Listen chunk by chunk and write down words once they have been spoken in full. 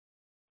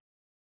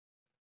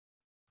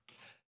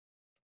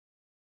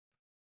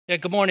Yeah,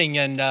 good morning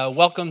and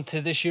welcome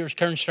to this year's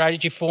Current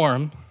Strategy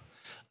Forum.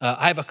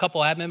 I have a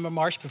couple admin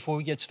remarks before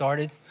we get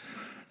started.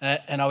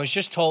 And I was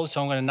just told, so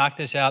I'm going to knock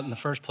this out in the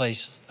first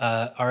place.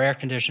 Our air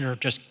conditioner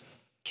just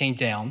came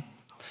down,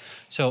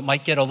 so it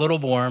might get a little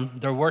warm.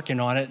 They're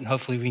working on it, and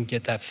hopefully we can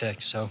get that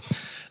fixed. So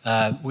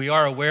we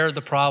are aware of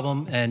the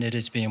problem, and it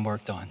is being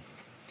worked on.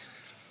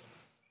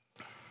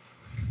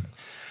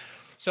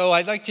 So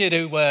I'd like you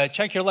to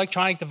check your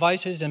electronic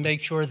devices and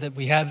make sure that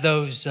we have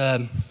those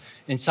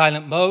in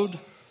silent mode.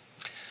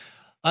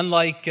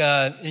 Unlike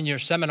in your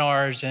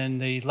seminars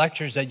and the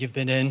lectures that you've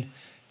been in,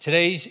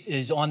 today's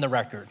is on the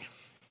record,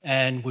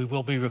 and we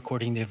will be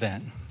recording the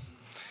event.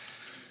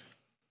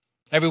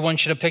 Everyone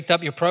should have picked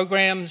up your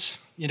programs.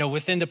 You know,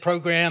 within the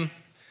program,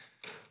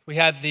 we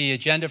have the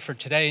agenda for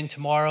today and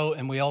tomorrow,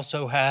 and we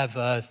also have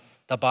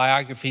the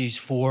biographies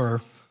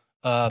for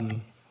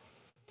our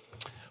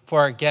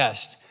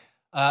guests.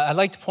 I'd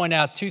like to point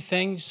out two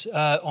things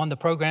on the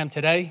program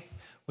today.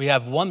 We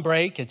have one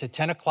break. It's at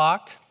 10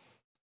 o'clock.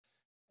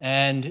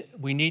 And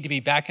we need to be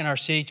back in our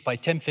seats by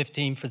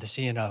 10:15 for the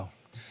C&O.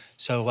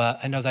 So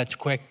I know that's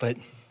quick, but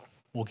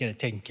we'll get it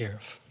taken care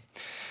of.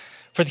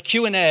 For the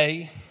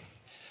Q&A,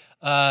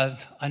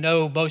 I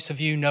know most of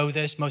you know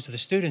this, most of the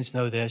students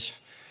know this,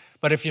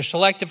 but if you're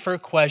selected for a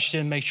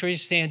question, make sure you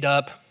stand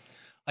up,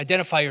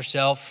 identify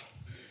yourself,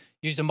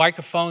 use the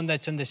microphone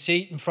that's in the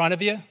seat in front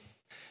of you,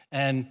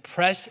 and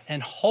press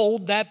and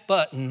hold that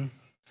button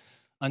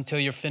until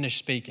you're finished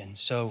speaking,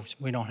 so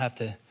we don't have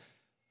to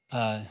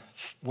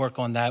work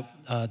on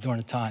that during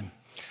the time.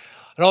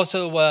 I'd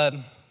also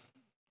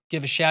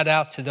give a shout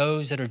out to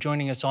those that are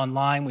joining us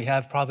online. We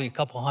have probably a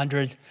couple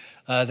hundred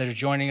that are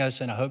joining us,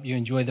 and I hope you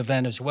enjoy the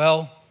event as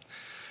well.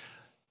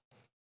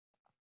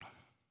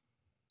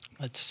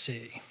 Let's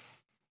see.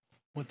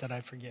 What did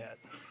I forget?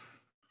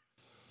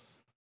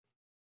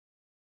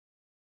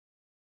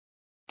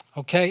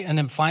 Okay, and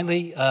then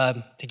finally,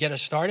 to get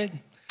us started,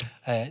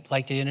 I'd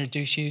like to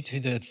introduce you to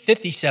the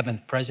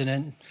 57th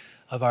president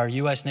of our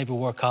U.S. Naval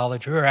War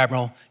College, Rear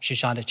Admiral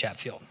Shoshana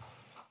Chatfield.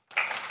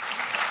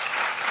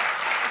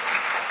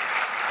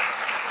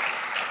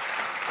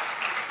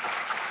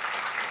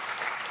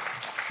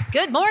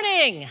 Good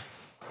morning.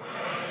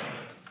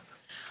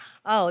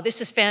 Oh,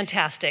 this is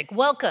fantastic.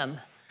 Welcome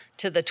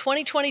to the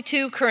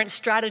 2022 Current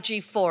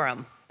Strategy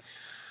Forum.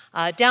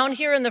 Down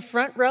here in the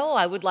front row,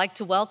 I would like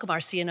to welcome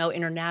our C&O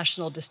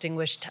International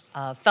Distinguished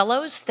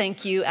Fellows.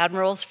 Thank you,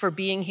 Admirals, for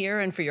being here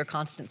and for your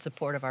constant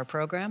support of our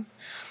program.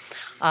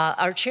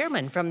 Our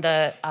chairman from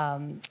the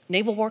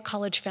Naval War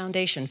College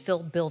Foundation,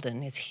 Phil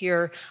Bilden, is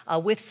here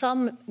with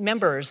some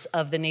members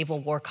of the Naval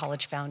War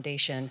College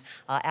Foundation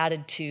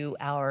added to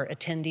our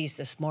attendees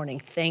this morning.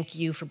 Thank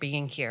you for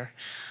being here.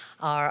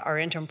 Our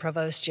interim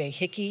provost, Jay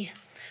Hickey,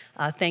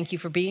 thank you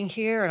for being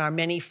here, and our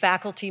many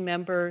faculty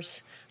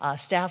members,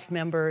 staff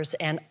members,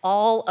 and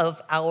all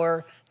of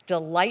our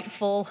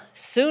delightful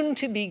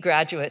soon-to-be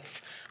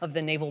graduates of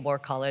the Naval War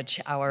College,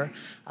 our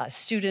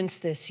students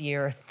this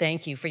year.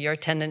 Thank you for your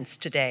attendance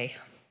today.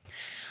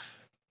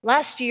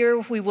 Last year,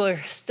 we were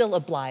still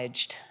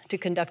obliged to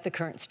conduct the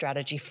Current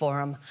Strategy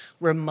Forum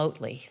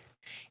remotely.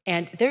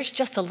 And there's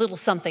just a little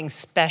something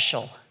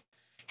special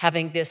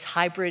having this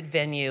hybrid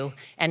venue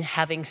and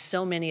having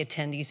so many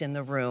attendees in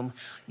the room.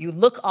 You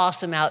look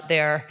awesome out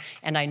there,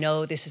 and I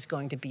know this is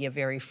going to be a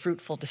very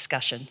fruitful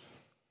discussion.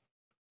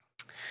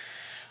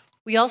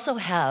 We also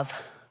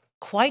have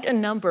quite a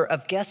number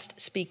of guest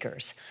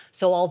speakers.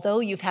 So although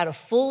you've had a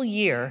full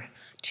year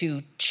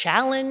to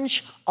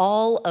challenge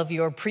all of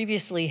your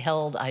previously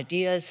held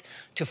ideas,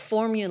 to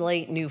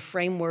formulate new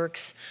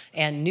frameworks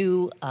and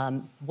new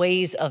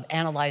ways of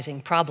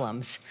analyzing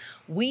problems,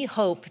 we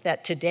hope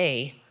that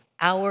today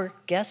our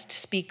guest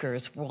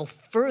speakers will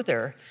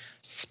further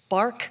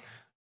spark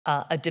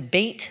a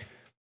debate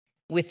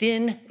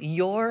within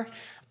your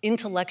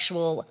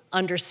intellectual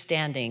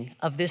understanding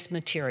of this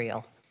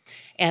material.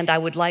 And I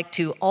would like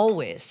to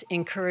always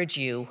encourage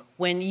you,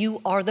 when you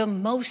are the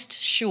most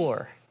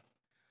sure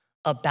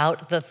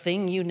about the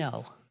thing you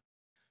know,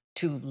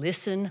 to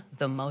listen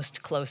the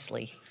most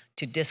closely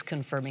to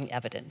disconfirming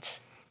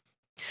evidence.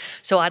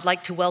 So I'd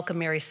like to welcome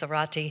Mary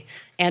Sarati,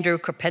 Andrew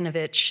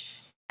Krapenovich,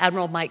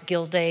 Admiral Mike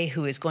Gilday,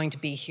 who is going to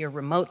be here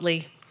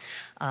remotely.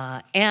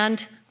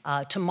 And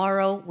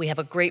tomorrow we have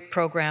a great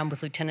program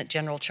with Lieutenant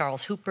General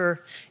Charles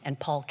Hooper and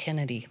Paul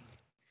Kennedy.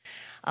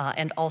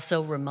 And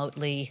also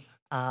remotely,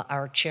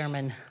 our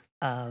chairman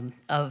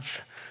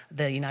of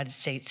the United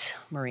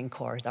States Marine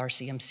Corps, the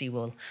RCMC,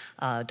 will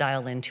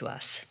dial in to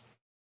us.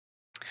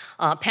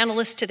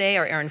 Panelists today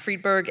are Aaron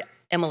Friedberg,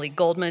 Emily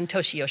Goldman,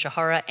 Toshi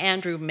Yoshihara,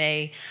 Andrew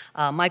May,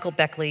 Michael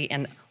Beckley,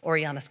 and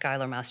Oriana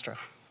Schuyler-Mastro.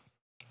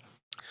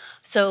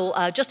 So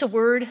just a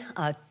word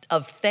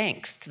of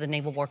thanks to the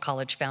Naval War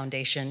College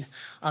Foundation.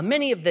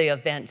 Many of the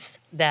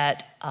events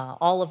that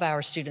all of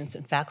our students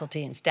and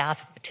faculty and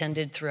staff have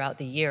attended throughout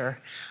the year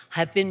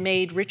have been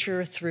made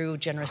richer through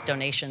generous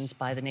donations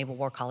by the Naval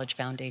War College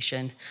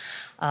Foundation.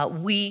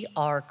 We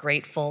are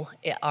grateful.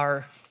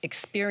 Our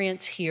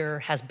experience here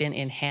has been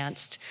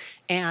enhanced,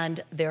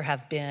 and there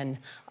have been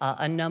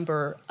a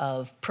number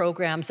of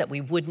programs that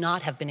we would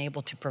not have been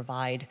able to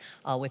provide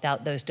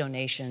without those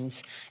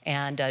donations.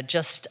 And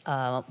just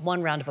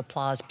one round of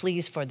applause,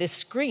 please, for this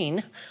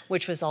screen,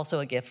 which was also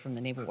a gift from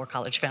the Naval War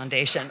College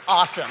Foundation.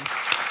 Awesome.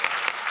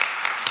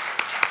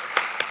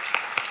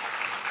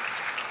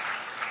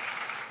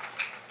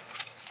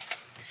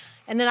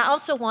 And then I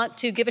also want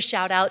to give a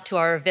shout out to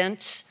our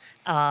events,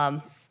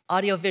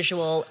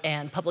 audiovisual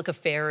and public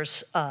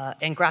affairs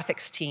and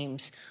graphics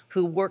teams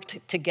who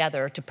worked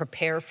together to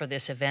prepare for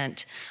this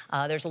event.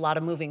 There's a lot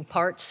of moving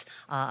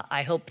parts.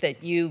 I hope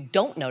that you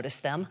don't notice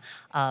them,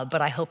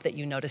 but I hope that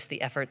you notice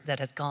the effort that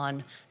has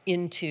gone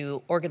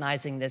into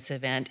organizing this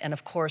event. And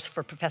of course,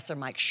 for Professor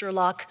Mike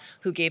Sherlock,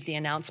 who gave the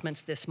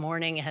announcements this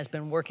morning and has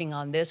been working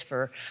on this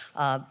for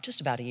just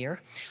about a year,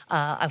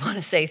 I want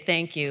to say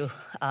thank you,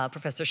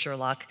 Professor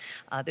Sherlock.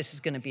 This is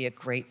going to be a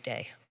great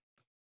day.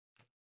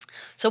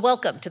 So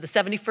welcome to the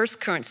 71st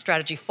Current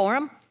Strategy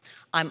Forum.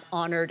 I'm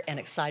honored and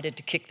excited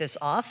to kick this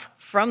off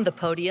from the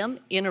podium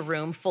in a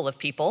room full of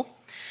people.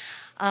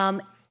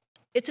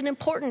 It's an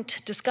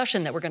important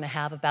discussion that we're going to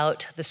have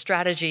about the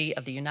strategy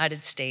of the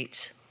United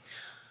States.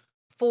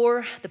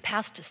 For the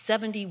past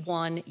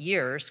 71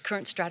 years,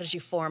 Current Strategy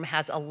Forum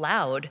has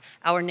allowed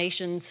our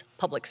nation's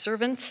public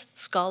servants,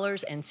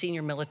 scholars, and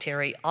senior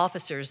military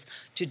officers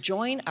to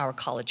join our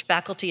college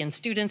faculty and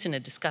students in a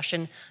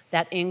discussion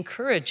that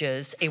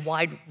encourages a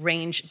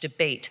wide-range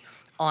debate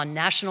on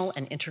national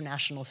and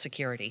international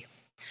security.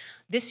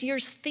 This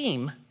year's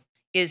theme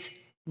is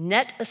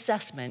Net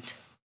Assessment,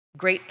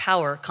 Great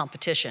Power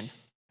Competition.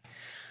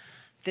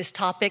 This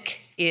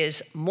topic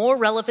is more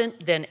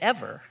relevant than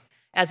ever,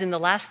 as in the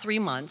last 3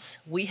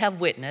 months, we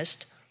have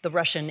witnessed the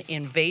Russian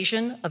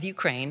invasion of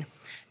Ukraine,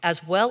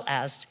 as well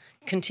as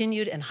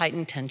continued and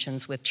heightened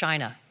tensions with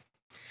China.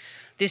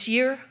 This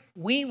year,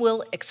 we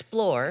will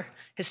explore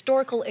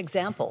historical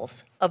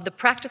examples of the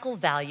practical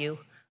value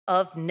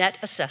of net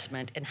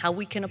assessment and how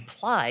we can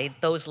apply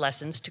those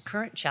lessons to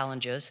current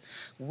challenges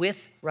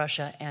with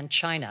Russia and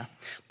China,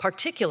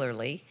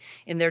 particularly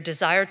in their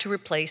desire to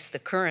replace the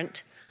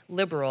current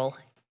liberal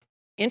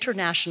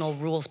international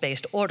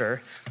rules-based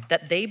order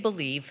that they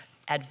believe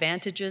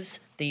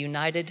advantages the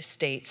United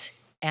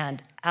States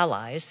and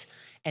allies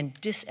and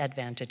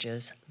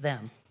disadvantages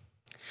them.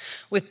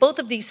 With both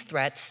of these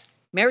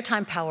threats,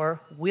 maritime power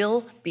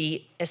will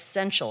be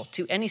essential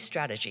to any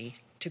strategy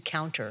to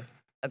counter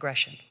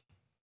aggression.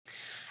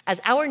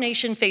 As our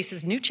nation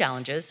faces new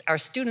challenges, our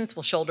students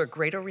will shoulder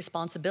greater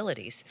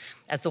responsibilities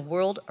as the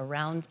world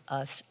around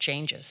us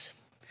changes.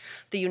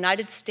 The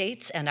United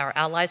States and our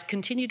allies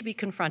continue to be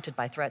confronted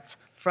by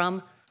threats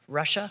from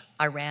Russia,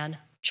 Iran,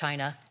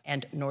 China,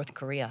 and North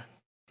Korea.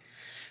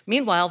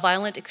 Meanwhile,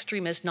 violent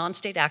extremist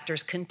non-state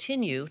actors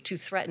continue to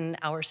threaten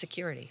our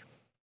security.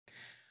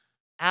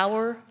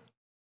 Our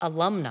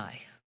alumni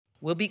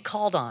will be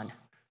called on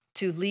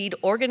to lead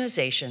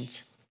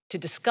organizations to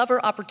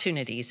discover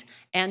opportunities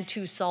and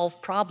to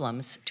solve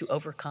problems to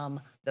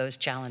overcome those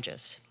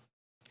challenges.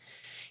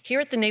 Here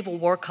at the Naval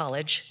War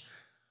College,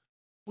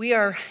 we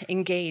are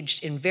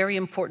engaged in very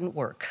important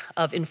work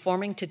of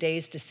informing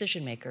today's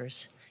decision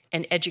makers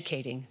and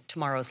educating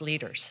tomorrow's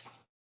leaders.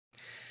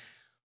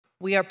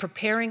 We are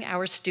preparing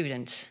our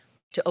students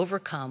to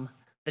overcome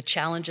the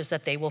challenges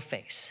that they will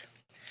face.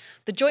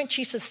 The Joint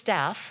Chiefs of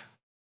Staff,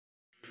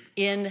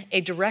 in a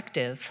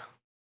directive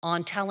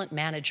on talent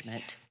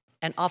management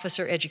and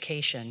officer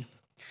education,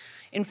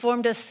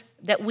 informed us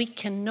that we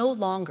can no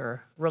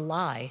longer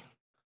rely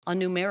on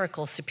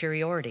numerical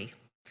superiority,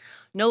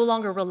 no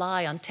longer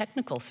rely on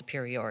technical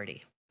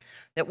superiority,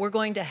 that we're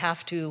going to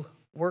have to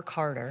work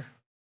harder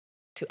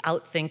to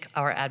outthink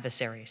our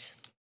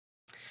adversaries.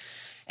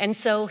 And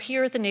so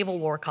here at the Naval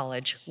War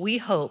College, we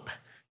hope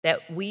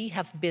that we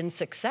have been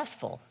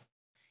successful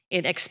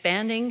in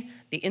expanding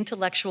the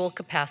intellectual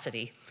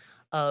capacity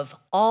of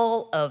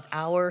all of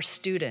our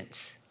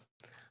students,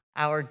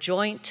 our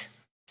joint,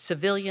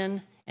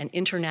 civilian, and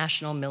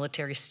international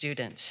military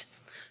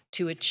students,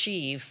 to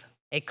achieve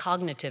a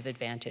cognitive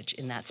advantage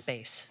in that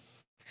space.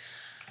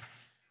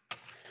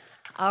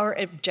 Our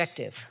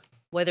objective,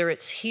 whether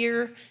it's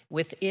here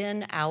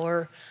within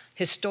our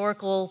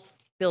historical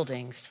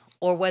buildings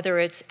or whether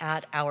it's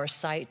at our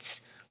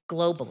sites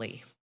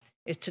globally,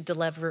 is to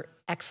deliver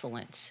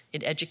excellence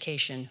in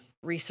education,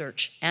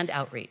 research, and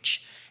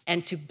outreach,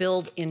 and to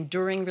build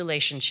enduring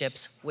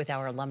relationships with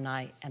our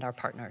alumni and our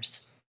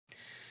partners.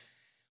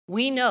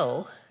 We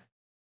know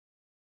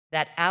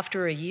that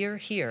after a year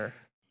here,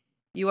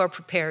 you are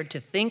prepared to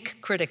think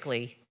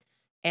critically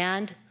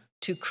and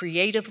to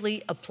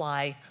creatively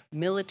apply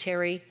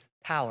military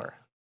power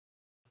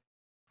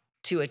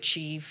to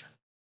achieve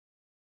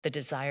the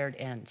desired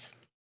ends.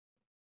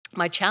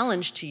 My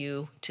challenge to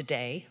you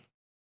today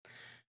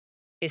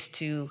is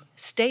to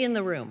stay in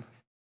the room.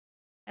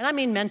 And I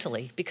mean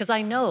mentally, because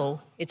I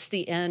know it's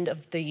the end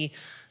of the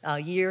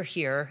year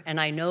here, and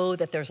I know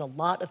that there's a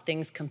lot of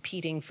things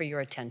competing for your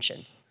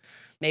attention.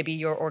 Maybe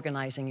you're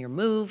organizing your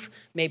move.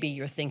 Maybe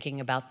you're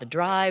thinking about the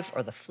drive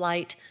or the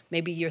flight.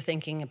 Maybe you're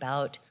thinking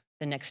about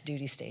the next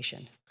duty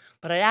station.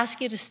 But I'd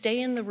ask you to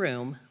stay in the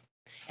room,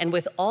 and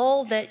with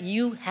all that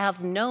you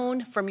have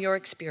known from your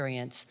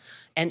experience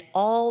and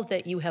all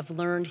that you have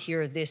learned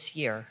here this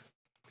year,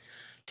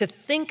 to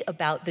think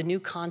about the new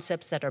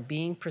concepts that are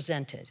being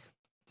presented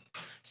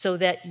so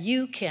that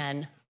you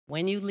can,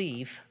 when you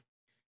leave,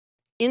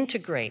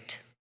 integrate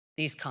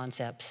these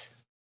concepts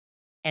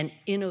and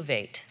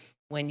innovate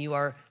when you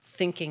are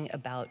thinking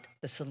about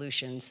the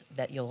solutions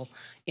that you'll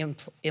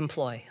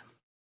employ.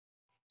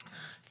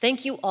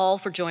 Thank you all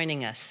for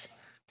joining us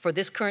for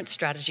this current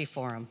strategy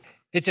forum.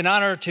 It's an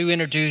honor to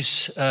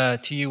introduce to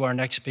you our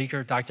next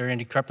speaker, Dr.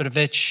 Andy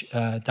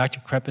Krepinovich. Dr.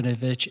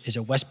 Krepinovich is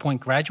a West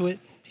Point graduate.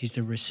 He's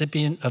the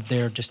recipient of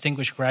their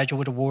Distinguished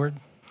Graduate Award.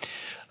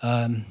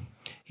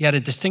 He had a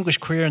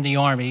distinguished career in the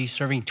Army,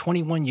 serving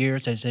 21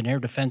 years as an air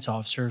defense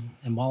officer,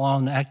 and while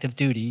on active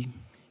duty,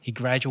 he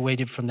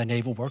graduated from the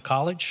Naval War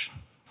College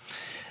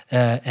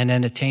and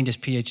then attained his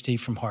PhD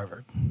from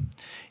Harvard.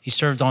 He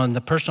served on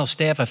the personal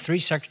staff of 3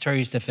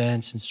 Secretaries of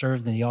Defense and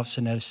served in the Office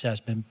of Net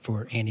Assessment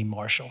for Andy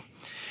Marshall.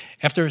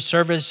 After his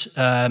service,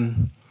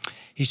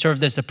 he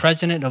served as the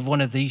president of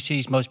one of the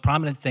EC's most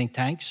prominent think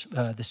tanks,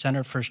 the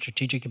Center for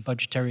Strategic and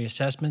Budgetary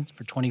Assessments,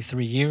 for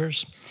 23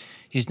 years.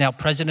 He's now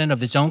president of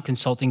his own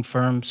consulting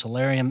firm,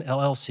 Solarium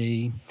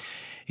LLC.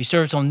 He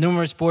serves on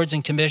numerous boards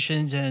and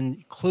commissions,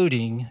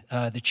 including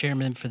the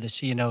chairman for the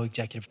CNO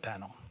Executive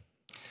Panel.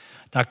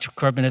 Dr.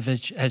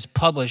 Krepinovich has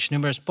published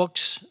numerous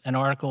books and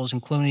articles,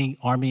 including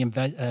Army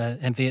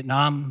and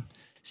Vietnam,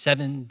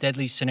 7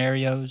 Deadly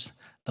Scenarios,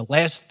 The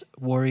Last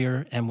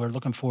Warrior, and we're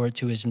looking forward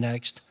to his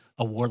next,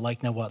 A War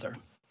Like No Other.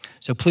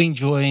 So please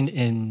join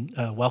in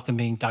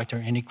welcoming Dr.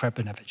 Andy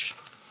Krepinovich.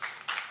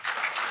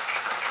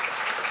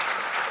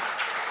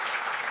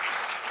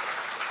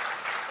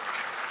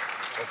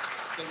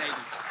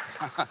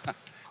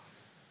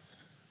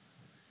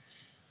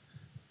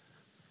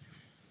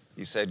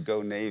 He said,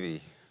 "Go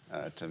Navy,"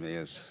 to me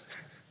as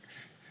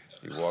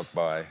he walked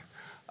by.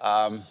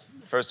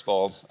 First of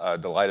all,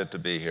 delighted to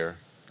be here.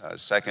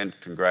 Second,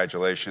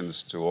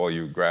 congratulations to all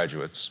you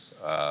graduates.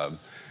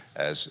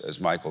 As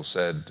Michael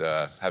said,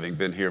 having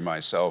been here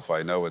myself,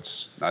 I know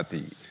it's not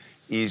the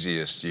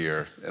easiest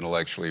year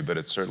intellectually, but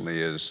it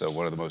certainly is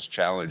one of the most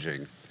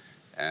challenging,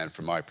 and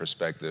from my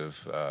perspective,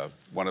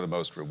 one of the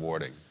most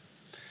rewarding.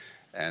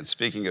 And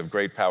speaking of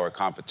great power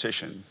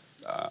competition,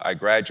 I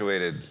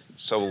graduated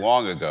so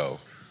long ago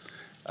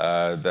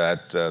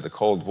that the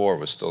Cold War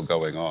was still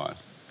going on.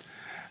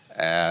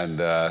 And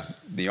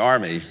the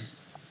Army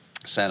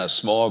sent a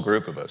small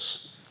group of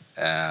us,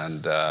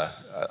 and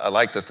I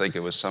like to think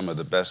it was some of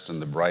the best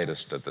and the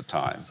brightest at the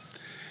time.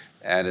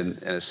 And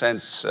in a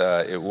sense,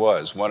 it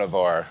was. One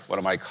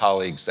of my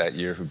colleagues that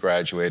year who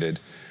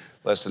graduated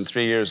less than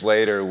 3 years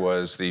later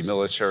was the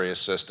military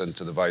assistant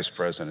to the Vice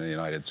President of the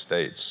United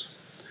States.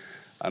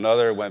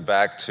 Another went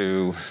back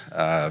to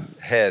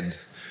head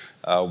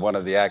one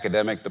of the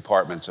academic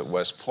departments at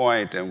West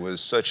Point and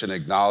was such an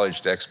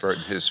acknowledged expert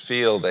in his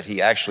field that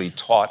he actually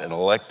taught an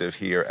elective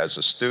here as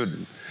a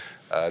student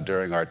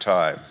during our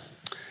time.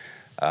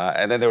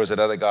 And then there was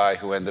another guy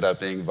who ended up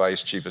being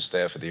Vice Chief of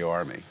Staff of the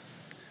Army.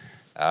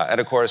 And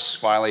of course,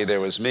 finally,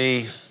 there was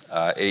me.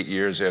 8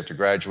 years after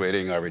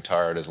graduating, I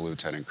retired as a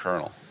lieutenant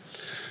colonel.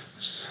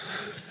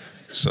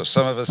 So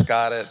some of us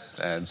got it,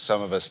 and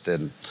some of us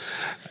didn't.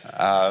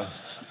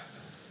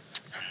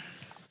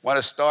 Want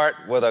to start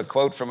with a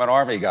quote from an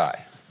Army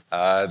guy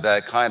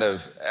that kind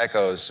of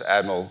echoes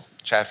Admiral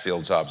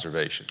Chatfield's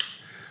observation.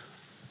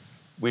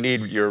 We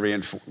need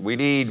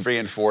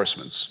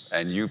reinforcements,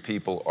 and you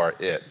people are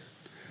it.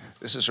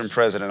 This is from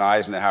President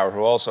Eisenhower,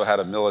 who also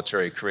had a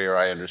military career,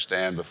 I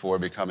understand, before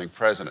becoming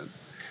president.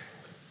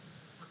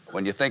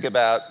 When you think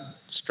about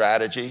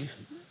strategy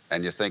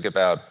and you think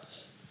about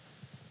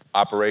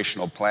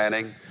operational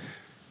planning,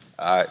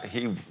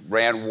 he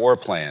ran war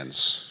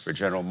plans for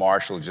General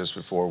Marshall just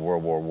before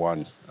World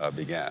War I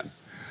began.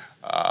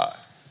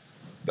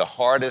 The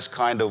hardest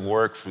kind of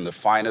work from the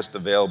finest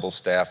available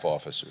staff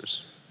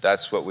officers.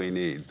 That's what we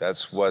need.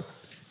 That's what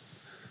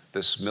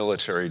this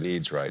military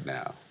needs right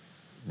now.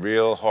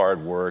 Real hard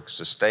work,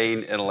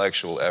 sustained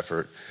intellectual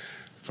effort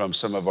from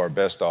some of our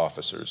best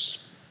officers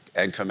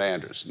and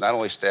commanders. Not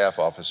only staff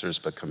officers,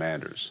 but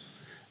commanders.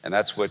 And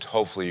that's what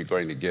hopefully you're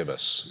going to give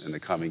us in the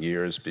coming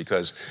years,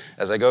 because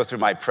as I go through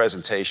my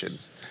presentation,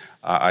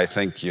 I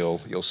think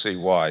you'll see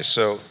why.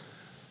 So,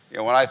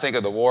 when I think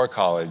of the War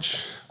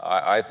College,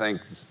 I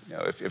think,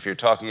 if you're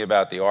talking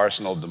about the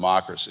arsenal of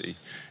democracy,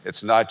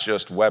 it's not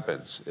just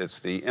weapons, it's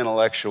the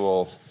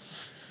intellectual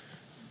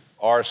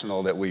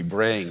arsenal that we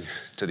bring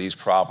to these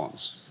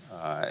problems.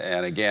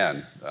 And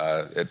again,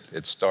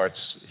 it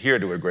starts here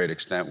to a great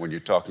extent when you're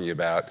talking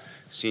about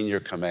senior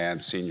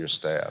command, senior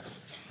staff.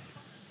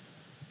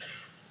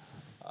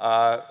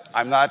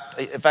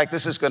 In fact,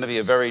 this is going to be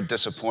a very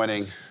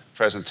disappointing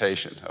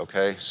presentation,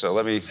 okay? So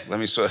let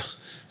me sort of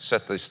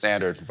set the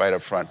standard right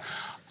up front.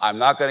 I'm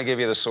not going to give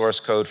you the source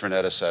code for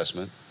net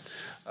assessment.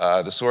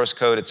 The source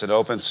code, it's an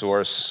open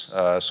source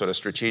sort of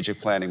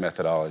strategic planning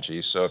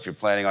methodology. So if you're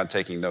planning on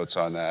taking notes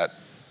on that,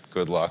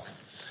 good luck.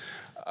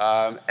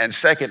 And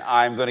second,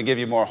 I'm going to give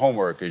you more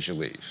homework as you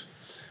leave.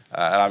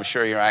 And I'm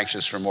sure you're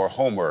anxious for more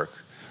homework.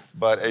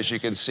 But as you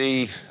can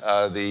see,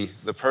 the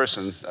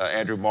person,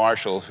 Andrew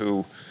Marshall,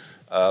 who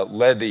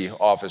led the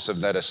Office of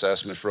Net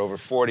Assessment for over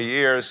 40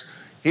 years,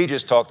 he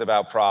just talked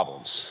about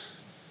problems.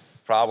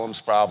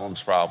 Problems,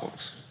 problems,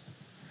 problems.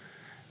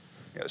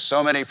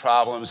 So many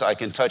problems, I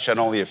can touch on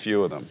only a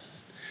few of them.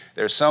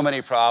 There's so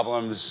many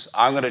problems,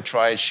 I'm going to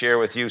try and share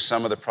with you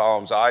some of the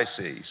problems I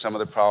see, some of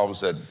the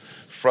problems that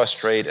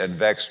frustrate and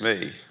vex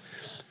me,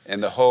 in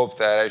the hope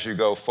that as you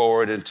go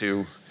forward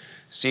into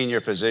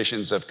senior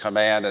positions of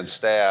command and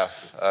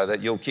staff,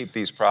 that you'll keep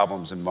these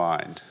problems in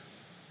mind.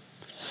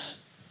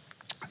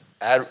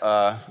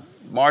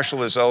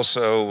 Marshall is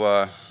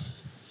also,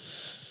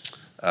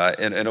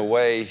 in a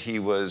way, he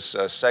was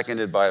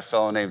seconded by a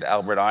fellow named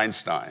Albert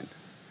Einstein.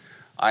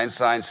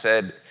 Einstein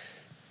said,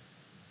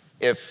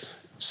 if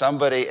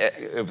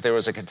there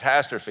was a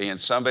catastrophe and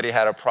somebody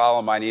had a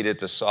problem I needed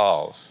to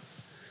solve,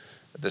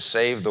 to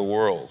save the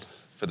world,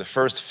 for the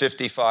first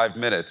 55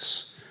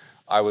 minutes,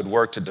 I would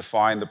work to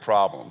define the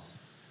problem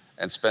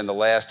and spend the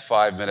last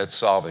 5 minutes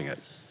solving it.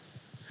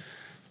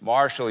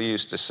 Marshall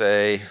used to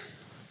say,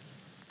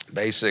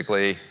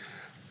 basically,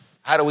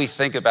 how do we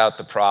think about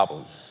the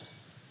problem?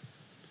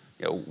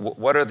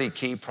 What are the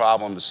key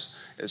problems?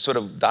 It's sort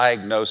of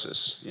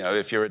diagnosis.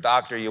 If you're a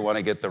doctor, you want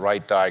to get the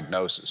right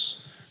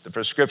diagnosis. The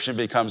prescription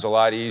becomes a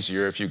lot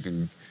easier if you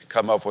can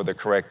come up with a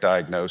correct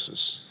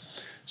diagnosis.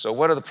 So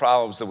what are the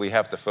problems that we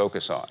have to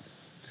focus on?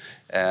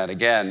 And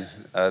again,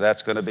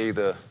 that's going to be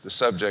the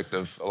subject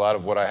of a lot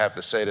of what I have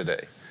to say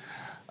today.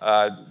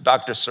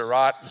 Dr.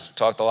 Surratt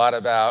talked a lot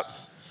about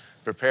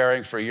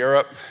preparing for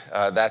Europe.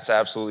 That's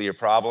absolutely a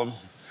problem.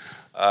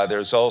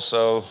 There's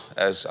also,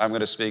 as I'm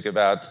going to speak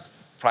about,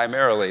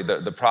 primarily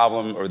the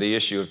problem or the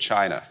issue of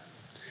China.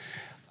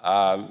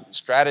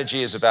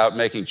 Strategy is about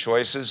making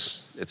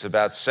choices. It's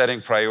about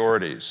setting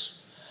priorities.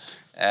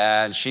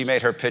 And she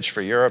made her pitch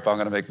for Europe. I'm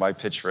going to make my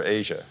pitch for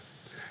Asia.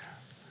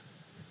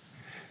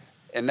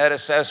 In net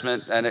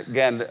assessment, and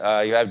again,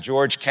 you have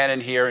George Kennan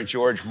here and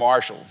George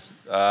Marshall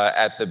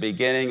at the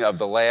beginning of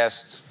the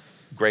last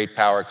great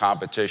power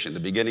competition, the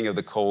beginning of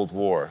the Cold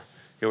War.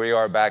 Here we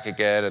are back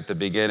again at the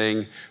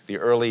beginning, the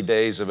early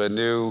days of a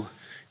new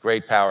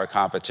great power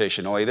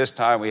competition. Only this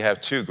time we have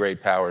two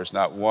great powers,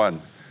 not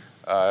one,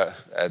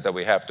 that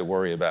we have to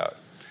worry about.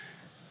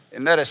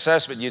 In net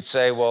assessment, you'd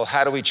say, well,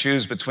 how do we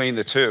choose between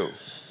the two?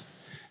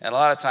 And a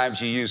lot of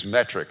times you use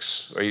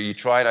metrics, or you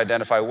try and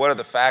identify what are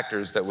the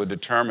factors that would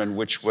determine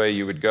which way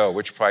you would go,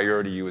 which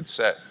priority you would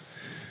set.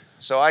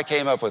 So I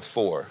came up with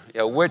four.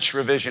 Which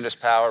revisionist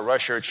power,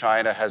 Russia or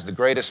China, has the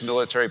greatest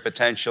military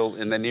potential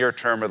in the near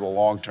term or the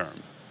long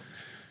term?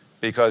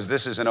 Because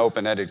this is an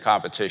open-ended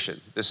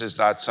competition. This is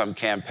not some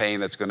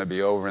campaign that's going to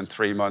be over in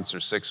 3 months or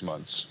 6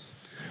 months.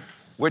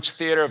 Which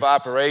theater of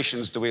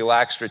operations do we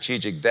lack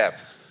strategic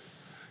depth?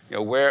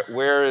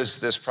 Where is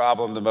this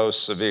problem the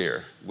most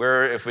severe?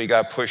 Where, if we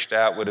got pushed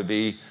out, would it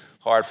be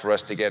hard for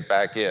us to get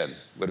back in?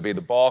 Would it be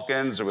the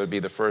Balkans, or would it be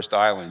the first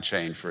island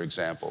chain, for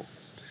example?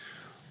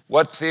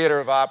 What theater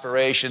of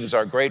operations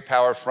are great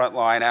power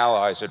frontline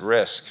allies at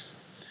risk?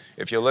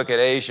 If you look at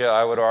Asia,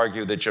 I would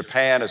argue that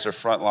Japan is a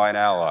frontline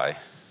ally.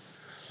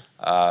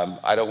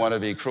 I don't want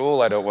to be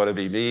cruel, I don't want to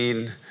be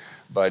mean,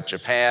 but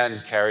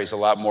Japan carries a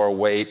lot more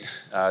weight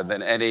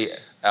than any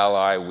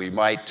ally we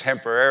might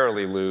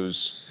temporarily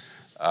lose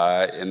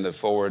in the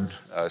forward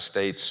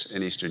states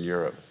in Eastern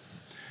Europe.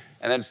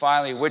 And then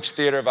finally, which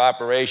theater of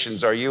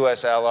operations are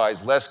U.S.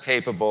 allies less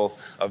capable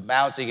of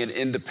mounting an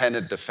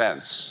independent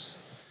defense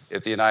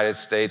if the United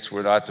States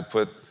were not to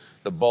put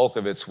the bulk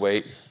of its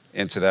weight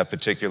into that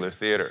particular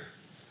theater?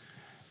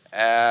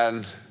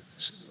 And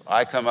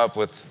I come up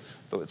with,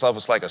 it's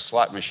almost like a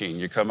slot machine.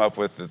 You come up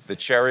with the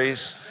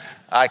cherries.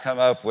 I come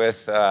up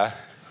with the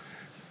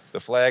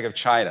flag of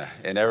China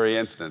in every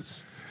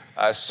instance.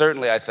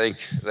 Certainly, I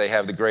think they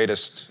have the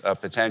greatest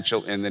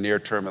potential in the near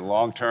term and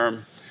long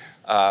term.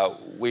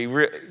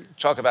 We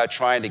talk about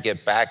trying to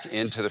get back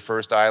into the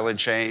first island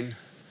chain.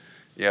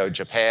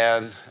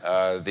 Japan,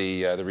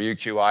 the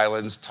Ryukyu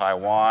Islands,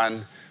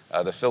 Taiwan,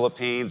 the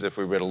Philippines, if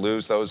we were to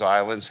lose those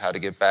islands, how to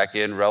get back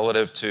in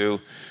relative to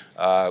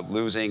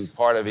losing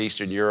part of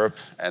Eastern Europe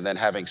and then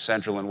having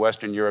Central and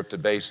Western Europe to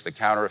base the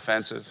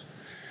counteroffensive.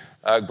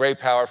 Great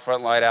power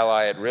frontline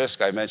ally at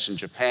risk, I mentioned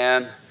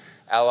Japan.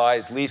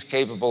 Allies least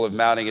capable of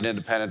mounting an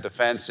independent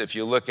defense. If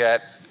you look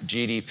at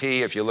GDP,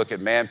 if you look at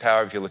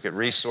manpower, if you look at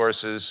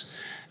resources,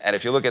 and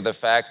if you look at the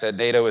fact that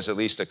NATO is at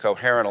least a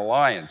coherent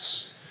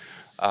alliance,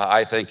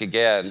 I think,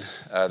 again,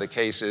 the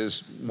case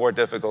is more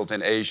difficult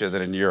in Asia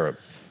than in Europe.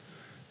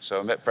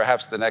 So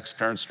perhaps the next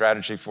current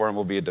strategy forum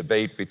will be a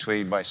debate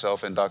between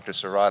myself and Dr.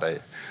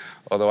 Surratt,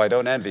 although I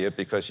don't envy it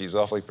because she's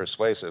awfully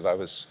persuasive. I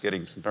was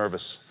getting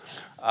nervous.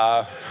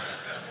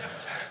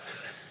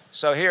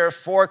 So here are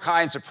four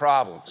kinds of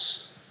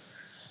problems.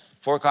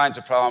 Four kinds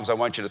of problems I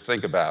want you to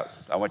think about,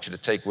 I want you to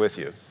take with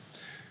you.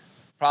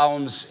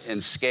 problems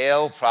in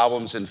scale,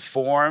 problems in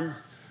form,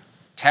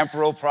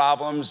 temporal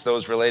problems,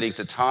 those relating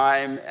to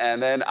time,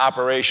 and then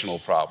operational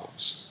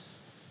problems.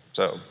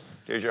 So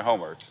here's your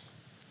homework.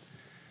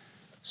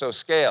 So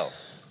scale.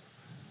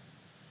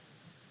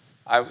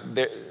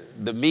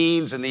 The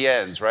means and the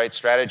ends, right?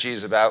 Strategy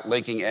is about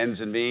linking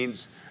ends and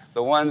means.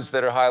 The ones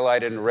that are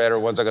highlighted in red are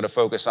ones I'm going to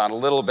focus on a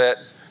little bit.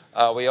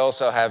 We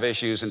also have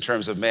issues in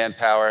terms of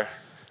manpower,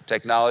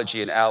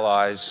 technology, and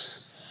allies,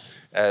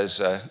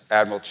 as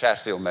Admiral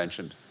Chatfield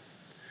mentioned.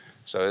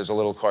 So there's a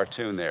little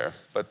cartoon there.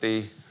 But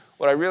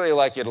what I really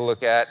like you to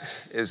look at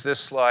is this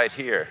slide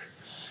here.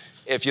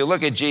 If you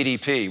look at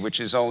GDP, which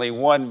is only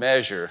one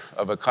measure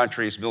of a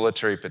country's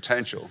military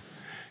potential,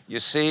 you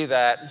see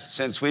that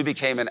since we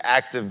became an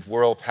active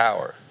world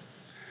power,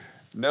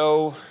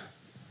 no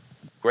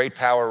great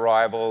power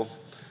rival,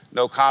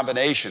 no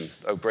combination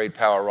of great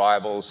power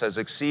rivals has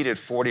exceeded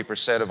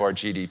 40% of our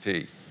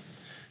GDP.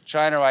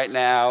 China right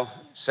now,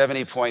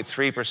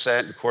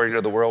 70.3% according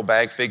to the World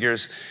Bank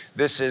figures.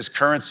 This is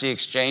currency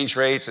exchange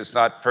rates. It's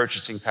not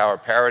purchasing power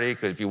parity,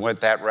 because if you went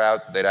that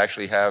route, they'd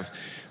actually have,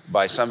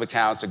 by some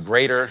accounts, a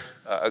greater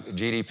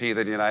GDP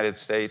than the United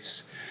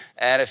States.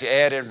 And if you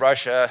add in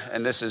Russia,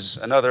 and this is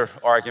another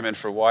argument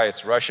for why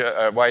it's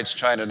why it's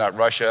China, not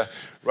Russia.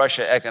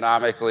 Russia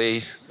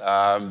economically,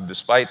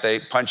 despite they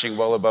punching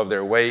well above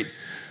their weight,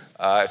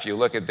 if you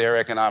look at their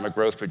economic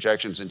growth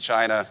projections in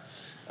China,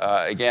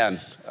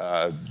 again,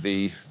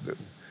 the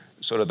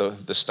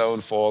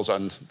stone falls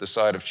on the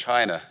side of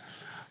China.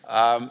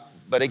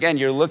 But again,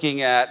 you're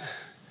looking at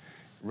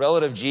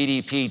relative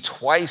GDP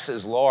twice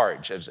as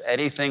large as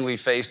anything we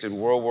faced in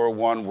World War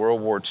I,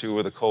 World War II,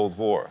 or the Cold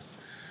War.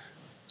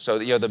 So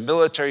the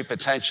military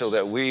potential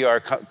that we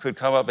could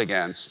come up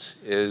against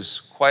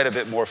is quite a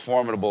bit more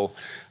formidable,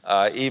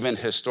 even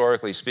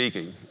historically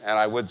speaking. And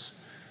I would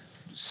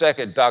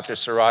second Dr.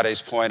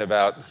 Sarade's point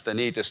about the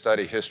need to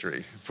study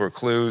history for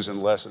clues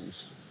and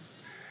lessons.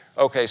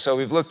 Okay, so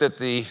we've looked at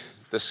the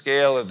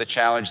scale of the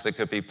challenge that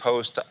could be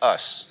posed to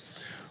us.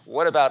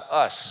 What about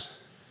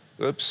us?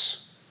 Oops.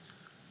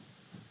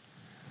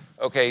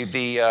 Okay,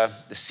 the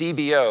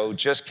CBO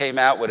just came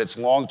out with its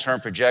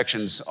long-term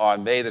projections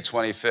on May the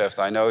 25th.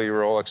 I know you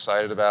were all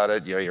excited about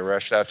it. You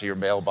rushed out to your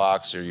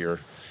mailbox or your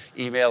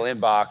email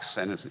inbox,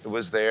 and it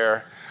was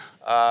there.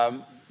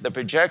 The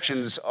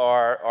projections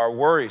are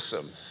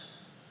worrisome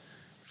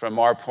from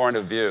our point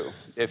of view.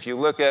 If you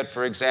look at,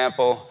 for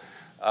example,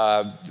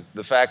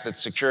 the fact that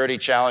security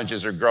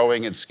challenges are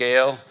growing in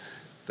scale,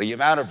 the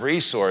amount of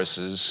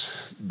resources,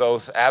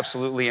 both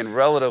absolutely and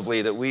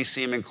relatively, that we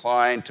seem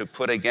inclined to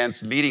put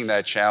against meeting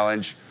that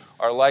challenge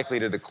are likely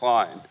to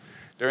decline.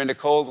 During the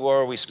Cold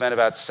War, we spent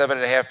about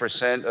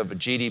 7.5% of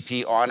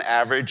GDP on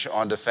average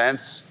on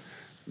defense.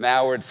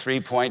 Now we're at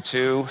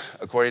 3.2,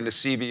 according to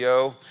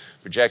CBO.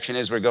 Projection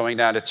is we're going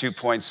down to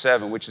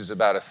 2.7, which is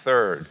about a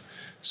third.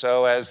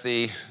 So as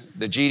the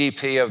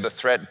GDP of the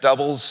threat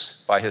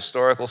doubles by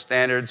historical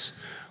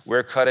standards,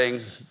 we're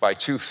cutting by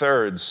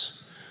 2/3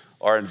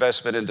 our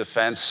investment in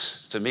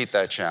defense to meet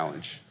that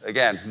challenge.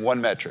 Again,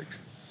 one metric.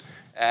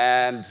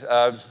 And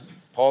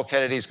Paul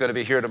Kennedy's going to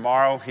be here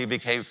tomorrow. He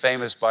became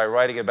famous by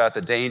writing about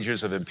the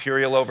dangers of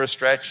imperial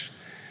overstretch.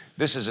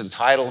 This is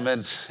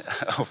entitlement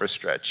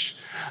overstretch.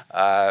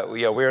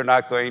 We're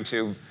not going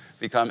to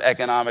become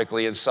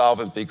economically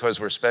insolvent because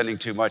we're spending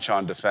too much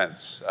on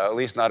defense, at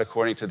least not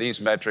according to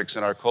these metrics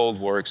in our Cold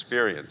War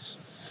experience.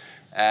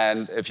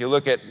 And if you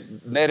look at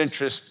net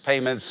interest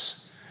payments,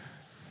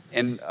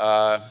 in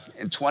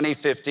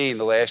 2015,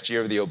 the last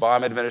year of the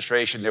Obama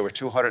administration, there were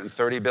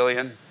 $230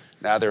 billion.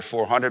 Now they're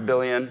 $400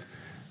 billion,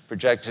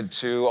 projected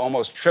to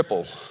almost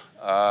triple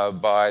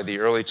by the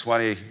early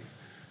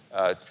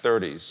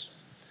 2030s.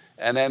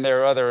 And then there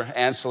are other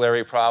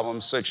ancillary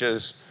problems, such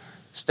as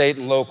state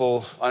and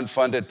local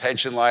unfunded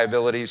pension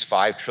liabilities,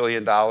 $5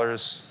 trillion.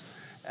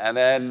 And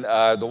then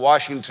the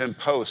Washington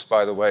Post,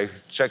 by the way,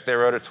 checked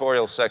their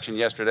editorial section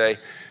yesterday.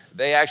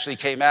 They actually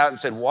came out and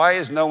said, why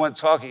is no one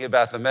talking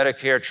about the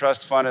Medicare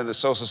Trust Fund and the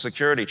Social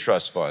Security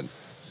Trust Fund?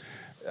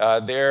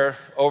 Their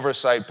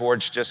oversight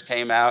boards just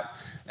came out,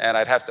 and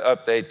I'd have to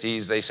update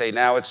these. They say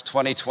now it's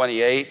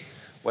 2028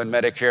 when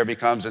Medicare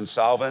becomes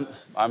insolvent.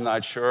 I'm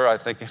not sure. I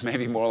think it may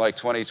be more like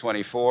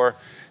 2024.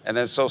 And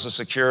then Social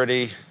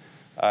Security,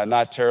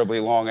 not terribly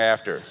long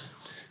after.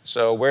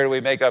 So where do we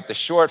make up the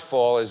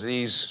shortfall as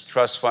these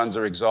trust funds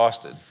are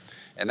exhausted?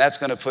 And that's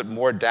going to put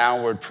more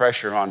downward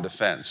pressure on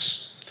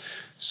defense.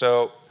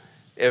 So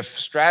if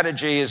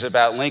strategy is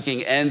about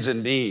linking ends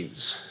and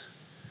means,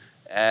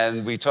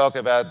 and we talk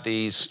about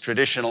these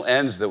traditional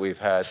ends that we've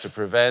had to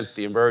prevent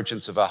the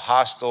emergence of a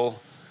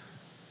hostile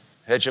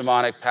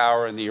hegemonic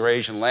power in the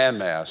Eurasian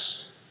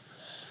landmass,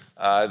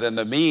 then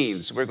the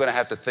means, we're going to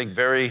have to think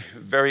very,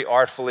 very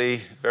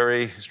artfully,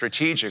 very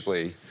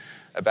strategically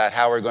about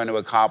how we're going to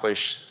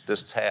accomplish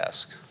this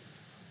task.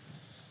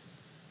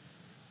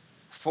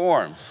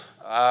 Form.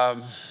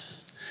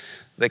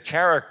 The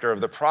character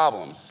of the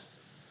problem,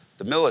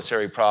 the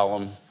military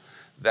problem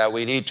that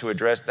we need to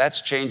address,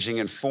 that's changing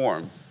in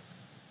form.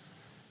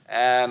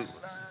 And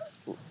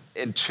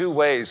in two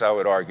ways, I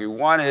would argue.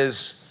 One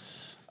is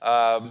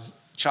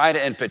China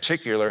in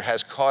particular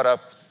has caught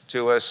up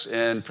to us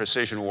in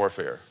precision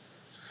warfare.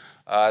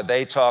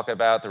 They talk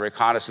about the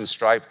reconnaissance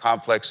strike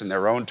complex in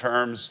their own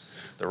terms.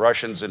 The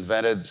Russians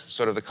invented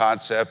sort of the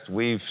concept.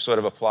 We've sort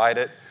of applied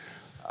it.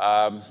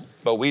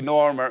 But we no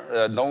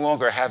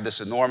longer have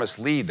this enormous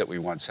lead that we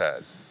once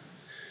had.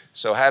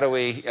 So how do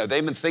we,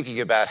 they've been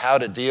thinking about how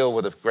to deal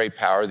with a great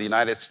power, the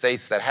United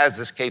States, that has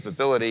this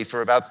capability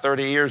for about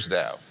 30 years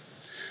now,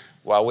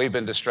 while we've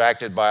been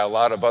distracted by a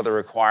lot of other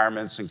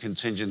requirements and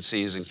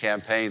contingencies and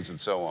campaigns and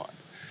so on.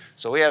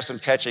 So we have some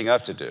catching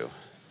up to do.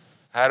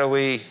 How do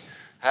we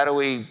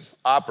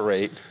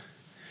operate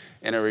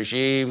in a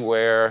regime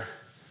where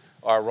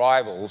our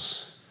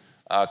rivals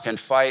can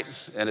fight,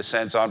 in a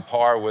sense, on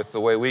par with the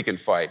way we can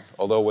fight,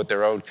 although with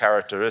their own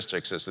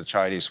characteristics, as the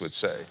Chinese would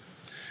say?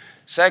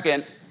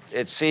 Second,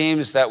 it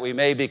seems that we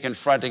may be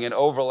confronting an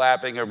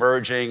overlapping,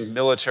 emerging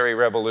military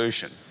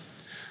revolution.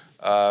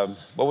 What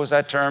was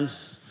that term?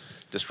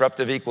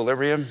 Disruptive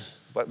equilibrium?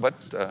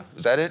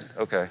 Was that it?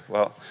 Okay,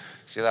 well,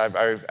 see,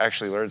 I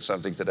actually learned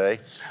something today.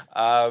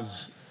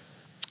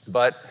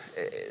 But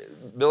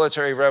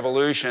military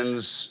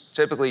revolutions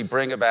typically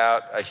bring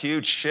about a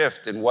huge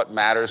shift in what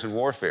matters in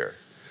warfare.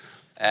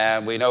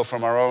 And we know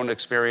from our own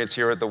experience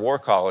here at the War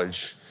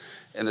College,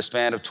 in the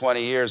span of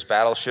 20 years,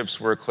 battleships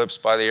were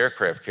eclipsed by the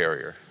aircraft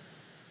carrier.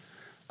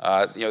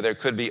 There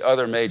could be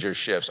other major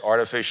shifts: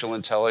 artificial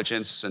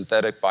intelligence,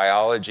 synthetic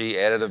biology,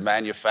 additive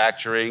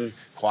manufacturing,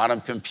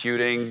 quantum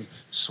computing,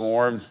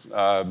 swarm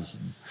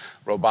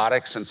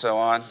robotics, and so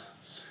on.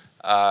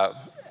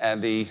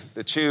 And the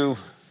two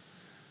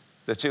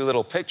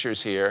little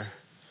pictures here,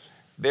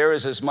 there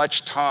is as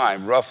much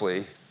time,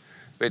 roughly,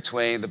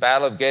 between the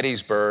Battle of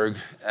Gettysburg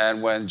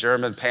and when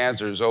German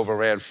panzers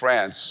overran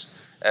France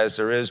as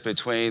there is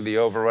between the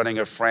overrunning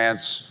of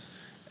France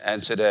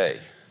and today.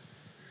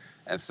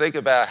 And think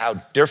about how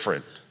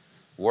different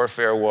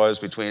warfare was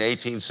between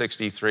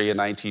 1863 and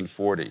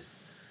 1940.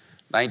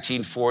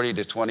 1940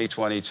 to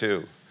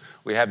 2022.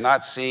 We have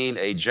not seen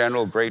a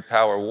general great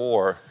power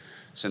war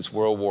since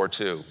World War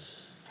II.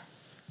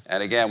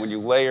 And again, when you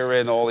layer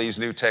in all these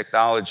new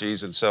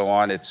technologies and so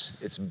on,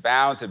 it's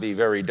bound to be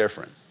very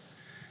different.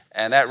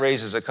 And that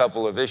raises a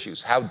couple of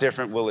issues. How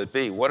different will it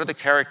be? What are the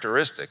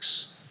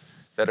characteristics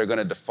that are going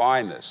to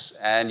define this?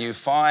 And you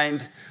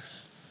find,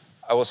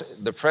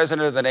 the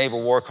president of the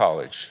Naval War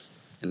College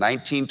in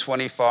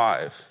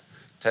 1925,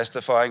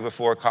 testifying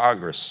before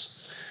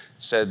Congress,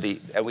 said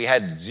and we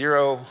had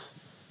 0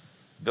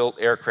 built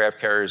aircraft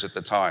carriers at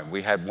the time.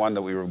 We had one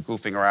that we were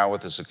goofing around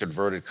with as a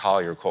converted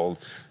collier called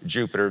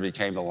Jupiter,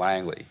 became the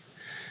Langley.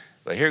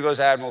 But here goes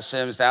Admiral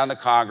Sims down to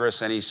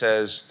Congress, and he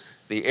says,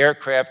 the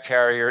aircraft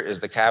carrier is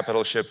the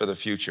capital ship of the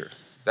future.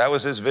 That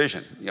was his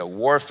vision.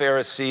 Warfare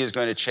at sea is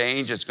going to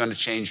change. It's going to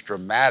change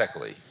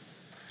dramatically.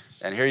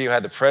 And here you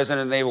had the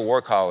president of the Naval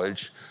War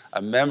College,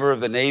 a member of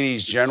the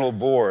Navy's General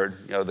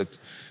Board, the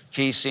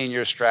key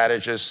senior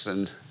strategists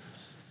and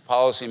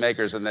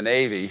policymakers in the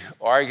Navy,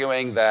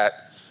 arguing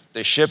that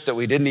the ship that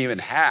we didn't even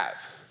have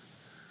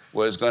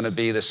was going to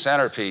be the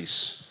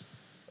centerpiece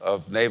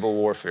of naval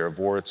warfare, of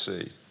war at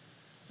sea.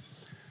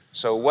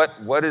 So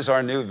what is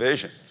our new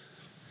vision?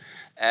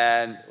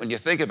 And when you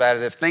think about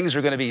it, if things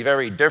are going to be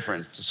very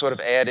different, to sort of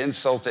add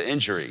insult to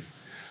injury,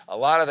 a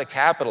lot of the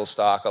capital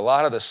stock, a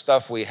lot of the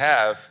stuff we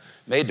have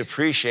may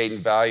depreciate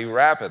in value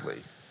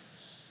rapidly,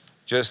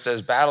 just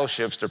as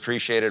battleships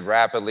depreciated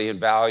rapidly in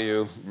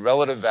value,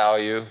 relative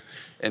value,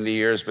 in the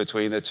years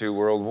between the two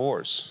world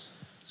wars.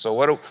 So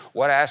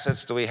what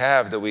assets do we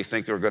have that we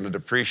think are going to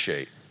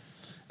depreciate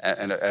at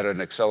an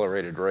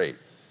accelerated rate?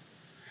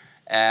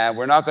 And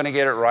we're not going to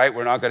get it right,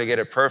 we're not going to get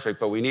it perfect,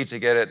 but we need to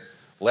get it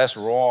less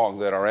wrong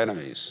than our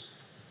enemies.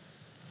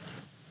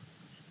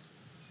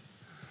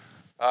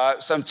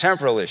 Some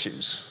temporal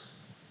issues.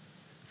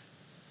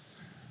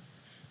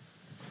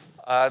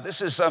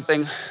 This is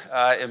something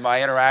in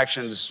my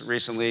interactions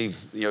recently,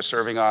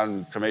 serving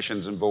on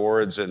commissions and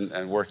boards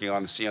and working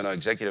on the CNO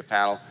executive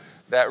panel,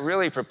 that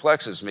really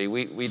perplexes me.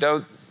 We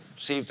don't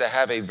seem to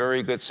have a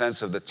very good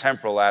sense of the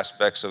temporal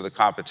aspects of the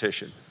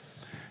competition.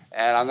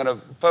 And I'm going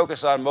to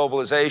focus on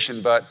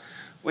mobilization, but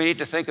we need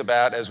to think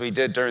about, as we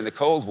did during the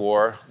Cold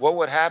War, what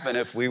would happen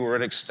if we were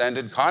in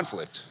extended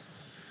conflict?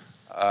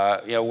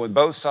 When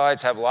both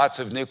sides have lots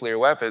of nuclear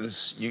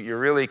weapons, you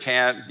really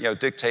can't,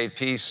 dictate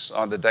peace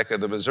on the deck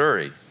of the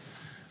Missouri.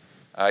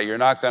 You're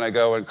not going to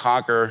go and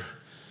conquer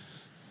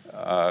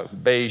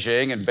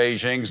Beijing, and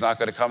Beijing's not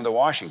going to come to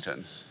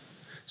Washington.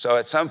 So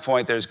at some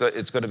point, it's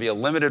going to be a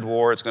limited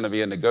war. It's going to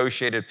be a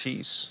negotiated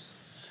peace.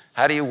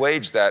 How do you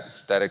wage that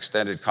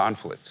extended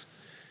conflict?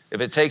 If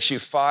it takes you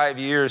 5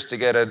 years to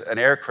get an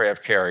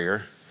aircraft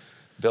carrier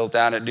built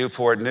down at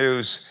Newport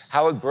News,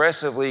 how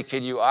aggressively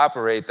can you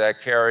operate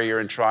that carrier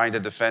in trying to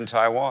defend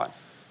Taiwan,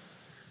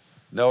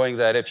 knowing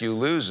that if you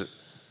lose it,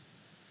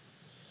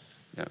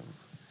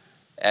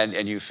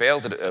 and you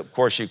fail to, of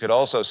course, you could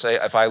also say,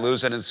 if I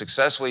lose it and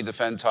successfully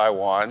defend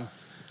Taiwan,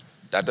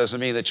 that doesn't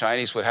mean the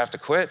Chinese would have to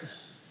quit.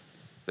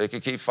 They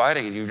could keep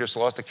fighting, and you've just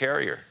lost a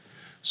carrier.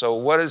 So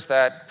what is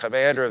that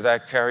commander of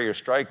that carrier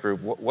strike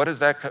group, how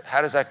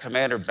does that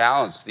commander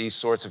balance these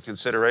sorts of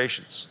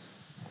considerations?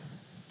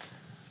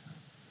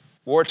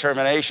 War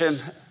termination,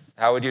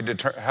 how would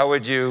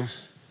you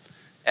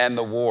end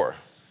the war?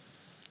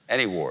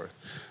 Any war.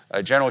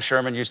 General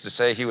Sherman used to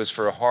say he was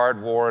for a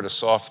hard war and a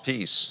soft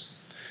peace.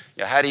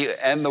 How do you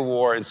end the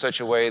war in such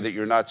a way that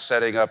you're not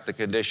setting up the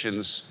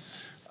conditions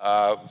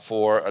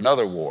for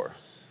another war?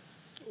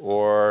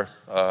 Or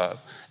a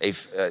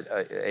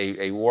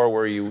war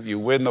where you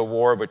win the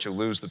war but you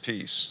lose the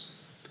peace.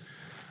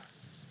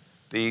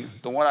 The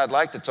one I'd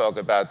like to talk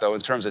about, though,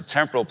 in terms of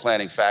temporal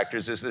planning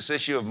factors, is this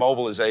issue of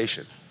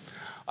mobilization.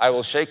 I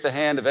will shake the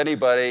hand of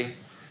anybody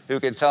who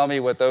can tell me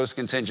what those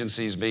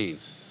contingencies mean.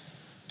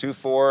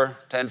 2-4,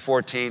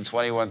 10-14,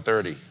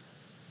 21-30.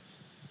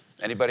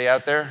 Anybody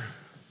out there?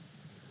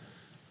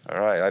 All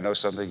right, I know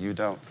something you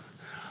don't.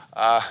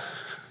 1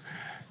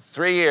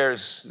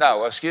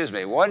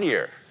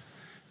 year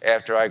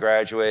after I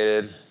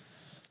graduated,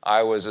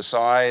 I was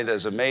assigned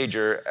as a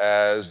major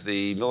as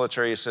the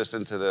military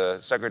assistant to the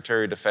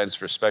Secretary of Defense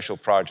for special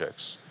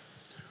projects.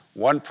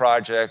 One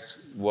project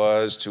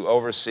was to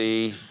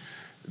oversee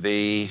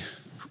the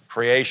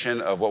creation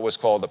of what was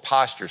called the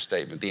posture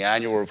statement, the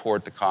annual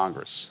report to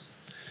Congress.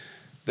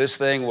 This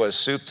thing was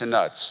soup to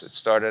nuts. It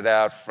started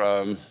out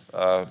from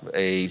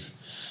a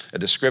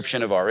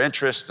description of our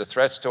interests, the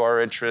threats to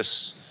our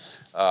interests,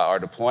 our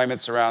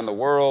deployments around the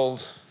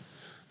world,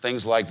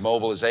 things like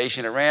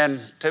mobilization. It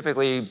ran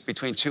typically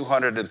between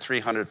 200 and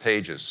 300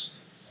 pages.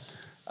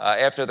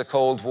 After the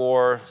Cold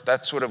War,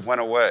 that sort of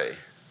went away.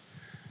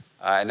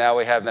 And now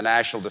we have the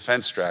National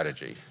Defense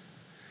Strategy.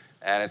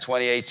 And in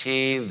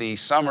 2018, the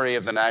summary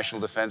of the National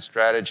Defense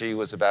Strategy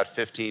was about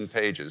 15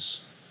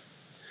 pages.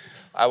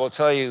 I will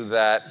tell you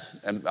that,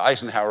 and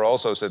Eisenhower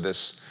also said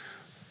this,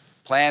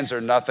 plans are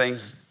nothing,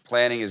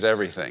 planning is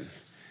everything.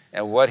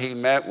 And what he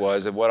meant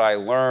was, and what I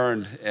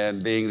learned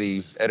in being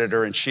the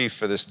editor-in-chief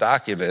for this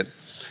document,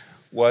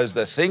 was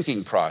the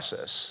thinking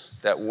process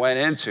that went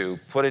into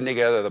putting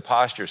together the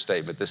posture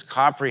statement, this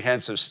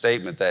comprehensive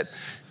statement that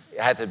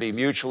had to be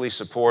mutually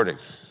supporting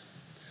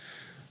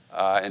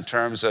in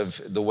terms of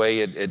the way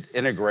it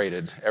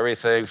integrated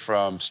everything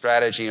from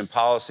strategy and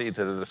policy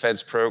to the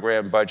defense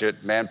program,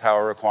 budget,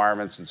 manpower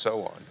requirements, and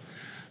so on.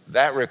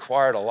 That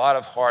required a lot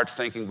of hard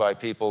thinking by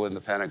people in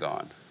the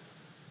Pentagon.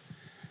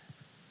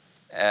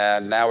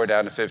 And now we're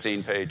down to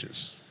 15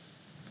 pages.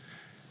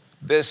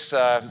 This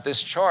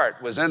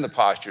chart was in the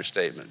posture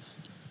statement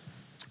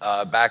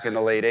back in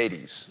the late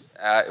 80s.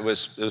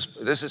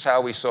 This is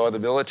how we saw the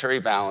military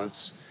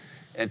balance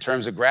in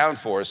terms of ground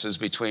forces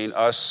between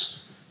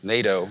us,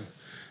 NATO,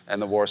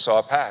 and the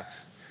Warsaw Pact.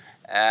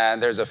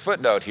 And there's a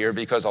footnote here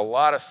because a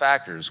lot of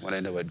factors went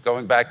into it.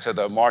 Going back to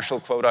the Marshall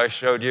quote I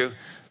showed you,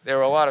 there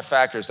were a lot of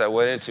factors that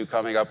went into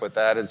coming up with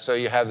that. And so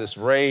you have this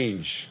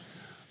range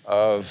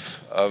of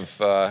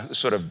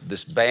sort of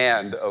this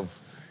band of,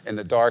 in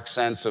the dark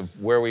sense of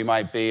where we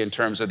might be in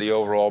terms of the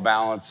overall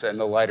balance, and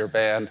the lighter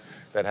band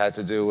that had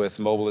to do with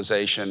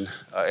mobilization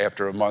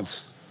after a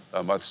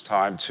month's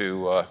time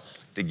to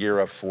gear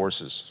up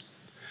forces.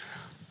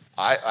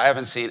 I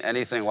haven't seen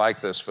anything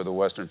like this for the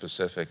Western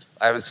Pacific.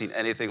 I haven't seen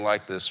anything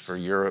like this for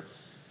Europe.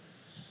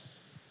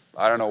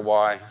 I don't know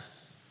why.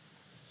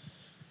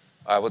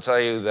 I will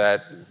tell you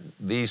that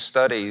these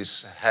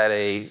studies had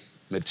a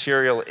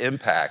material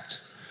impact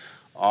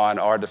on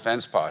our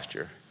defense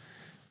posture.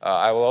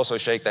 I will also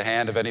shake the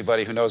hand of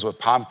anybody who knows what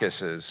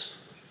POMCUS is.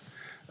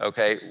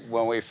 Okay,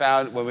 when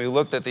we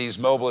looked at these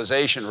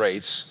mobilization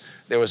rates,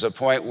 there was a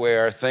point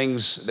where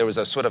there was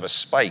a sort of a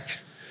spike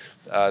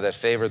that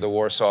favored the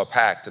Warsaw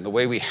Pact. And the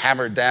way we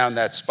hammered down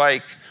that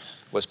spike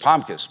was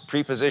POMCUS,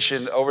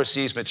 Prepositioned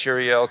Overseas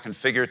Materiel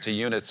Configured to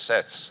Unit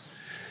Sets.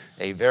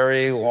 A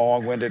very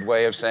long-winded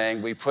way of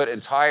saying we put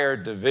entire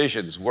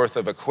divisions worth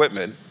of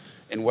equipment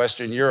in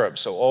Western Europe,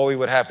 so all we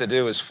would have to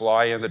do is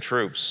fly in the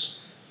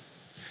troops.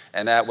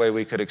 And that way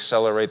we could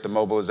accelerate the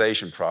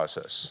mobilization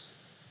process.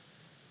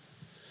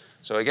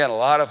 So again, a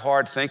lot of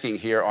hard thinking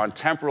here on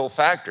temporal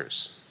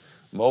factors.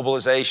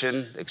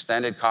 Mobilization,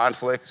 extended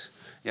conflict.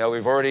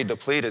 We've already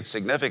depleted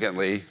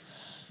significantly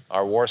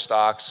our war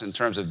stocks in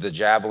terms of the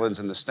javelins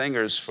and the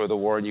stingers for the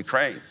war in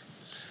Ukraine.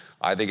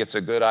 I think it's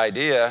a good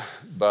idea,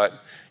 but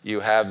you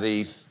have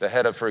the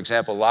head of, for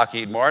example,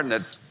 Lockheed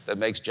Martin that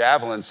makes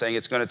javelins saying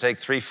it's going to take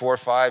 3, 4,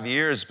 5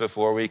 years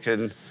before we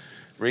can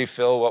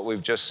refill what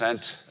we've just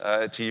sent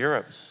to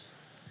Europe.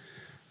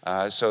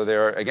 So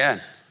there,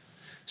 again,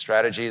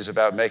 strategy is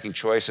about making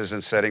choices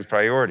and setting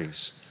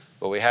priorities.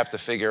 But we have to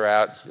figure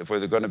out if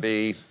we're going to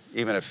be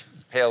even a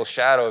pale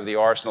shadow of the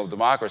arsenal of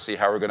democracy,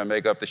 how we're going to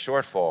make up the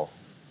shortfall.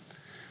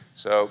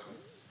 So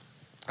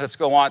let's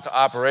go on to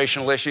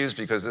operational issues,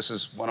 because this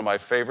is one of my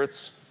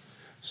favorites.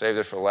 Saved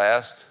it for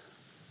last.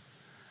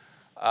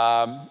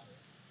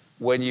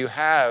 When you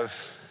have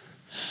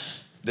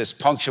this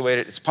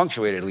it's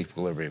punctuated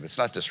equilibrium. It's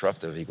not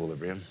disruptive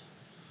equilibrium.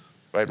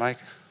 Right, Mike?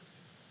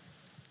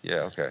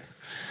 Yeah, okay.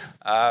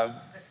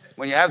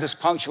 When you have this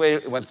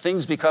punctuated, when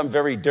things become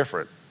very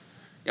different,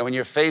 when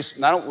we're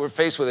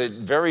faced with a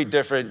very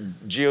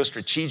different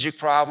geostrategic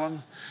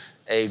problem,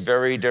 a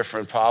very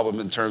different problem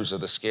in terms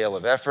of the scale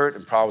of effort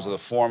and problems of the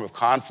form of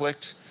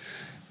conflict.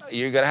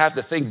 You're going to have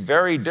to think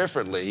very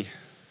differently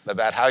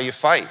about how you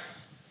fight.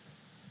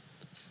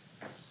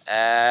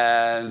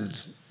 And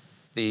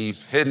the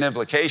hidden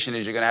implication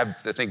is you're going to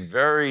have to think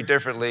very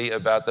differently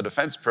about the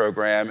defense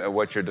program and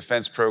what your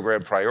defense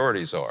program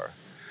priorities are.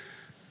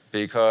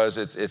 Because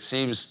it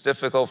seems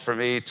difficult for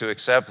me to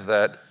accept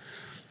that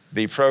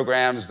the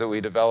programs that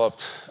we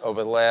developed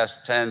over the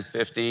last 10,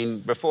 15,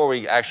 before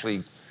we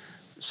actually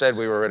said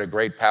we were in a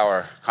great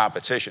power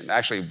competition,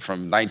 actually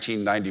from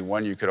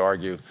 1991, you could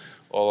argue,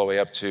 all the way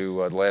up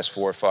to the last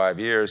 4 or 5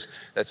 years,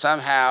 that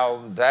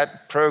somehow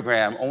that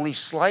program, only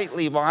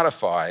slightly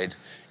modified,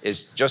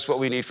 is just what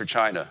we need for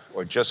China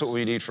or just what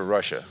we need for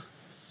Russia.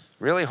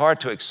 Really hard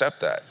to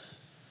accept that.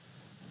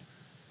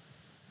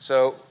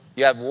 So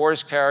you have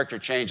war's character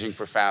changing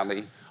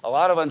profoundly, a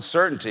lot of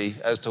uncertainty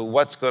as to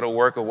what's going to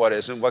work or what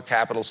isn't, what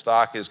capital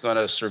stock is going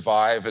to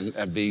survive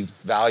and be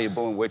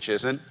valuable and which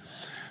isn't.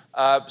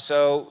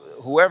 So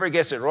whoever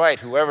gets it right,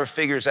 whoever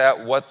figures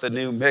out what the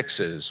new mix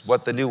is,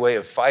 what the new way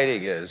of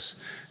fighting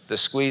is, to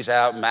squeeze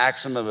out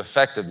maximum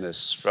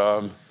effectiveness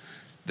from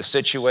the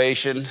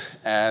situation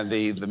and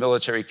the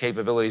military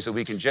capabilities that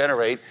we can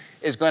generate,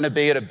 is going to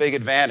be at a big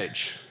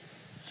advantage.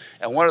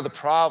 And one of the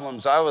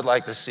problems I would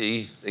like to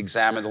see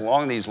examined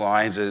along these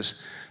lines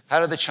is, how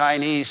do the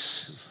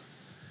Chinese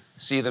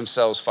see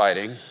themselves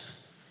fighting?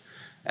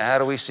 And how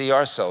do we see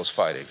ourselves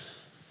fighting?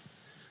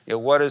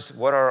 What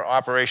are our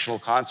operational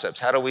concepts?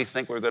 How do we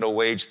think we're going to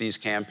wage these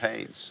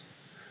campaigns?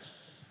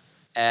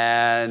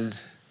 And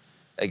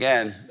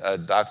again,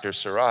 Dr.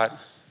 Surratt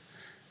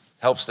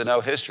helps to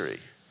know history,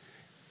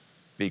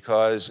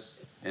 because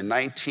in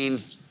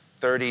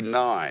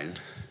 1939,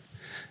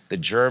 the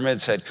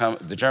Germans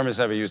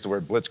never used the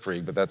word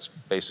blitzkrieg, but that's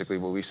basically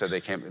what we said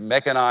they came,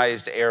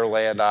 mechanized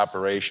air-land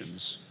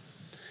operations.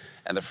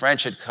 And the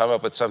French had come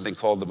up with something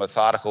called the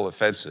methodical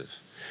offensive.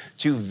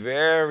 Two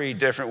very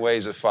different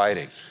ways of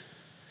fighting.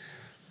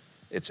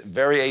 It's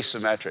very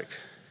asymmetric.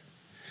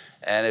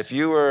 And if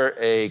you were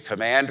a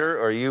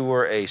commander or you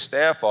were a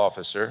staff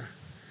officer,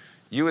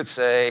 you would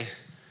say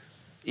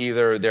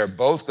either they're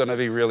both going to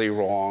be really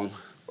wrong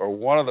or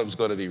one of them's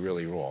going to be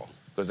really wrong,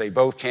 because they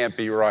both can't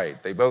be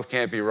right. They both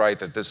can't be right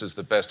that this is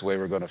the best way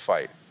we're going to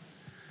fight.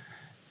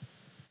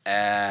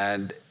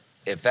 And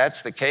if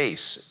that's the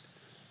case,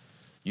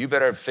 you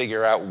better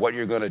figure out what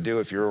you're going to do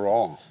if you're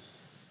wrong.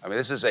 I mean,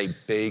 this is a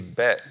big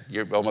bet.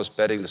 You're almost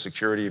betting the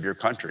security of your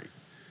country.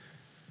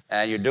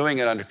 And you're doing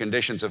it under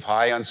conditions of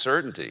high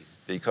uncertainty,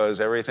 because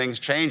everything's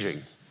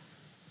changing.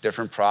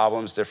 Different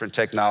problems, different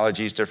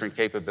technologies, different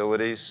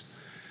capabilities.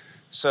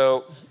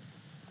 So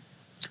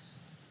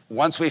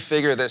once we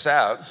figure this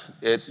out,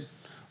 it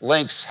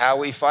links how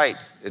we fight.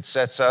 It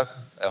sets up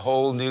a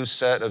whole new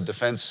set of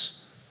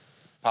defense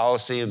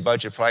policy and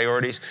budget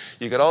priorities.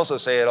 You could also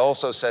say it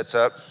also sets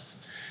up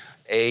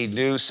a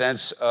new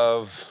sense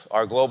of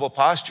our global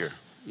posture.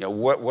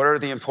 What are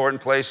the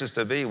important places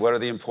to be? What are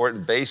the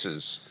important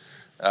bases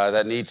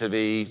that need to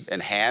be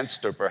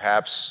enhanced or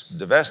perhaps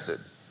divested?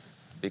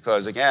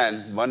 Because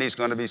again, money's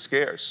going to be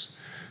scarce.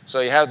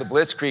 So you have the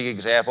blitzkrieg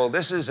example.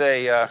 This is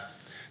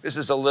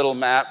a little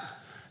map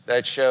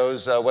that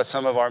shows what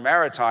some of our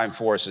maritime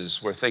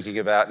forces were thinking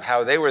about and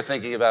how they were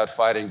thinking about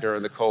fighting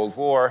during the Cold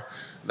War.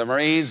 The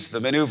Marines, the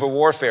maneuver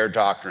warfare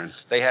doctrine,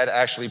 they had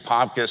actually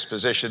Pomkis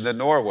positioned in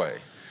Norway.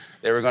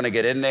 They were going to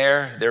get in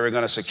there. They were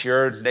going to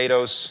secure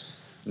NATO's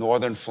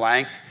northern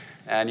flank.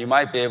 And you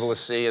might be able to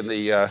see in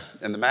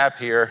the map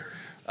here,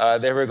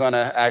 they were going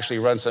to actually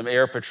run some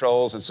air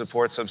patrols and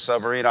support some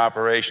submarine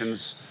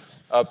operations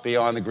up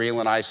beyond the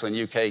Greenland, Iceland,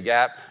 UK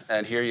gap.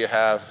 And here you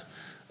have,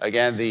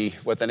 again,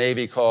 what the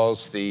Navy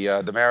calls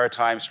the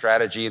maritime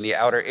strategy and the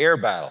outer air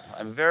battle.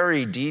 A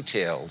very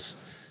detailed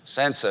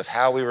sense of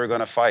how we were going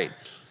to fight.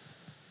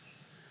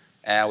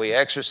 And we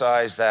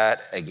exercised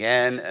that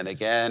again and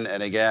again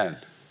and again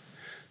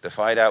to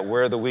find out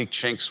where the weak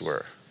chinks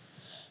were.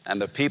 And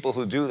the people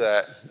who do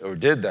that, or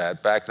did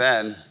that back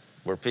then,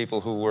 were people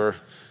who were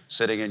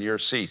sitting in your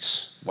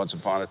seats once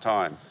upon a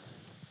time.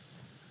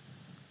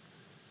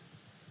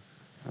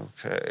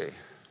 Okay.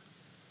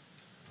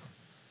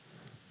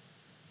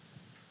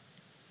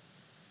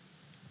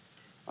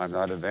 I'm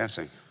not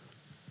advancing.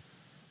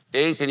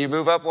 Dee, can you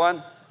move up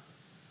one?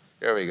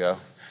 There we go.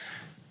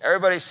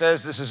 Everybody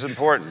says this is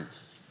important.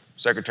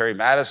 Secretary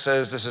Mattis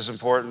says this is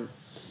important.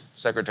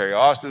 Secretary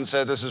Austin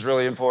said this is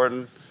really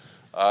important.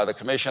 The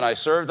commission I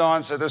served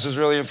on said this is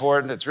really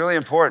important. It's really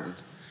important,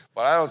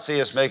 but I don't see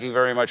us making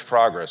very much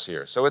progress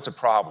here, so it's a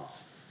problem.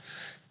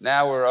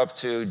 Now we're up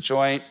to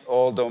joint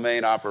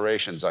all-domain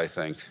operations, I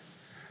think.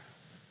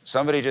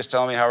 Somebody just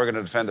tell me how we're going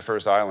to defend the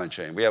first island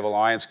chain. We have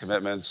alliance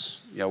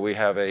commitments. We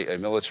have a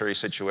military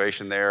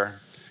situation there.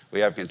 We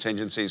have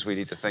contingencies we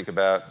need to think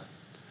about.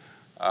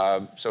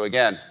 So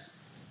again,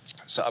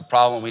 it's a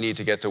problem we need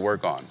to get to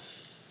work on.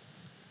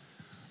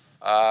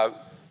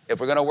 If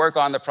we're going to work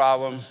on the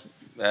problem,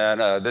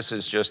 and this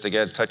is just,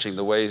 again, touching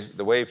the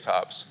wave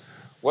tops,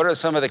 what are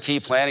some of the key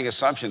planning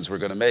assumptions we're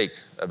going to make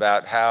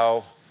about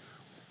how,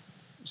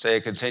 say,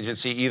 a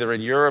contingency either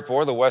in Europe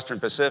or the Western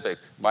Pacific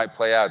might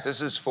play out?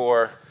 This is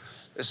for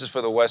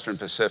the Western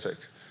Pacific.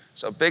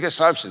 So big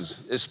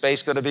assumptions. Is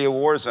space going to be a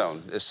war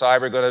zone? Is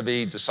cyber going to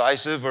be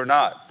decisive or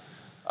not?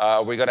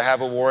 Are we going to have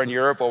a war in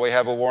Europe or we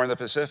have a war in the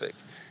Pacific?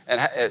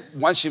 And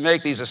once you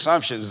make these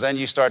assumptions, then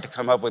you start to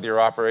come up with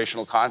your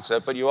operational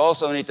concept, but you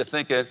also need to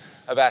think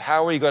about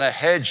how are you going to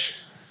hedge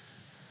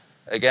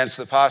against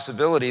the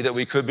possibility that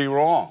we could be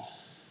wrong.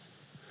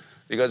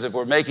 Because if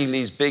we're making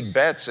these big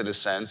bets, in a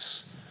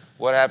sense,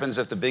 what happens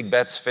if the big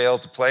bets fail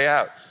to play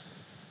out?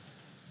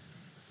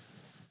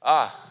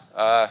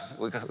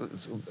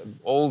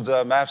 Old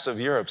maps of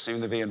Europe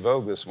seem to be in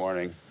vogue this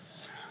morning.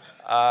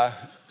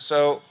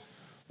 So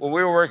when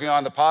we were working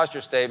on the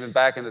posture statement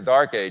back in the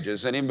dark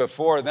ages, and even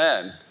before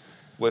then,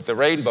 with the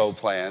rainbow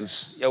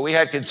plans, we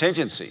had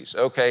contingencies.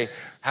 Okay,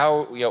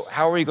 how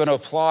are we going to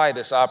apply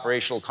this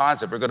operational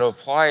concept? We're going to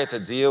apply it to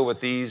deal with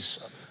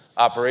these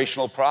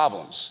operational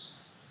problems.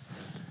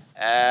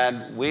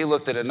 And we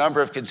looked at a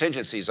number of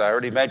contingencies. I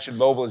already mentioned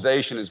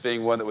mobilization as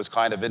being one that was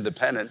kind of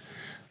independent.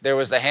 There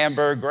was the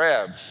Hamburg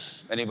grab.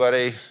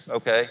 Anybody?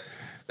 Okay.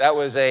 That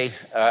was a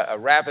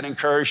rapid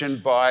incursion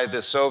by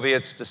the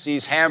Soviets to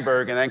seize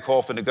Hamburg and then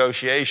call for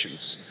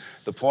negotiations.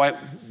 The point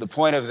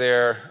of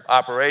their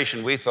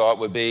operation, we thought,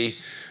 would be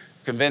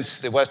convince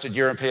the Western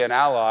European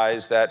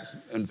allies that,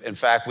 in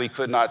fact, we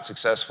could not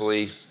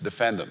successfully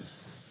defend them.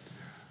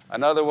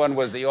 Another one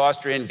was the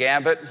Austrian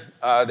gambit.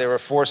 There were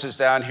forces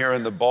down here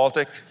in the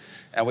Baltic,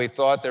 and we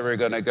thought they were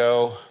going to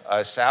go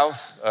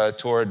south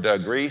toward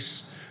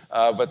Greece,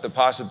 but the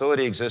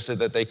possibility existed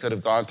that they could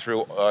have gone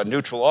through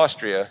neutral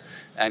Austria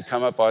and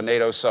come up on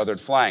NATO's southern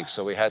flank,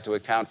 so we had to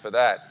account for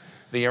that.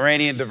 The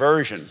Iranian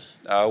diversion.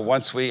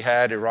 Once we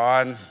had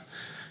Iran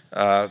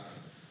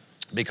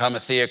become a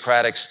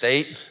theocratic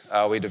state,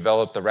 we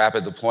developed the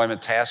Rapid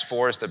Deployment Task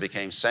Force that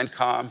became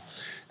CENTCOM.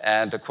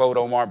 And to quote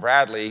Omar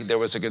Bradley, there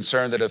was a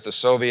concern that if the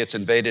Soviets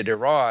invaded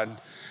Iran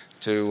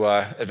to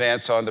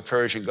advance on the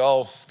Persian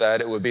Gulf,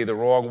 that it would be the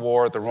wrong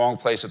war at the wrong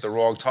place at the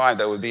wrong time.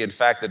 That would be, in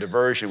fact, the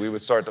diversion. We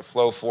would start to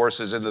flow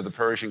forces into the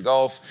Persian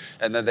Gulf,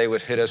 and then they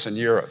would hit us in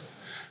Europe.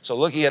 So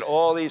looking at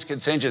all these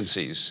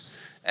contingencies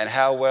and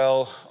how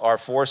well our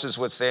forces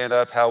would stand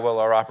up, how well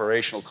our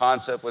operational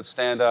concept would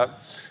stand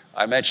up.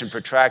 I mentioned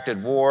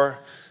protracted war.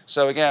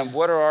 So again,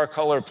 what are our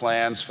color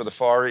plans for the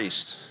Far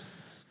East?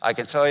 I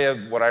can tell you,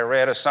 when I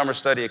ran a summer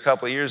study a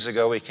couple of years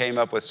ago, we came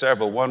up with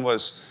several. One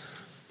was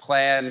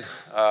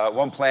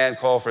one plan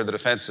called for the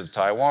defense of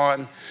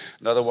Taiwan.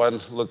 Another one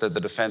looked at the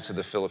defense of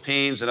the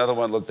Philippines. Another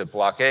one looked at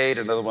blockade.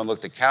 Another one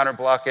looked at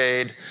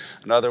counter-blockade.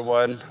 Another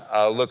one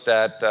looked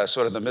at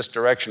sort of the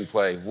misdirection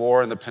play,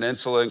 war in the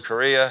peninsula in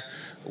Korea,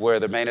 where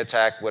the main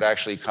attack would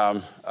actually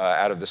come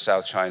out of the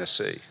South China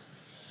Sea.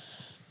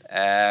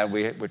 And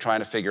we're trying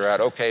to figure out,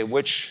 okay,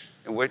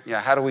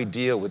 how do we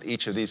deal with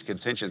each of these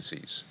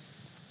contingencies?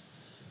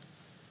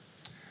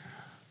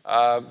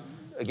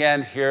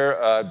 Again, here,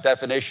 a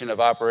definition of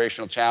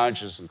operational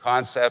challenges and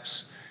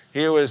concepts.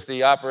 Here was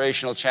the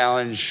operational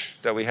challenge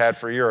that we had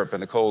for Europe in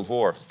the Cold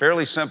War.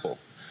 Fairly simple.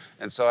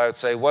 And so I would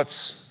say, what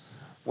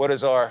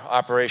is our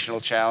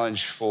operational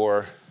challenge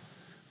for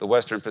the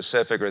Western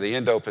Pacific or the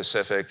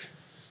Indo-Pacific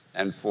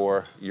and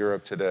for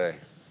Europe today?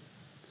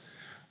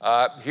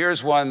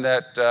 Here's one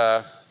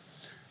that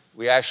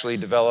we actually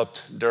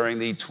developed during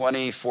the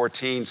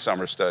 2014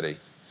 summer study,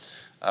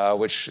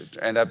 which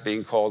ended up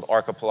being called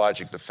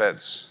archipelagic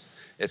defense.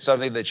 It's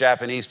something the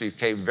Japanese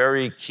became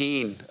very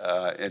keen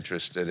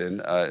interested in.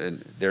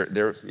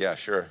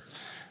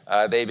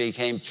 They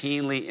became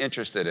keenly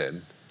interested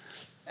in.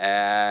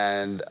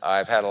 And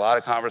I've had a lot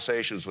of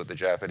conversations with the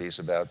Japanese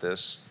about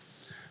this.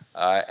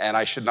 And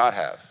I should not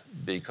have,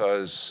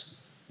 because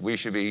you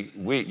should be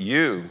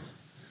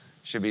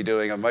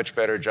doing a much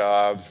better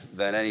job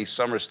than any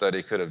summer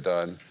study could have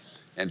done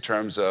in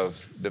terms of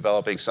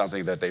developing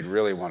something that they'd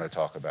really want to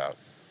talk about.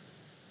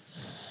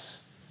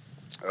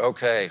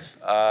 Okay,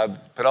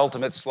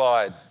 penultimate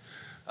slide.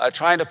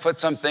 Trying to put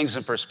some things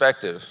in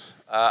perspective.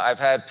 I've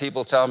had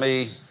people tell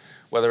me,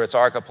 whether it's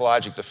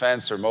archipelagic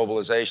defense or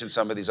mobilization,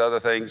 some of these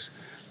other things,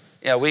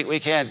 we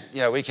can't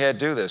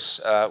do this.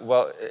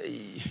 Well,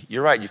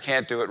 you're right, you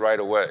can't do it right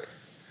away.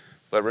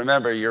 But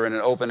remember, you're in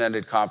an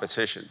open-ended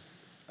competition.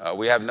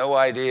 We have no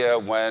idea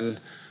when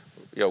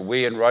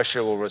we in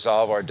Russia will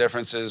resolve our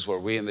differences, where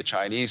we and the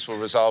Chinese will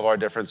resolve our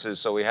differences,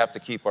 so we have to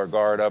keep our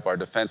guard up, our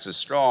defense is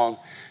strong,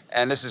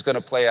 and this is going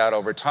to play out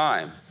over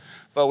time.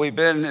 But we've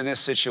been in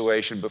this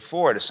situation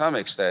before to some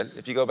extent.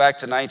 If you go back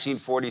to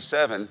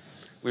 1947,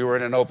 we were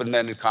in an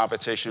open-ended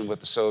competition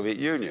with the Soviet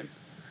Union.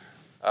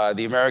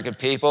 The American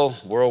people,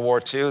 World War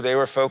II, they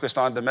were focused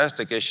on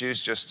domestic issues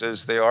just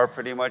as they are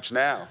pretty much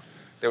now.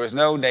 There was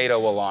no NATO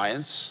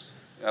alliance.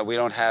 We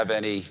don't have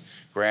any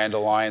grand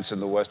alliance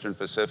in the Western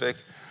Pacific.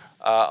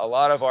 A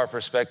lot of our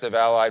prospective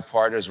allied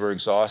partners were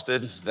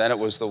exhausted. Then it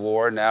was the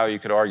war. Now you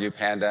could argue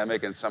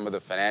pandemic and some of the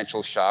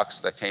financial shocks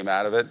that came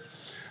out of it.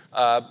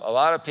 A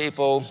lot of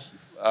people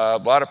a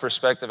lot of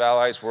prospective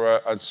allies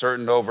were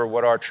uncertain over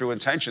what our true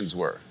intentions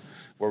were.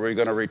 Were we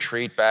going to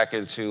retreat back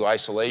into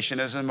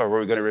isolationism, or were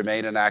we going to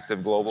remain an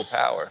active global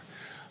power?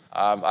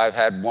 I've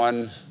had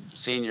one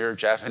senior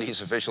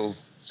Japanese official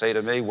say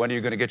to me, when are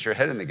you going to get your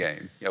head in the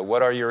game?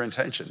 What are your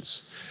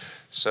intentions?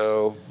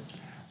 So,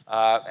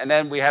 and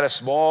then we had a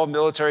small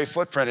military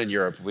footprint in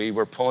Europe. We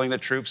were pulling the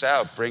troops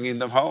out, bringing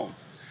them home.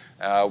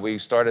 We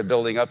started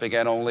building up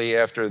again only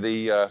after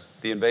the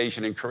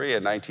invasion in Korea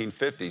in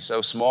 1950.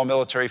 So small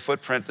military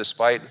footprint,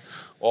 despite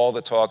all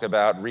the talk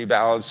about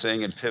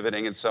rebalancing and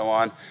pivoting and so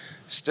on,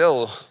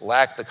 still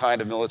lack the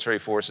kind of military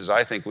forces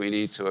I think we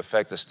need to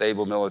effect a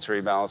stable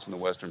military balance in the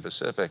Western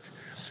Pacific.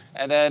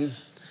 And then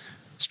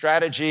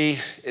strategy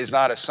is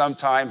not a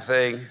sometime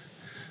thing.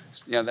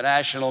 The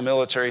national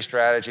military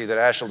strategy, the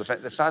national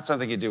defense, it's not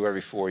something you do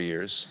every 4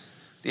 years.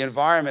 The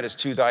environment is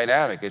too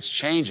dynamic. It's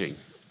changing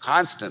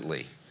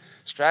constantly.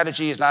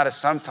 Strategy is not a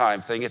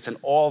sometime thing. It's an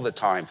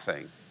all-the-time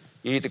thing.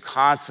 You need to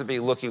constantly be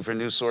looking for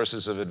new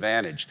sources of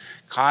advantage,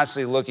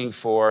 constantly looking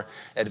for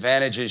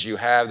advantages you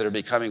have that are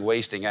becoming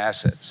wasting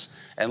assets,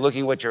 and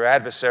looking what your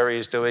adversary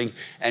is doing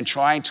and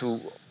trying to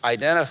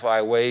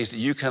identify ways that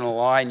you can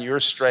align your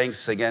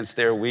strengths against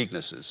their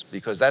weaknesses,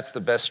 because that's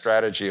the best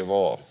strategy of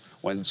all,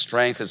 when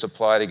strength is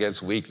applied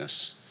against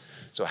weakness.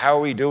 So how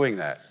are we doing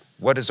that?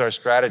 What is our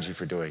strategy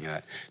for doing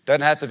that?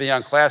 Doesn't have to be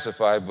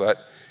unclassified, but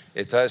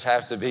it does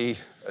have to be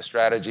a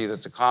strategy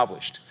that's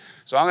accomplished.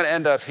 So I'm going to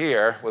end up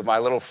here with my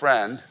little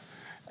friend,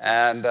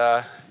 and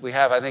we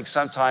have, I think,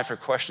 some time for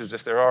questions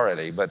if there are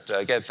any. But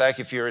again, thank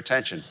you for your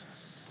attention.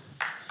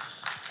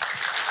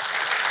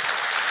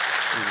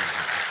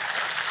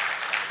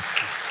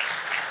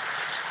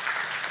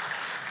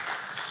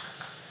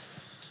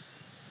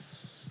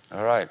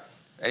 All right.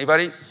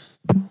 Anybody?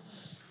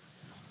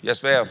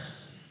 Yes, ma'am.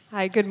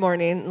 Hi, good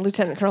morning.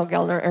 Lieutenant Colonel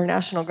Gellner, Air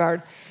National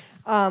Guard.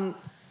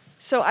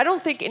 So I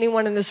don't think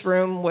anyone in this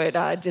room would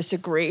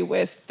disagree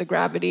with the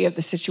gravity of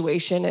the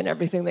situation and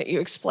everything that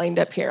you explained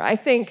up here. I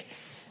think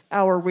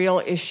our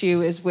real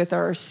issue is with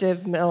our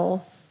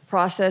civ-mil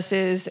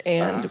processes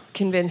and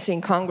convincing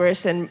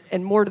Congress and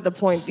more to the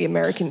point, the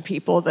American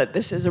people, that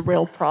this is a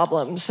real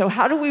problem. So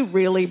how do we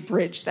really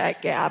bridge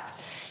that gap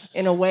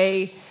in a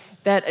way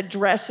that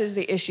addresses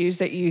the issues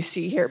that you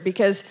see here?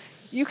 Because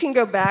you can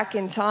go back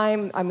in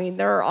time. I mean,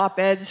 there are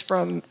op-eds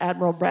from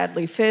Admiral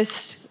Bradley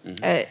Fisk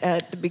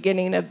at the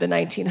beginning of the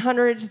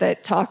 1900s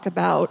that talk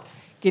about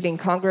getting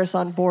Congress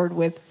on board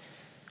with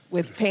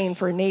paying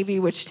for a Navy,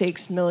 which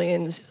takes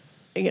millions,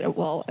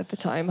 well, at the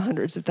time,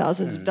 hundreds of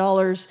thousands of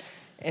dollars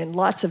and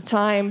lots of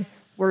time.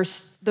 Where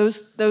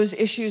those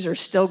issues are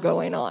still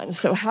going on.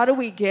 So how do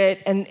we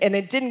get, and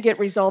it didn't get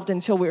resolved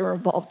until we were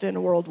involved in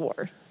a world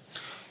war.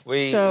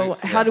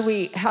 How do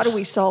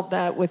we solve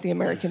that with the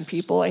American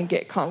people and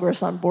get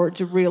Congress on board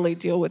to really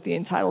deal with the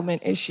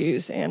entitlement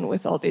issues and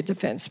with all the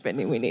defense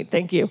spending we need?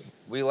 Thank you.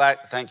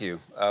 Thank you.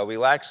 We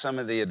lack some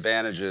of the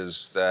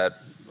advantages that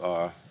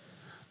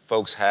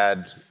folks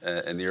had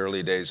in the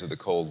early days of the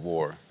Cold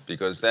War,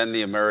 because then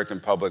the American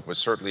public was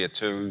certainly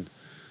attuned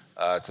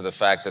to the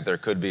fact that there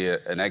could be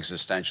an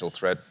existential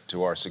threat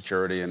to our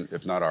security and,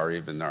 if not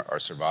even our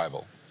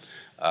survival.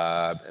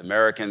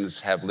 Americans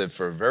have lived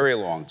for a very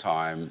long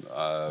time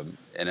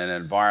in an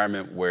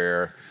environment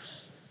where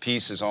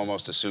peace is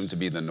almost assumed to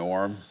be the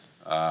norm,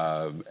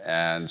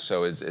 and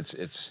so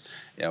it's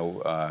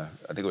I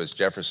think it was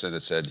Jefferson that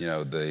said,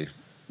 no, it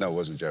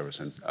wasn't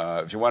Jefferson.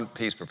 If you want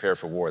peace, prepare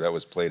for war. That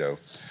was Plato.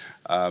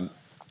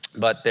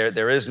 But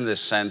there isn't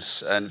this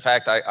sense. In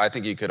fact, I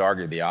think you could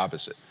argue the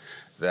opposite.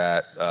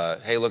 That,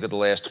 hey, look at the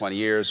last 20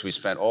 years, we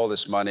spent all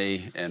this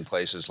money in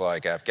places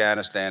like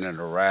Afghanistan and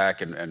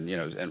Iraq,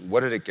 and what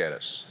did it get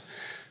us?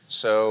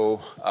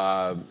 So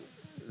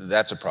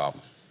that's a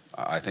problem.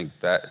 I think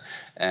that,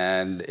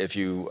 and if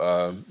you,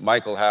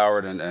 Michael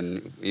Howard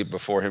and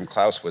before him,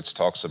 Clausewitz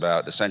talks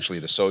about essentially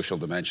the social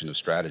dimension of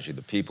strategy,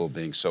 the people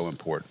being so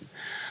important.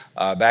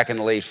 Back in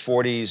the late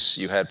 40s,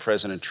 you had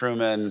President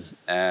Truman,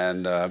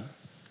 and I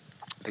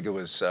think it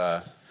was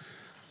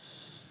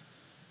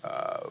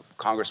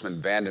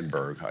Congressman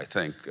Vandenberg, I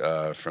think,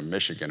 from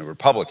Michigan, a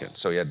Republican.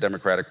 So you had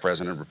Democratic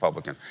president,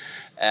 Republican.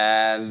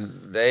 And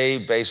they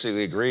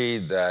basically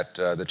agreed that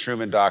the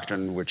Truman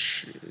Doctrine,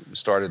 which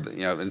started,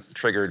 and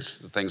triggered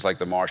things like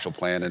the Marshall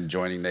Plan and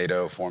joining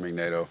NATO, forming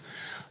NATO,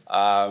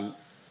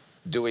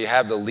 do we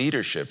have the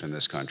leadership in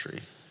this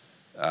country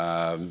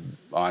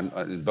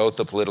in both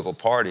the political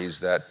parties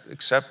that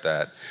accept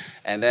that?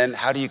 And then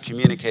how do you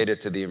communicate it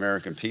to the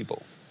American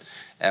people?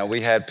 And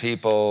we had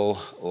people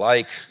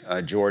like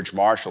George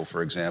Marshall,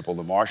 for example.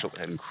 The Marshall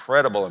had an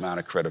incredible amount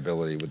of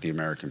credibility with the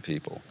American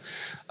people.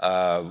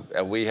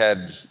 And we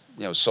had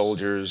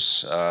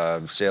soldiers,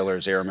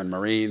 sailors, airmen,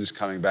 Marines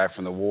coming back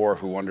from the war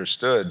who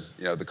understood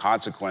the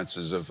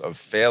consequences of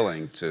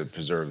failing to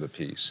preserve the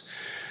peace.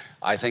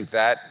 I think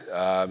that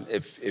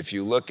if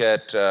you look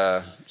at,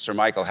 Sir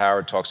Michael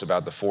Howard talks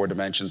about the 4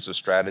 dimensions of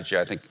strategy.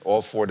 I think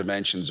all 4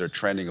 dimensions are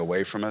trending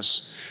away from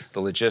us: the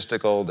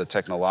logistical, the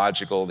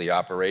technological, the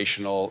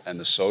operational, and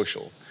the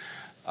social.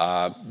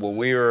 When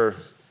we were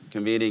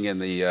convening in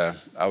the,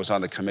 I was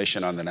on the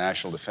Commission on the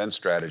National Defense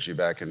Strategy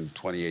back in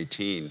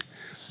 2018,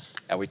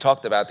 and we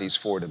talked about these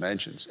 4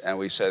 dimensions, and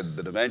we said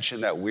the dimension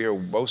that we are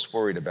most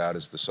worried about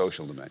is the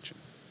social dimension,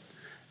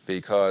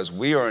 because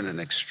we are in an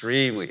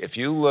extremely, if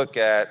you look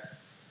at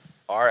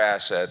our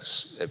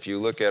assets, if you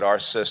look at our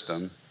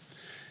system,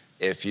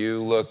 if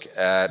you look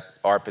at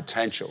our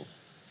potential,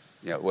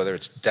 whether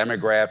it's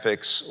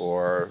demographics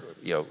or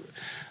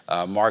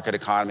market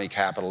economy,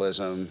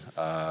 capitalism,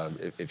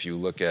 if you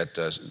look at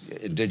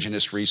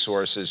indigenous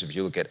resources, if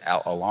you look at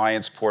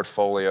alliance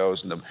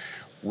portfolios,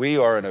 we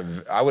are in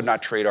a, I would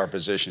not trade our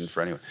position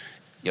for anyone.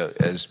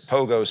 As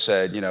Pogo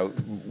said,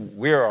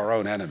 we're our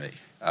own enemy.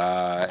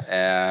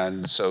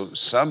 And so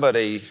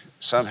somebody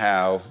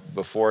somehow,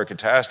 before a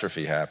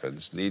catastrophe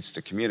happens, needs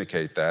to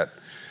communicate that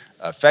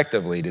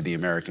effectively to the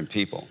American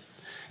people.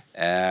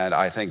 And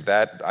I think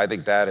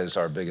that is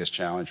our biggest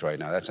challenge right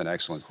now. That's an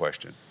excellent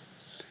question.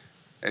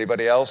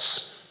 Anybody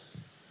else?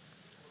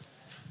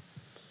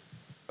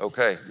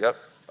 Okay, yep,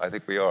 I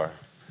think we are.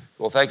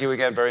 Well, thank you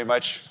again very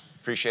much.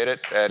 Appreciate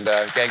it. And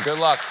again, good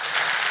luck.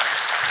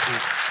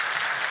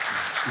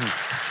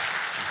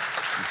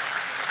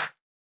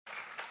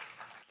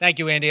 Thank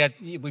you,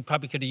 Andy. We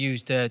probably could have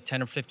used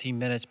 10 or 15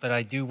 minutes, but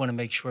I do want to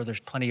make sure there's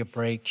plenty of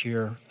break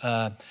here.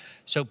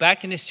 So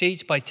back in the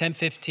seats by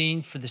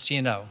 10:15 for the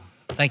CNO.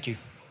 Thank you.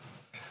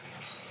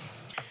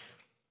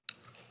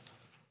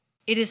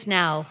 It is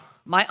now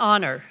my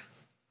honor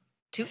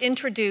to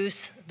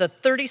introduce the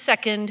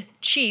 32nd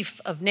Chief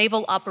of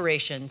Naval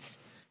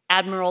Operations,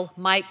 Admiral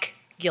Mike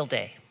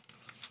Gilday.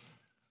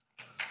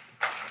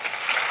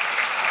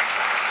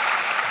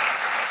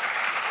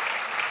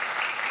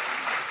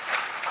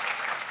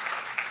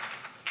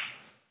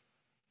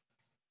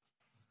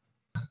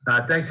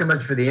 Thanks so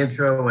much for the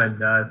intro,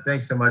 and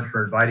thanks so much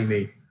for inviting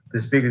me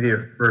to speak with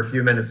you for a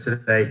few minutes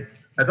today.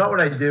 I thought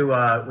what I'd do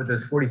with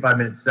this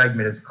 45-minute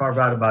segment is carve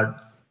out about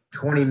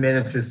 20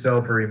 minutes or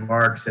so for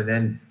remarks, and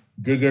then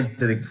dig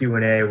into the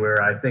Q&A,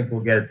 where I think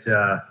we'll get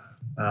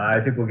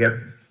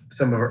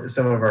some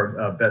of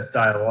our best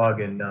dialogue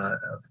and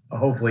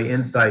hopefully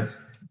insights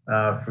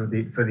for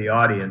the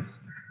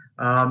audience.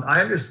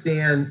 I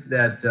understand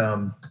that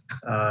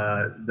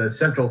the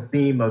central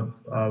theme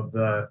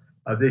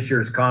of this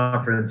year's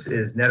conference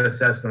is net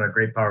assessment on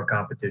great power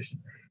competition.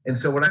 And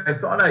so what I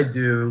thought I'd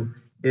do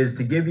is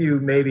to give you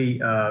maybe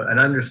an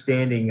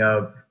understanding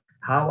of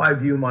how I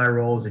view my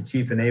role as a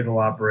Chief of Naval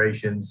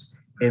Operations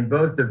in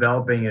both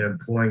developing and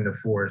employing the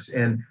force.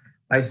 And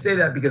I say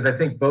that because I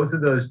think both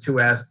of those 2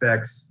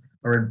 aspects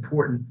are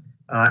important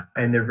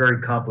and they're very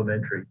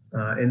complementary.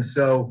 And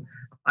so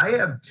I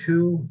have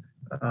two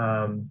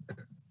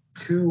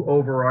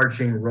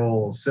overarching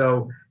roles.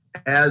 So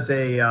as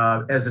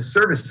a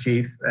service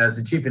chief, as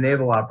the Chief of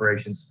Naval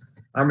Operations,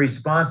 I'm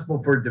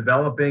responsible for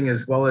developing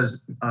as well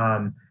as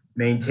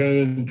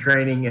maintaining,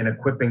 training, and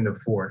equipping the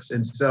force.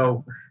 And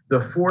so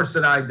the force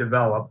that I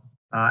develop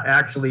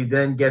actually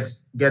then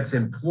gets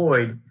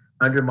employed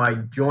under my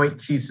Joint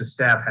Chiefs of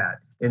Staff hat.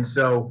 And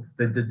so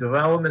the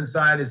development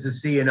side is the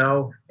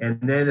CNO, and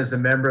then as a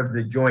member of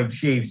the Joint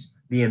Chiefs,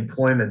 the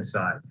employment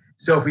side.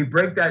 So if we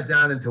break that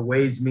down into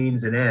ways,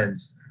 means, and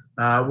ends,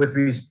 with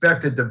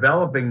respect to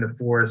developing the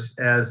force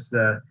as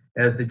the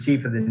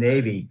Chief of the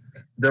Navy,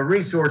 the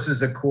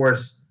resources, of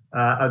course,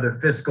 are the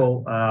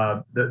fiscal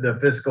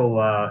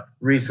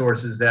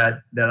resources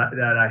that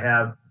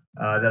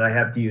I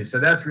have to use. So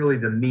that's really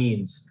the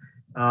means.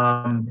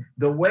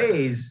 The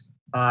ways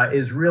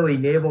is really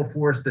naval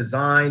force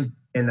design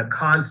and the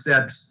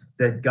concepts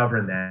that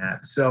govern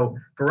that. So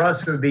for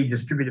us, it would be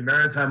distributed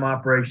maritime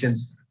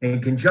operations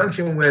in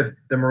conjunction with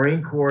the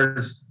Marine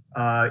Corps'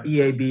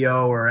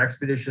 EABO, or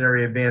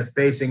Expeditionary Advanced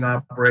Basing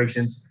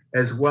Operations,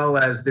 as well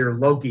as their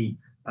LOCI,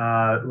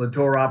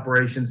 littoral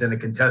operations in a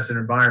contested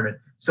environment.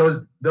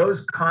 So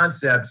those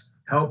concepts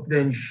help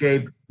then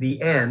shape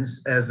the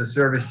ends as a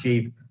service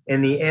chief,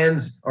 and the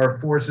ends are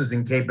forces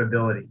and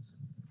capabilities.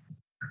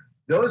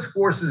 Those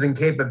forces and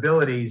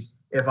capabilities,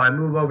 if I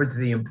move over to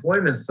the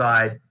employment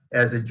side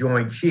as a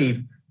Joint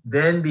Chief,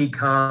 then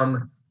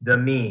become the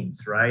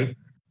means, right?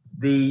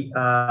 The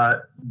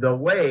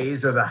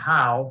ways, or the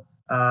how,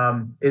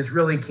 is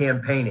really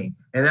campaigning.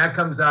 And that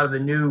comes out of the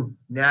new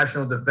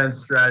National Defense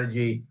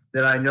Strategy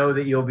that I know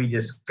that you'll be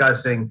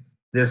discussing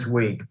this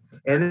week.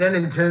 And then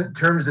in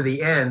terms of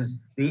the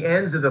ends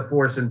of the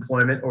force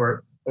employment,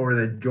 or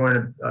the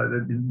joint,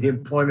 the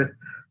employment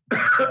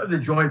of the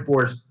joint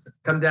force,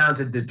 come down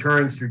to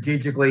deterring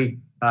strategically,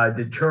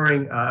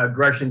 deterring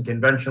aggression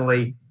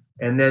conventionally,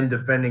 and then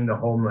defending the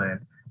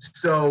homeland.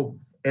 So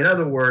in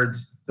other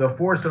words, the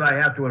force that I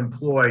have to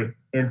employ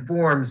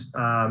informs,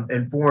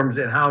 and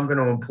how I'm going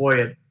to employ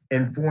it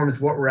informs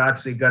what we're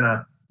actually going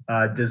to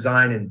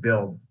design and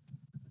build.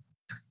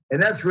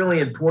 And that's really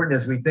important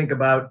as we think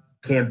about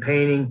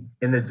campaigning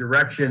in the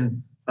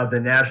direction of the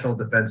National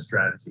Defense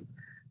Strategy.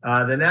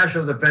 The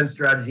National Defense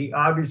Strategy,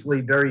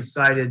 obviously very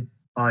cited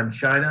on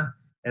China.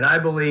 And I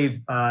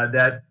believe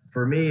that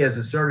for me as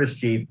a service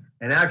chief,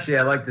 and actually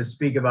I like to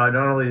speak about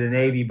not only the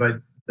Navy, but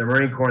the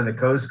Marine Corps and the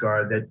Coast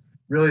Guard, that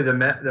really the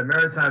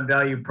maritime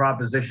value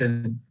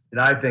proposition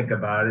that I think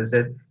about is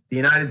that the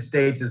United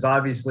States is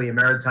obviously a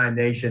maritime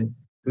nation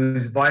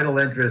whose vital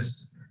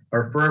interests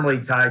are firmly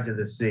tied to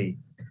the sea.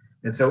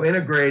 And so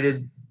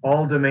integrated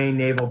all-domain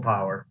naval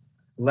power,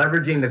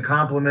 leveraging the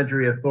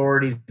complementary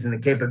authorities and the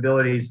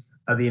capabilities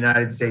of the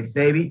United States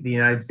Navy, the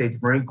United States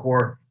Marine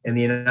Corps, and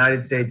the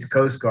United States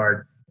Coast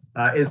Guard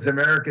is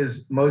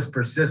America's most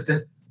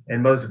persistent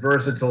and most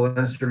versatile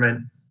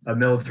instrument of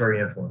military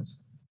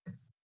influence.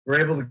 We're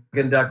able to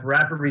conduct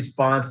rapid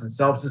response and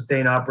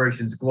self-sustained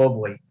operations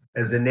globally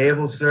as the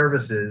naval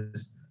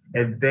services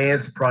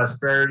advance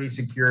prosperity,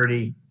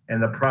 security,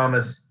 and the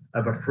promise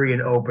of a free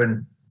and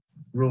open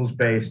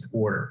rules-based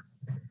order.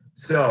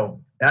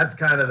 So that's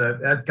kind of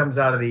that comes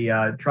out of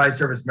the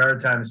Tri-Service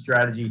Maritime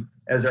Strategy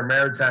as our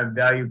maritime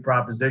value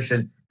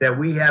proposition that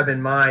we have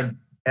in mind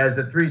as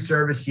the three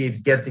service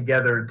chiefs get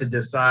together to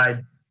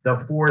decide the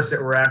force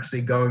that we're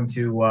actually going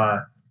to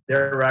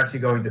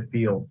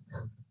field.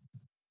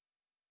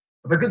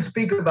 If I could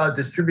speak about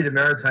distributed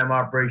maritime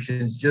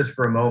operations just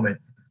for a moment.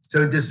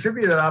 So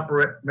distributed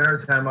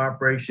maritime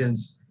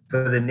operations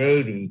for the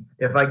Navy,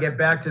 if I get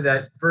back to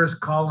that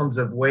first columns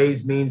of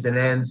ways, means, and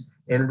ends,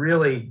 and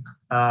really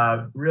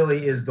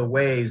is the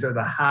ways or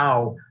the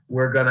how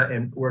that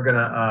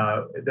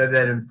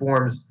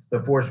informs the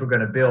force we're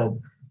going to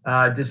build.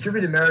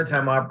 Distributed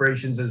maritime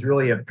operations is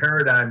really a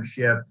paradigm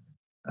shift.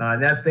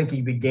 And that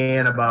thinking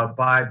began about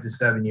 5 to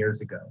 7 years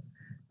ago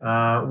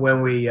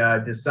when we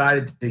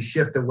decided to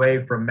shift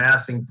away from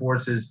massing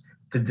forces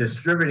to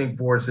distributing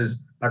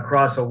forces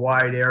across a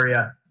wide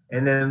area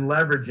and then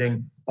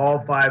leveraging all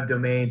 5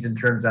 domains in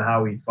terms of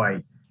how we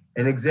fight.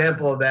 An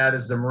example of that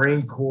is the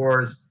Marine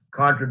Corps'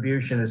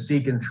 contribution to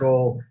sea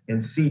control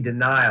and sea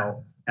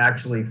denial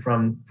actually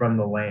from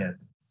the land.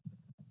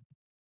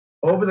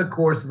 Over the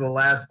course of the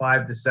last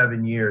 5 to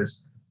 7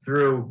 years,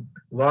 through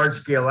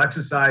large-scale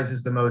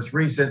exercises, the most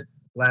recent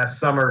last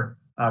summer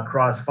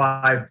across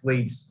 5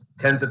 fleets,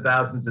 tens of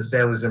thousands of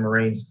sailors and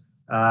Marines,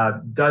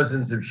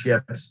 dozens of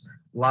ships,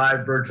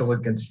 live, virtual,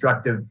 and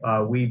constructive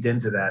weaved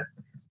into that.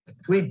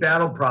 Fleet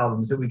battle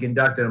problems that we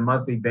conduct on a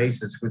monthly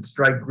basis with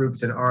strike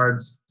groups and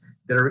ARDs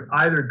that are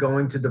either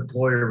going to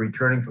deploy or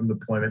returning from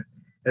deployment,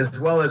 as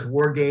well as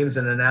war games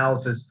and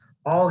analysis,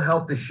 all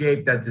help to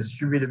shape that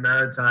distributed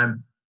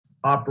maritime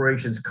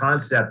operations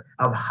concept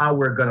of how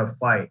we're going to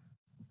fight.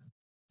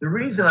 The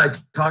reason I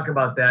talk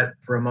about that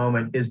for a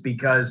moment is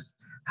because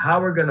how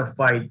we're going to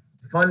fight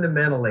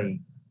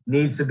fundamentally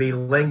needs to be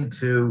linked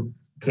to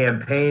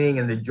campaigning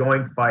and the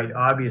joint fight,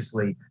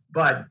 obviously,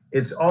 but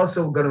it's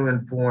also going to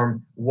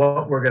inform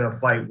what we're going to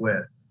fight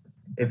with.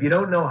 If you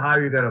don't know how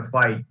you're going to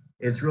fight,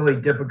 it's really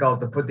difficult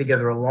to put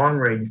together a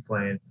long-range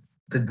plan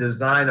to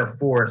design a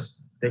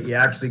force that you're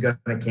actually going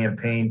to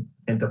campaign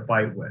and to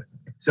fight with.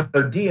 So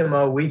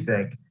DMO, we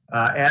think,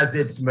 as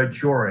it's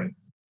maturing,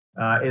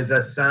 is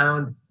a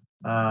sound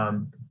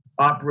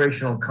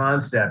operational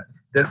concept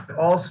that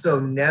also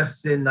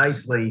nests in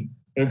nicely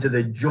into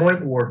the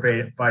joint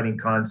warfighting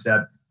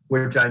concept,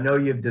 which I know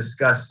you've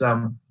discussed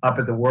some up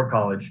at the War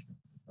College.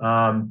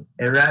 And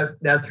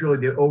that's really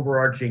the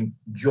overarching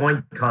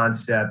joint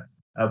concept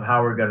of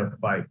how we're going to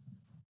fight.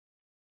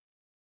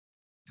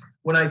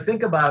 When I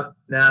think about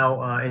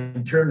now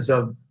in terms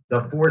of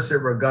the force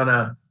that we're going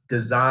to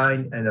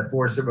design and the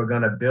force that we're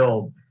going to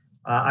build,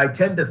 I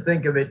tend to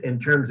think of it in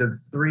terms of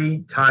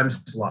 3 time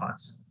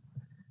slots.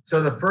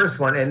 So the first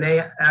one, and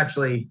they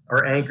actually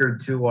are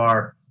anchored to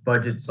our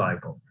budget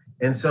cycle.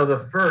 And so the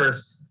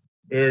first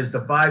is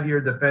the 5-year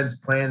defense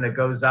plan that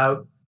goes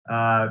out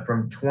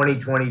from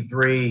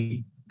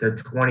 2023 to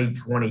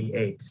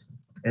 2028.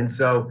 And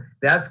so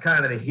that's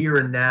kind of the here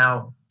and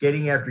now,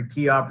 getting after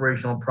key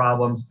operational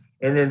problems,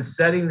 and then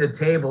setting the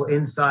table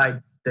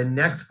inside the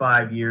next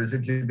 5 years,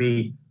 which would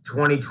be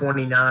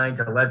 2029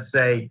 to, let's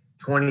say,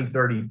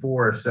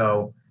 2034 or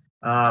so.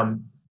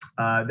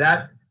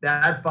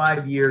 That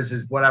 5 years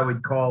is what I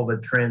would call the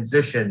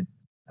transition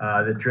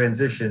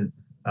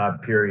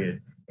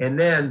period. And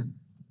then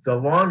the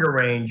longer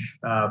range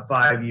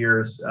 5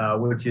 years,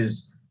 which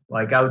is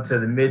like out to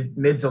the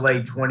mid to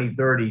late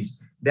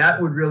 2030s,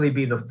 that would really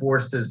be the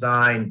force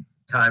design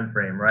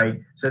timeframe, right?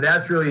 So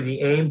that's really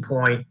the aim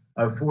point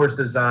of force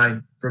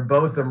design for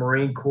both the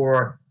Marine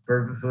Corps,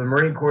 for the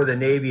Marine Corps, the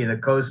Navy, and the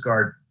Coast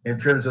Guard in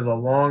terms of the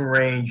long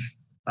range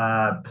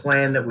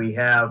plan that we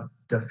have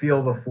to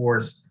field the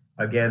force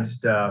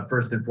against,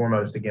 first and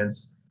foremost,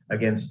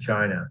 against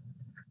China.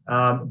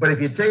 But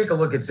if you take a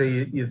look at, so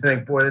you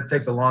think, boy, it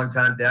takes a long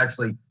time to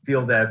actually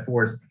field that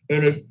force,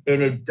 and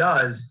it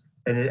does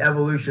in an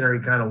evolutionary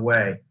kind of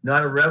way,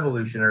 not a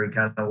revolutionary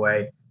kind of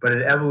way, but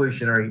an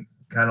evolutionary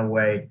kind of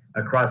way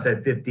across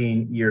that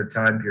 15-year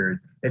time period.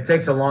 It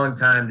takes a long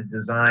time to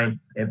design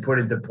and put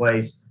into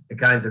place the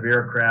kinds of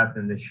aircraft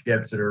and the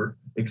ships that are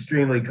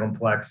extremely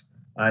complex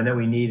and that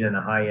we need in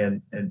a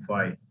high-end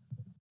fight.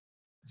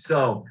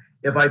 So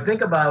if I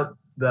think about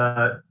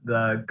the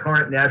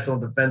current national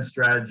defense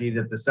strategy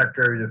that the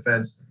Secretary of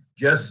Defense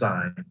just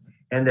signed,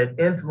 and that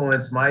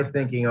influenced my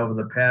thinking over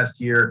the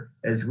past year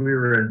as we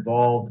were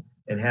involved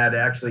and had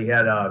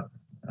a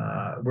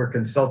we're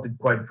consulted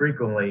quite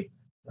frequently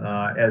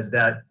as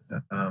that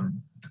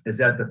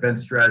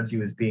defense strategy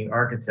was being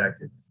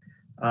architected.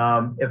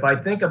 If I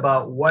think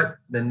about what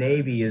the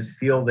Navy is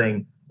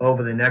fielding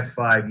over the next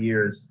 5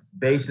 years,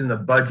 based on the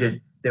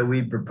budget that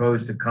we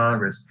proposed to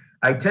Congress,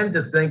 I tend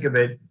to think of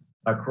it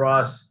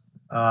across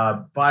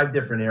 5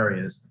 different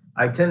areas.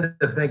 I tend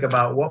to think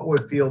about what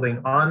we're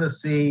fielding on the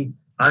sea,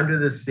 under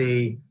the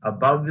sea,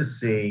 above the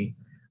sea.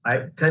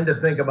 I tend to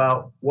think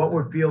about what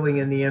we're fielding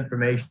in the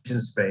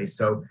information space,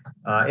 so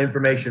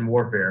information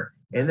warfare.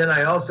 And then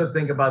I also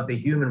think about the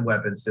human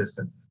weapon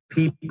system,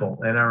 people,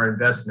 and our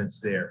investments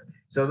there.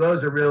 So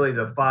those are really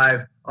the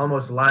 5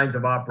 almost lines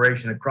of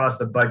operation across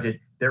the budget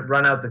that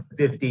run out the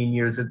 15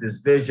 years with this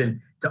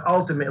vision to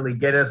ultimately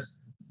get us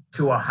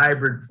to a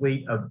hybrid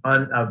fleet of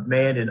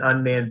manned and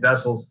unmanned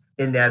vessels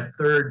in that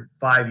third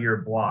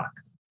 5-year block.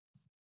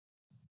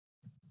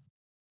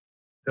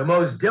 The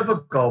most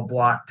difficult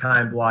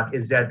time block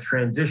is that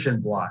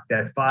transition block,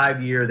 that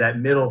 5-year, that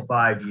middle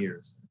 5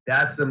 years.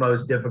 That's the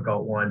most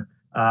difficult one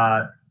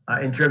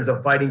in terms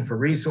of fighting for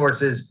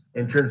resources,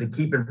 in terms of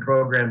keeping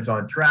programs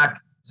on track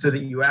so that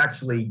you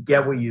actually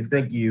get what you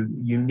think you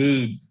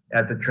need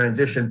at the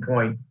transition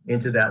point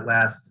into that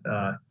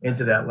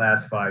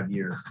last 5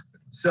 years.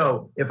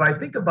 So if I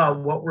think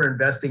about what we're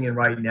investing in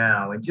right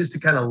now, and just to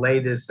kind of lay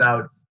this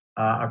out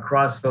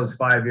across those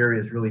 5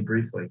 areas really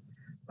briefly.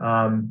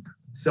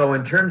 So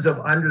in terms of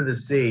under the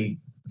sea,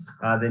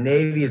 the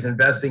Navy is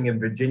investing in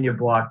Virginia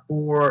Block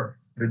 4,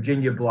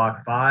 Virginia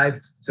Block 5.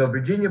 So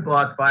Virginia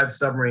Block 5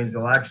 submarines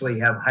will actually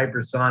have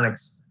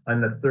hypersonics on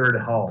the third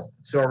hull.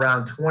 So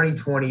around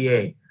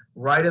 2028,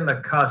 right in the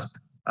cusp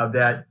of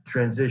that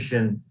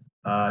transition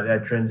fit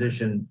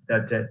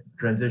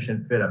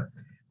up.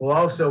 We'll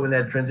also, in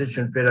that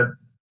transition fit up,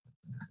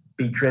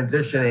 be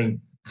transitioning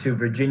to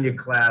Virginia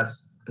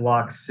class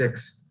Block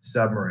 6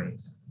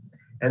 submarines.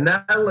 And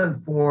that'll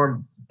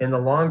inform, in the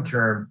long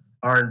term,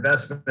 our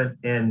investment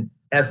in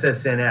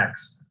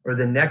SSNX, or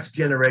the next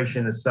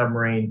generation of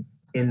submarine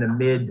in the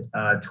mid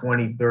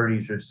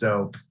 2030s or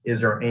so,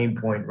 is our aim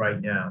point right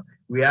now.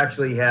 We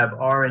actually have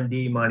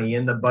R&D money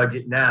in the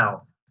budget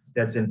now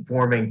that's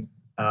informing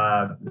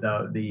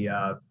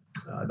the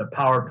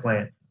power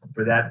plant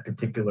for that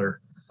particular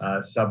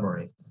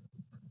submarine.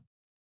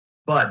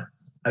 But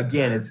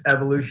again, it's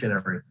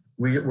evolutionary.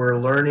 We're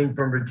learning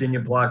from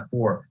Virginia Block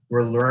 4.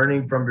 We're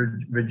learning from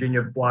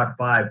Virginia Block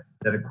 5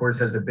 that, of course,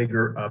 has a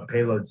bigger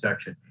payload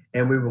section.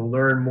 And we will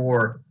learn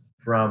more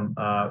from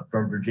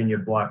Virginia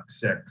Block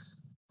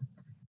 6.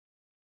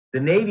 The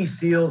Navy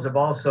SEALs have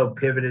also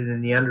pivoted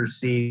in the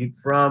undersea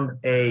from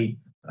a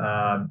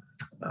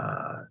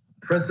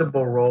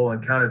principal role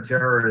in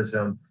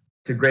counterterrorism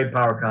to great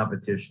power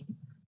competition.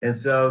 And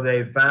so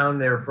they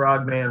found their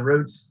frogman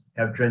roots,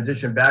 have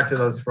transitioned back to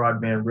those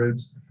frogman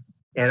roots,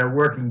 and are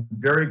working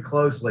very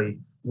closely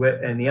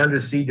in the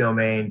undersea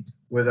domain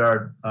with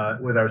our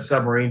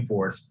submarine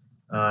force.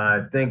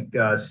 Think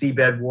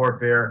seabed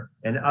warfare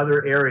and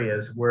other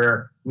areas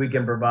where we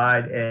can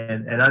provide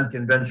an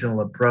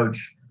unconventional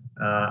approach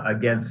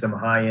against some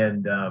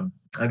high-end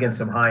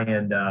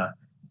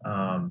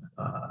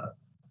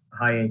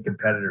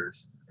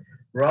competitors.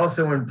 We're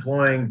also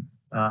employing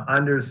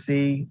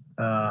undersea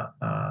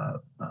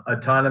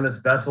autonomous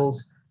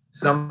vessels.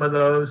 Some of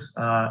those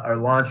are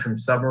launched from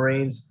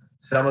submarines.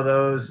 Some of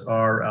those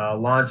are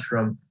launched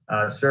from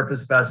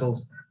surface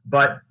vessels,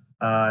 but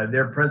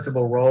their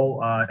principal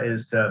role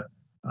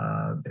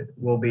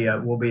will be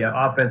an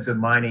offensive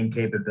mining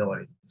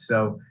capability.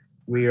 So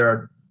we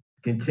are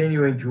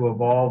continuing to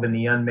evolve in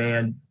the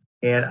unmanned,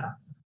 and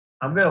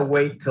I'm going to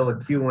wait till the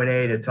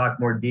Q&A to talk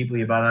more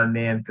deeply about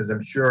unmanned, because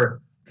I'm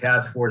sure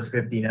Task Force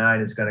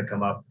 59 is going to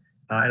come up,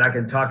 and I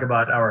can talk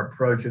about our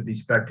approach with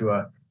respect to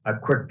a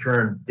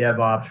quick-turn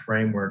DevOps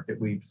framework that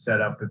we've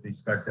set up with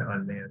respect to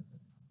unmanned.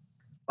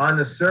 On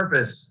the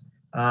surface,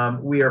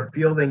 we are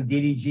fielding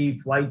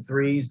DDG Flight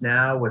 3s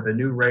now with a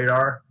new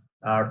radar.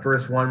 Our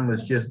first one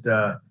was just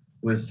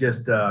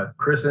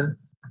christened,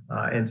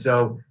 and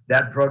so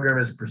that program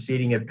is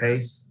proceeding at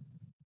pace.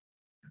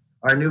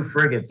 Our new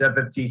frigates,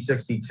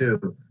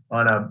 FFG-62,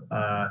 on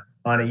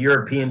a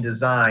European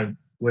design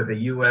with a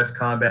U.S.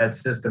 combat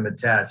system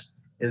attached,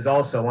 is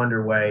also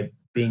underway,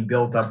 being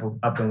built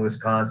up in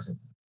Wisconsin.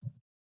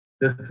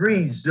 The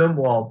 3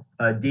 Zumwalt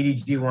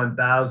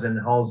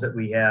DDG-1000 hulls that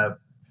we have,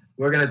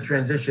 we're going to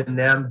transition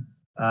them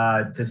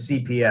to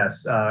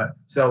CPS.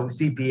 So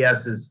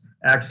CPS is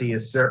actually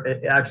it's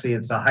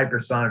a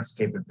hypersonics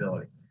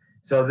capability.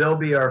 So they'll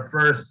be our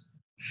first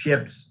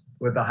ships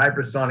with a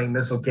hypersonic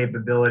missile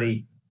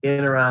capability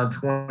in around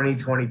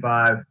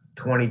 2025,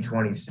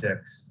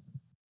 2026.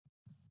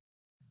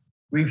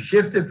 We've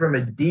shifted from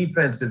a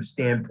defensive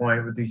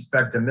standpoint with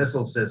respect to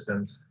missile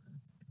systems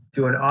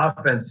to an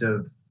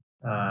offensive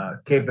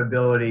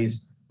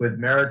capabilities with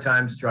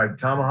Maritime Strike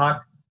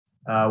Tomahawk,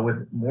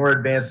 with more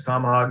advanced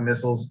Tomahawk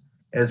missiles,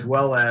 as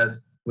well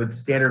as with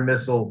Standard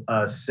Missile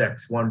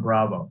 6, 1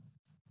 Bravo.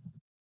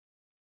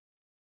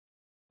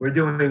 We're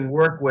doing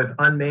work with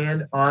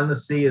unmanned on the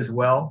sea as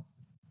well.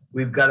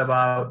 We've got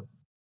about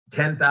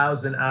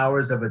 10,000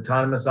 hours of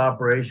autonomous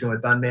operation with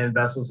unmanned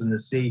vessels in the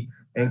sea,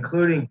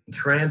 including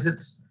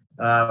transits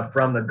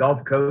from the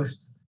Gulf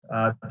Coast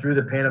through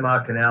the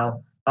Panama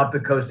Canal up the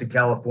coast of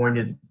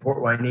California to Port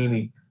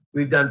Hueneme.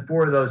 We've done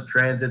 4 of those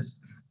transits.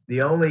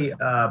 The only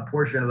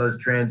portion of those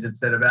transits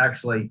that have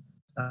actually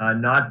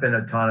not been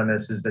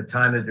autonomous is the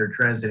time that they're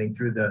transiting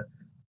through the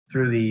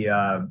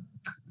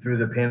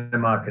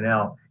Panama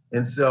Canal.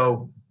 And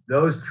so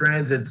those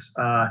transits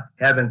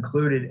have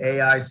included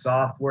AI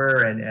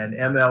software and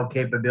ML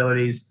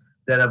capabilities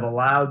that have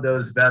allowed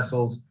those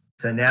vessels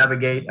to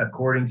navigate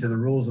according to the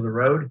rules of the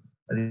road,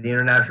 the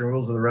international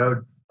rules of the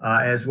road,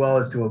 as well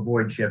as to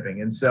avoid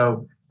shipping. And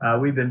so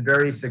we've been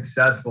very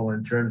successful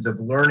in terms of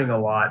learning a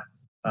lot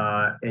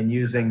and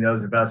using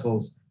those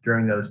vessels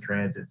during those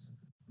transits.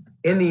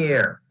 In the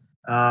air,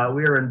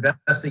 we are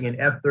investing in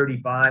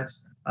F-35s.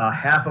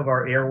 Half of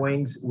our air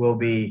wings will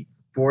be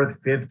 4th,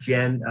 5th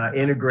gen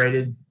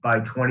integrated by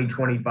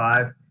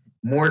 2025.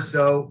 More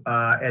so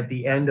at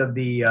the end of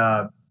the,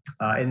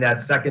 in that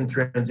second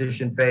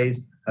transition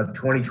phase of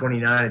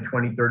 2029 and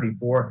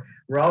 2034.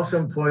 We're also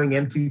employing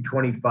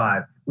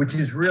MQ-25, which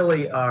is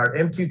really our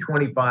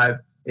MQ-25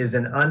 is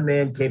an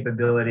unmanned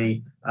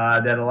capability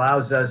that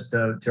allows us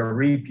to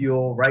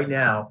refuel. Right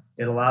now,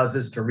 it allows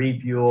us to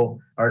refuel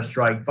our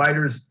strike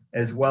fighters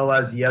as well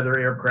as the other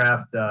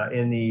aircraft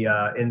in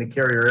the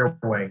carrier air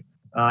wing.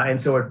 And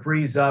so it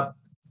frees up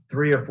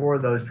 3 or 4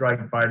 of those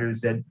strike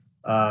fighters that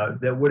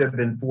would have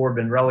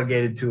been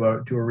relegated to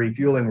a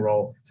refueling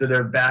role. So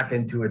they're back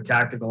into a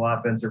tactical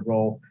offensive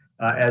role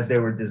as they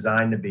were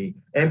designed to be.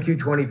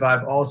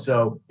 MQ-25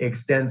 also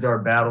extends our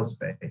battle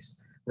space.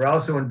 We're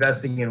also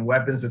investing in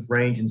weapons with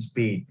range and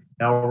speed.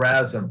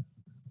 LRASM,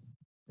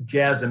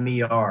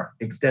 JASM-ER,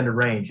 extended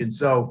range. And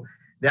so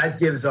that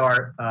gives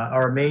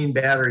our main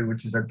battery,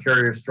 which is our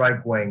carrier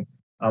strike wing,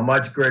 a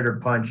much greater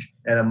punch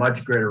at a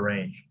much greater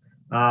range.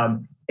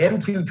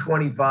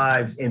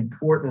 MQ-25s,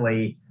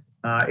 importantly,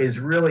 is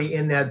really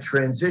in that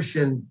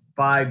transition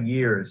 5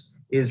 years,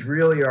 is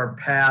really our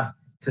path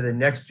to the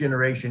next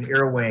generation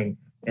air wing,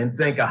 and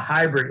think a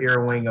hybrid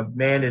air wing of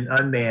manned and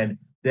unmanned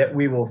that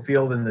we will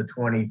field in the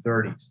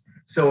 2030s.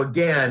 So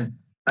again,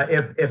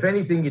 if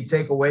anything you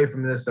take away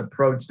from this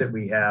approach that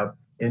we have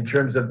in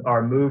terms of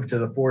our move to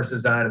the force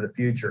design of the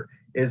future,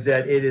 is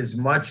that it is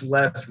much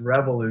less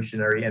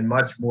revolutionary and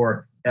much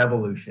more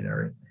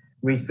evolutionary.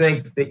 We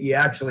think that you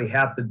actually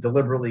have to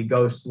deliberately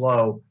go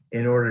slow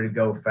in order to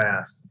go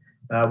fast.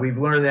 We've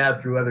learned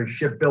that through other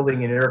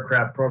shipbuilding and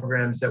aircraft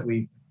programs that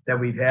we've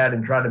had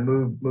and tried to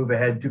move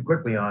ahead too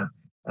quickly on,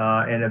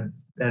 and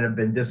have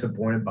been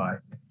disappointed by.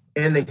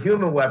 In the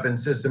human weapon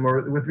system,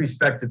 or with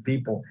respect to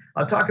people,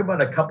 I'll talk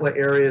about a couple of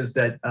areas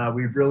that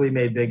we've really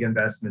made big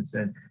investments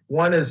in.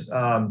 One is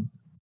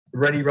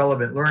Ready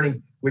Relevant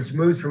Learning, which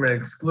moves from an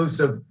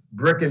exclusive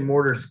brick and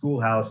mortar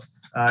schoolhouse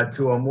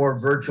to a more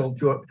virtual,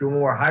 to a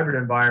more hybrid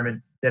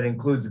environment that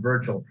includes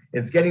virtual.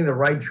 It's getting the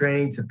right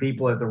training to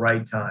people at the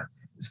right time.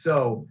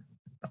 So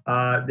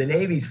the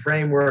Navy's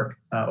framework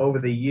over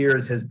the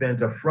years has been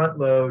to front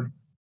load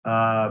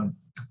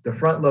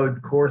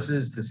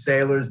courses to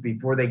sailors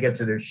before they get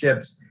to their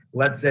ships.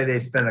 Let's say they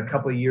spend a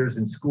couple of years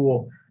in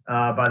school.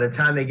 By the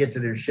time they get to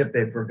their ship,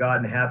 they've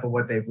forgotten half of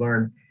what they've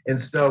learned. And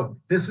so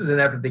this is an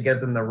effort to get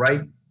them the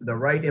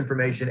right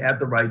information at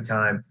the right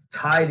time,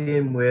 tied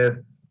in with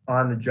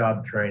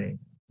on-the-job training.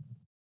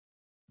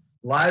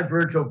 Live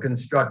virtual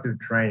constructive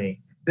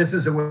training. This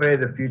is a way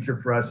of the future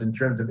for us in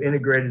terms of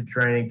integrated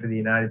training for the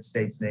United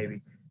States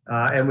Navy.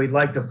 And we'd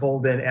like to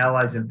fold in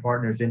allies and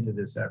partners into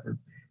this effort.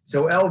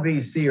 So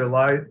LVC, or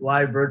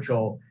live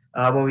virtual,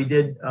 when we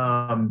did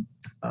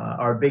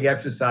our big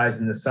exercise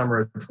in the summer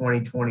of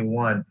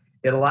 2021,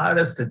 it allowed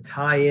us to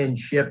tie in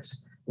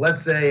ships.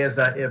 Let's say,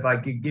 if I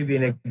could give you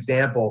an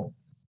example,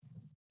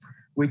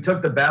 we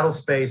took the battle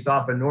space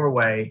off of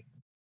Norway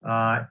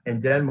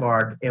and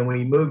Denmark, and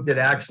we moved it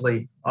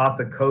actually off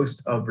the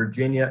coast of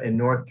Virginia and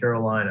North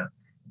Carolina.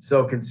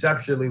 So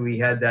conceptually, we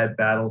had that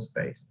battle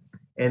space.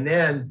 And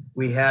then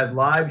we had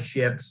live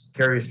ships,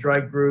 Carrier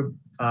Strike Group,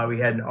 we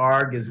had an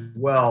ARG as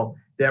well,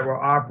 that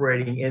were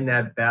operating in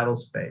that battle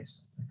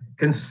space.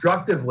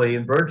 Constructively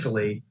and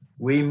virtually,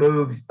 we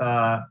moved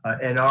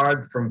an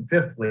ARG from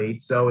Fifth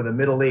Fleet, so the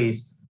Middle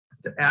East,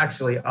 to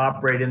actually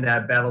operate in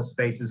that battle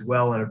space as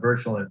well in a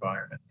virtual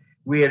environment.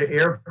 We had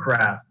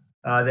aircraft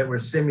that were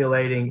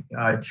simulating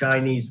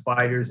Chinese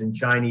fighters and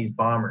Chinese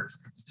bombers.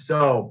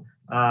 So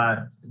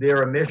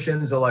their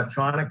emissions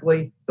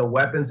electronically, the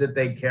weapons that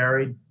they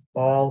carried,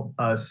 all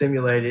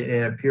simulated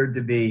and appeared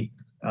to be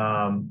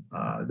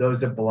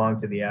those that belong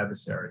to the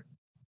adversary.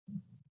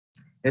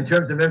 In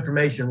terms of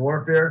information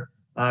warfare,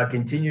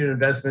 continued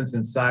investments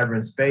in cyber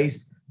and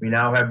space. We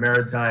now have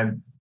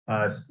maritime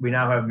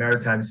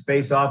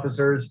space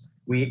officers.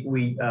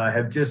 We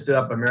have just stood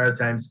up a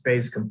maritime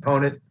space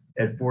component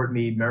at Fort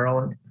Meade,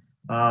 Maryland.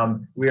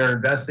 We are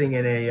investing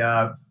in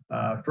a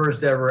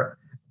first ever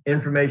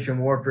information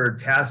warfare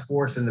task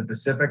force in the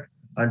Pacific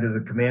under the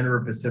commander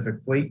of Pacific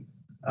Fleet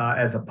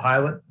as a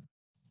pilot.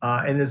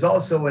 And there's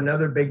also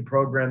another big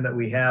program that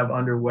we have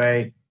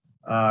underway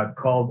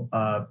called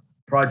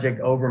Project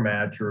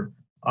Overmatch or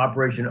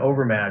Operation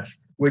Overmatch,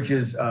 which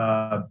is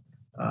the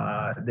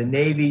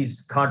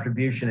Navy's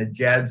contribution at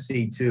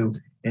JADC2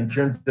 in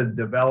terms of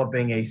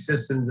developing a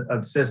system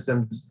of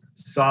systems,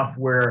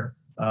 software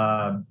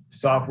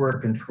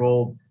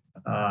controlled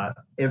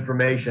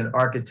information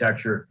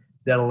architecture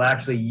that'll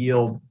actually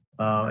yield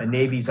a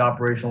Navy's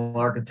operational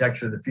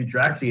architecture of the future,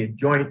 actually a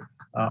joint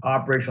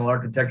operational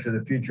architecture of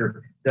the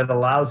future that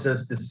allows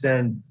us to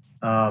send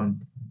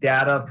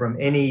data from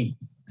any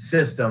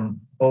system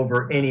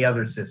over any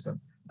other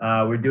system.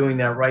 We're doing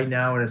that right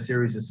now in a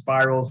series of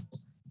spirals.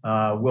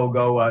 We'll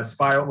go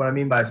spiral. What I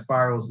mean by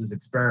spirals is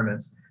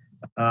experiments.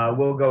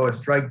 We'll go a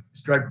strike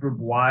group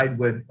wide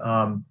with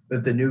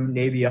the new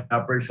Navy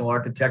operational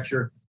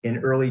architecture in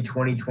early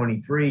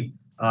 2023,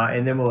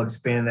 and then we'll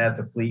expand that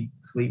to fleet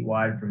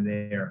wide from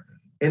there.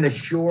 In the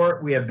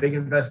shore, we have big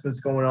investments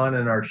going on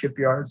in our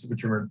shipyards,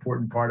 which are an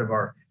important part of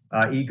our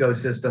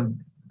ecosystem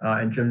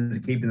in terms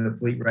of keeping the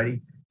fleet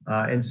ready.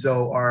 And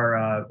so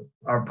our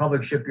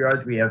public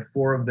shipyards, we have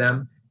 4 of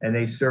them, and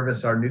they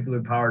service our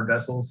nuclear-powered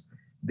vessels.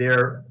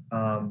 Their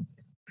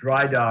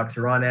dry docks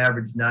are on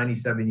average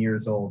 97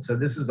 years old. So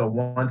this is a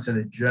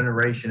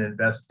once-in-a-generation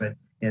investment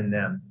in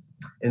them.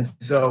 And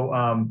so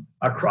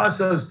across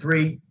those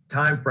 3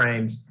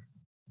 timeframes,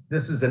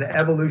 this is an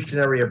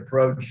evolutionary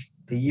approach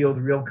to yield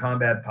real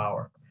combat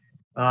power.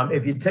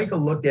 If you take a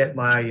look at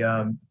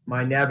my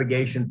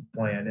navigation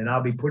plan, and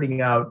I'll be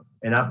putting out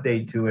an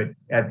update to it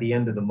at the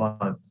end of the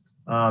month,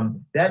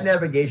 that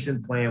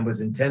navigation plan was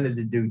intended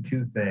to do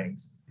 2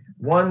 things.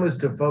 One was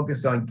to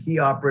focus on key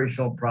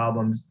operational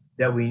problems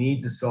that we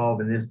need to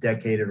solve in this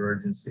decade of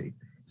urgency.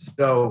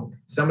 So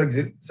some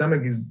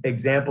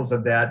examples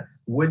of that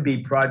would be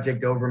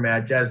Project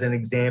Overmatch as an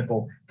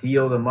example, to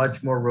yield a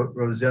much more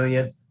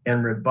resilient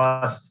and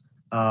robust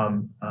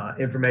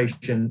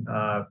information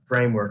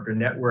framework or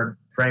network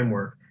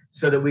framework,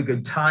 so that we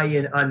could tie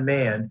in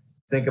unmanned,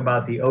 think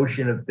about the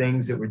ocean of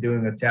things that we're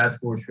doing with Task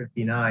Force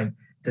 59,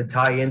 to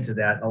tie into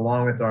that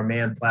along with our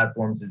manned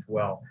platforms as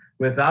well.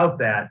 Without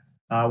that,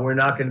 we're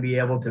not going to be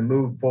able to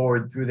move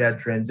forward through that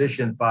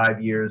transition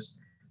 5 years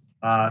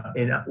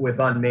with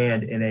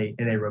unmanned in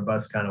a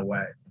robust kind of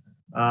way.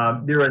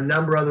 There are a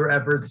number of other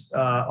efforts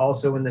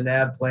also in the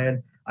NAV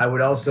plan. I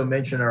would also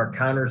mention our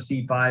counter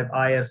C5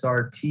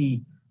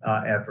 ISRT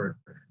effort,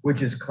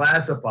 which is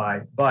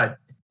classified, but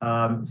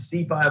counter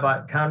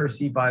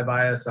C5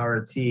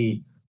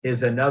 ISRT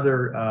is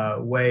another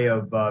way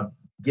of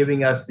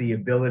giving us the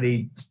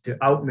ability to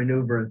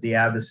outmaneuver the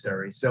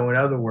adversary. So in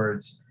other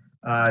words,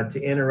 to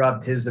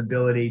interrupt his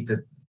ability to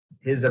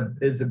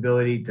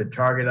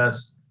target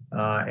us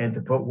and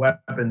to put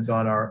weapons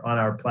on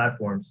our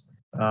platforms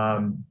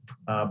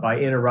by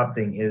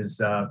interrupting his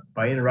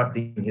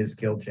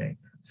kill chain.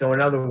 So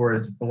in other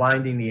words,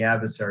 blinding the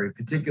adversary,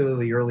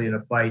 particularly early in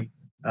a fight,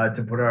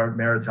 to put our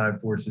maritime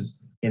forces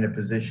in a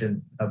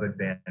position of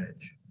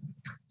advantage.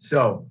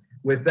 So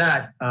with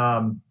that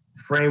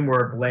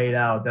framework laid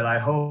out, that I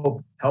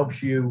hope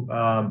helps you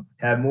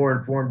have more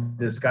informed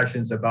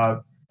discussions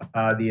about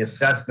the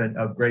assessment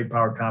of great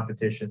power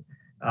competition,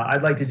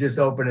 I'd like to just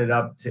open it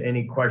up to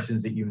any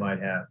questions that you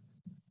might have.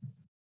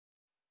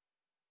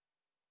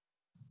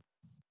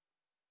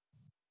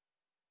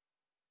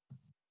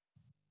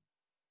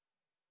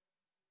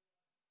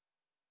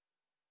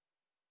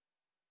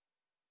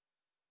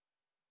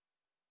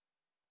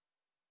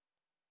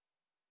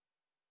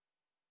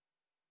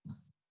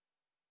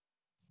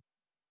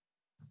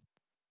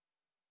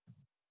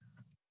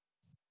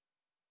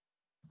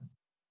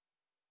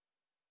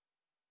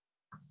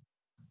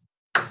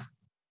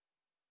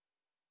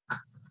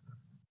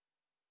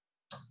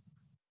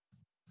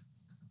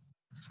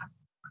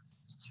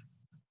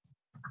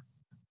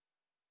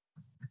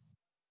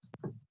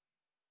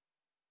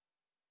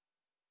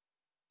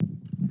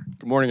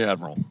 Good morning,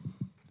 Admiral.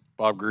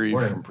 Bob Grieve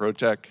from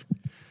ProTech.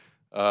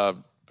 I've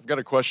got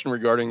a question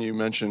regarding, you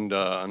mentioned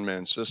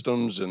unmanned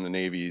systems and the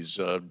Navy's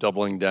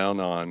doubling down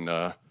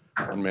on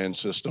unmanned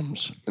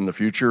systems in the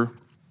future.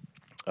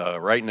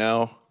 Right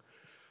now,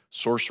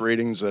 source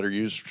ratings that are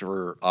used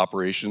for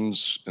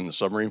operations in the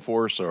submarine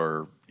force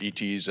are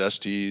ETs,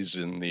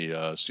 STs in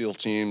the SEAL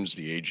teams,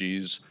 the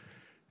AGs,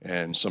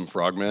 and some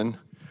frogmen.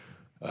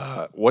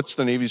 What's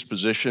the Navy's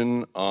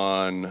position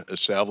on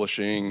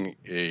establishing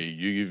a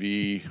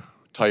UUV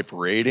type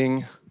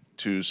rating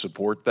to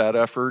support that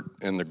effort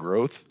and the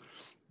growth?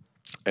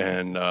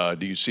 And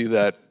do you see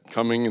that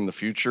coming in the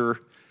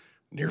future,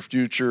 near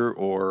future,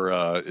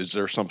 or is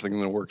there something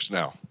in the works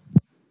now?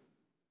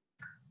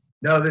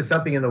 No, there's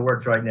something in the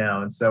works right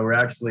now, and so we're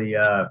actually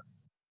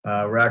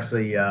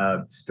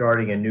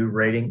starting a new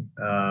rating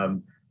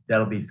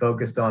that'll be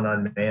focused on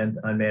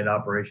unmanned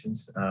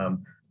operations.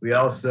 We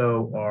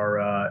also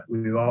are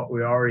we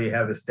already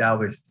have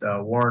established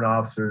warrant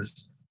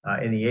officers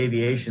in the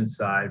aviation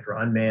side for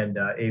unmanned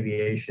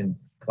aviation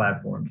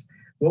platforms.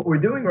 What we're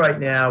doing right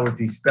now with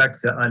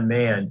respect to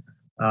unmanned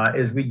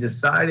is we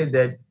decided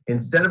that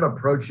instead of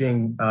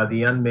approaching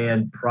the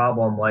unmanned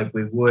problem like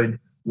we would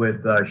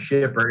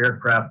ship or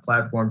aircraft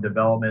platform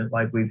development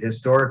like we've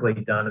historically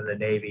done in the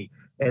Navy.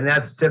 And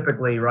that's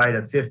typically, right,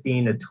 a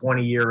 15 to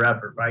 20-year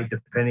effort, right,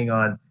 depending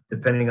on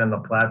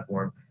the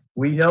platform.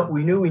 We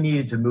knew we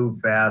needed to move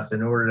fast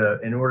in order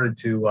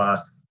to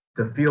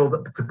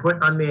put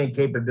unmanned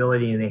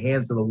capability in the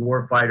hands of the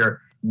warfighter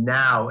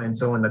now, and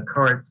so in the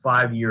current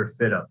 5-year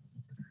fit up.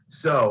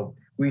 So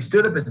we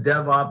stood up a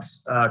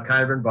DevOps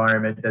kind of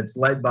environment that's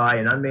led by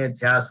an unmanned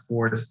task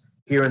force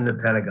here in the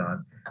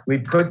Pentagon.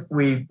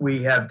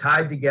 We have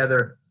tied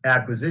together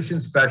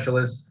acquisition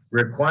specialists,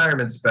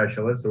 requirement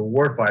specialists, or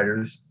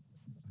warfighters,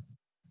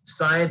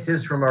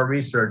 scientists from our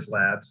research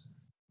labs,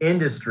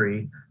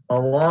 industry,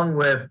 along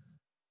with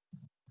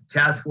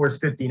Task Force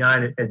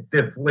 59 at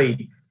 5th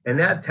Fleet. And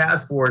that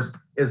task force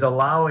is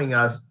allowing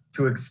us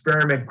to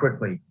experiment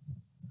quickly,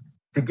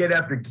 to get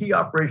after key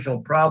operational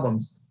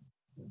problems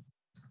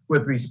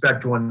with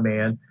respect to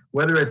unmanned,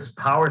 whether it's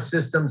power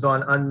systems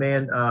on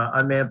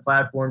unmanned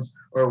platforms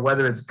or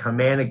whether it's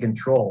command and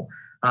control.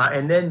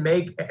 And then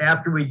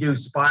after we do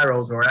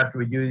spirals or after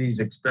we do these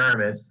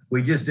experiments,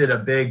 we just did a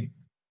big,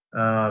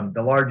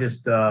 the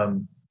largest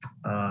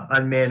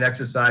unmanned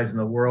exercise in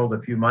the world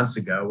a few months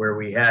ago, where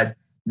we had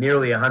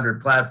nearly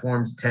 100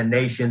 platforms, 10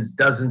 nations,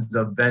 dozens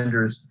of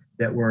vendors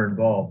that were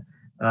involved.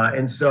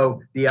 And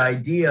so the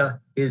idea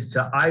is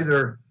to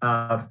either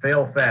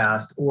fail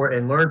fast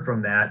and learn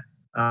from that.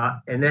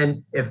 And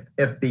then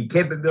if the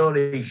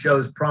capability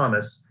shows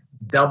promise,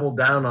 double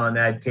down on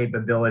that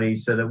capability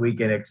so that we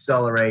can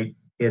accelerate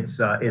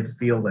its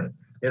fielding.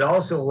 It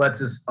also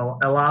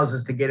allows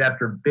us to get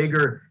after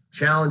bigger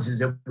challenges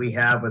that we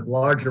have with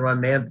larger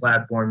unmanned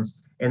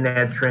platforms and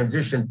that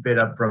transition fit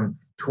up from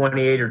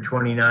 28 or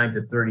 29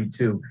 to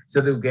 32,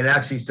 so that we can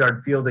actually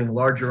start fielding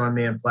larger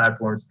unmanned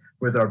platforms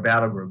with our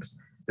battle groups.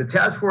 The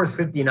Task Force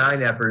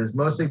 59 effort is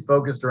mostly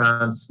focused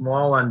around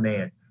small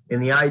unmanned.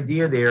 And the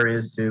idea there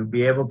is to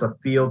be able to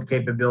field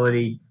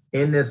capability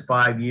in this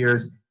 5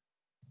 years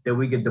that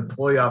we could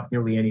deploy off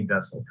nearly any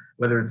vessel,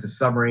 whether it's a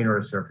submarine or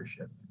a surface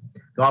ship.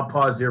 So I'll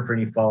pause there for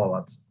any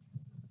follow-ups.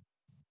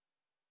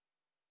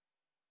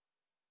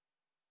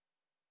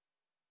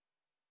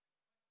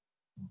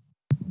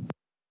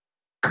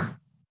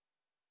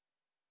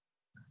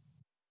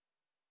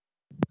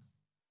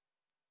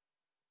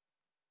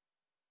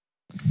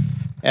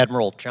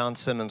 Admiral John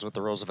Simmons with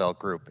the Roosevelt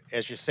Group.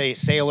 As you say,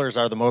 sailors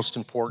are the most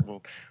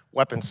important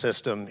weapon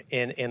system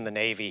in the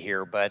Navy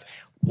here, but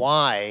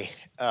why,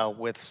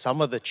 with some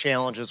of the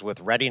challenges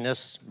with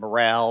readiness,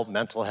 morale,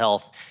 mental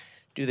health,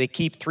 do they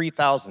keep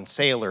 3,000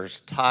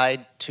 sailors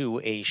tied to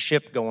a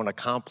ship going a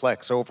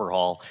complex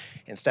overhaul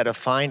instead of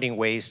finding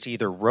ways to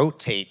either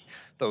rotate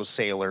those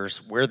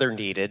sailors where they're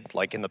needed,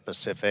 like in the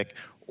Pacific,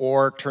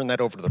 or turn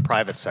that over to the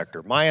private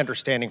sector? My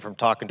understanding from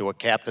talking to a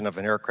captain of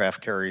an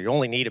aircraft carrier, you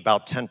only need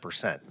about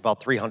 10%, about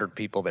 300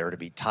 people there to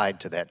be tied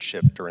to that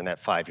ship during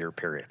that 5-year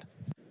period.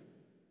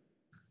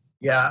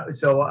 Yeah,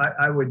 so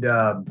I would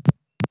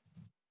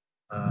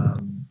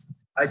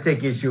I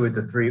take issue with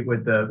the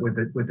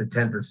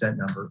 10%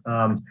 number.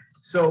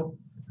 So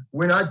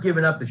we're not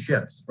giving up the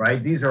ships,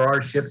 right? These are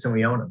our ships and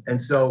we own them.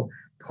 And so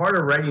part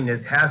of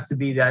readiness has to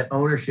be that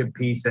ownership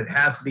piece that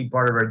has to be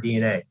part of our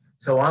DNA.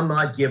 So I'm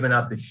not giving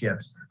up the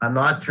ships. I'm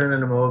not turning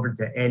them over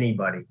to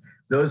anybody.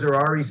 Those are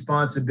our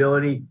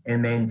responsibility,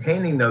 and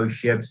maintaining those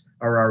ships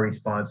are our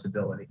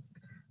responsibility.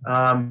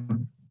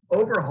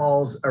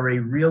 Overhauls are a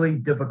really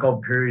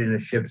difficult period in a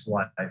ship's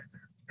life.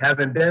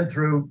 Having been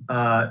through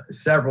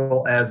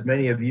several, as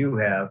many of you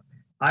have,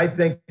 I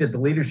think that the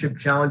leadership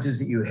challenges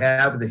that you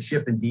have with the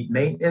ship in deep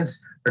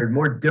maintenance are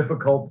more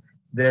difficult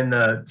than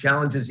the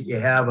challenges that you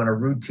have on a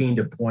routine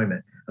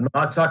deployment. I'm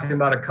not talking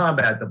about a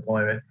combat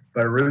deployment,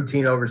 but a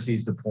routine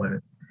overseas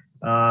deployment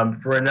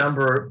for a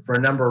number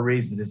of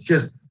reasons. It's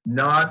just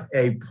not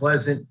a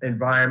pleasant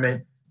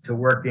environment to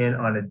work in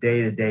on a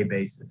day-to-day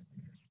basis.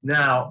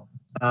 Now,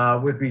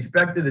 with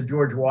respect to the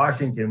George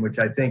Washington, which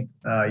I think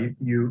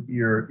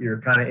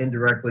you're kind of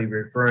indirectly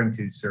referring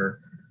to, sir,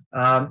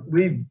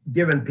 we've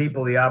given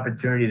people the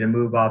opportunity to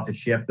move off the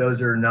ship.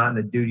 Those are not in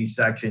the duty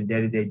section,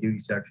 day-to-day duty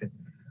section.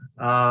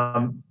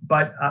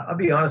 But I'll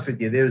be honest with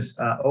you, there's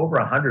over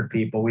 100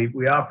 people.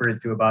 We offered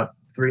it to about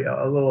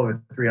a little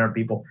over 300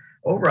 people.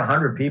 Over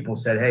 100 people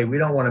said, hey, we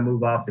don't want to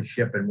move off the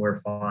ship and we're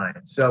fine.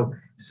 So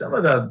some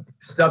of the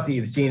stuff that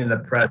you've seen in the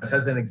press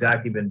hasn't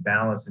exactly been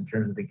balanced in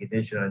terms of the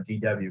condition on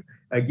GW.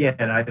 Again,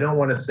 I don't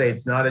want to say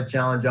it's not a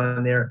challenge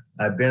on there.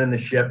 I've been in the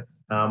ship.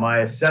 My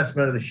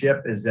assessment of the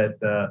ship is that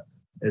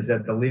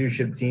the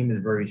leadership team is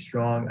very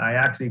strong. I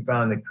actually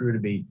found the crew to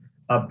be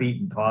upbeat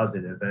and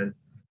positive. And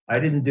I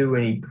didn't do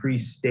any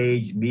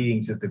pre-stage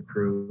meetings with the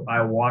crew.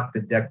 I walked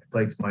the deck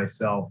plates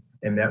myself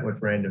and met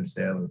with random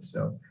sailors.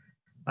 So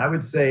I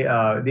would say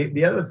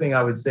the other thing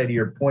I would say to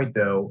your point,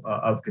 though,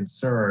 of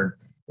concern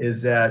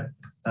is that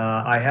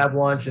I have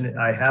launched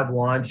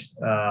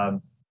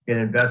an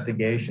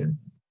investigation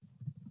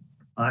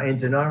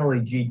into not only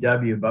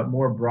GW but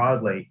more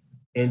broadly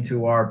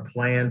into our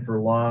plan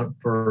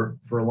for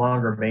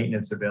longer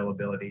maintenance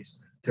availabilities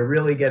to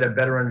really get a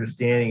better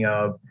understanding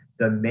of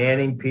the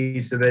manning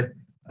piece of it,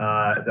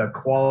 the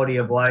quality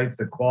of life,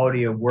 the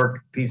quality of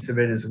work piece of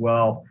it as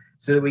well,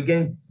 so that we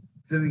can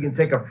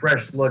take a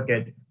fresh look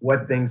at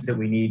what things that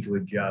we need to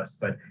adjust.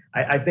 But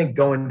I think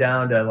going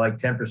down to like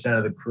 10%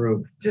 of the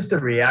crew, just the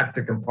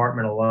reactor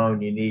compartment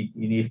alone,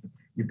 you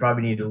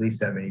probably need at least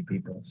that many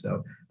people.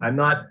 So I'm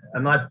not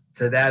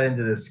to that end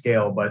of the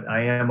scale, but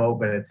I am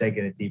open to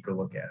taking a deeper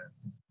look at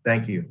it.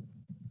 Thank you.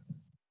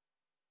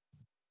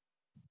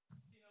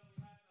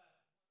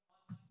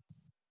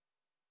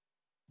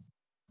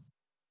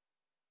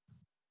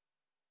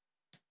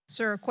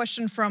 Sir, a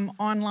question from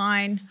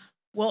online.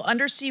 Will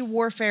undersea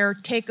warfare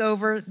take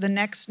over the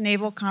next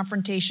naval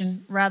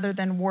confrontation rather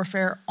than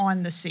warfare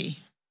on the sea?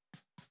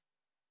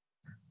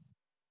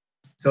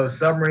 So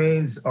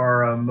submarines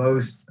are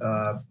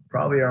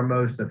probably our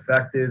most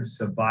effective,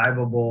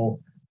 survivable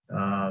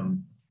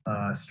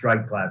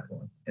strike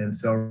platform. And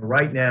so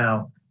right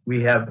now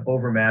we have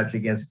overmatch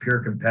against peer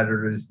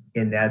competitors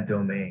in that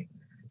domain.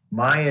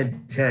 My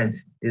intent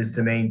is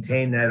to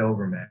maintain that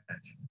overmatch.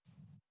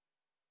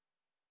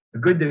 A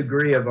good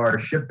degree of our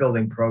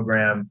shipbuilding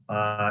program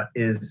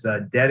is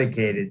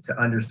dedicated to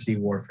undersea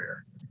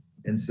warfare.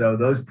 And so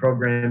those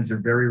programs are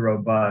very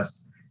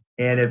robust.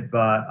 And if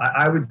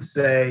I would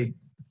say,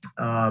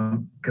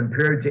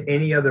 compared to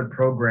any other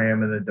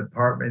program in the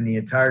department, in the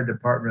entire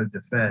Department of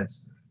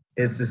Defense,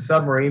 it's a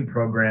submarine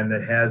program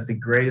that has the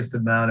greatest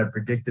amount of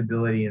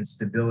predictability and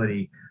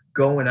stability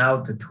going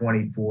out to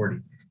 2040.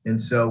 And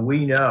so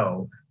we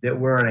know that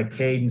we're on a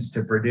cadence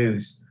to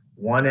produce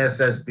one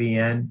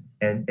SSBN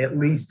and at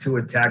least 2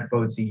 attack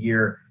boats a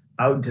year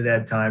out into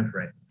that time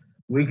frame.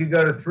 We could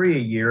go to 3 a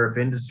year if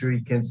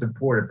industry can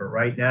support it, but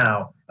right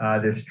now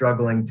they're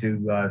struggling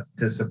to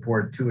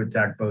support 2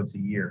 attack boats a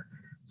year.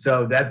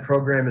 So that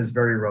program is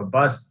very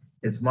robust.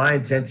 It's my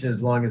intention,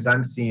 as long as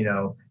I'm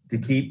CNO, to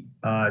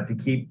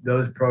keep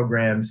those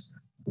programs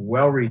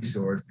well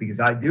resourced, because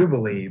I do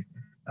believe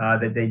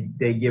that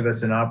they give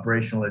us an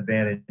operational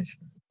advantage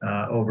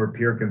over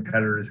peer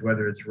competitors,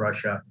 whether it's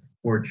Russia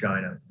or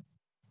China.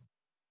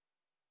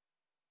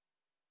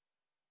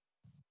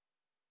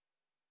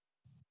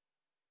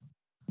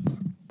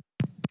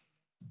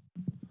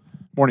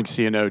 Morning,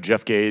 CNO.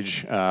 Jeff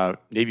Gage,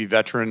 Navy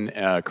veteran,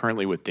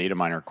 currently with Data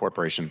Miner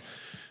Corporation.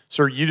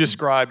 Sir, you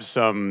described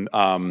some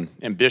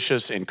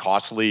ambitious and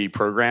costly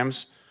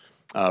programs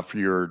for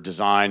your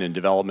design and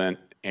development,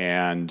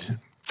 and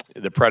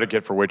the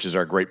predicate for which is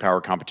our great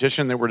power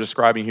competition that we're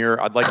describing here.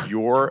 I'd like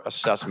your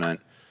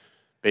assessment,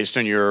 based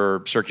on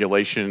your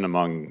circulation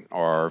among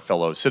our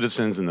fellow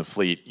citizens in the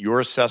fleet, your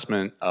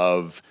assessment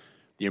of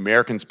the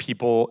American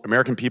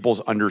people's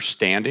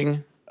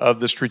understanding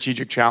of the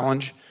strategic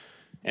challenge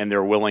and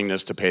their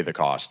willingness to pay the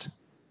cost.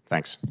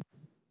 Thanks.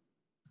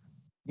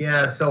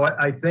 Yeah, so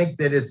I think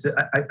that it's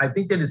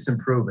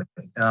improving,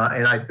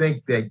 and I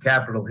think that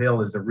Capitol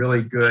Hill is a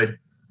really good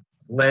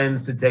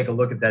lens to take a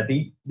look at that.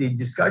 The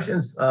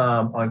discussions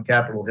on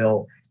Capitol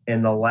Hill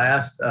in the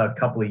last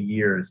couple of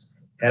years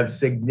have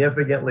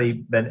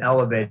significantly been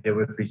elevated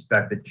with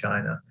respect to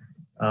China.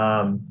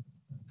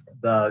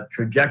 The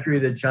trajectory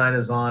that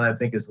China's on, I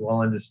think, is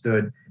well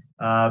understood.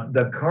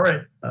 The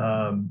current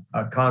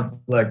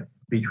conflict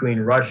between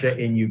Russia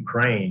and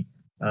Ukraine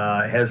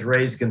has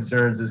raised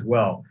concerns as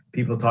well.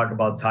 People talk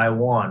about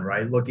Taiwan,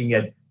 right? Looking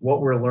at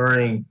what we're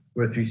learning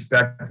with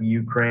respect to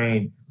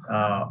Ukraine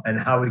and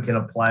how we can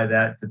apply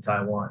that to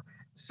Taiwan.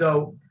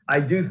 So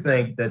I do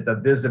think that the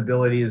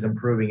visibility is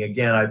improving.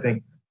 Again, I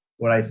think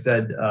what I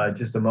said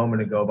just a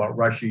moment ago about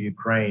Russia,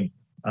 Ukraine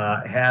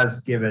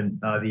has given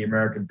the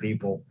American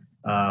people,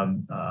 a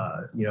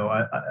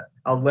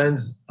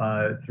lens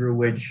through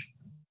which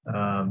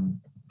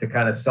to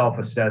kind of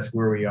self-assess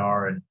where we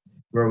are and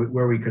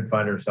where we could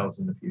find ourselves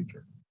in the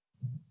future.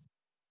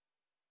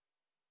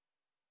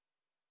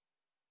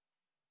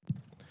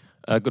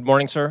 Good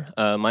morning, sir.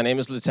 My name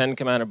is Lieutenant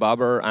Commander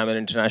Babar. I'm an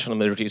international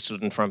military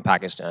student from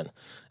Pakistan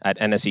at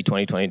NSE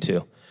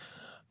 2022.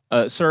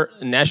 Sir,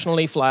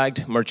 nationally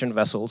flagged merchant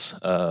vessels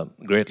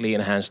greatly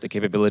enhance the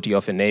capability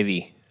of a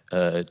Navy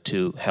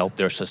to help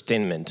their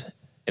sustainment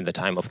in the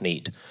time of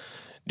need.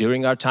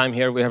 During our time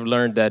here, we have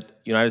learned that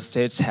the United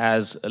States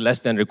has a less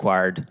than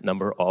required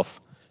number of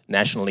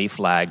nationally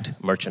flagged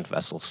merchant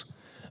vessels.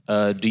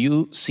 Do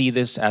you see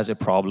this as a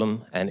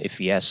problem? And if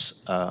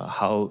yes,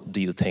 how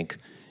do you think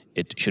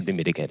it should be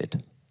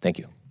mitigated? Thank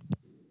you.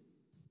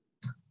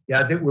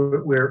 Yeah, I think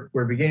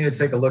we're beginning to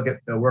take a look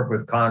at work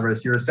with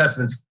Congress. Your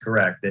assessment's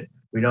correct that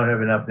we don't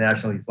have enough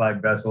nationally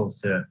flagged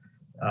vessels to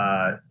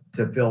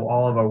fill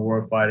all of our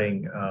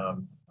warfighting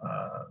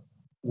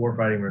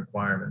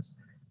requirements.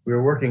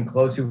 We're working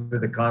closely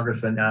with the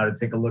Congressman now to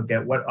take a look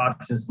at what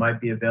options might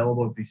be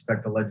available with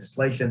respect to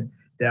legislation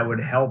that would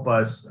help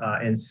us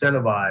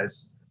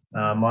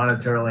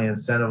monetarily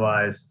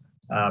incentivize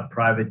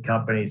private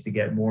companies to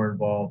get more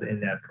involved in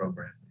that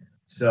program.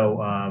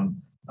 So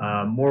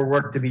more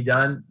work to be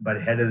done,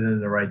 but headed in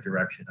the right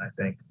direction, I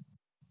think.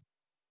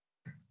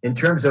 In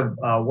terms of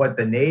what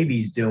the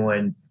Navy's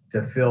doing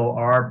to fill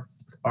our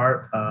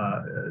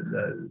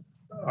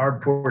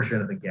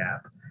portion of the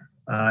gap,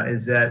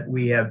 is that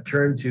we have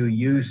turned to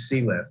use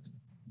sea lift.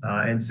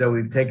 And so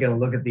we've taken a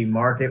look at the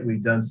market.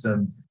 We've done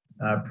some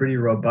pretty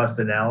robust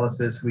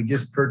analysis. We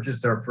just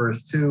purchased our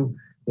first 2.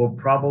 We'll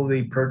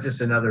probably purchase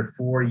another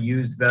 4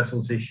 used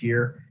vessels this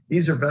year.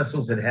 These are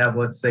vessels that have,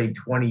 let's say,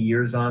 20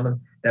 years on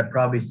them, that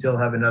probably still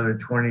have another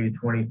 20 to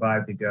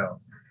 25 to go.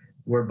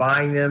 We're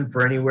buying them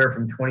for anywhere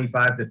from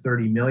 25 to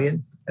 30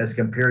 million, as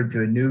compared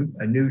to a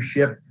new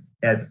ship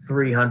at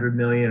 300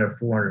 million or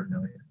 400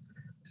 million.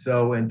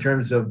 So in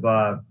terms of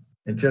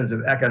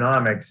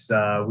economics,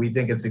 we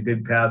think it's a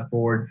good path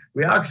forward.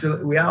 We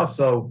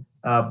also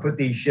put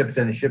these ships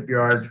in the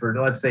shipyards for,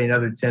 let's say,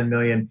 another 10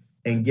 million,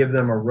 and give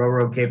them a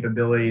ro-ro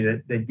capability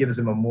that gives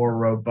them a more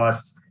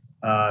robust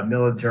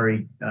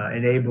military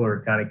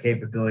enabler kind of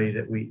capability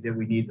that we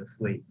need in the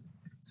fleet.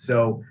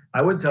 So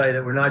I would tell you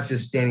that we're not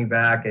just standing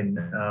back and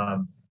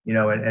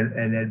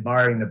and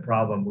admiring the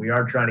problem. We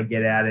are trying to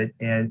get at it,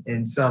 and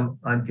in some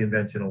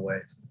unconventional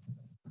ways.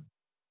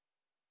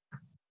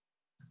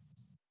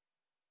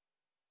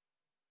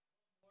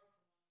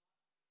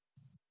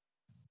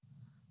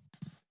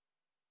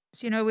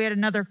 So, we had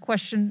another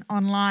question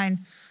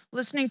online.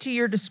 Listening to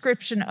your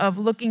description of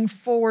looking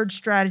forward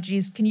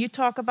strategies, can you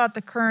talk about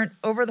the current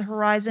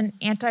over-the-horizon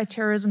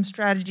anti-terrorism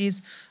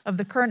strategies of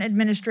the current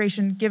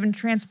administration given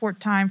transport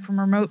time from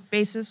remote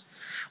bases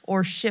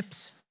or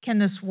ships? Can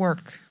this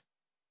work?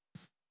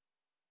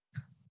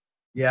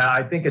 Yeah,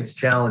 I think it's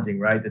challenging,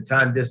 right? The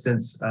time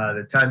distance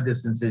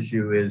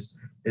issue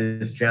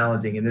is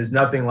challenging, and there's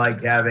nothing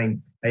like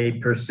having a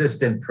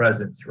persistent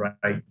presence,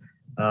 right?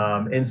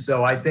 And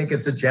so I think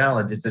it's a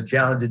challenge. It's a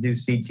challenge to do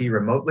CT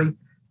remotely.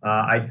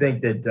 I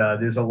think that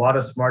there's a lot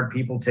of smart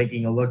people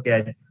taking a look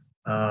at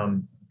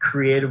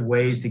creative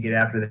ways to get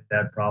after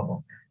that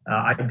problem.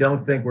 I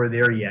don't think we're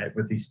there yet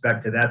with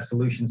respect to that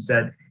solution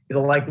set.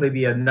 It'll likely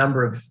be a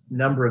number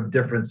of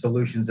different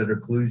solutions that are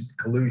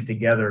collude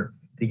together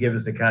to give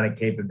us the kind of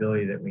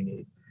capability that we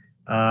need.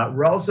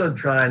 We're also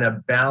trying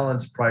to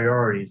balance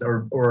priorities,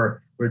 or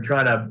we're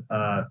trying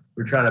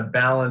to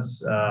balance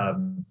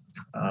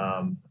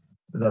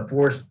the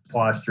force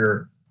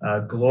posture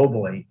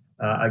globally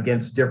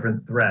against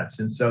different threats.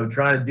 And so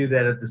trying to do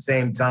that at the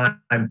same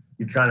time,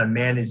 you're trying to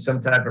manage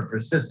some type of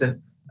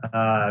persistent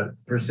eye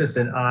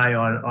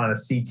on a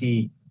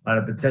CT, on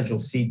a potential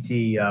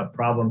CT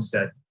problem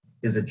set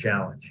is a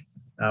challenge.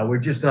 We're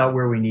just not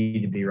where we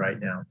need to be right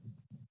now.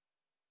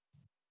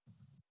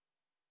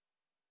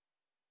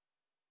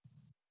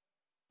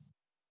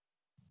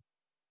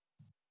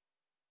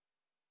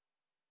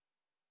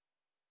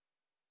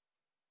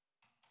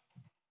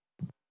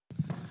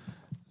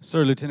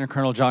 Sir, Lieutenant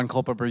Colonel John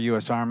Culpeper,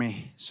 U.S.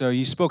 Army. So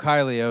you spoke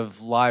highly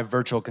of live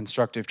virtual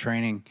constructive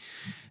training.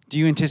 Do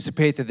you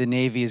anticipate that the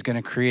Navy is going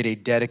to create a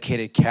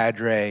dedicated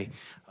cadre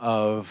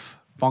of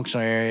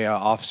functional area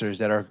officers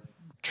that are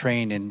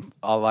trained in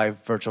live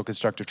virtual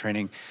constructive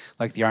training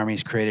like the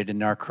Army's created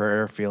in our career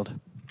airfield?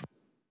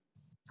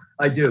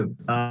 I do.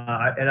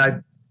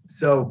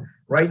 So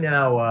right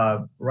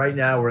now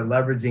we're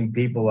leveraging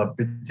people,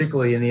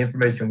 particularly in the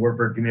information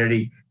warfare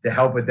community, to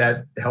help with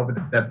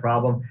that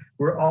problem.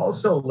 We're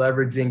also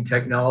leveraging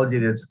technology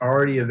that's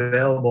already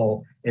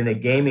available in the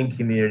gaming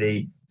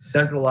community,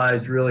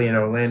 centralized really in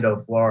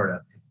Orlando,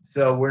 Florida.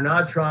 So we're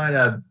not trying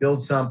to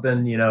build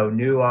something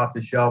new off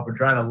the shelf. We're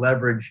trying to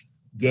leverage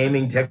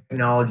gaming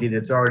technology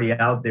that's already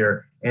out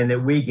there and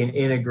that we can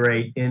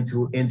integrate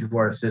into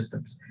our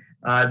systems.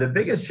 The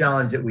biggest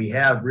challenge that we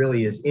have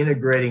really is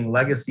integrating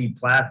legacy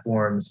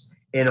platforms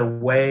in a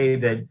way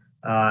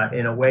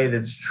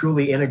that's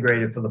truly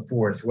integrated for the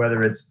force,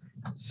 whether it's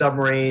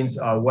submarines,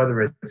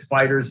 whether it's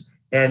fighters,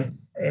 and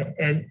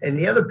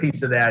the other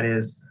piece of that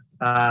is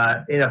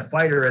in a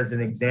fighter, as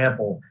an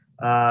example,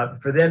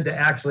 for them to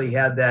actually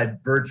have that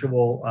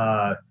virtual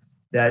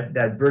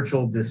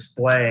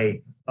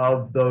display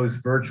of those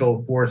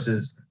virtual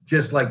forces,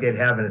 just like they'd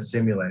have in a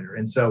simulator.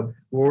 And so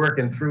we're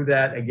working through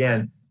that.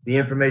 Again, the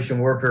information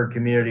warfare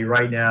community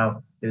right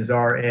now is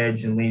our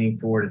edge and leaning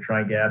forward to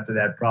try and get after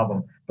that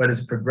problem, but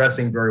it's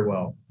progressing very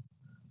well.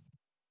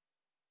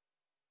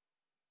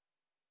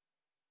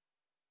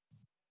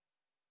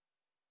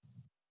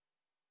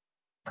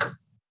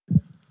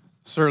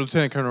 Sir,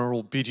 Lieutenant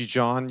Colonel B.G.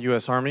 John,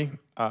 U.S. Army.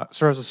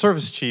 Sir, as a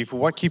service chief,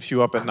 what keeps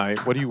you up at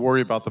night? What do you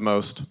worry about the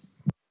most?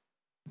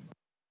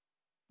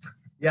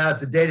 Yeah,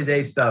 it's the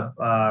day-to-day stuff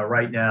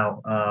right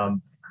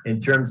now. In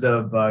terms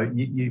of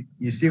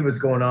you see what's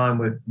going on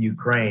with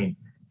Ukraine,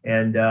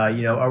 and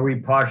are we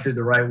postured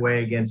the right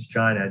way against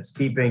China? It's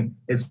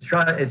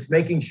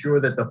making sure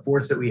that the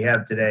force that we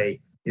have today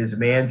is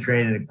manned,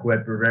 trained, and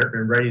equipped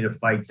and ready to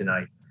fight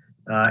tonight.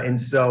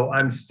 And so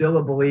I'm still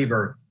a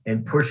believer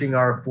in pushing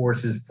our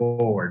forces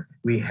forward.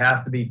 We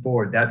have to be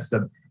forward. That's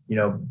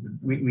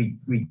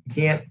we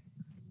can't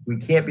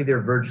be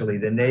there virtually.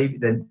 The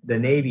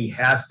Navy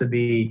has to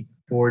be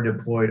forward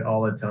deployed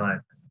all the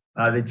time.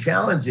 The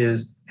challenge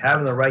is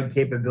having the right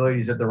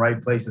capabilities at the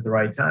right place at the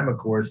right time, of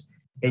course,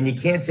 and you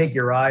can't take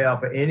your eye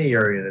off of any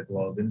area of the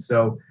globe. And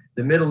so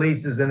the Middle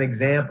East is an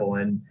example.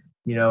 And,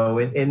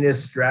 in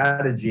this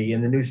strategy,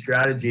 in the new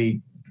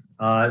strategy,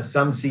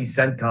 Some see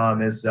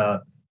CENTCOM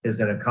as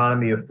an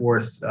economy of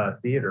force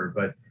theater,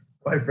 but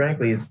quite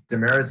frankly, it's a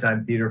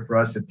maritime theater for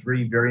us at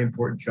three very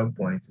important choke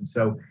points. And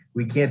so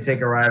we can't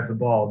take our eye off the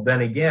ball.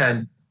 Then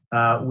again,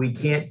 we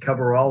can't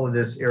cover all of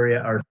this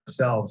area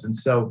ourselves. And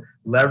so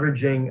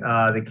leveraging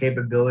the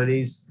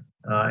capabilities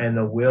and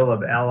the will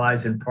of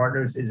allies and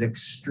partners is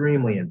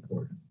extremely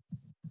important.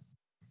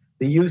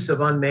 The use of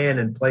unmanned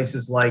in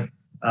places like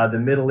the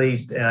Middle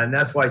East, and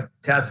that's why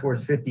Task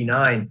Force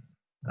 59,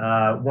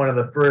 one of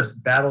the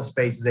first battle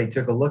spaces they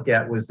took a look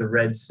at was the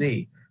Red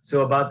Sea.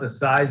 So about the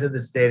size of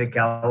the state of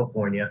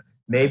California,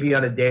 maybe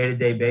on a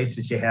day-to-day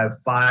basis, you have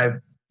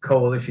 5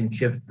 coalition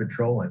ships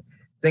patrolling.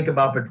 Think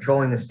about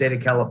patrolling the state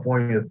of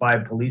California with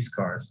 5 police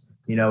cars.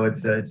 You know,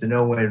 it's a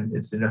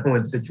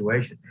no-win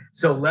situation.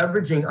 So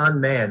leveraging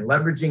unmanned,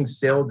 leveraging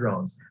sail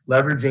drones,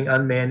 leveraging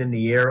unmanned in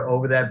the air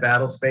over that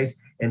battle space,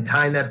 and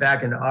tying that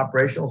back into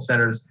operational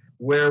centers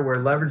where we're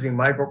leveraging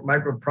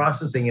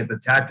microprocessing at the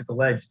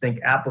tactical edge. Think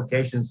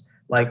applications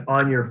like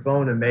on your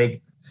phone to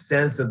make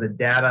sense of the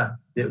data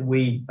that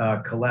we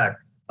collect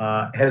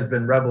has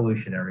been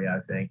revolutionary, I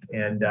think,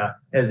 and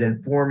as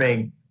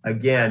informing,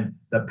 again,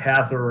 the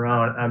path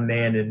around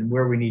unmanned and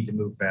where we need to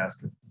move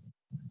faster.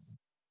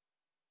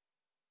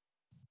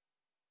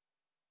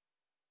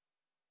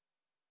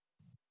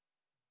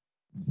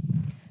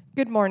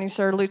 Good morning,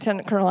 sir.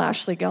 Lieutenant Colonel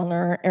Ashley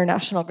Gellner, Air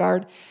National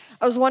Guard.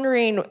 I was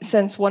wondering,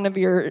 since one of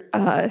your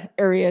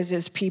areas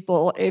is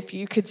people, if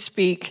you could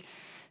speak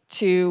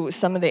to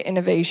some of the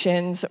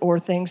innovations or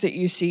things that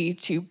you see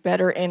to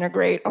better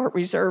integrate our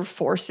reserve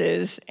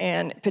forces,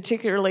 and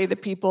particularly the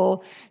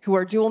people who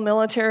are dual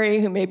military,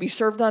 who maybe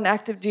served on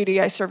active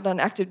duty. I served on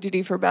active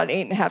duty for about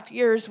 8.5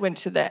 years, went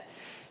to the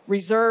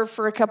reserve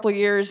for a couple of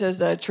years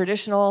as a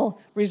traditional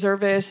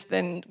reservist,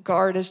 then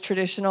Guard as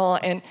traditional.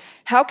 And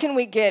how can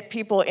we get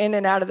people in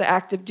and out of the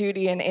active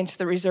duty and into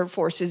the reserve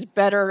forces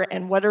better?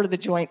 And what are the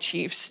Joint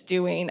Chiefs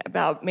doing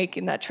about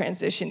making that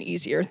transition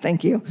easier?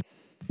 Thank you.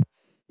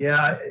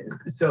 Yeah,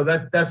 so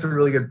that's a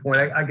really good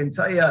point. I can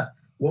tell you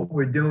what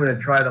we're doing to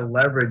try to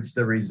leverage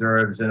the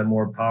reserves in a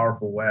more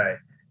powerful way.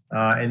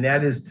 And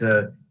that is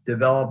to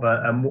develop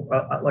a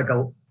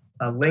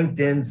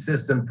LinkedIn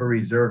system for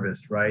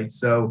reservists, right?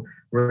 So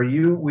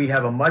we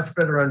have a much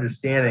better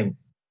understanding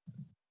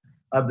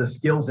of the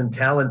skills and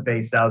talent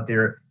base out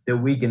there that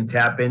we can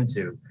tap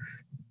into.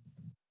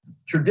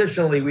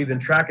 Traditionally, we've been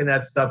tracking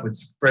that stuff with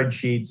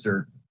spreadsheets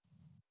or,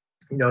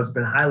 you know, it's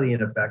been highly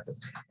ineffective.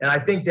 And I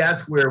think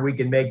that's where we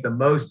can make the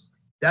most,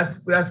 that's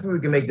where we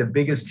can make the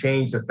biggest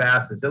change the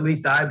fastest, at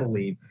least I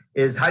believe,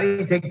 is how do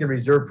you take the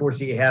reserve force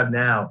that you have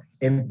now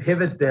and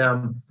pivot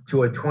them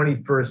to a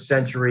 21st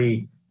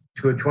century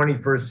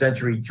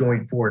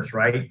joint force,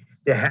 right?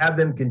 To have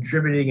them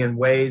contributing in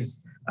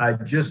ways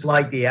just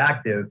like the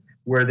active,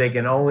 where they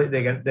can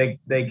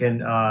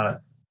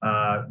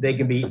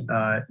be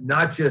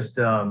not just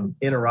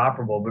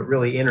interoperable, but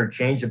really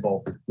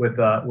interchangeable with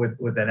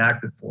an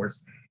active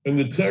force. And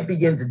you can't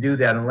begin to do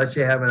that unless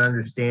you have an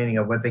understanding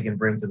of what they can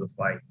bring to the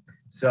fight.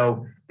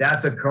 So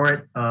that's a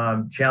current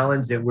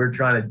challenge that we're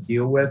trying to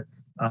deal with,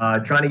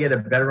 trying to get a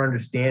better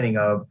understanding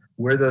of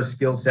where those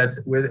skill sets,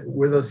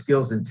 where those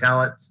skills and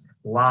talents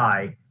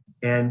lie,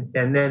 and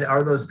then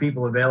are those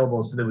people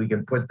available so that we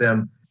can put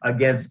them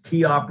against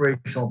key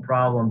operational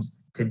problems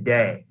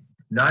today,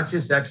 not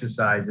just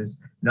exercises,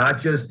 not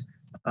just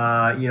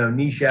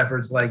niche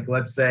efforts like,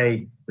 let's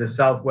say, the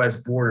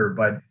Southwest border,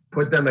 but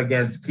put them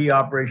against key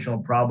operational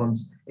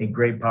problems in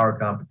great power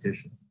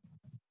competition.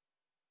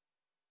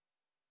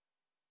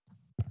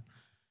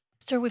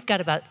 Sir, we've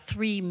got about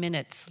 3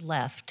 minutes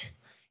left,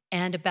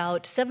 and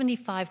about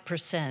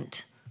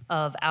 75%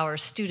 of our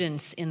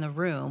students in the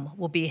room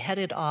will be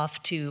headed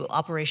off to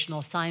operational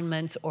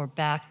assignments or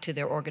back to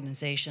their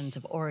organizations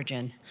of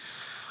origin.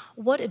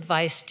 What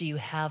advice do you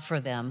have for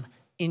them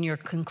in your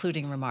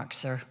concluding remarks,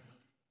 sir?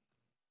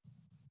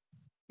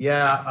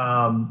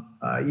 Yeah,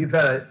 you've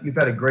had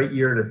a great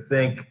year to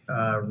think,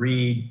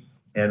 read,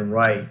 and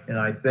write, and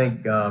I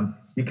think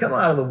you come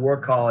out of the War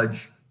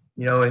College,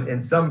 you know,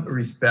 in some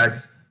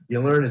respects, you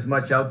learn as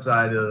much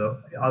outside of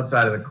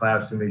the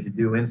classroom as you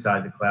do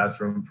inside the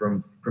classroom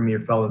from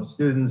your fellow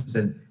students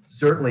and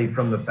certainly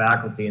from the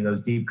faculty and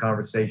those deep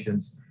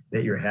conversations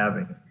that you're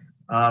having.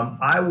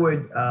 I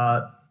would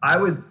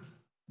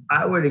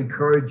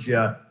encourage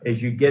you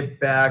as you get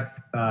back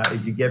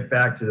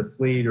to the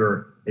fleet,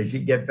 or as you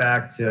get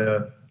back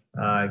to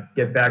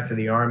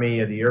the Army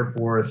or the Air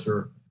Force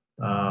or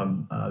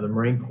the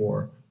Marine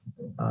Corps,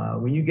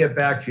 when you get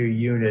back to your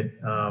unit,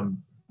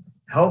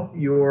 help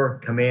your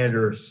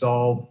commander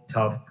solve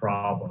tough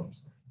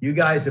problems. You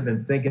guys have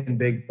been thinking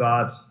big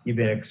thoughts. You've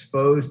been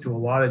exposed to a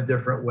lot of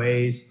different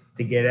ways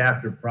to get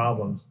after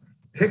problems.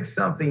 Pick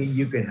something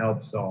you can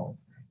help solve.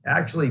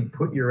 Actually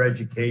put your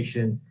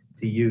education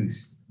to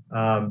use.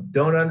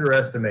 Don't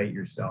underestimate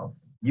yourself.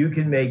 You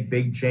can make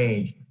big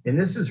change. And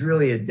this is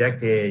really a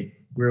decade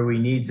where we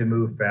need to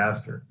move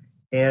faster.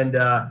 And,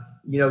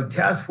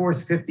 Task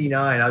Force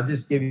 59, I'll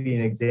just give you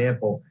an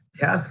example.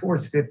 Task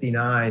Force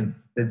 59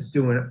 that's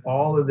doing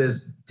all of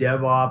this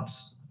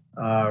DevOps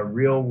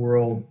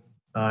real-world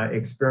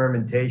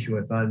experimentation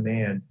with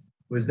unmanned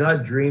was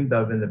not dreamed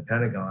of in the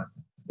Pentagon.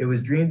 It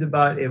was dreamed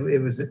about. It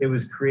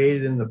was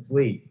created in the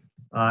fleet,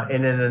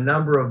 and in a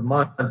number of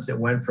months, it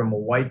went from a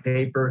white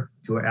paper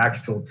to an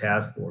actual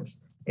task force.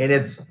 And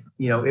it's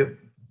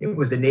it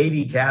was a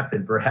Navy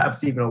captain,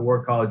 perhaps even a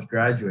War College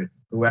graduate,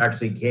 who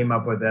actually came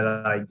up with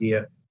that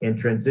idea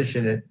and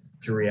transitioned it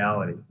to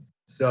reality.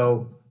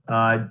 So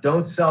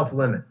don't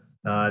self-limit.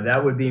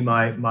 That would be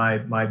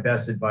my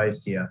best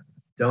advice to you.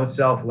 Don't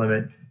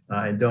self-limit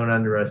and don't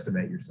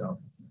underestimate yourself.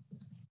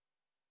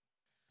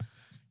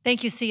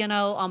 Thank you,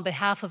 CNO. On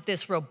behalf of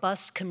this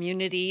robust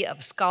community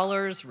of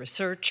scholars,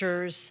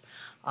 researchers,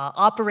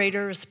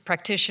 operators,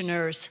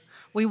 practitioners,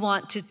 we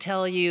want to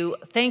tell you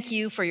thank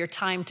you for your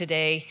time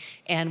today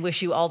and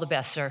wish you all the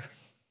best, sir.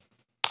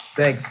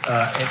 Thanks.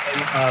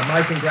 And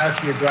my congrats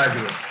to your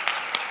graduates.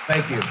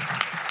 Thank you.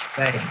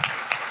 Thanks.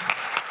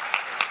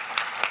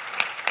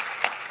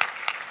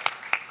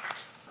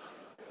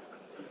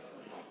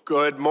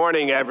 Good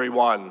morning,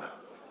 everyone.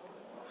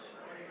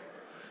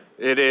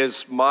 It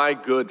is my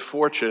good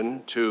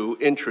fortune to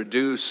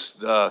introduce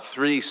the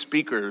three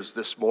speakers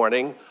this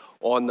morning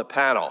on the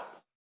panel.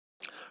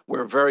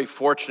 We're very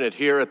fortunate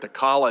here at the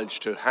college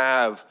to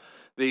have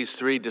these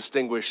three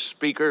distinguished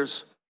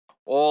speakers,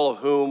 all of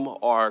whom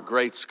are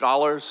great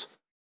scholars,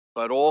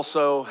 but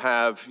also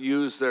have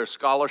used their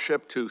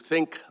scholarship to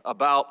think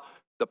about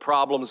the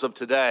problems of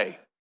today.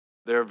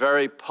 They're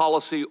very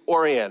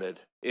policy-oriented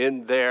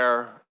in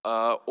their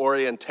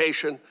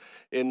orientation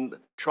in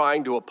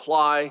trying to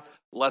apply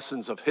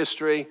lessons of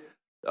history,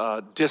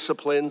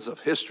 disciplines of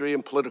history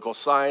and political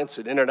science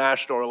and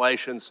international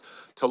relations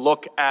to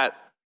look at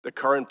the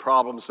current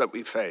problems that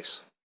we face.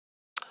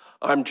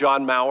 I'm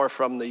John Maurer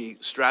from the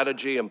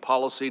Strategy and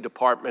Policy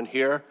Department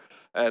here,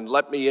 and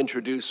let me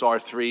introduce our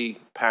three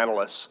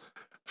panelists.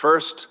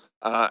 First,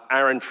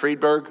 Aaron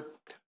Friedberg,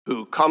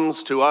 who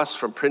comes to us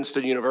from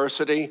Princeton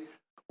University,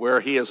 where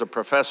he is a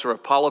professor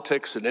of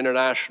politics and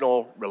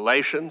international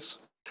relations.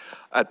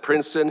 At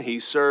Princeton, he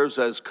serves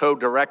as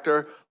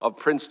co-director of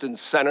Princeton's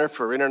Center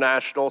for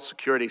International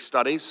Security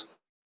Studies.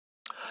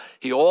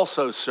 He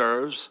also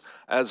serves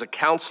as a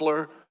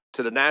counselor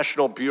to the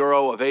National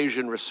Bureau of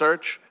Asian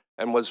Research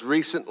and was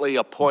recently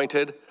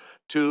appointed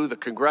to the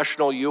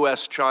Congressional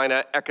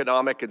U.S.-China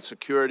Economic and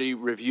Security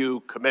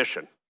Review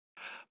Commission.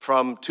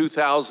 From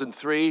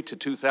 2003 to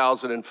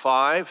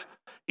 2005,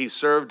 he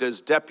served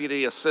as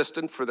Deputy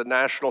Assistant for the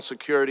National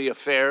Security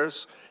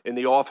Affairs in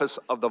the Office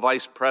of the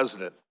Vice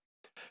President.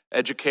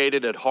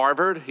 Educated at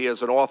Harvard, he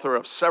is an author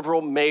of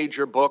several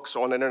major books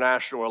on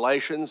international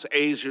relations,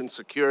 Asian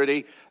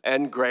security,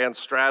 and grand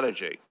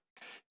strategy.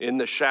 In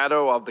the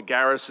Shadow of the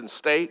Garrison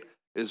State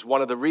is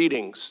one of the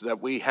readings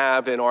that we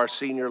have in our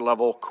senior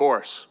level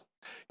course.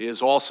 He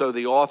is also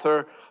the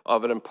author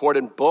of an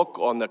important book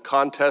on the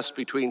contest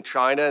between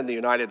China and the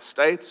United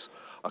States,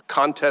 A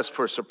Contest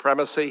for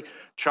Supremacy,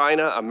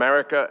 China,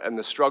 America, and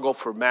the Struggle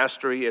for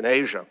Mastery in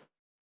Asia.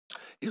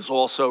 He's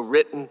also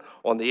written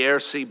on the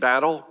air-sea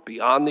battle,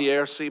 beyond the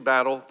air-sea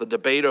battle, the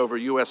debate over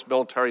U.S.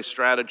 military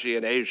strategy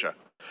in Asia.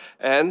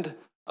 And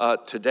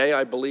today,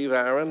 I believe,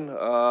 Aaron,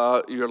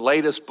 your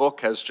latest book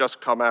has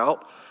just come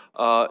out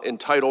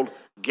entitled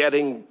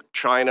Getting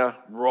China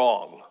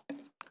Wrong.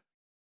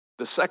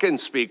 The second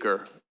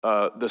speaker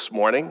this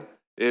morning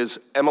is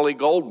Emily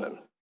Goldman.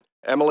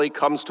 Emily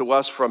comes to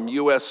us from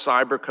U.S.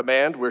 Cyber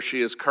Command, where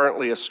she is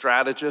currently a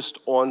strategist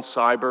on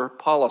cyber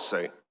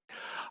policy.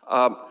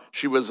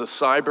 She was a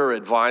cyber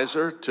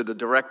advisor to the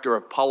Director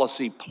of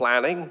Policy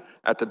Planning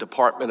at the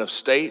Department of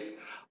State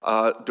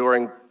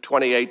during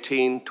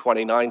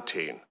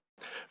 2018-2019.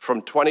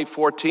 From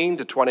 2014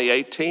 to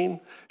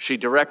 2018, she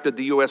directed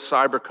the U.S.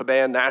 Cyber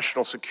Command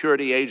National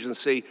Security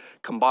Agency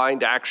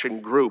Combined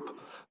Action Group,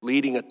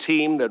 leading a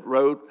team that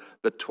wrote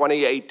the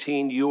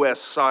 2018 U.S.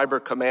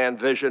 Cyber Command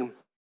vision,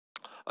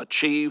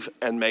 Achieve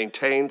and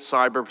Maintain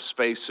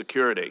Cyberspace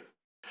Security.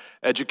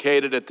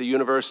 Educated at the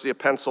University of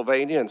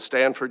Pennsylvania and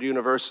Stanford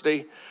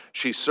University,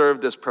 she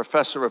served as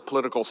professor of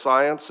political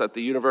science at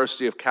the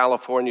University of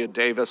California,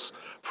 Davis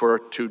for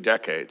 2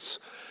 decades.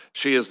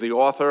 She is the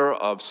author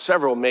of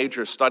several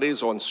major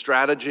studies on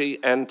strategy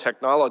and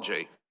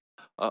technology.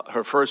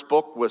 Her first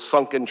book was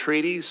Sunken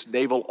Treaties,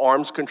 Naval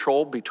Arms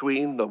Control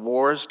Between the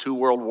Wars, 2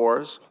 World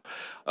Wars.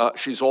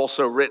 She's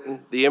also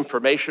written The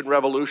Information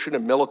Revolution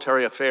and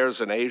Military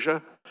Affairs in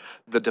Asia,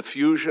 The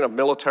Diffusion of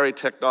Military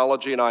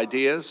Technology and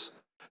Ideas,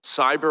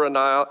 Cyber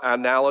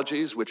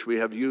Analogies, which we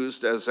have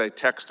used as a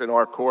text in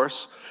our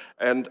course,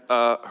 and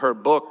her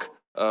book,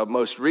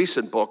 most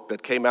recent book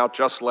that came out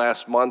just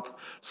last month,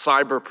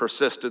 Cyber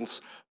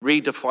Persistence,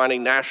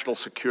 Redefining National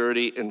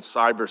Security in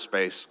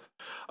Cyberspace.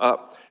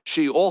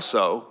 She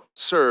also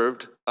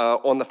served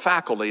on the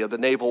faculty of the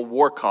Naval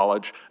War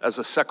College as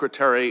a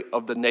Secretary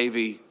of the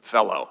Navy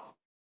Fellow.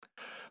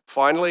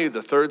 Finally,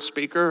 the third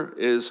speaker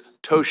is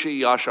Toshi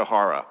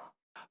Yoshihara.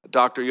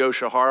 Dr.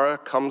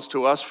 Yoshihara comes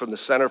to us from the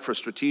Center for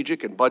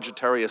Strategic and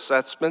Budgetary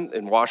Assessment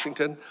in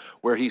Washington,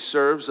 where he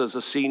serves as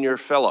a senior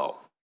fellow.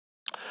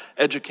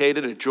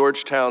 educated at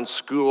Georgetown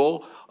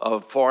School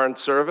of Foreign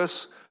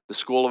Service, the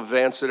School of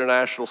Advanced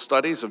International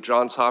Studies of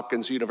Johns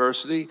Hopkins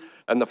University,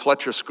 and the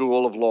Fletcher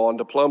School of Law and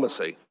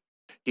Diplomacy.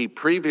 He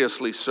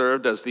previously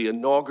served as the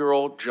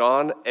inaugural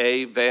John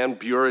A. Van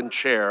Buren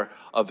Chair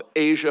of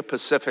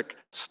Asia-Pacific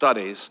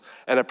Studies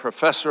and a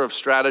professor of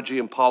strategy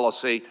and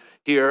policy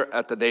here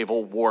at the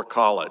Naval War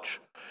College.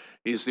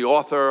 He's the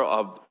author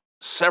of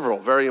several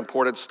very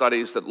important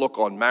studies that look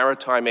on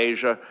maritime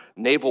Asia,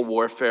 naval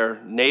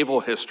warfare, naval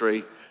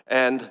history,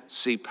 and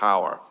sea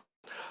power.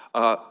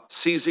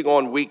 Seizing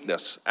on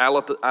weakness,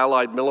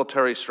 Allied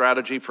military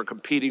strategy for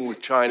competing with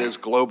China's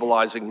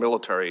globalizing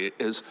military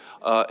is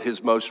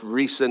his most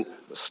recent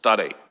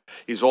study.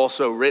 He's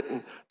also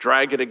written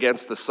Dragon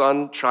Against the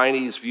Sun,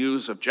 Chinese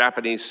Views of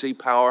Japanese Sea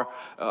Power,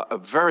 a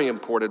very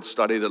important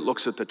study that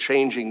looks at the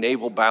changing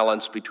naval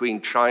balance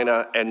between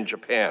China and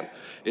Japan.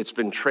 It's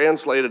been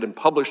translated and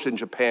published in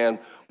Japan,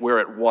 where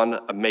it won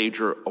a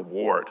major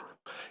award.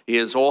 He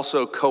is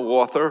also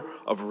co-author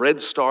of Red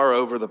Star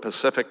Over the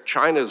Pacific,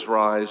 China's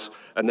Rise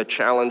and the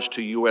Challenge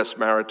to U.S.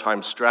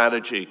 Maritime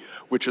Strategy,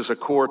 which is a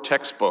core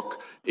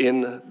textbook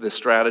in the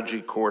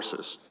strategy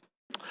courses.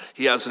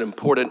 He has an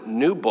important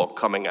new book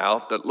coming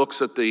out that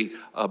looks at the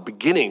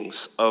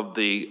beginnings of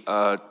the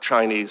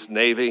Chinese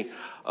Navy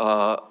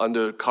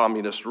under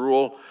communist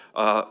rule.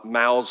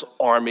 Mao's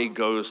Army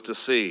Goes to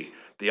Sea,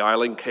 the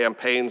island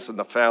campaigns and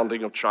the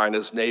founding of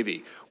China's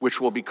Navy,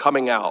 which will be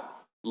coming out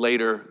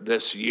later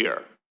this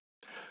year.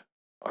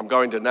 I'm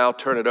going to now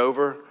turn it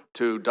over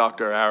to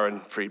Dr. Aaron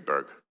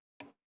Friedberg.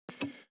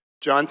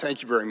 John,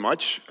 thank you very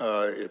much.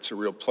 It's a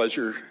real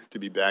pleasure to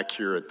be back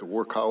here at the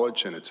War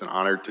College, and it's an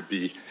honor to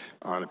be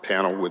on a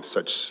panel with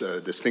such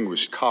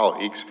distinguished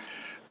colleagues.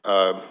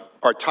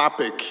 Our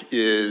topic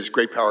is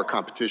great power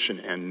competition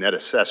and net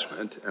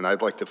assessment, and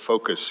I'd like to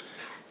focus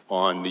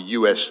on the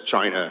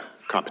U.S.-China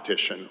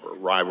competition or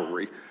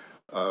rivalry,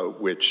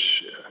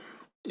 which,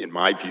 in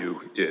my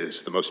view,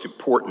 is the most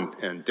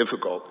important and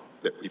difficult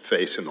that we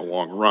face in the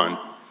long run.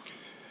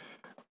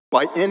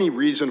 By any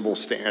reasonable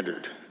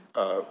standard,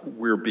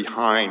 we're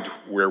behind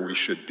where we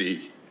should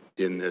be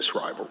in this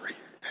rivalry.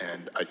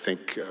 And I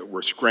think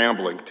we're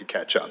scrambling to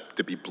catch up,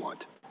 to be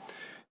blunt.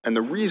 And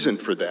the reason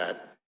for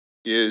that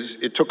is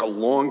it took a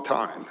long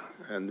time,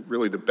 and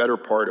really the better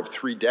part of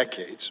 3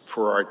 decades,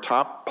 for our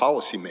top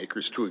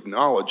policymakers to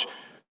acknowledge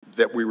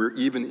that we were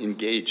even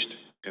engaged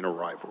in a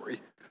rivalry,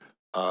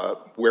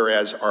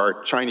 whereas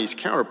our Chinese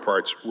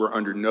counterparts were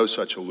under no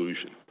such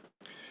illusion.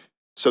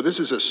 So this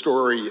is a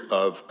story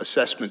of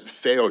assessment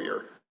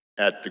failure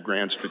at the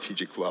grand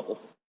strategic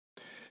level.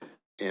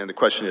 And the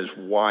question is,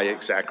 why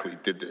exactly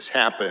did this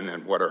happen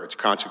and what are its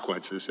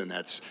consequences? And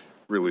that's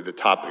really the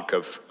topic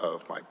of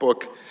my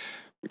book,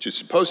 which is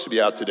supposed to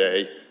be out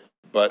today,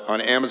 but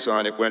on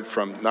Amazon it went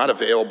from not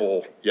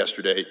available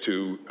yesterday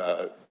to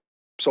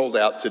sold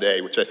out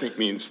today, which I think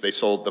means they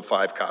sold the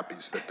 5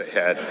 copies that they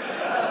had.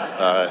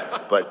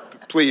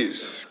 But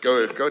please,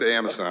 go to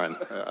Amazon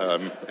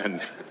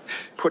and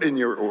put in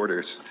your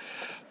orders.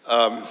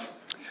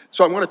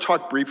 So I want to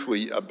talk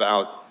briefly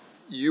about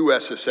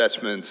U.S.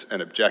 assessments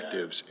and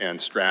objectives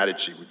and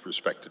strategy with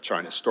respect to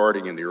China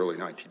starting in the early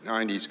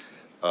 1990s,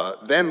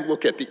 then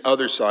look at the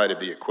other side of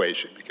the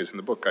equation, because in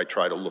the book I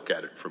try to look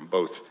at it from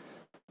both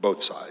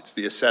sides,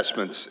 the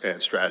assessments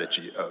and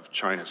strategy of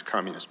China's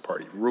Communist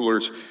Party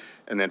rulers,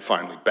 and then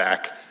finally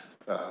back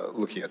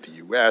looking at the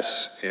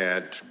U.S.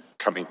 and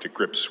coming to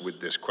grips with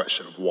this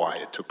question of why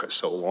it took us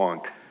so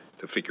long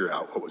to figure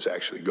out what was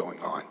actually going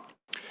on.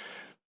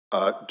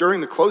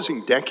 During the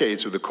closing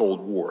decades of the Cold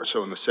War,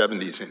 so in the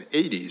 70s and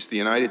 80s, the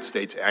United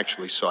States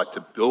actually sought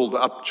to build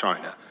up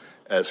China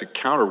as a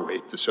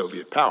counterweight to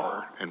Soviet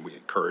power, and we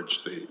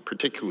encouraged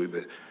particularly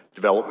the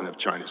development of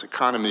China's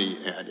economy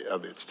and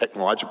of its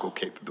technological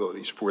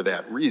capabilities for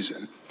that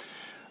reason.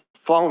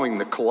 Following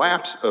the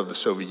collapse of the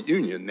Soviet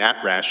Union, that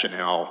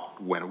rationale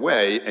went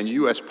away and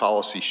U.S.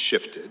 policy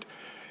shifted.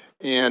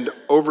 And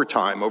over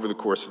time, over the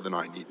course of the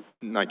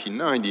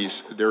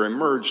 1990s, there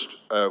emerged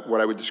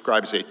what I would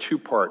describe as a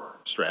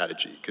 2-part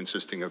strategy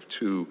consisting of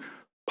 2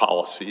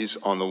 policies.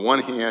 On the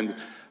one hand,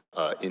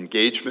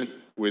 engagement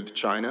with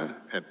China,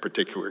 and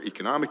particular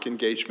economic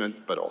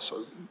engagement, but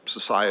also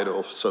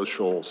societal,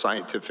 social,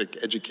 scientific,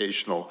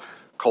 educational,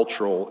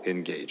 cultural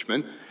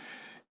engagement.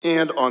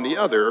 And on the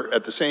other,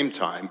 at the same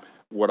time,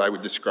 what I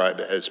would describe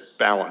as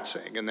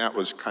balancing. And that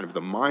was kind of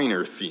the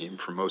minor theme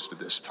for most of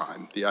this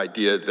time, the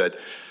idea that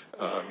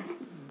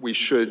we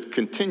should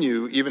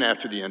continue, even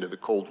after the end of the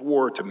Cold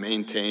War, to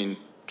maintain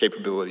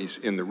capabilities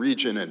in the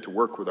region and to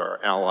work with our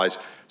allies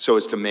so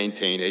as to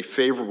maintain a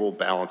favorable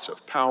balance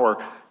of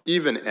power,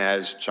 even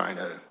as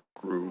China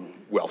grew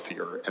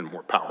wealthier and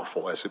more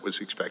powerful, as it was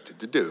expected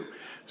to do.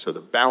 So the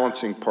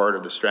balancing part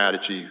of the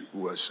strategy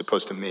was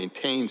supposed to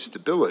maintain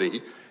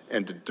stability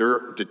and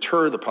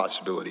deter the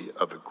possibility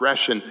of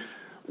aggression,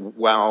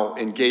 while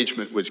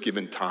engagement was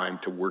given time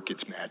to work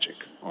its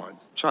magic on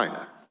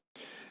China.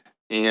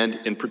 And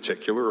in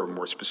particular, or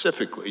more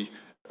specifically,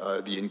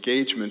 the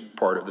engagement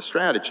part of the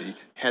strategy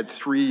had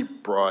 3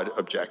 broad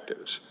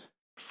objectives.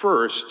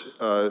 First,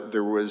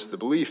 there was the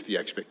belief, the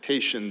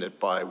expectation that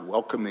by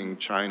welcoming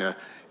China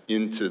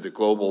into the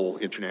global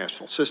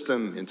international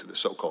system, into the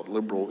so-called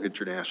liberal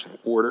international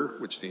order,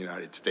 which the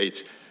United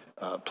States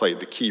played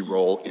the key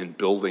role in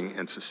building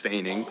and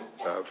sustaining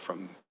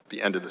from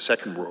the end of the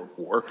Second World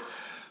War,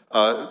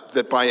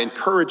 that by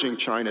encouraging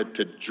China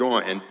to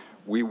join,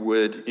 we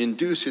would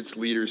induce its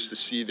leaders to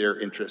see their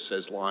interests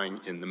as lying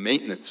in the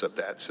maintenance of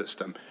that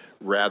system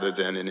rather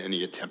than in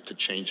any attempt to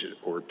change it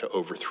or to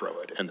overthrow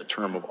it. And the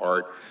term of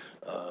art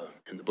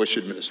in the Bush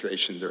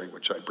administration, during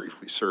which I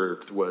briefly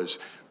served, was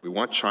we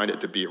want China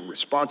to be a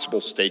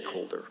responsible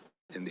stakeholder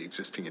in the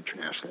existing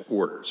international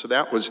order. So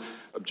that was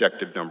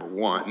objective number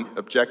one.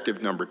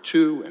 Objective number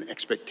two, and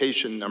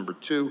expectation number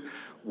two,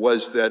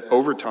 was that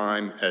over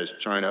time, as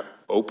China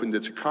opened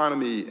its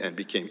economy and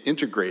became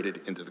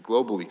integrated into the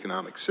global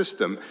economic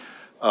system,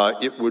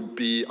 it would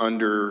be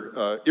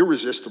under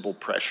irresistible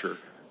pressure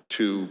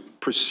to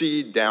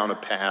proceed down a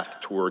path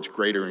towards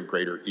greater and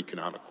greater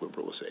economic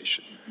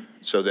liberalization,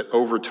 so that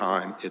over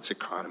time its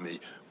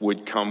economy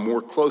would come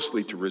more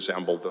closely to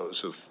resemble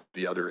those of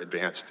the other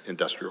advanced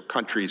industrial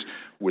countries,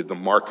 with the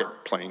market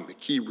playing the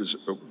key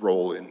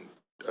role in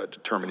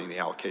determining the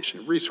allocation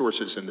of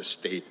resources and the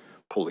state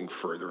pulling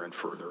further and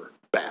further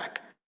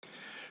back.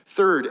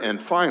 Third,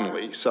 and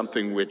finally,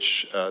 something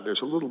which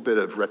there's a little bit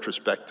of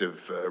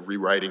retrospective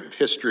rewriting of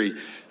history.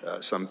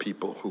 Some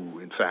people who,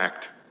 in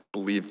fact,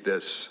 believed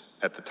this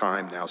at the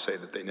time now say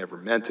that they never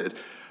meant it.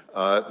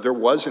 There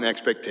was an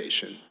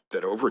expectation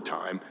that over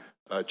time,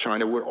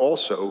 China would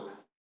also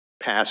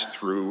pass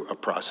through a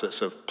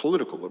process of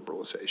political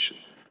liberalization,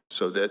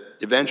 so that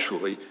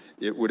eventually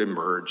it would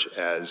emerge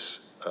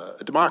as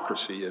a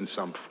democracy in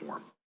some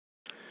form.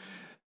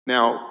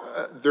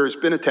 Now, there's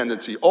been a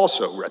tendency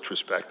also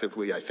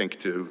retrospectively, I think,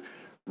 to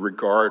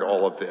regard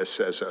all of this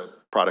as a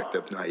product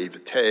of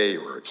naivete,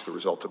 or it's the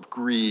result of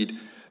greed.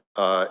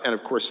 And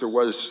of course, there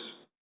was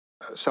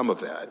some of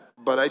that.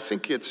 But I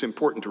think it's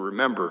important to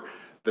remember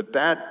that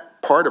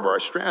that part of our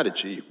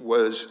strategy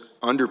was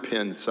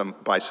underpinned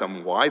by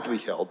some widely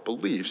held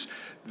beliefs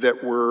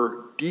that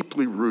were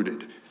deeply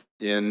rooted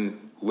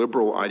in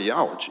liberal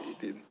ideology,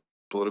 the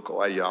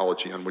political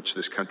ideology on which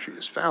this country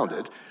is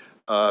founded,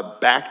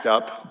 backed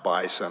up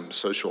by some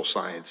social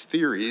science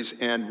theories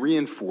and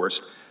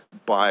reinforced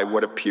by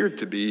what appeared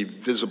to be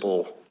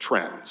visible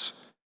trends.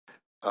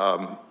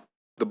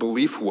 The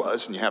belief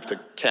was, and you have to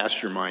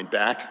cast your mind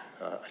back,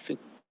 I think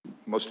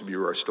most of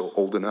you are still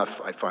old enough,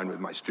 I find with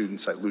my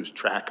students I lose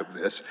track of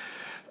this,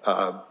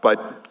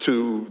 but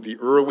to the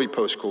early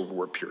post-Cold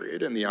War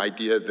period and the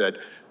idea that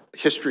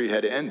history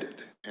had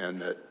ended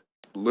and that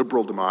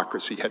liberal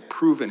democracy had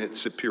proven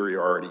its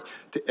superiority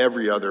to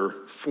every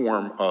other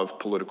form of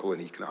political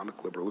and economic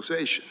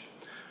liberalization.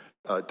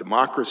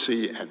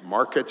 Democracy and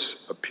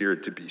markets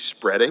appeared to be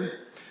spreading.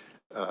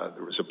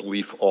 There was a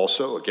belief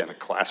also, again, a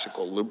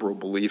classical liberal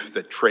belief,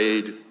 that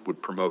trade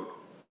would promote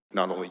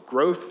not only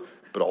growth,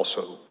 but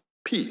also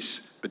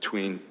peace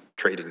between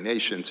trading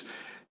nations,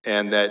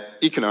 and that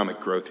economic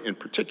growth in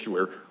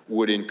particular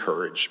would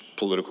encourage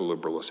political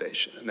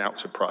liberalization. And that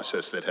was a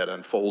process that had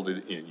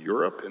unfolded in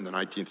Europe in the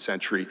 19th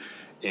century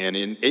and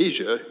in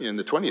Asia in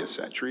the 20th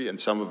century, and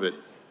some of it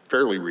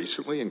fairly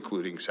recently,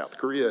 including South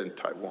Korea and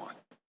Taiwan.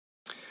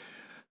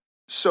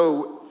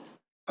 So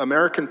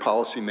American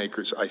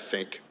policymakers, I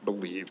think,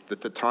 believed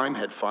that the time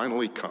had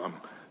finally come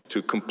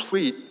to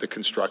complete the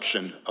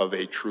construction of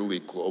a truly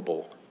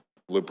global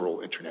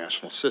liberal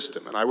international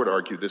system. And I would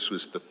argue this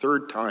was the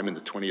third time in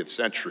the 20th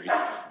century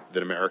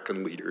that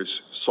American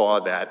leaders saw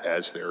that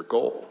as their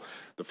goal.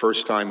 The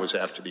first time was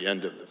after the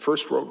end of the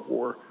First World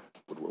War,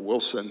 Woodrow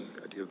Wilson,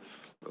 the idea of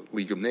the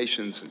League of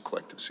Nations and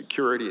collective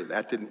security, and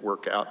that didn't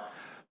work out.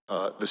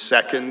 The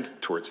second,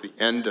 towards the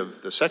end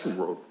of the Second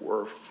World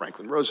War,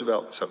 Franklin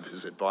Roosevelt and some of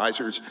his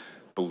advisors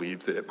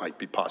believed that it might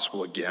be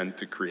possible again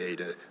to create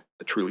a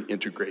truly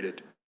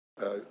integrated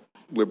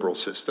liberal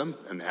system,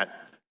 and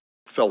that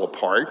fell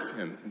apart,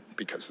 and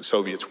because the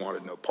Soviets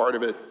wanted no part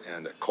of it,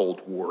 and a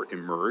Cold War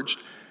emerged.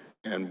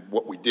 And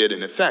what we did,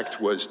 in effect,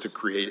 was to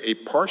create a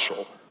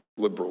partial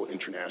liberal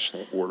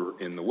international order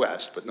in the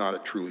West, but not a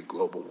truly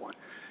global one.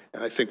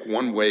 And I think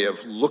one way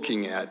of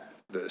looking at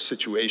the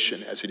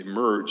situation as it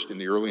emerged in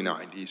the early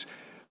 90s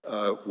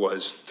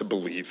was to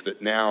believe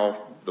that now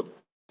the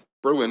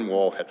Berlin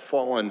Wall had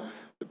fallen,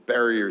 the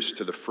barriers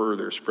to the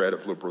further spread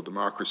of liberal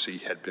democracy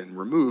had been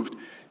removed,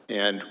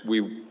 and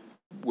we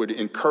would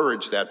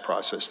encourage that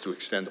process to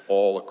extend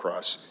all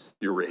across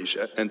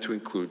Eurasia and to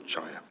include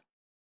China.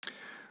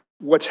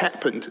 What's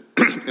happened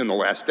in the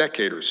last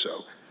decade or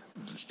so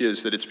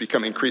is that it's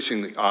become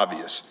increasingly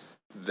obvious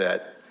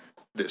that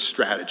this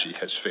strategy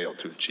has failed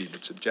to achieve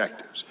its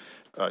objectives.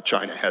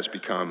 China has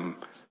become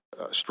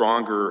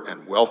stronger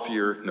and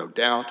wealthier, no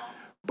doubt,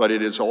 but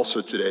it is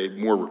also today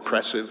more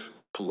repressive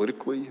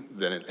politically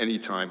than at any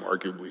time,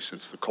 arguably,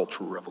 since the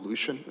Cultural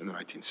Revolution in the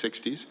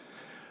 1960s.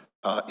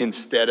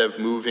 Instead of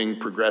moving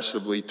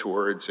progressively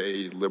towards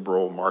a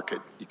liberal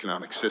market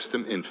economic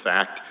system, in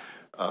fact,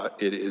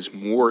 it is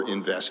more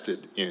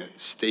invested in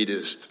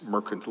statist,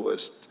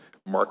 mercantilist,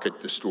 market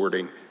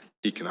distorting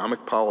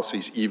economic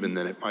policies even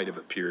than it might have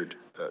appeared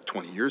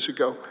 20 years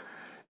ago.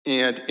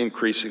 And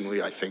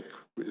increasingly, I think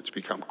it's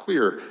become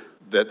clear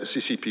that the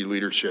CCP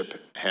leadership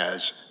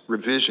has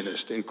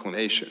revisionist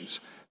inclinations.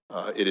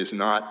 It is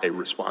not a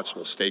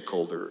responsible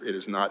stakeholder. It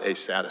is not a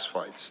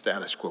satisfied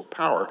status quo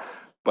power,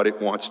 but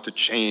it wants to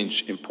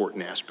change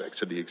important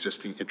aspects of the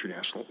existing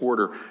international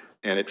order,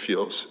 and it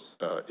feels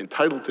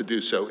entitled to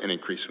do so and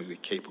increasingly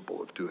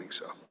capable of doing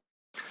so.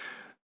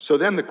 So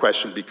then the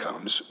question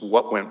becomes,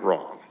 what went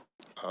wrong?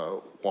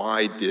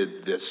 Why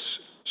did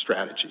this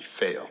strategy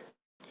fail?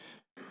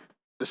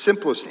 The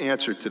simplest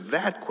answer to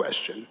that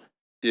question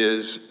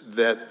is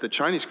that the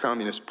Chinese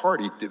Communist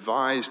Party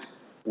devised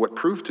what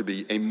proved to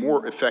be a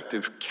more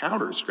effective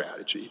counter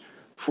strategy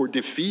for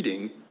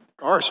defeating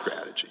our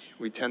strategy.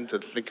 We tend to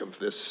think of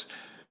this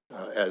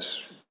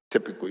as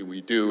typically we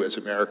do as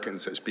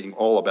Americans as being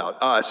all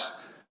about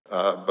us,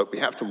 but we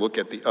have to look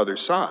at the other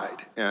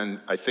side. And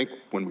I think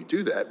when we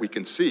do that, we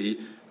can see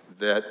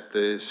that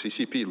the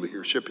CCP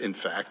leadership, in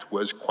fact,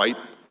 was quite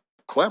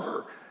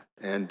clever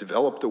and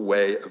developed a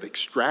way of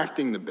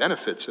extracting the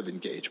benefits of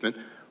engagement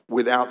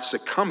without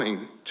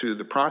succumbing to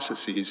the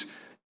processes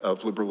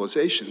of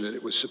liberalization that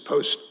it was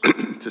supposed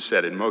to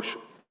set in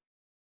motion.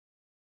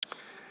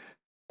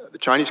 The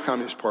Chinese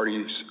Communist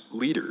Party's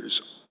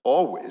leaders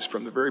always,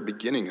 from the very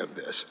beginning of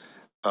this,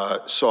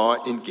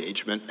 saw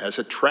engagement as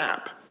a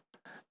trap.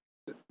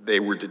 They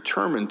were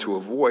determined to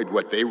avoid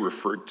what they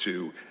referred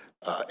to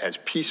as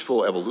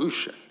peaceful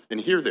evolution.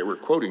 And here they were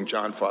quoting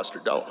John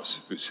Foster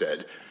Dulles, who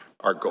said,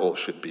 our goal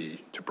should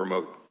be to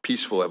promote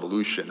peaceful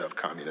evolution of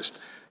communist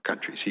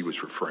countries. He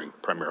was referring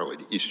primarily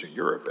to Eastern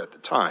Europe at the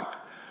time.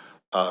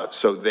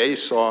 So they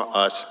saw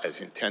us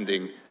as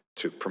intending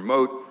to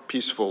promote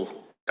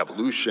peaceful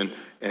evolution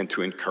and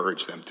to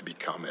encourage them to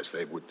become, as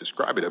they would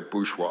describe it, a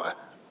bourgeois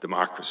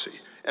democracy.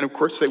 And of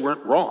course, they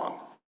weren't wrong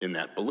in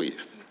that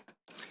belief.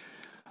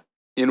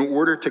 In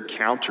order to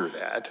counter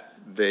that,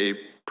 they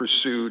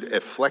pursued a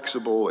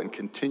flexible and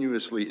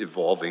continuously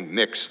evolving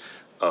mix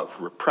of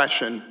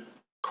repression,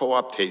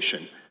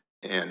 co-optation,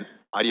 and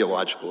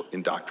ideological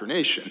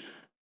indoctrination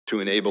to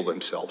enable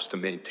themselves to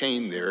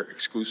maintain their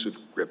exclusive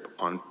grip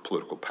on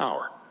political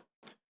power.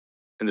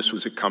 And this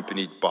was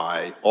accompanied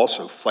by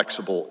also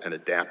flexible and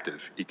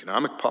adaptive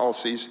economic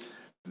policies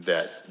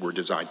that were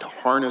designed to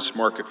harness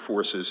market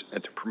forces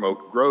and to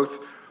promote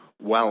growth,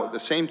 while at the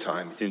same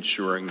time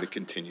ensuring the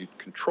continued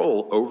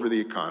control over the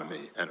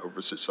economy and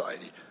over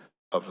society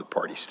of the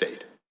party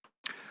state.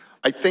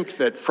 I think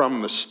that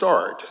from the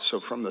start, so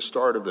from the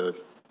start of the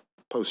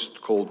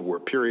post-Cold War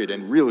period,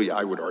 and really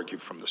I would argue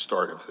from the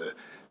start of the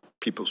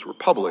People's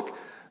Republic,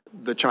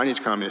 the Chinese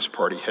Communist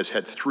Party has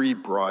had three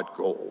broad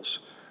goals.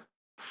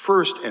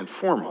 First and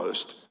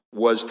foremost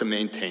was to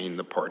maintain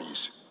the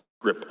party's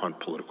grip on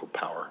political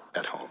power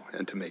at home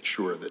and to make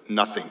sure that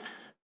nothing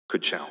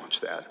could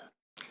challenge that.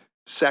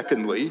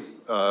 Secondly,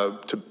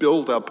 to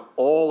build up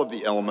all of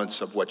the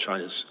elements of what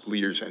China's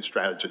leaders and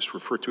strategists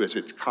refer to as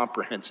its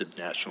comprehensive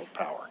national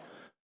power,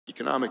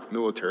 economic,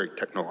 military,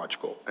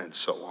 technological, and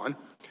so on.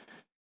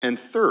 And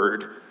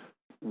third,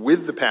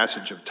 with the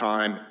passage of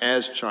time,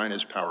 as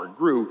China's power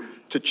grew,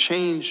 to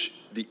change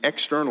the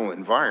external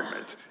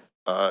environment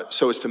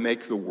so as to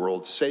make the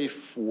world safe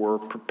for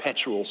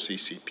perpetual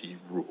CCP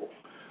rule.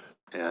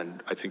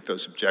 And I think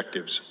those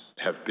objectives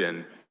have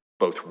been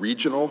both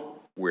regional,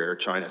 where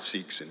China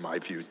seeks, in my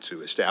view,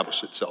 to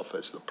establish itself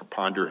as the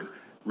preponderant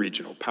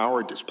regional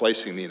power,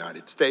 displacing the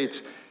United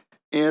States.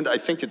 And I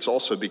think it's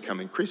also become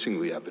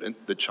increasingly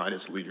evident that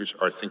China's leaders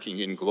are thinking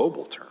in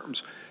global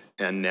terms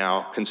and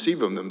now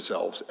conceive of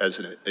themselves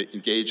as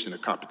engaged in a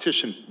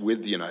competition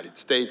with the United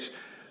States,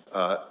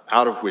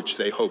 out of which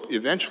they hope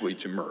eventually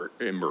to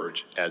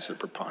emerge as the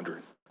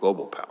preponderant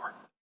global power.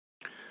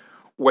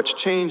 What's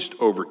changed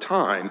over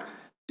time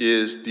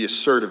is the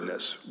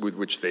assertiveness with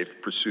which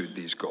they've pursued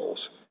these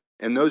goals.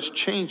 And those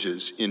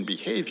changes in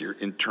behavior,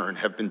 in turn,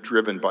 have been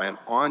driven by an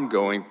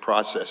ongoing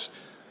process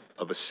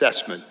of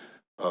assessment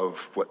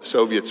of what the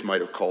Soviets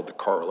might have called the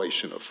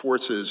correlation of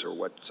forces, or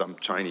what some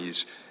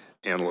Chinese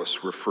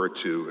analysts refer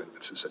to, and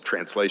this is a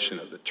translation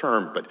of the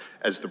term, but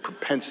as the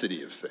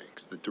propensity of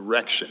things, the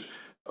direction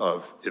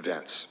of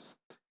events.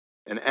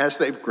 And as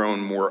they've grown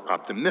more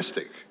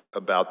optimistic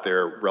about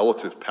their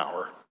relative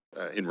power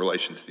in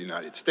relation to the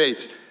United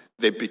States,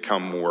 they've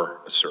become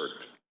more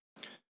assertive.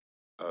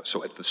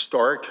 So at the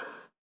start,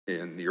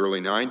 in the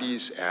early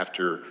 90s,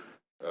 after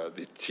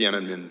the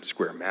Tiananmen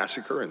Square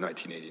massacre in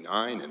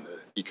 1989 and the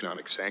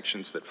economic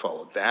sanctions that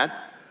followed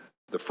that,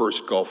 the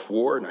first Gulf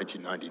War,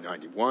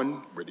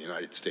 1990-91, where the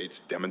United States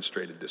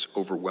demonstrated this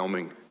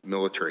overwhelming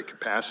military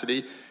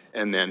capacity,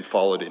 and then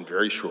followed in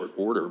very short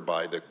order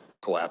by the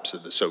collapse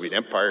of the Soviet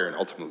Empire and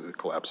ultimately the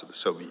collapse of the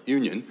Soviet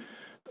Union,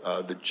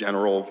 the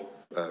general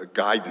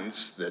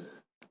guidance that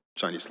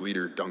Chinese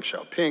leader Deng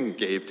Xiaoping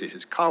gave to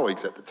his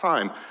colleagues at the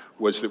time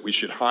was that we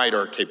should hide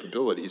our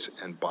capabilities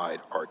and bide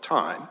our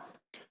time.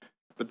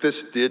 But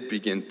this did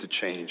begin to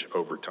change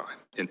over time.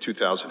 In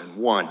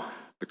 2001,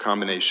 The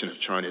combination of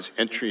China's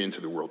entry into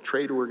the World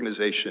Trade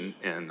Organization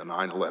and the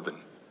 9/11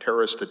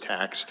 terrorist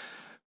attacks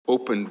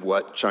opened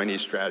what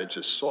Chinese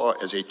strategists saw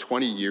as a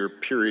 20-year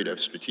period of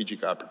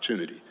strategic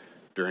opportunity,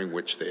 during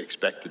which they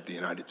expected the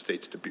United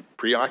States to be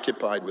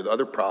preoccupied with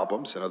other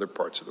problems in other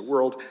parts of the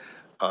world,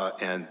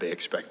 and they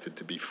expected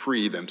to be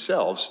free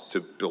themselves to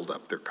build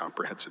up their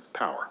comprehensive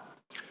power.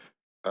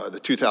 The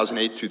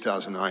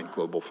 2008-2009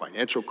 global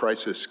financial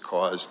crisis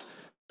caused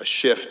a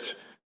shift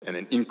and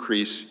an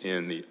increase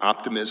in the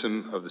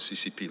optimism of the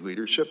CCP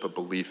leadership, a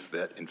belief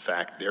that, in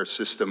fact, their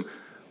system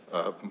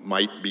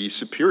might be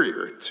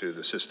superior to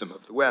the system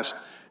of the West,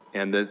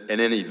 and that in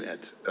any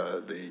event,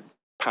 the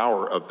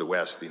power of the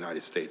West, the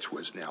United States,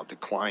 was now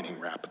declining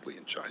rapidly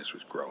and China's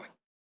was growing.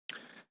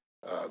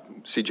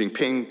 Xi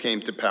Jinping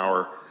came to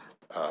power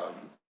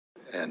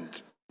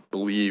and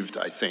believed,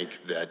 I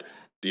think, that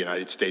the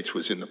United States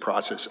was in the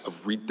process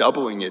of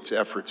redoubling its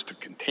efforts to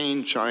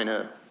contain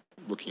China,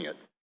 looking at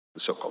the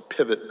so-called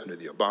pivot under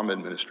the Obama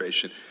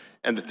administration,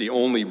 and that the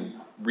only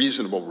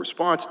reasonable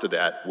response to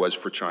that was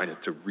for China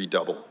to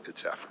redouble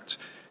its efforts.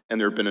 And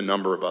there have been a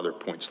number of other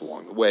points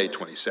along the way.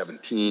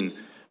 2017,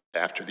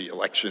 after the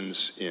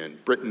elections in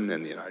Britain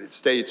and the United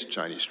States,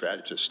 Chinese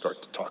strategists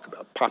start to talk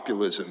about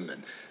populism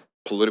and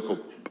political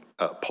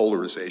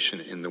polarization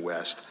in the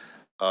West.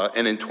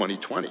 And in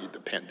 2020, the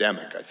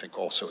pandemic, I think,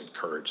 also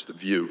encouraged the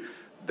view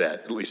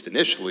that, at least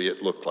initially,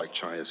 it looked like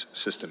China's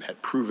system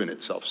had proven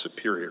itself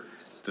superior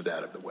to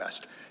that of the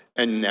West.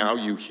 And now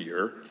you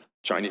hear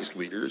Chinese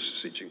leaders,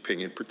 Xi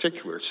Jinping in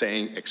particular,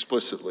 saying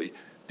explicitly,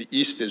 the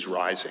East is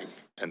rising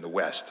and the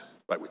West,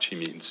 by which he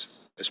means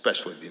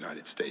especially the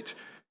United States,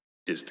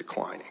 is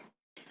declining.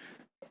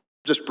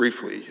 Just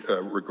briefly,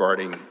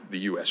 regarding the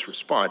US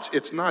response,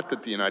 it's not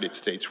that the United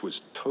States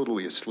was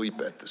totally asleep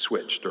at the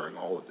switch during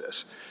all of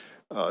this.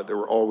 There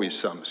were always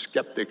some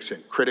skeptics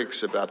and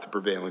critics about the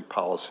prevailing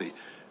policy.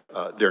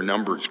 Their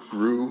numbers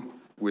grew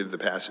with the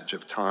passage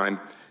of time,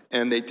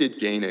 and they did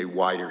gain a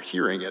wider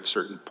hearing at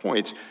certain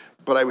points.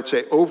 But I would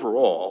say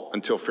overall,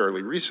 until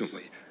fairly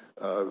recently,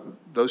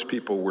 those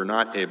people were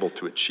not able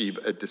to achieve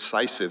a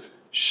decisive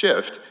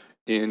shift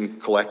in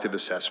collective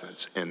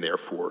assessments and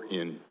therefore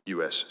in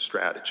US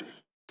strategy.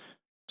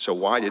 So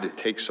why did it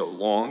take so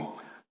long?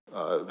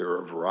 There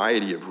are a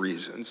variety of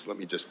reasons. Let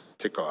me just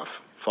tick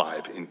off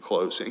 5 in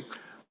closing.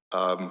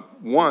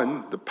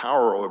 One, the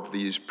power of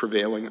these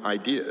prevailing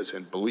ideas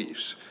and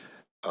beliefs.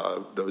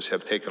 Those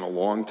have taken a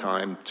long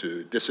time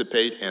to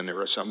dissipate, and there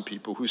are some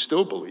people who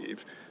still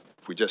believe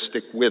if we just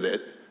stick with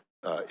it,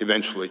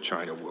 eventually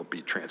China will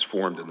be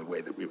transformed in the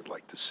way that we would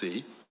like to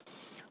see.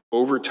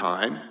 Over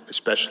time,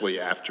 especially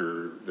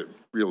after the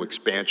real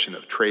expansion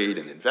of trade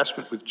and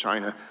investment with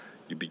China,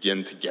 you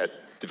begin to get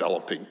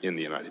developing in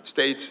the United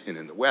States and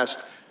in the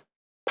West,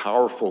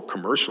 powerful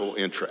commercial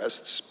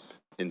interests,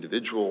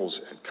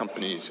 individuals and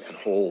companies and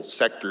whole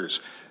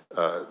sectors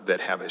that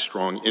have a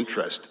strong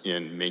interest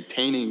in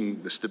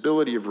maintaining the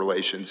stability of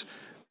relations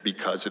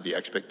because of the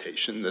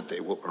expectation that they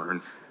will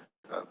earn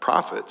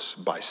profits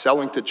by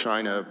selling to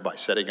China, by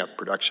setting up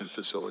production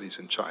facilities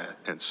in China,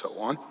 and so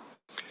on.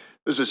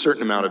 There's a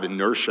certain amount of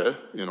inertia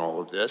in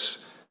all of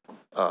this.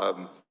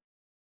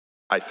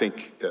 I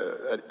think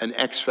an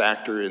X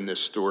factor in this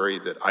story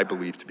that I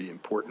believe to be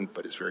important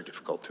but is very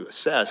difficult to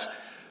assess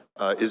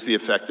is the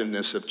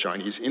effectiveness of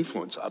Chinese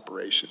influence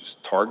operations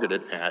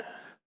targeted at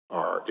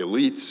our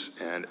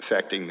elites and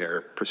affecting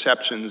their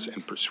perceptions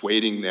and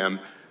persuading them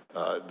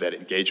that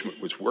engagement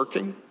was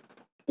working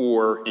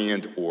or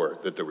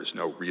that there was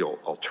no real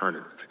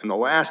alternative. And the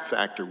last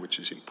factor, which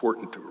is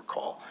important to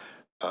recall,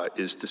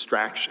 is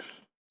distraction.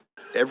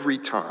 Every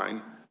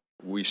time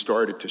we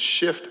started to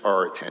shift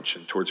our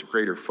attention towards a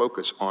greater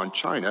focus on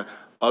China,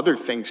 other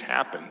things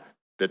happened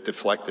that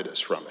deflected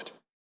us from it.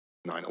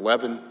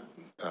 9/11,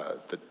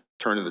 the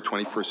turn of the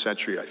 21st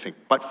century, I think,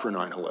 but for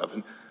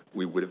 9/11,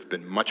 we would have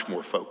been much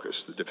more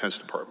focused. The Defense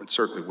Department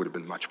certainly would have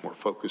been much more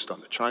focused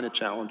on the China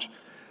challenge.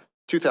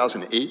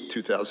 2008,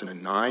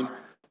 2009,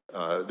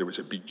 there was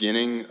a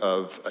beginning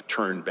of a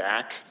turn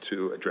back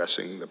to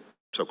addressing the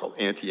so-called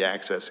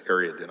anti-access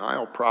area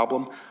denial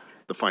problem.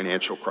 The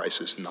financial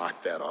crisis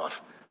knocked that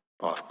off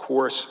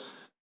course.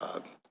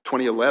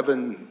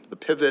 2011, the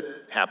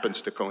pivot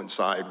happens to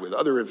coincide with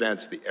other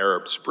events, the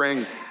Arab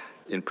Spring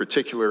in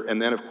particular,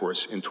 and then, of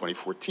course, in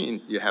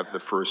 2014, you have the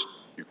first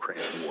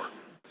Ukraine war.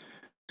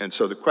 And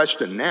so the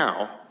question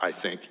now, I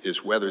think,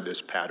 is whether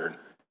this pattern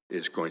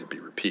is going to be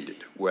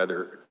repeated,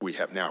 whether we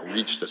have now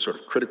reached a sort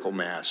of critical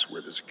mass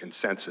where there's a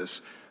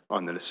consensus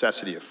on the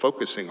necessity of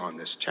focusing on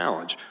this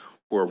challenge,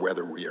 or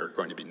whether we are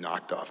going to be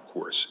knocked off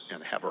course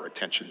and have our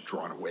attention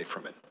drawn away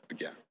from it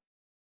again.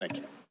 Thank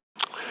you.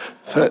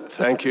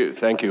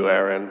 Thank you,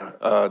 Aaron.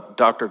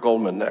 Dr.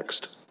 Goldman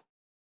next.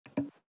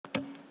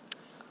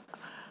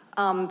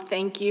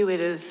 Thank you. It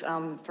is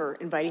for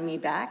inviting me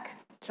back,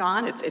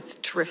 John. It's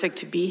terrific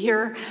to be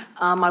here.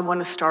 I want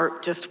to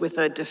start just with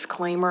a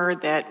disclaimer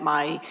that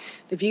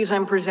the views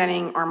I'm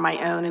presenting are my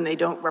own and they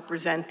don't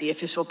represent the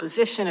official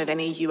position of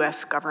any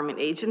U.S. government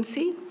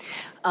agency.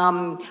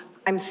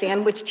 I'm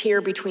sandwiched here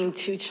between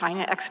two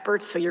China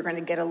experts, so you're going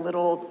to get a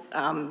little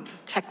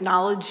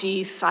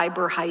technology,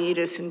 cyber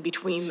hiatus in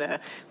between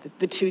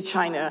the two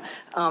China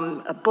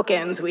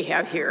bookends we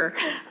have here.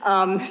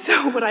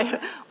 So what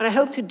I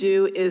hope to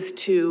do is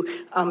to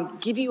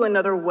give you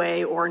another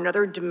way or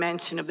another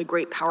dimension of the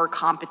great power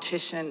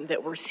competition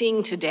that we're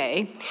seeing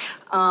today,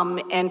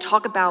 and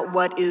talk about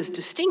what is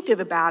distinctive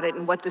about it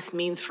and what this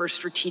means for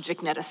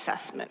strategic net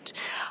assessment.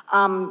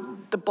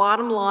 The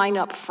bottom line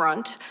up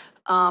front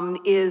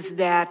is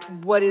that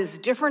what is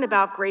different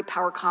about great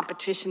power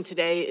competition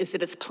today is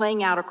that it's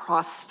playing out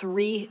across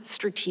 3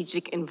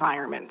 strategic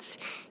environments.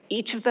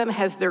 Each of them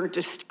has their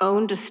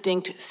own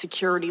distinct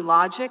security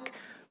logic,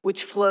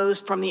 which flows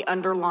from the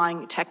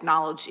underlying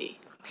technology.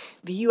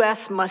 The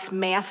U.S. must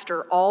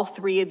master all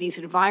 3 of these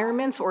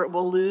environments or it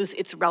will lose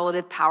its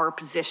relative power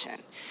position.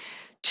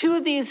 2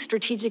 of these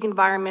strategic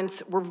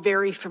environments we're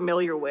very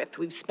familiar with.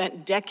 We've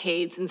spent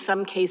decades, in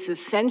some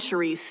cases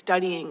centuries,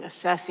 studying,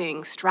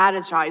 assessing,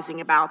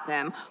 strategizing about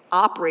them,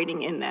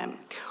 operating in them.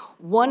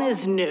 One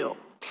is new,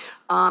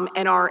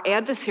 and our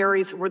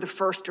adversaries were the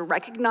first to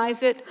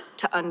recognize it,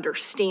 to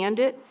understand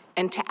it,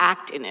 and to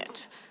act in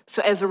it.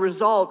 So as a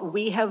result,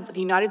 the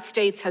United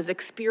States has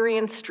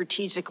experienced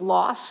strategic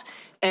loss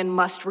and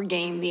must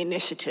regain the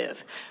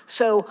initiative.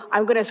 So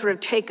I'm going to sort of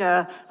take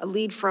a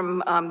lead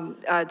from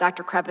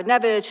Dr.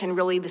 Krapanevich, and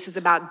really this is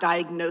about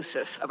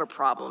diagnosis of a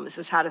problem. This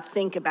is how to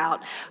think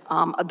about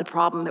the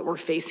problem that we're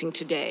facing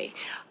today.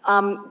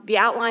 The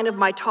outline of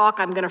my talk,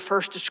 I'm going to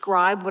first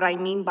describe what I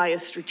mean by a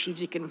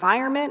strategic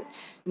environment,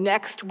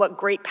 next what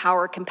great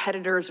power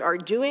competitors are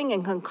doing,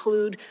 and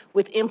conclude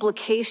with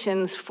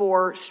implications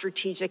for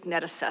strategic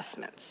net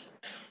assessments.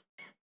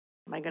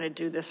 Am I going to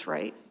do this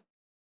right?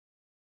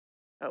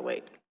 Oh,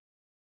 wait.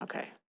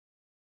 Okay.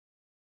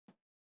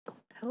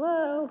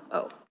 Hello?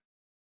 Oh.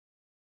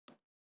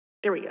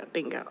 There we go.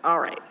 Bingo. All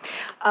right.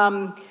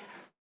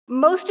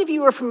 Most of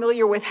you are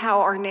familiar with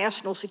how our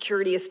national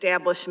security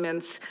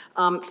establishments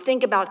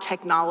think about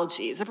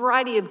technologies, a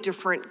variety of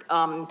different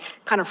kind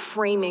of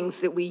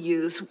framings that we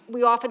use.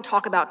 We often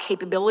talk about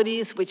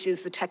capabilities, which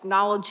is the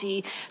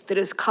technology that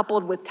is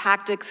coupled with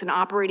tactics and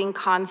operating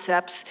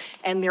concepts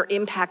and their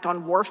impact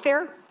on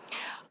warfare.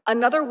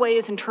 Another way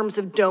is in terms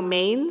of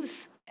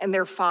domains, and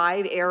there are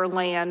 5: air,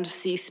 land,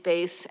 sea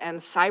space, and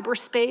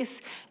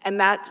cyberspace, and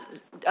that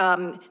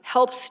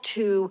helps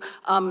to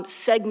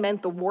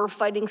segment the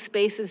warfighting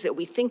spaces that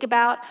we think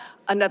about.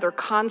 Another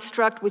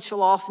construct, which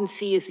you'll often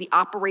see, is the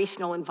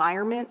operational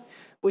environment,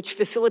 which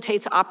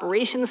facilitates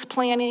operations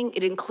planning.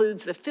 It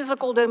includes the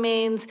physical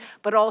domains,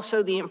 but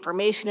also the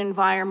information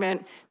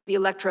environment, the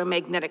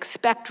electromagnetic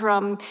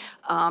spectrum,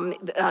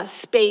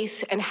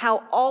 space, and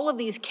how all of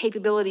these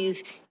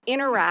capabilities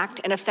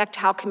interact and affect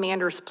how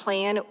commanders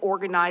plan,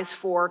 organize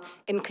for,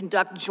 and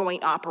conduct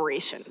joint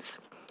operations.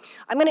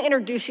 I'm going to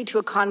introduce you to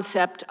a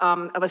concept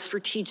of a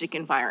strategic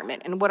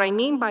environment. And what I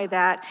mean by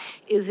that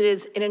is it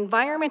is an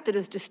environment that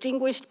is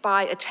distinguished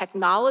by a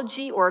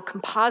technology or a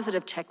composite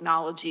of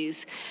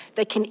technologies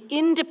that can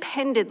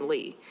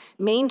independently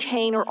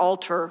maintain or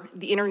alter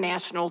the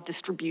international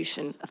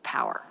distribution of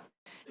power.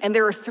 And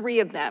there are 3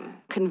 of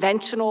them: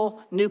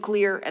 conventional,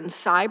 nuclear, and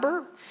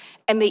cyber,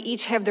 and they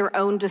each have their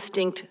own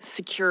distinct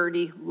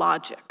security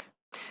logic.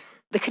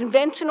 The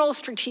conventional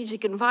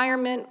strategic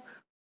environment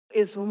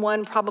is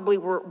one probably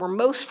we're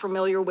most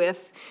familiar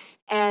with,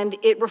 and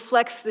it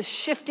reflects the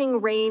shifting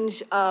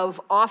range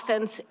of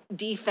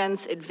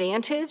offense-defense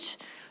advantage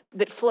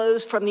that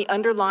flows from the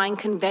underlying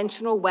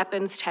conventional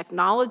weapons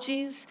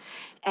technologies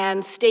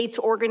and states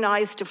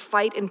organized to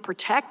fight and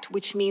protect,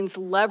 which means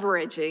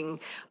leveraging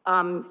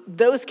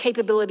those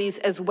capabilities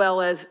as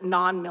well as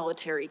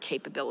non-military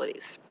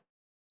capabilities.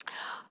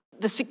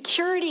 The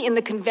security in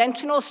the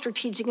conventional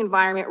strategic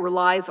environment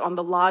relies on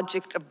the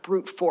logic of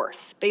brute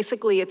force.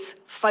 Basically, it's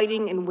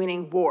fighting and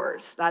winning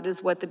wars. That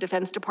is what the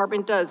Defense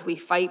Department does. We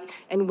fight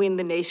and win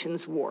the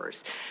nation's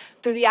wars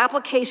through the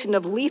application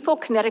of lethal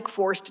kinetic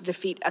force to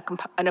defeat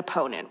an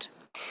opponent.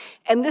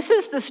 And this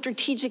is the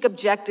strategic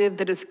objective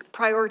that is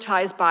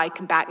prioritized by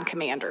combatant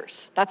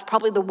commanders. That's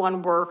probably the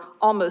one we're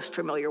almost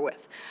familiar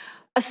with.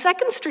 A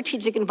second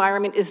strategic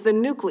environment is the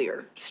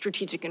nuclear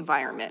strategic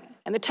environment,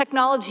 and the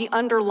technology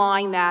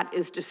underlying that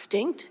is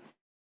distinct.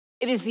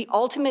 It is the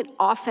ultimate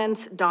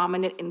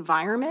offense-dominant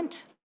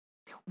environment.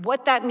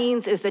 What that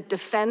means is that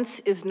defense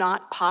is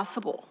not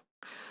possible.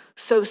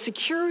 So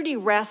security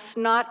rests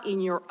not in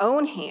your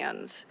own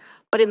hands,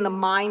 but in the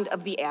mind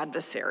of the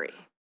adversary.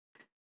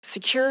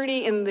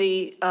 Security in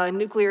the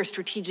nuclear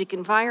strategic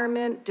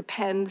environment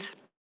depends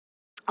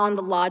on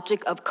the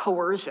logic of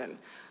coercion,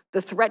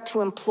 the threat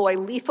to employ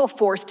lethal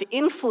force to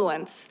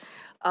influence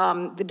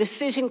the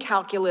decision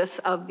calculus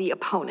of the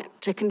opponent,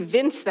 to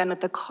convince them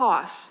that the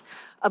costs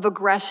of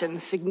aggression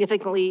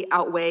significantly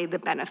outweigh the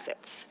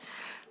benefits.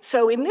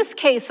 So in this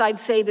case, I'd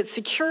say that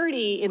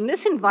security in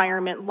this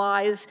environment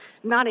lies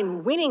not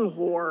in winning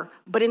war,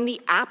 but in the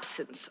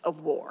absence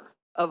of war,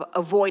 of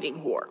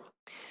avoiding war.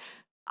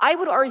 I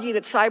would argue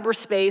that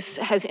cyberspace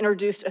has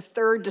introduced a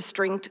third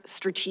distinct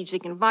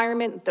strategic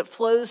environment that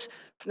flows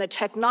from the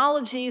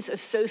technologies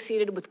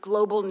associated with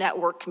global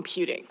network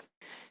computing.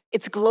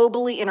 It's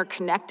globally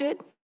interconnected.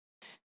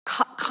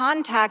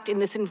 Contact in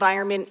this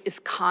environment is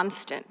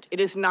constant. It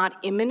is not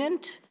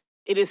imminent.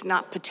 It is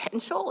not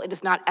potential. It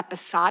is not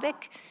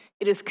episodic.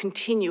 It is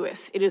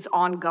continuous. It is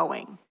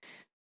ongoing.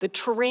 The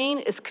terrain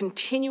is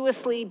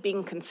continuously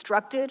being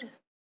constructed.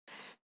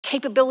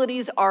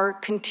 Capabilities are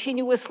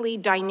continuously,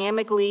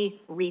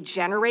 dynamically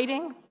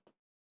regenerating.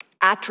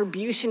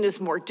 Attribution is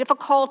more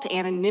difficult.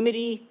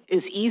 Anonymity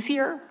is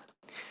easier.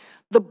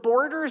 The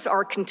borders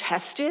are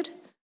contested.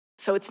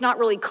 So it's not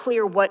really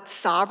clear what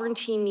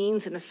sovereignty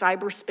means in a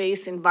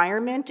cyberspace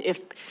environment.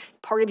 If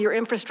part of your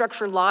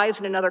infrastructure lies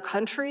in another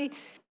country,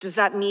 does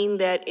that mean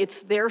that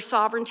it's their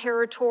sovereign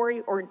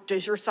territory, or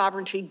does your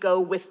sovereignty go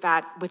with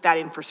that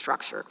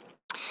infrastructure?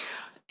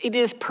 It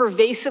is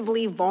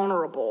pervasively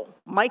vulnerable.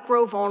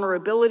 Micro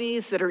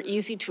vulnerabilities that are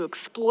easy to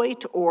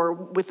exploit or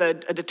with a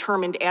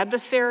determined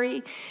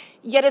adversary,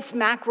 yet it's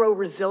macro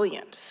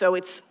resilient, so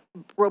it's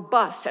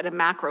robust at a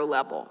macro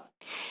level.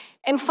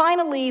 And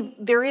finally,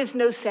 there is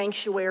no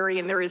sanctuary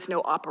and there is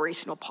no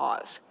operational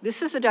pause.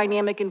 This is the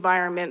dynamic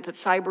environment that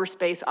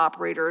cyberspace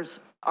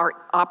operators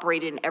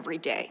operate in every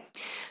day.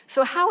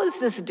 So how is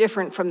this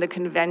different from the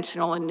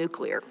conventional and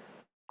nuclear?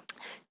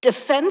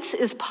 Defense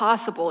is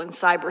possible in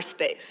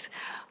cyberspace,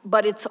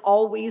 but it's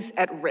always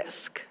at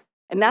risk.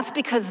 And that's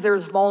because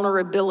there's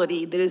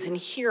vulnerability that is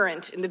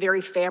inherent in the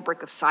very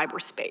fabric of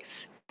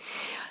cyberspace.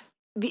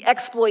 The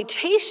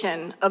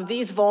exploitation of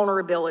these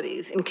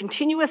vulnerabilities in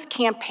continuous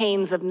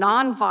campaigns of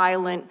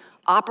nonviolent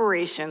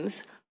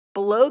operations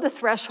below the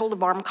threshold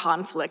of armed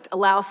conflict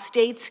allows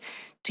states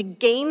to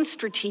gain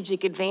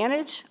strategic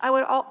advantage, I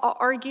would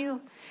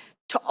argue,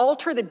 to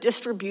alter the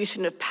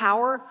distribution of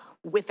power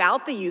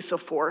without the use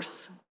of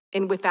force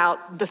and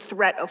without the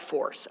threat of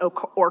force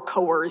or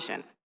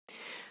coercion.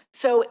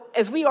 So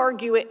as we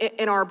argue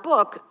in our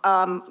book,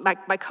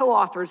 my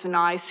co-authors and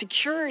I,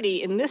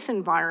 security in this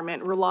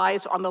environment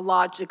relies on the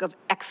logic of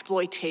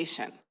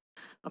exploitation,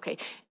 okay?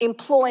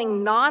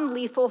 Employing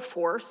non-lethal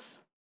force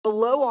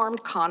below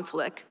armed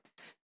conflict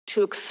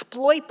to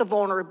exploit the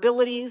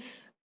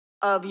vulnerabilities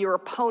of your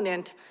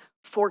opponent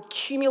for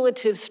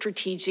cumulative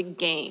strategic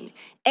gain.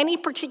 Any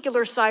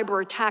particular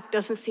cyber attack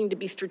doesn't seem to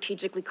be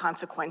strategically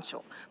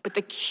consequential, but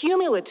the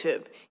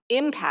cumulative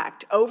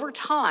impact over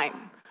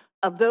time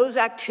of those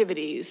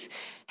activities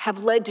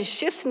have led to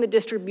shifts in the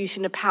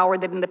distribution of power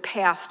that in the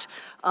past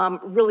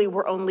really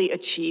were only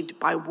achieved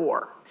by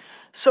war.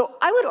 So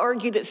I would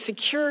argue that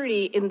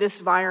security in this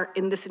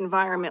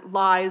environment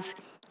lies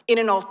in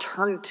an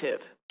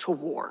alternative to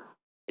war.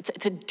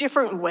 It's a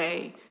different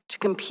way to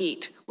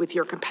compete with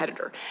your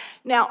competitor.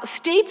 Now,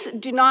 states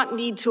do not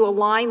need to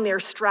align their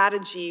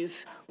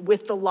strategies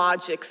with the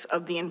logics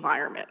of the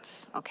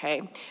environments,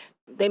 okay?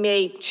 They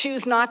may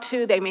choose not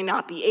to, they may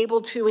not be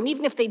able to, and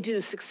even if they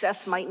do,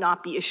 success might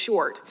not be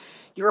assured.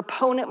 Your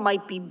opponent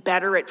might be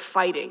better at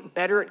fighting,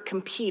 better at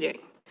competing.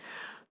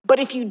 But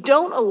if you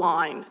don't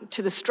align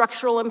to the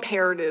structural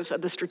imperatives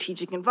of the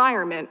strategic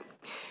environment,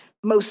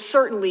 most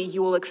certainly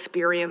you will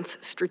experience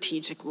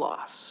strategic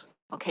loss.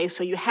 Okay,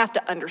 so you have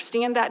to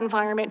understand that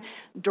environment,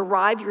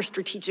 derive your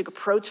strategic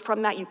approach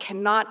from that. You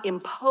cannot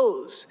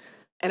impose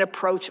an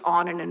approach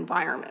on an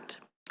environment.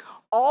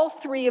 All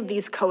three of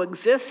these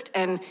coexist,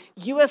 and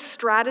US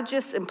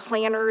strategists and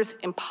planners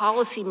and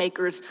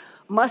policymakers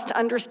must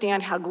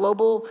understand how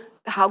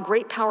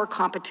great power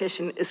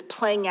competition is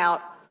playing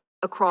out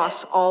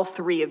across all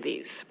three of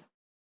these.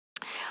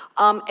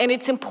 And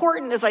it's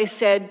important, as I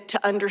said,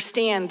 to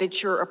understand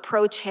that your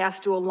approach has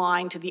to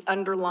align to the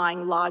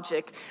underlying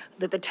logic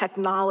that the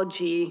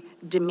technology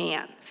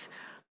demands.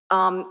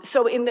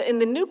 So in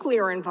the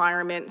nuclear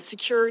environment,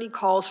 security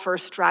calls for a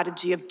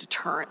strategy of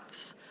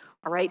deterrence,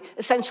 all right?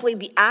 Essentially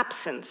the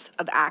absence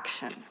of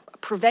action,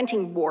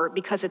 preventing war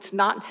because it's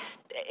not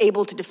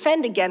able to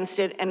defend against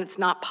it and it's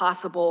not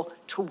possible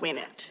to win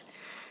it.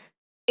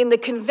 In the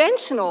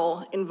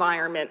conventional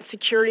environment,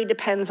 security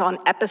depends on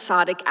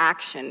episodic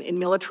action in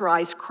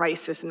militarized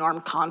crisis and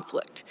armed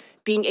conflict,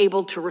 being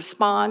able to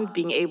respond,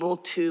 being able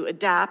to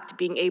adapt,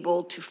 being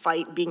able to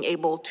fight, being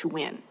able to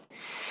win.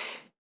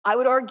 I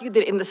would argue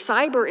that in the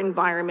cyber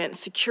environment,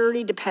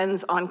 security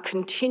depends on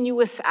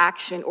continuous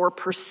action or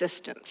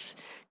persistence,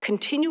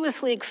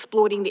 continuously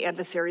exploiting the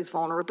adversary's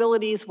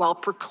vulnerabilities while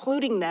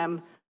precluding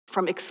them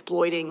from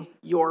exploiting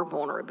your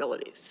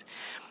vulnerabilities.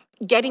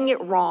 Getting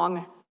it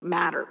wrong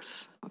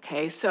matters,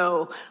 okay?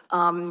 So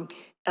I'm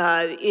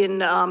trying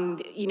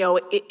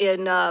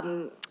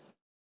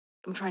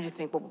to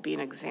think what would be an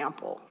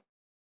example.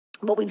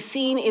 What we've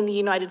seen in the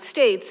United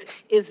States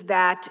is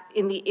that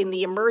in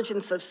the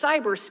emergence of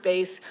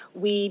cyberspace,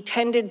 we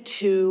tended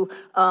to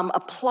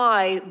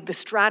apply the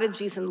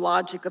strategies and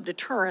logic of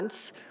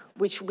deterrence,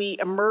 which we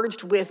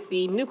emerged with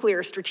the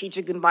nuclear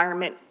strategic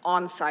environment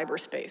on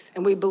cyberspace.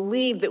 And we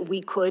believed that we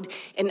could,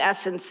 in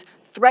essence,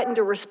 threaten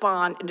to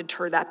respond and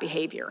deter that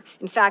behavior.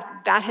 In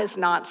fact, that has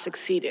not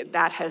succeeded.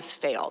 That has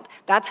failed.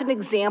 That's an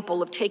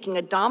example of taking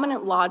a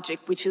dominant logic,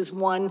 which is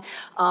one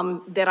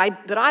that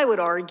I would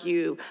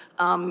argue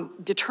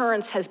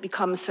deterrence has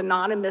become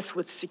synonymous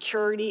with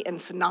security and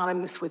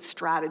synonymous with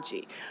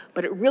strategy.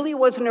 But it really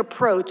was an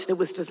approach that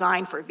was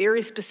designed for a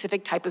very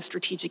specific type of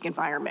strategic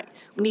environment.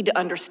 We need to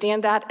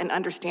understand that and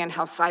understand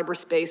how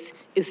cyberspace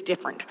is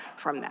different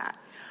from that.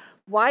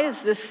 Why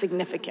is this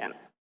significant?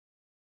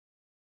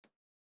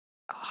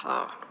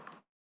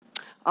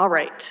 All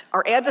right,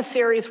 our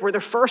adversaries were the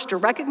first to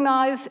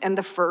recognize and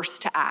the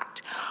first to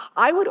act.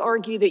 I would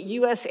argue that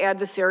US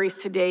adversaries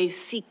today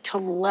seek to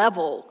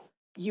level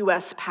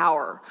US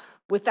power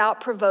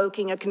without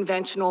provoking a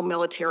conventional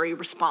military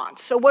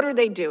response. So what are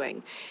they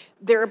doing?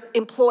 They're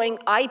employing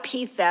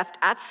IP theft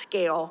at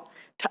scale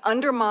to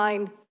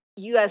undermine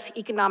US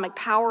economic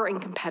power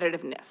and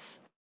competitiveness,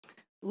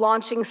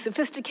 launching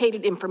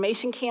sophisticated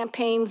information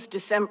campaigns,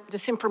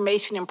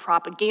 disinformation and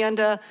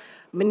propaganda,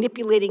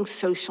 manipulating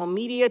social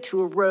media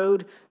to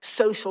erode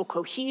social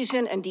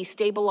cohesion and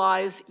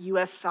destabilize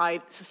US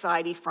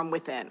society from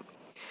within.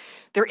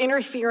 They're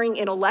interfering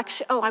in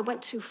election. Oh, I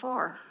went too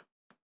far.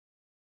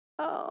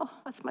 Oh,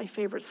 that's my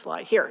favorite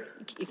slide. Here,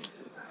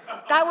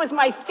 that was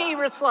my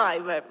favorite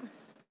slide,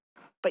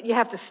 but you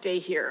have to stay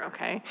here,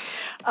 okay?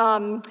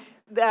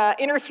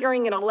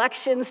 Interfering in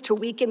elections to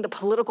weaken the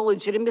political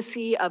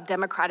legitimacy of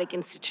democratic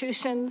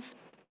institutions.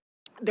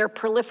 They're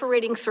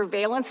proliferating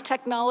surveillance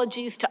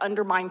technologies to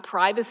undermine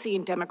privacy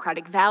and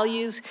democratic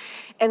values,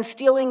 and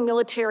stealing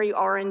military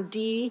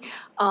R&D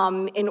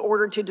in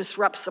order to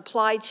disrupt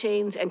supply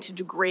chains and to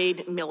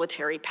degrade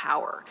military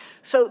power.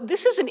 So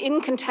this is an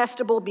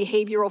incontestable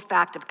behavioral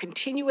fact of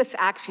continuous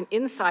action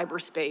in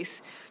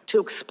cyberspace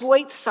to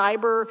exploit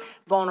cyber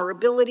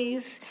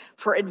vulnerabilities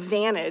for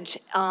advantage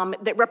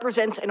that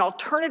represents an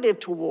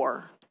alternative to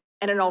war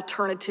and an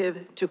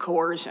alternative to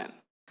coercion.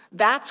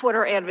 That's what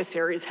our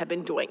adversaries have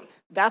been doing.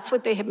 That's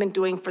what they have been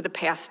doing for the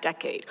past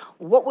decade.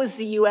 What was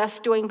the US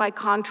doing by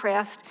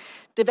contrast?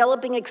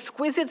 Developing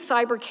exquisite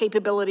cyber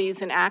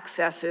capabilities and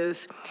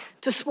accesses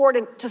to support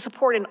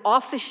an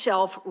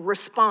off-the-shelf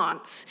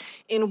response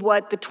in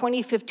what the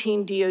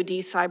 2015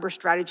 DoD cyber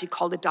strategy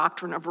called a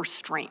doctrine of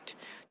restraint,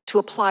 to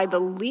apply the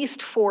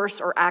least force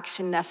or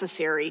action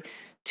necessary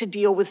to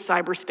deal with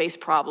cyberspace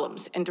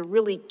problems and to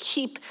really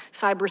keep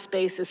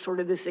cyberspace as sort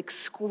of this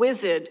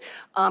exquisite,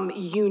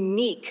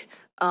 unique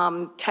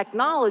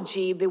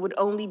technology that would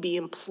only be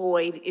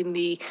employed in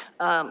the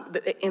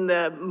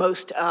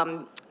most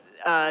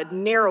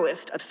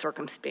narrowest of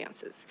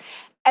circumstances.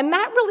 And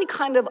that really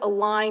kind of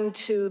aligned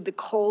to the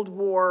Cold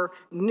War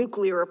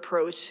nuclear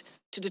approach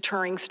to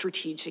deterring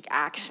strategic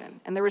action.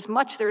 And there is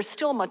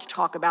still much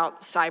talk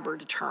about cyber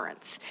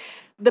deterrence.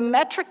 The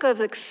metric of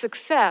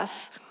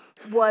success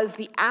was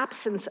the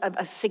absence of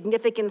a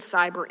significant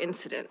cyber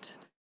incident,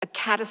 a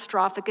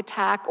catastrophic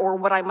attack, or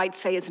what I might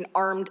say is an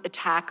armed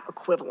attack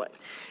equivalent.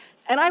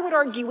 And I would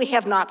argue we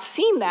have not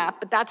seen that,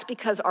 but that's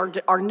because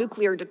our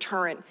nuclear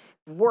deterrent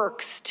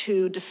works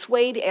to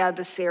dissuade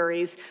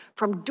adversaries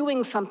from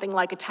doing something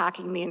like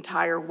attacking the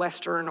entire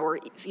Western or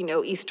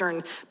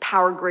Eastern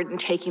power grid and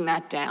taking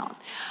that down.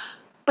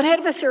 But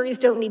adversaries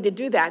don't need to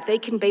do that. They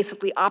can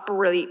basically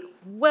operate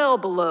well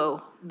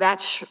below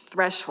that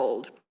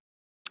threshold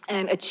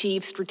and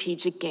achieve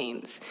strategic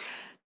gains.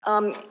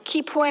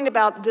 Key point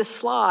about this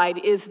slide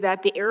is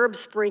that the Arab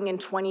Spring in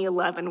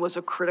 2011 was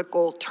a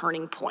critical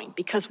turning point,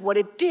 because what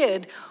it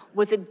did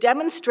was it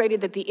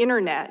demonstrated that the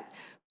internet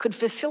could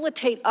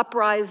facilitate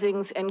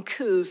uprisings and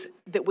coups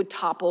that would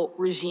topple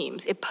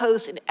regimes. It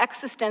posed an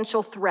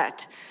existential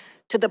threat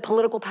to the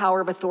political power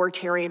of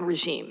authoritarian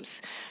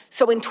regimes.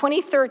 So in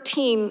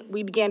 2013,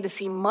 we began to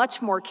see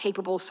much more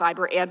capable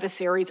cyber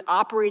adversaries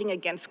operating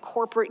against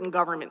corporate and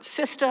government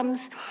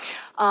systems.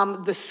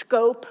 The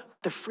scope,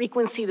 the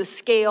frequency, the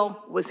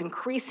scale was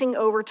increasing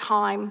over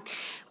time.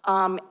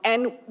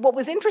 And what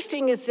was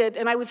interesting is that,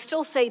 and I would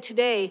still say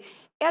today,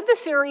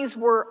 adversaries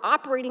were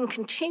operating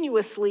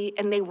continuously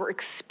and they were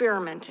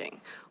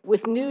experimenting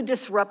with new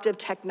disruptive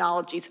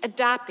technologies,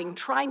 adapting,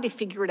 trying to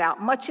figure it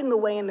out, much in the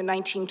way in the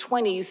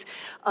 1920s,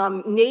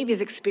 navies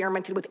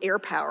experimented with air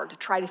power to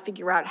try to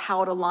figure out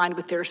how it aligned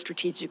with their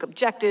strategic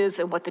objectives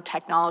and what the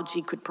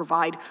technology could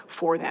provide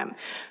for them.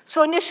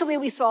 So initially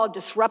we saw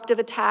disruptive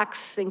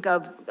attacks. Think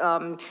of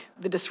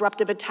the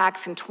disruptive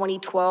attacks in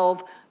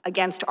 2012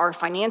 against our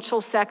financial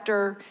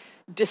sector,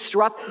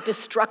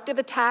 destructive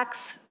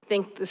attacks.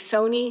 Think the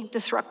Sony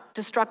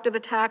destructive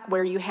attack,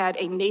 where you had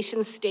a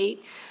nation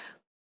state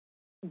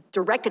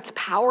direct its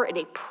power at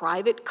a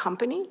private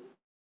company,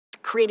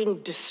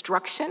 creating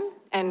destruction,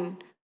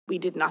 and we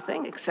did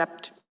nothing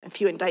except a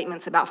few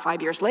indictments about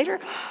 5 years later.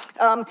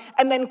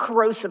 And then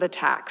corrosive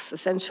attacks.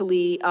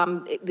 Essentially,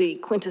 the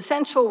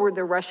quintessential were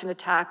the Russian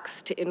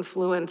attacks to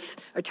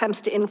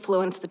attempts to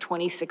influence the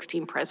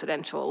 2016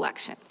 presidential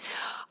election.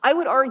 I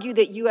would argue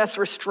that US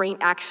restraint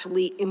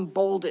actually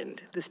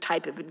emboldened this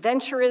type of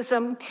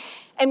adventurism,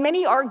 and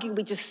many argue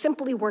we just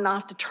simply were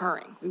not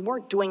deterring. We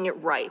weren't doing it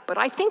right. But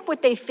I think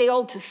what they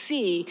failed to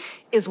see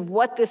is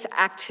what this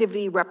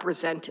activity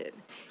represented.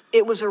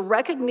 It was a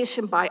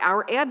recognition by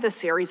our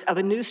adversaries of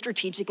a new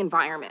strategic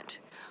environment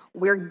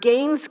where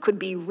gains could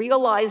be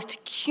realized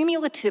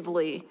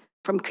cumulatively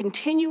from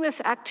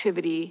continuous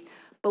activity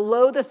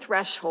below the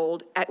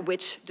threshold at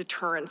which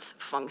deterrence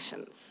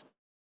functions.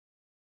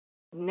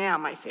 Now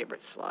my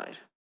favorite slide.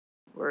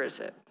 Where is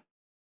it?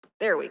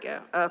 There we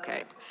go.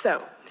 Okay,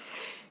 so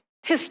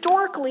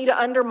historically, to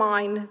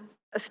undermine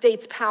a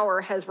state's power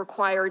has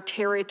required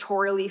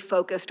territorially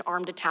focused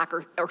armed attack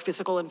or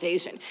physical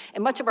invasion.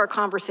 And much of our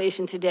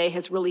conversation today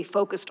has really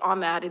focused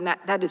on that, and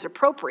that is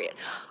appropriate.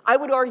 I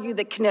would argue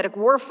that kinetic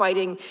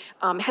warfighting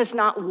has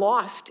not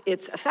lost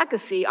its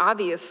efficacy,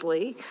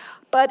 obviously,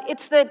 but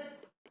it's that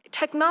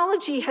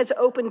technology has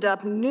opened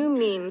up new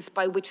means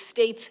by which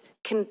states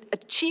can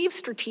achieve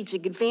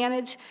strategic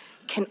advantage,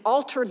 can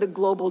alter the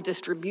global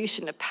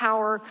distribution of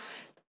power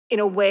in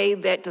a way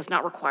that does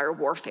not require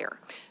warfare.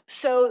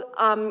 So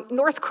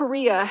North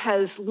Korea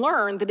has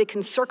learned that it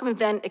can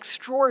circumvent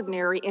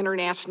extraordinary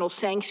international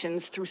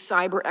sanctions through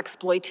cyber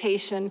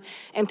exploitation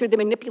and through the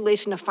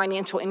manipulation of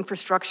financial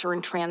infrastructure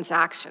and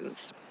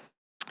transactions.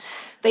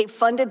 They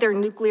funded their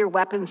nuclear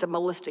weapons and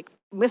ballistic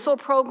missile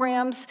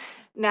programs.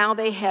 Now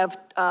they have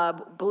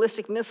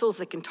ballistic missiles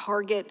that can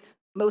target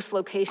most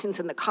locations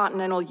in the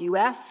continental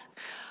US.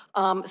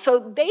 So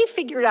they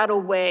figured out a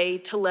way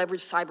to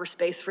leverage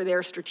cyberspace for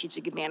their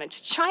strategic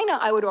advantage. China,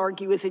 I would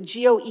argue, is a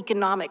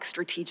geoeconomic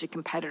strategic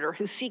competitor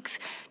who seeks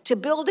to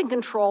build and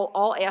control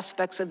all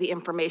aspects of the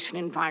information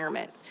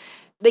environment.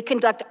 They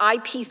conduct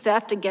IP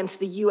theft against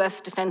the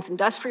US defense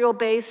industrial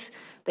base.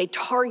 They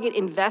target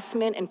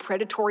investment and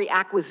predatory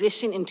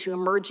acquisition into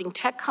emerging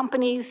tech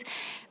companies.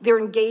 They're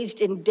engaged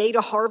in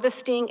data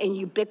harvesting and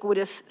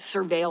ubiquitous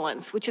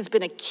surveillance, which has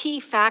been a key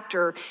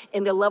factor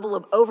in the level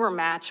of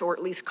overmatch, or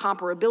at least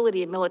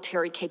comparability in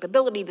military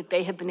capability that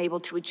they have been able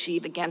to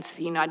achieve against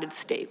the United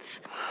States.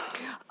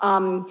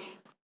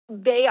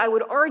 They, I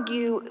would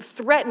argue,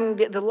 threaten,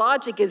 the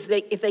logic is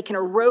that if they can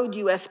erode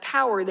US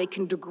power, they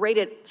can degrade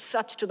it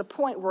such to the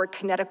point where a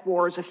kinetic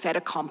war is a fait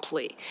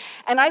accompli.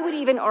 And I would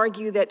even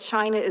argue that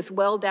China is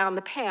well down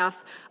the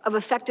path of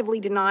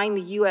effectively denying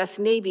the US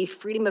Navy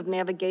freedom of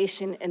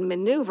navigation and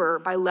maneuver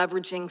by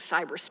leveraging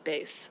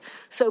cyberspace.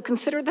 So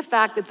consider the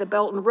fact that the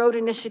Belt and Road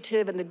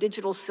Initiative and the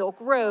Digital Silk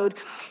Road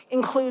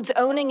includes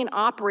owning and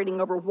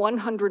operating over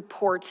 100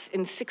 ports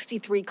in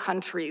 63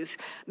 countries,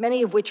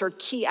 many of which are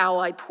key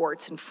allied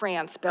ports in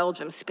France,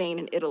 Belgium, Spain,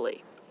 and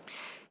Italy.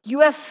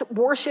 US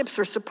warships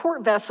or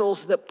support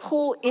vessels that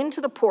pull into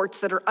the ports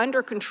that are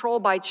under control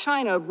by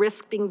China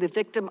risk being the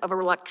victim of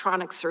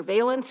electronic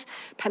surveillance,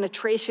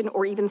 penetration,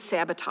 or even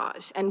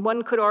sabotage. And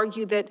one could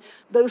argue that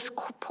those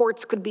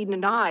ports could be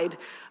denied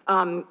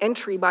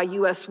entry by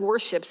US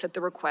warships at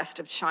the request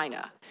of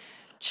China.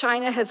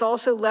 China has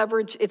also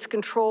leveraged its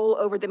control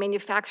over the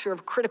manufacture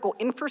of critical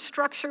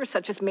infrastructure,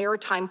 such as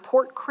maritime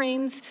port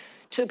cranes,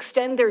 to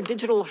extend their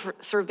digital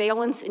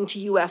surveillance into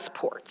US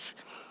ports.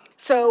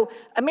 So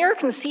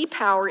American sea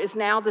power is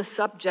now the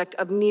subject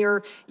of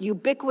near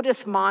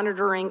ubiquitous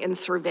monitoring and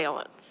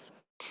surveillance.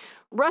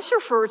 Russia,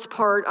 for its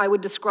part, I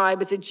would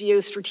describe as a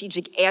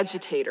geostrategic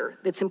agitator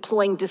that's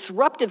employing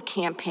disruptive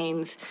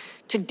campaigns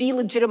to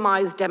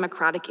delegitimize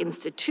democratic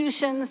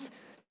institutions,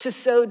 to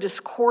sow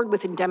discord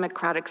within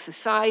democratic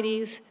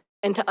societies,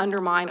 and to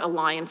undermine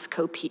alliance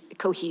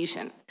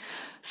cohesion.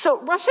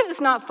 So Russia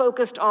is not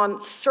focused on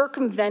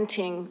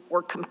circumventing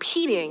or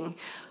competing,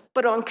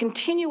 but on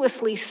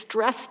continuously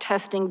stress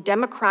testing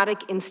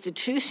democratic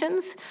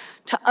institutions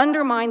to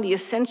undermine the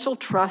essential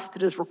trust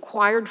that is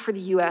required for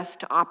the US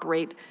to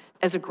operate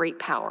as a great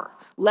power.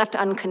 Left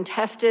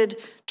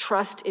uncontested,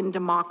 trust in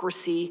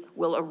democracy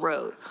will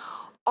erode.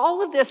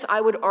 All of this,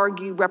 I would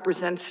argue,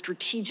 represents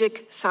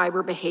strategic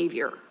cyber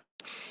behavior.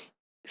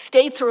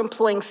 States are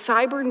employing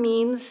cyber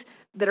means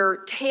that are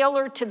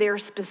tailored to their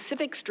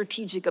specific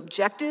strategic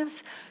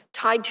objectives,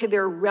 tied to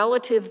their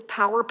relative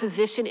power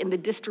position in the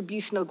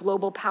distribution of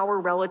global power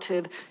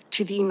relative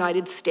to the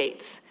United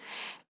States.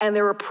 And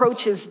their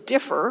approaches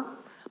differ,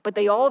 but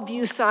they all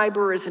view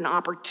cyber as an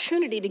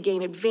opportunity to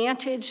gain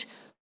advantage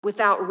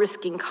without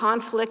risking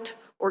conflict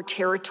or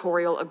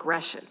territorial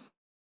aggression.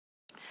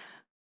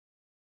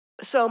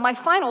 So my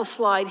final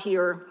slide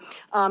here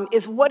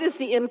is what is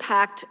the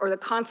impact or the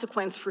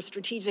consequence for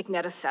strategic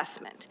net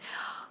assessment?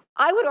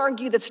 I would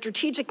argue that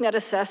strategic net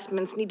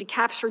assessments need to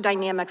capture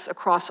dynamics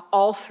across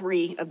all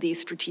three of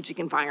these strategic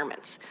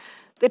environments.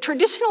 The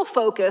traditional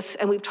focus,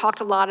 and we've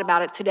talked a lot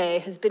about it today,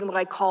 has been what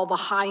I call the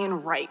high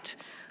and right,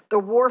 the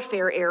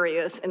warfare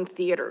areas and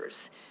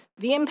theaters,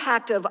 the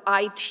impact of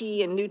IT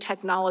and new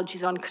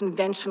technologies on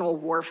conventional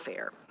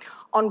warfare.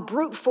 on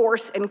brute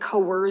force and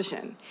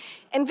coercion,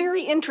 and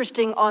very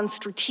interesting on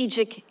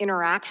strategic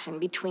interaction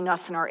between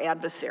us and our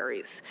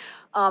adversaries.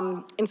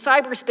 In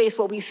cyberspace,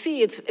 what we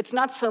see, it's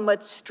not so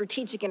much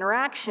strategic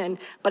interaction,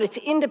 but it's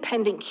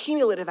independent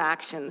cumulative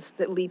actions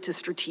that lead to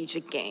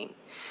strategic gain.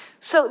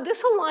 So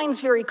this aligns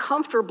very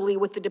comfortably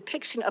with the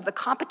depiction of the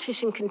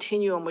competition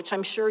continuum, which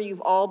I'm sure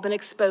you've all been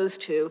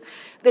exposed to,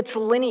 that's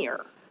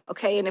linear,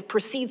 okay? And it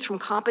proceeds from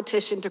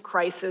competition to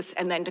crisis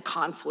and then to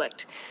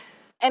conflict.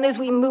 And as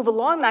we move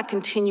along that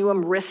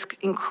continuum, risk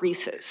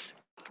increases.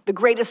 The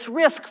greatest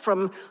risk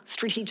from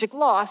strategic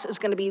loss is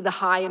going to be the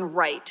high and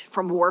right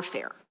from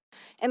warfare.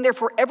 And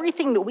therefore,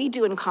 everything that we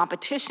do in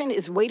competition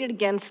is weighted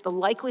against the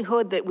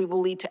likelihood that we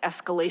will lead to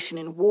escalation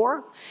in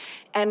war.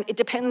 And it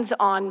depends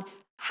on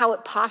how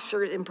it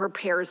postures and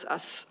prepares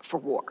us for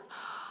war.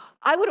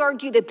 I would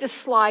argue that this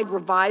slide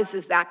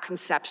revises that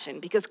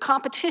conception because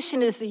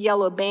competition is the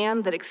yellow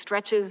band that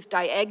stretches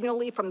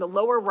diagonally from the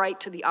lower right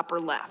to the upper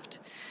left.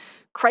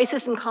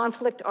 Crisis and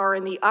conflict are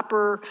in the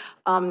upper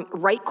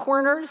right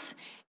corners.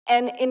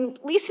 And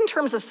at least in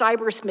terms of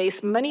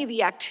cyberspace, many of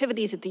the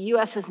activities that the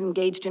US is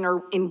engaged in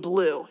are in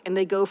blue, and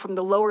they go from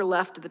the lower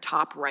left to the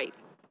top right.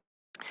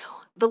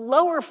 The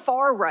lower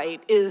far right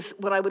is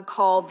what I would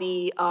call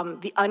the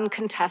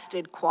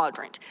uncontested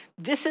quadrant.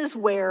 This is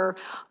where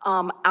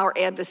our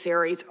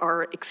adversaries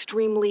are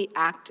extremely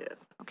active,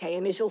 okay?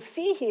 And as you'll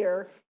see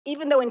here,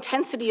 even though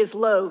intensity is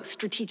low,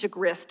 strategic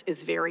risk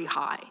is very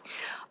high.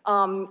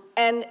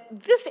 And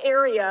this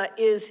area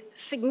is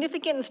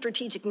significant and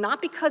strategic,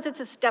 not because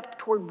it's a step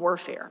toward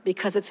warfare,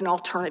 because it's an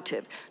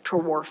alternative to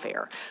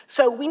warfare.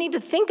 So we need to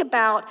think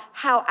about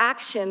how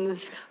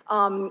actions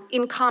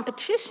in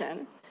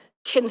competition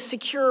can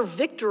secure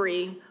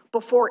victory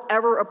before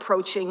ever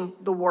approaching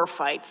the war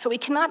fight. So we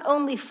cannot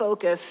only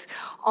focus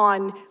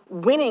on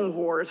winning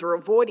wars or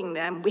avoiding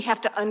them, we have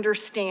to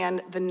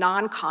understand the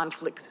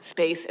non-conflict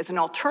space as an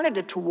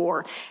alternative to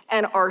war,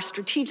 and our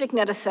strategic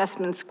net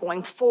assessments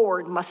going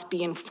forward must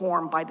be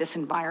informed by this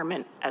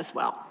environment as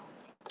well.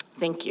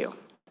 Thank you.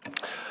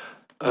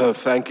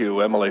 Thank you,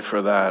 Emily,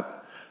 for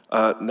that.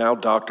 Now,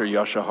 Dr.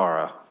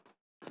 Yoshihara.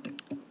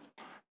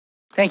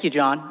 Thank you,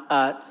 John.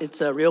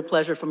 It's a real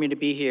pleasure for me to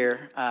be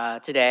here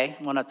today.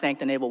 I want to thank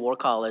the Naval War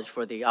College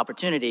for the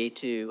opportunity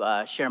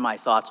to share my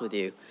thoughts with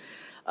you.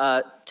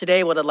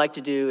 Today, what I'd like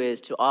to do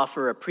is to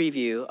offer a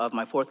preview of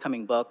my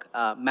forthcoming book,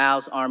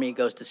 Mao's Army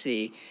Goes to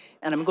Sea,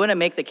 and I'm going to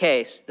make the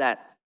case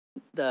that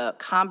the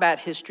combat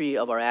history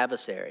of our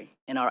adversary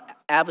and our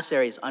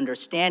adversary's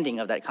understanding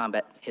of that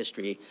combat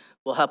history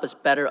will help us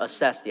better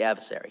assess the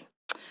adversary.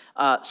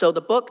 So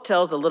the book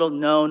tells the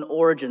little-known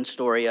origin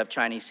story of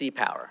Chinese sea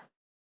power.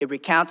 It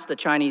recounts the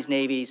Chinese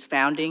Navy's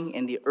founding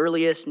and the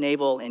earliest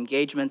naval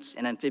engagements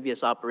and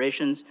amphibious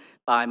operations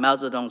by Mao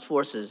Zedong's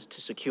forces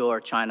to secure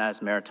China's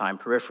maritime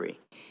periphery.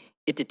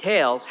 It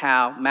details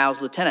how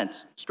Mao's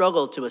lieutenants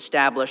struggled to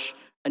establish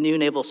a new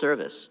naval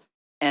service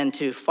and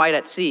to fight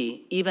at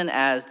sea, even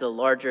as the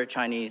larger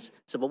Chinese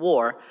Civil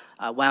War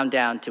wound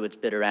down to its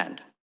bitter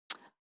end.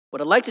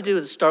 What I'd like to do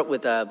is start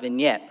with a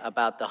vignette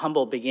about the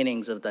humble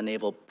beginnings of the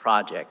naval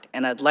project,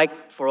 and I'd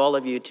like for all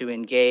of you to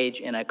engage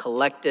in a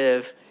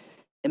collective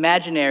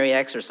imaginary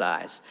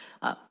exercise.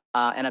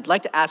 And I'd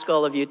like to ask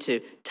all of you to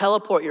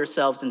teleport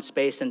yourselves in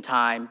space and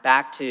time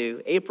back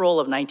to April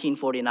of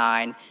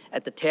 1949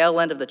 at the tail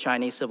end of the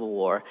Chinese Civil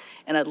War.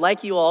 And I'd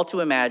like you all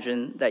to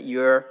imagine that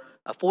you're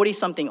a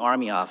 40-something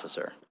Army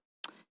officer.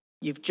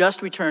 You've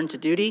just returned to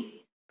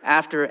duty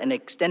after an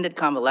extended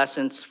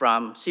convalescence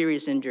from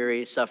serious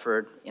injuries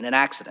suffered in an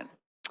accident.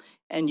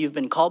 And you've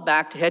been called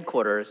back to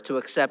headquarters to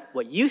accept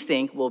what you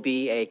think will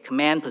be a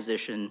command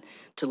position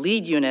to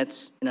lead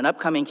units in an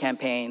upcoming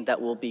campaign that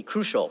will be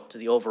crucial to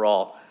the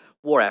overall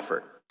war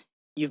effort.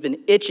 You've been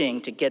itching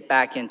to get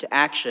back into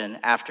action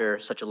after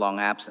such a long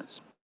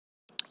absence.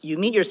 You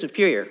meet your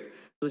superior,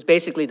 who's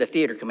basically the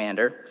theater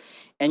commander,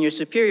 and your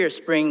superior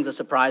springs a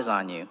surprise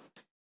on you.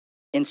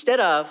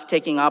 Instead of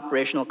taking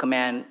operational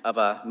command of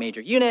a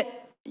major unit,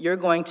 you're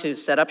going to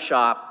set up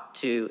shop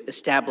to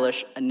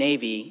establish a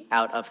navy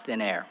out of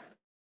thin air.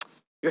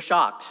 You're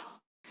shocked,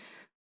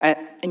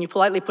 and you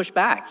politely push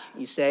back.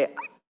 You say,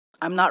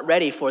 I'm not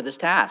ready for this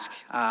task.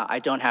 I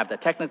don't have the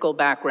technical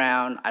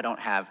background. I don't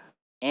have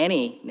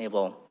any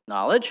naval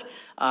knowledge.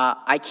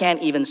 I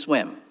can't even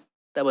swim.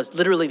 That was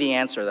literally the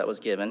answer that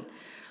was given.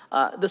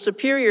 The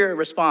superior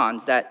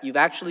responds that you've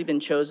actually been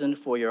chosen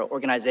for your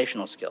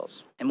organizational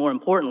skills. And more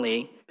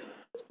importantly,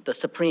 the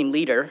supreme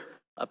leader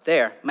up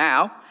there,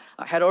 Mao,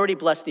 had already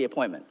blessed the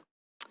appointment.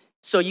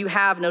 So you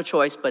have no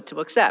choice but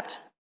to accept.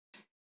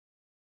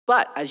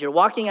 But as you're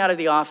walking out of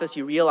the office,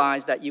 you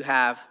realize that you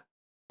have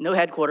no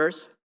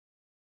headquarters,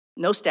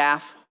 no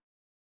staff,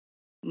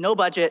 no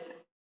budget,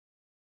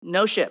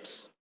 no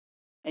ships.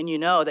 And you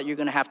know that you're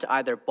going to have to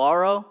either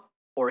borrow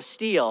or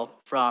steal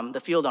from the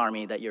field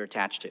army that you're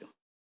attached to.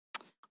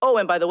 Oh,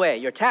 and by the way,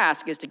 your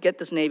task is to get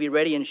this Navy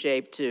ready in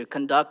shape to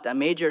conduct a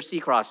major sea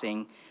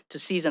crossing to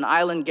seize an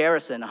island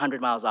garrison 100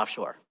 miles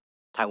offshore,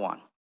 Taiwan.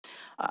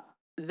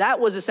 that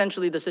was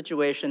essentially the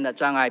situation that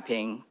Zhang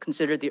Aiping,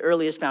 considered the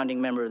earliest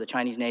founding member of the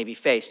Chinese Navy,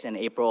 faced in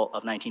April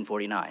of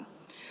 1949.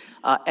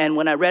 And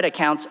when I read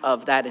accounts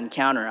of that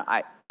encounter,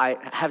 I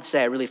have to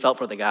say I really felt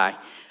for the guy.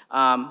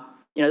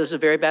 This is a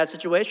very bad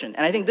situation.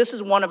 And I think this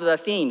is one of the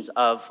themes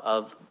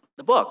of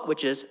the book,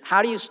 which is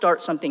how do you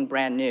start something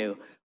brand new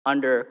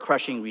under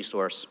crushing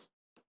resource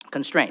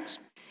constraints?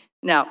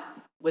 Now,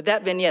 with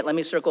that vignette, let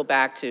me circle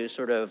back to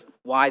sort of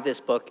why this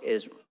book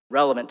is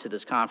relevant to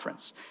this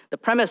conference. The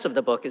premise of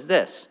the book is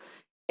this: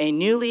 a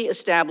newly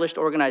established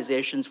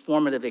organization's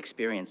formative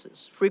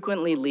experiences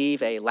frequently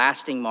leave a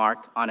lasting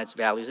mark on its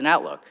values and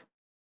outlook.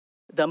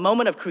 The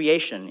moment of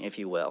creation, if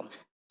you will,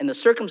 and the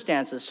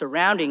circumstances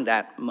surrounding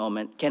that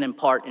moment can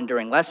impart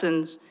enduring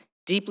lessons,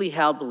 deeply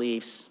held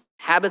beliefs,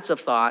 habits of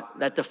thought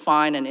that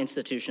define an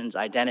institution's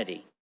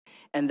identity.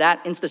 And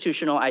that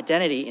institutional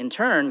identity, in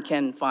turn,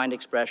 can find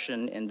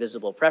expression in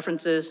visible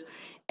preferences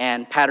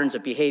and patterns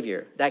of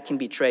behavior that can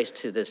be traced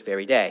to this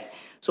very day.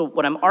 So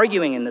what I'm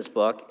arguing in this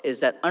book is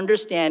that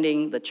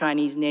understanding the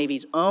Chinese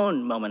Navy's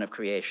own moment of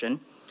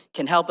creation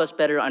can help us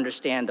better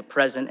understand the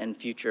present and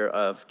future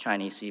of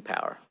Chinese sea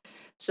power.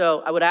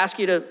 So I would ask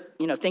you to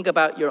think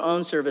about your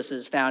own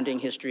service's founding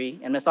history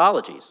and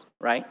mythologies,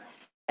 right?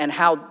 And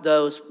how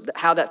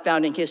that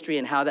founding history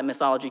and how that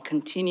mythology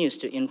continues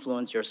to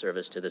influence your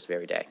service to this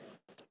very day.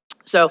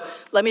 So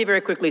let me very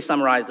quickly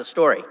summarize the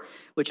story,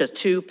 which has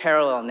two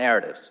parallel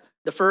narratives.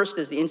 The first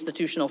is the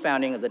institutional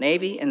founding of the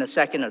Navy, and the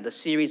second are the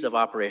series of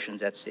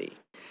operations at sea.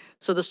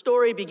 So the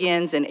story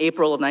begins in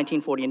April of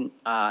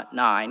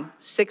 1949,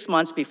 6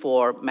 months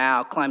before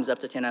Mao climbs up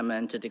to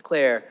Tiananmen to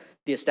declare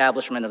the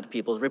establishment of the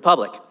People's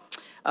Republic.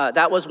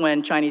 That was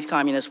when Chinese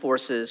Communist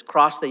forces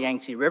crossed the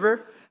Yangtze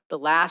River, the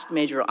last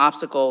major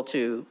obstacle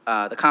to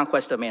the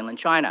conquest of mainland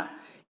China.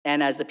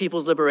 And as the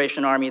People's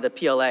Liberation Army, the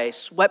PLA,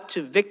 swept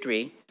to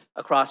victory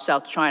across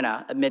South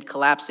China amid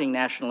collapsing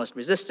nationalist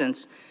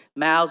resistance,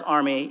 Mao's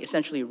army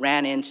essentially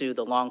ran into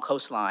the long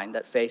coastline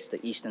that faced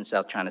the East and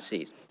South China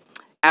Seas.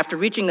 After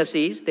reaching the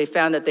seas, they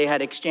found that they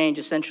had exchanged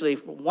essentially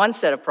one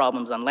set of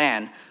problems on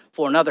land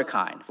for another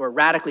kind, for a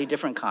radically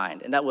different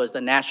kind, and that was the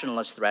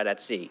nationalist threat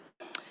at sea.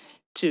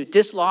 To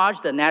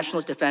dislodge, the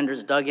nationalist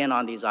defenders dug in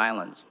on these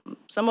islands,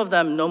 some of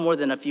them no more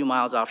than a few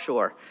miles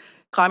offshore.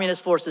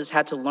 Communist forces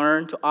had to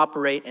learn to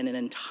operate in an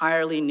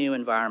entirely new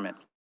environment.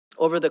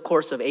 Over the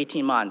course of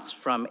 18 months,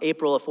 from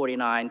April of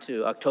 49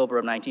 to October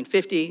of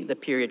 1950, the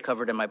period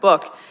covered in my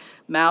book,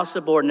 Mao's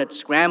subordinates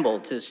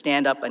scrambled to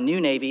stand up a new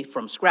navy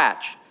from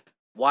scratch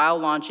while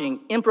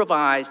launching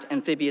improvised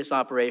amphibious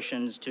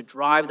operations to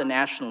drive the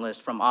nationalists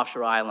from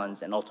offshore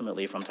islands and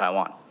ultimately from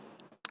Taiwan.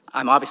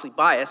 I'm obviously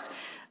biased.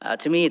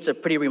 To me, it's a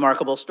pretty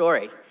remarkable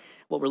story.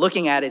 What we're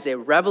looking at is a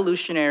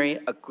revolutionary,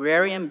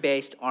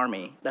 agrarian-based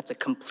army that's a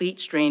complete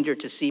stranger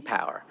to sea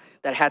power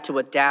that had to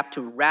adapt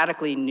to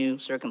radically new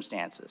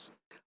circumstances.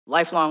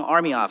 Lifelong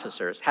Army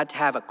officers had to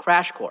have a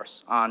crash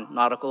course on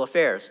nautical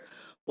affairs,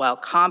 while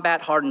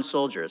combat-hardened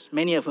soldiers,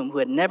 many of whom who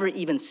had never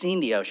even seen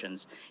the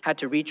oceans, had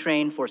to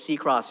retrain for sea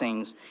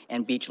crossings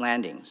and beach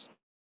landings.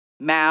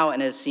 Mao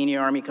and his senior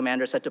Army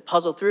commanders had to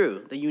puzzle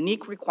through the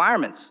unique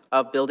requirements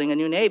of building a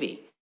new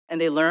Navy, and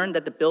they learned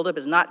that the buildup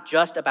is not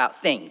just about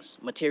things,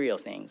 material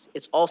things,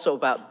 it's also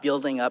about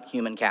building up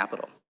human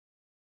capital.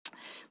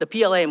 The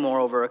PLA,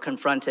 moreover,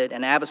 confronted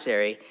an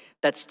adversary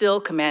that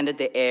still commanded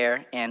the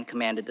air and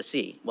commanded the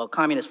sea, while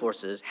communist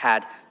forces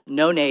had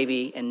no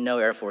navy and no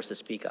air force to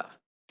speak of.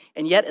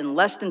 And yet, in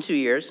less than 2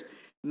 years,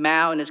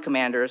 Mao and his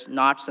commanders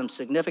notched some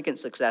significant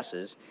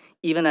successes,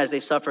 even as they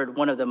suffered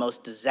one of the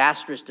most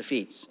disastrous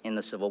defeats in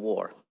the Civil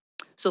War.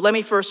 So let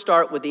me first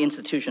start with the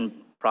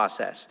institution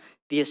process.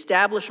 The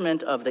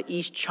establishment of the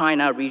East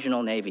China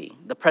Regional Navy,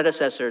 the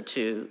predecessor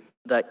to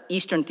the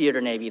Eastern Theater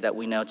Navy that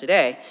we know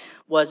today,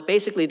 was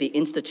basically the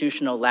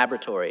institutional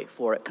laboratory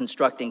for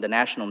constructing the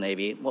National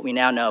Navy, what we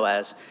now know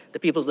as the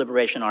People's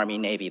Liberation Army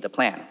Navy, the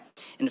plan.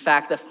 In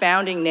fact, the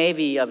founding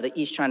Navy of the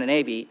East China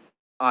Navy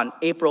on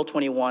April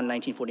 21,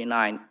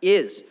 1949,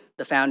 is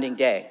the founding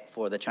day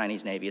for the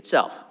Chinese Navy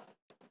itself.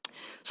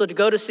 So to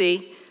go to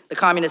sea, the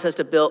communists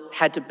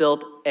had to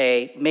build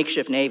a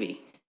makeshift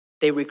navy.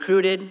 They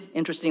recruited,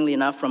 interestingly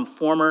enough, from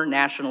former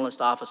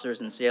nationalist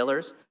officers and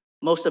sailors,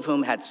 most of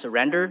whom had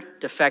surrendered,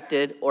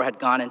 defected, or had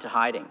gone into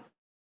hiding.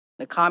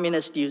 The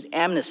communists used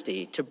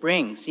amnesty to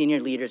bring senior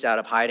leaders out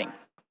of hiding.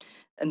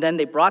 And then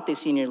they brought these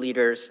senior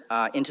leaders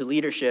into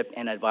leadership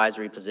and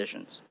advisory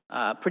positions.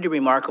 Pretty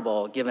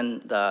remarkable, given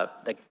the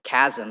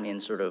chasm in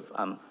sort of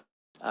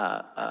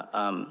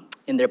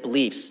in their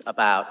beliefs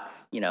about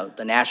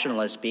the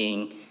nationalists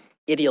being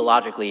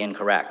ideologically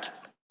incorrect.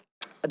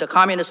 The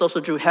communists also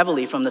drew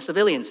heavily from the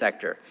civilian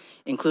sector,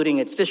 including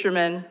its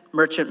fishermen,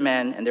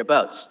 merchantmen, and their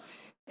boats.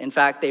 In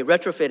fact, they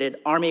retrofitted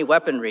army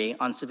weaponry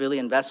on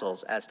civilian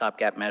vessels as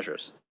stopgap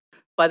measures.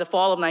 By the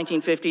fall of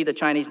 1950, the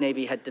Chinese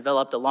Navy had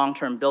developed a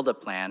long-term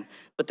buildup plan,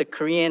 but the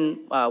Korean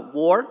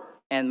War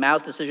And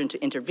Mao's decision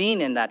to intervene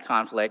in that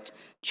conflict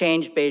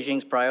changed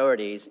Beijing's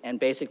priorities, and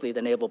basically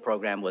the naval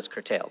program was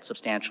curtailed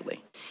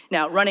substantially.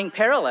 Now, running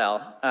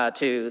parallel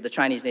to the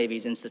Chinese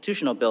Navy's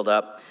institutional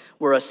buildup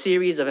were a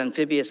series of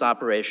amphibious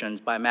operations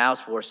by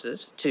Mao's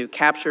forces to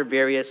capture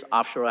various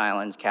offshore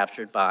islands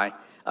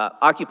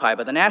occupied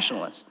by the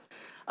nationalists.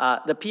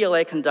 The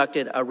PLA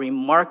conducted a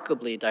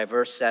remarkably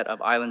diverse set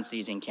of island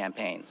seizing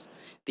campaigns.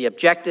 The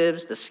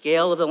objectives, the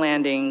scale of the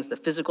landings, the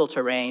physical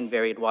terrain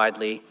varied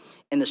widely,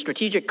 and the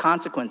strategic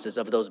consequences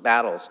of those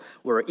battles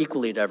were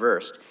equally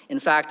diverse. In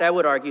fact, I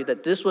would argue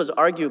that this was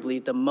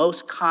arguably the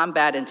most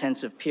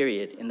combat-intensive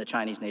period in the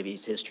Chinese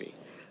Navy's history.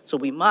 So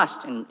we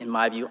must, in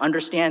my view,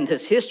 understand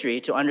this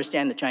history to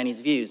understand the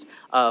Chinese views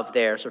of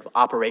their sort of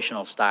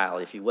operational style,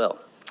 if you will.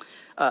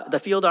 The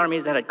field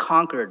armies that had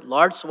conquered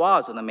large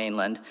swaths of the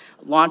mainland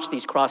launched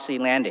these cross-sea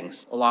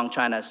landings along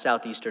China's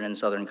southeastern and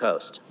southern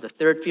coast. The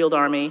 3rd Field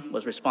Army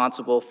was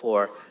responsible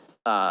for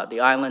the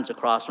islands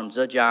across from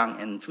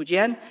Zhejiang and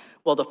Fujian,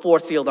 while the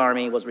 4th Field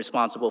Army was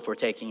responsible for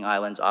taking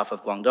islands off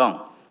of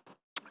Guangdong.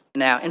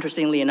 Now,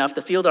 interestingly enough,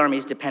 the field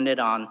armies depended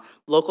on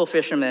local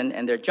fishermen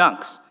and their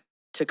junks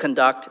to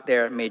conduct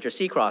their major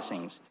sea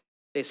crossings.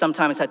 They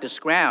sometimes had to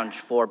scrounge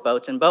for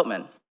boats and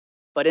boatmen.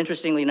 But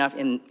interestingly enough,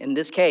 in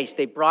this case,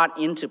 they brought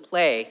into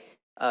play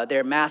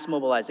their mass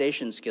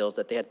mobilization skills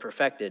that they had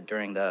perfected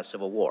during the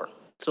Civil War.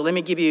 So let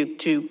me give you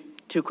two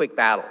quick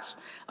battles.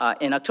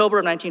 In October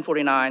of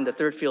 1949, the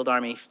 3rd Field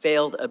Army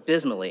failed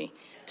abysmally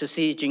to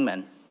seize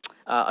Jingmen,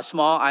 a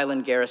small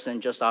island garrison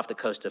just off the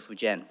coast of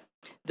Fujian.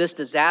 This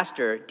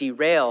disaster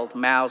derailed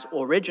Mao's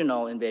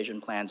original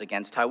invasion plans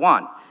against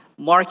Taiwan,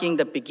 marking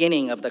the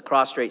beginning of the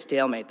cross-strait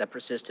stalemate that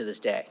persists to this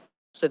day.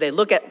 So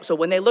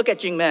when they look at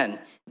Jingmen,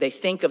 they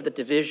think of the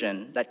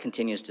division that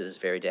continues to this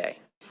very day.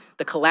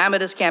 The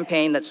calamitous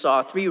campaign that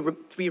saw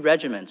three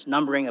regiments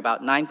numbering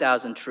about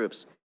 9,000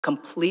 troops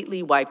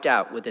completely wiped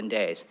out within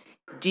days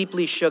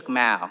deeply shook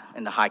Mao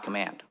and the high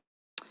command.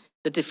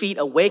 The defeat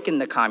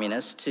awakened the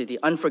communists to the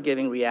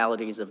unforgiving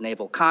realities of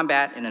naval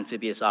combat and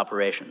amphibious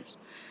operations.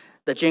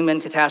 The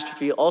Jingmen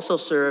catastrophe also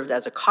served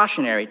as a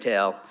cautionary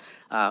tale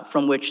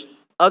from which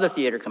other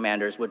theater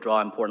commanders would draw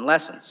important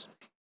lessons.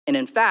 And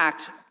in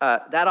fact,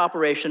 that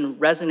operation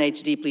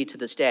resonates deeply to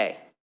this day.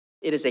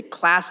 It is a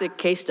classic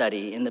case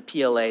study in the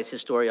PLA's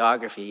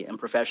historiography and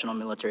professional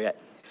military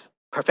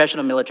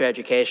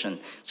education.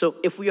 So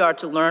if we are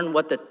to learn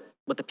what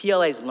the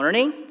PLA is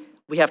learning,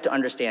 we have to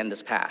understand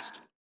this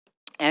past.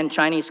 And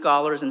Chinese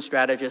scholars and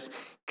strategists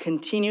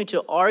continue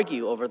to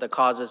argue over the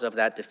causes of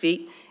that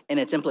defeat and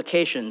its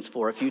implications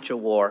for a future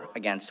war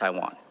against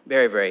Taiwan.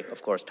 Very, very,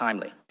 of course,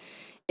 timely.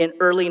 In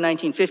early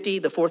 1950,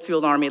 the 4th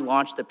Field Army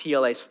launched the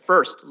PLA's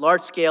first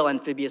large-scale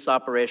amphibious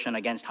operation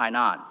against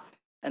Hainan,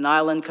 an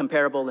island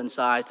comparable in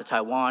size to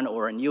Taiwan,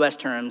 or in US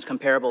terms,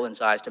 comparable in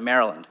size to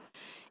Maryland.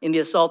 In the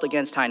assault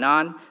against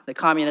Hainan, the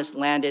communists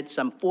landed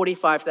some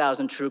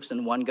 45,000 troops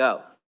in one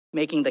go,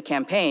 making the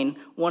campaign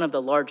one of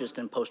the largest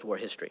in post-war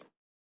history.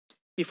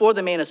 Before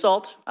the main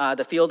assault,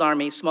 the Field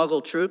Army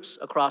smuggled troops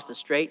across the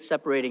strait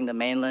separating the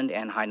mainland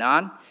and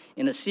Hainan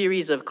in a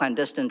series of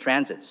clandestine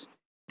transits.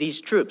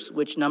 These troops,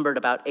 which numbered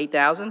about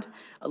 8,000,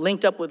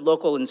 linked up with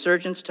local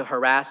insurgents to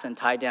harass and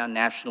tie down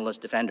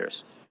nationalist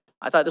defenders.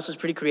 I thought this was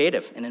pretty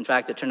creative, and in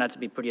fact, it turned out to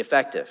be pretty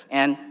effective.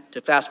 And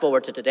to fast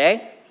forward to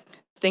today,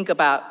 think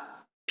about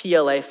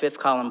PLA fifth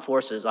column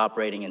forces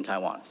operating in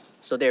Taiwan.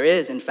 So there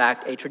is, in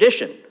fact, a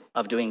tradition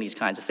of doing these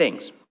kinds of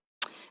things.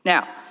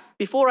 Now,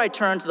 before I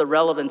turn to the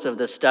relevance of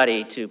this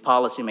study to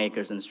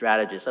policymakers and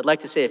strategists, I'd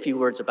like to say a few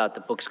words about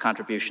the book's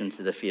contribution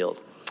to the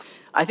field.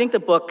 I think the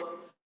book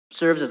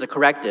serves as a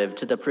corrective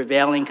to the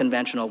prevailing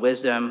conventional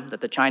wisdom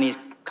that the Chinese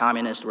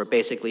communists were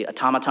basically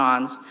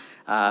automatons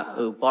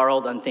who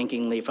borrowed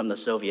unthinkingly from the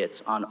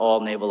Soviets on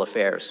all naval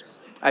affairs.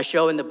 I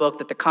show in the book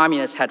that the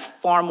communists had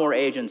far more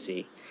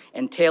agency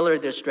and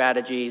tailored their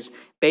strategies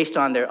based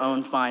on their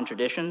own fine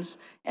traditions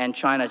and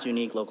China's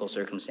unique local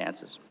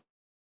circumstances.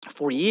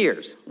 For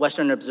years,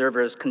 Western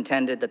observers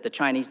contended that the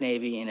Chinese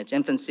Navy in its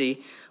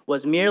infancy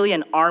was merely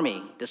an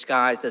army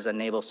disguised as a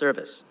naval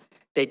service.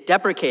 They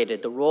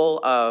deprecated the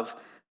role of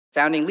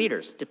founding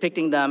leaders,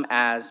 depicting them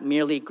as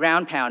merely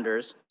ground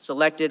pounders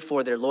selected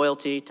for their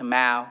loyalty to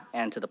Mao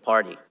and to the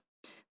party.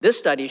 This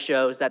study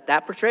shows that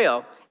that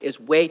portrayal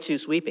is way too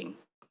sweeping.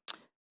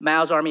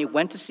 Mao's army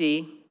went to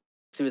sea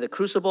through the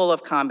crucible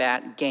of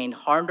combat, gained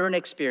hard-earned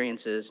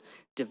experiences,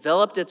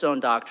 developed its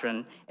own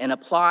doctrine, and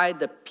applied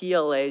the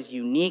PLA's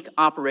unique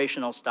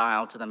operational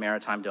style to the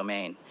maritime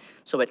domain.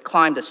 So it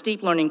climbed a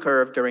steep learning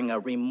curve during a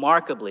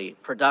remarkably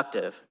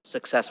productive,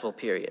 successful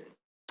period.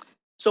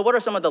 So what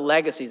are some of the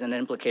legacies and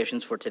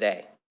implications for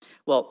today?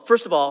 Well,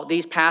 first of all,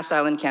 these past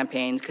island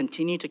campaigns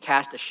continue to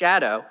cast a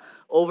shadow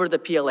over the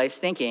PLA's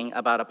thinking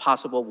about a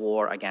possible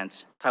war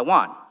against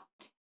Taiwan.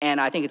 And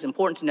I think it's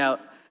important to note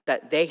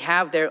that they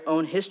have their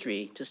own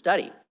history to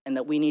study and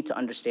that we need to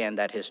understand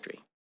that history.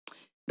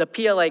 The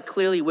PLA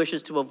clearly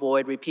wishes to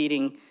avoid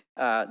repeating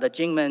the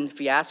Jingmen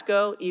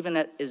fiasco, even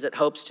as it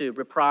hopes to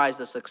reprise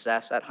the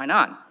success at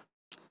Hainan.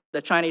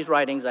 The Chinese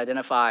writings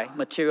identify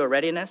material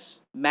readiness,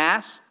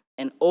 mass,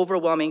 and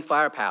overwhelming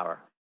firepower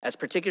as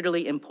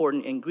particularly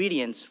important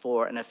ingredients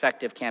for an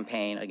effective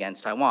campaign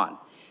against Taiwan.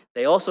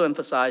 They also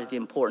emphasize the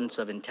importance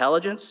of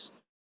intelligence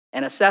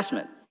and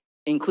assessment,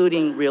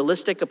 including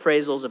realistic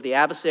appraisals of the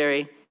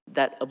adversary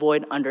that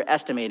avoid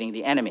underestimating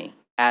the enemy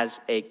as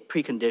a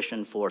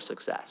precondition for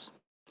success.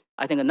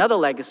 I think another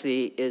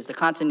legacy is the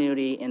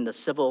continuity in the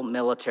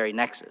civil-military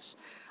nexus.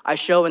 I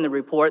show in the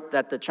report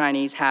that the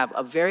Chinese have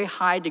a very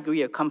high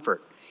degree of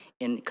comfort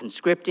in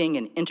conscripting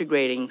and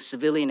integrating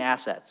civilian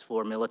assets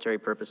for military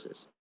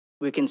purposes.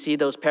 We can see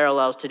those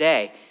parallels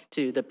today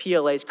to the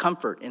PLA's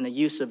comfort in the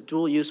use of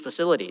dual-use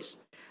facilities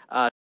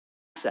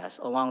access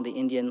along the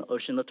Indian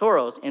Ocean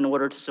littorals in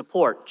order to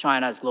support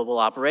China's global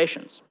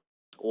operations.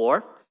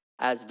 Or,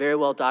 as very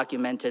well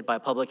documented by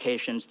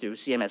publications through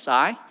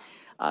CMSI,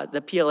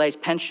 the PLA's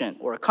penchant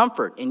or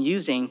comfort in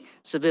using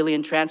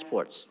civilian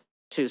transports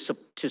to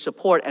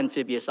support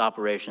amphibious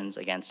operations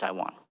against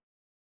Taiwan.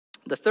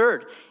 The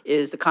third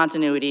is the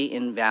continuity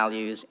in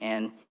values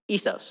and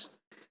ethos.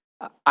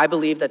 I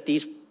believe that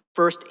these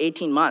first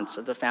 18 months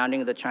of the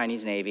founding of the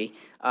Chinese Navy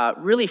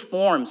really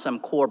formed some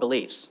core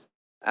beliefs.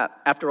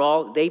 After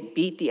all, they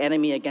beat the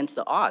enemy against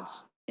the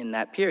odds in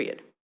that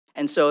period.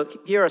 And so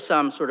here are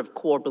some sort of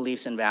core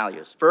beliefs and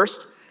values.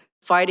 First,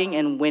 fighting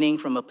and winning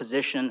from a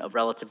position of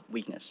relative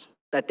weakness,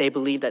 that they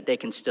believe that they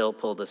can still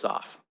pull this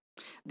off.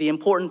 The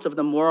importance of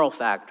the moral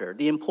factor,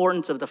 the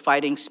importance of the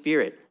fighting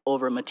spirit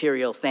over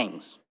material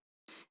things,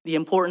 the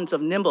importance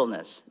of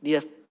nimbleness,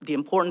 the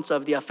importance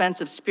of the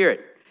offensive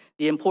spirit,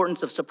 the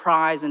importance of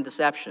surprise and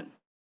deception,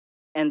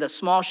 and the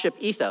small ship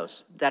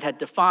ethos that had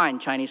defined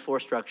Chinese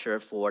force structure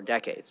for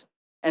decades.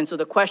 And so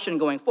the question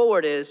going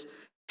forward is,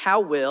 how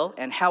will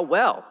and how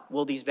well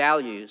will these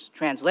values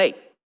translate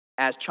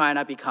as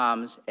China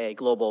becomes a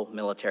global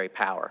military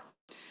power?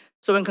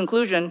 So in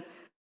conclusion,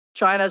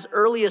 China's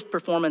earliest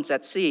performance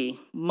at sea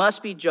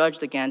must be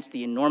judged against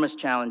the enormous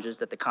challenges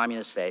that the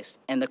communists face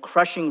and the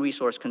crushing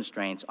resource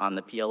constraints on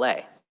the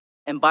PLA.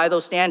 And by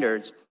those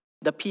standards,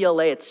 the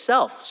PLA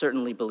itself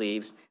certainly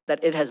believes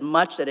that it has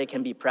much that it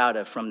can be proud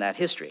of from that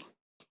history.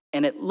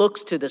 And it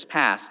looks to this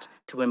past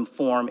to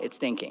inform its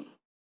thinking.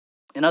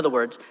 In other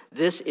words,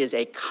 this is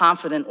a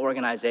confident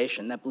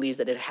organization that believes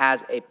that it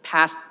has a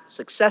past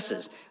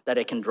successes that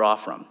it can draw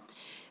from.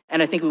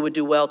 And I think we would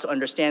do well to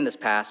understand this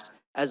past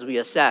as we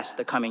assess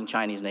the coming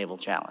Chinese naval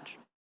challenge.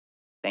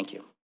 Thank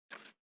you.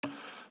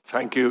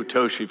 Thank you,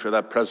 Toshi, for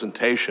that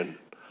presentation.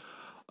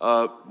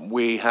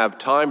 We have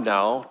time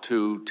now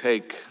to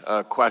take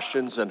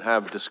questions and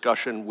have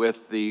discussion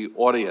with the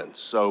audience.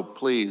 So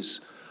please,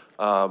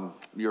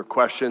 your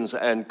questions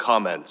and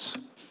comments.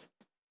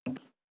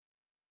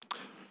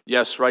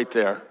 Yes, right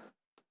there.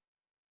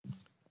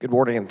 Good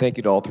morning, and thank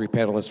you to all three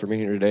panelists for being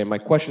here today. My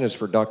question is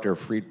for Dr.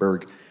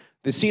 Friedberg.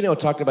 The CNO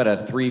talked about a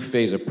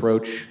three-phase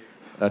approach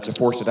to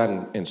force it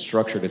out in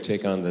structure to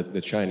take on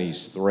the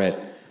Chinese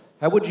threat.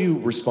 How would you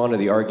respond to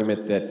the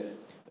argument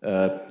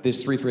that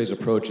this three-phase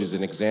approach is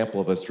an example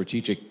of a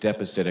strategic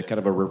deficit, a kind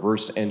of a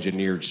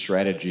reverse-engineered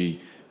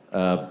strategy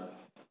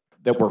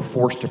that we're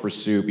forced to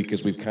pursue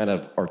because we've kind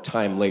of are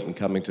time late in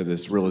coming to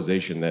this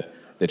realization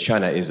that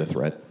China is a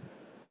threat?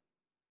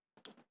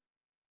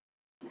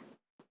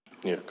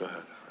 Yeah, go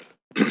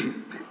ahead.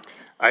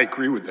 I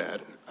agree with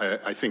that.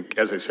 I think,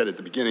 as I said at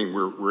the beginning,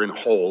 we're in a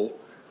hole.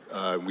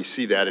 We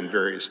see that in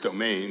various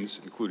domains,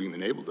 including the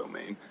naval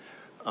domain.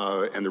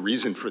 And the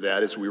reason for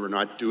that is we were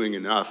not doing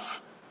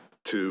enough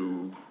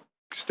to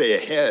stay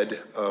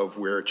ahead of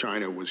where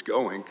China was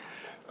going.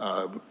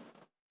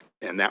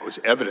 And that was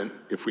evident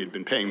if we had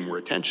been paying more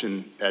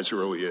attention as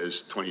early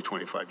as 20,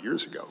 25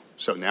 years ago.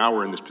 So now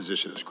we're in this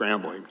position of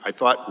scrambling. I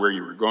thought where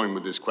you were going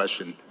with this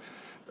question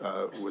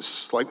was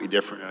slightly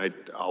different. And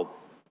I'll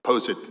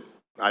pose it,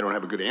 I don't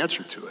have a good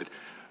answer to it.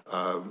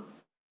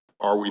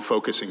 Are we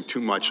focusing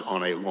too much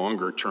on a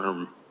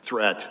longer-term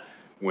threat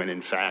when,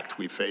 in fact,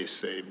 we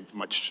face a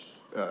much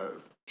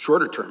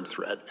shorter-term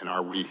threat? And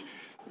are we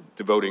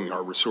devoting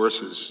our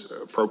resources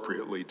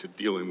appropriately to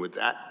dealing with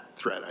that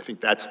threat? I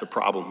think that's the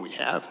problem we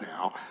have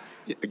now,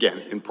 again,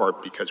 in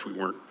part because we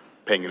weren't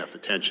paying enough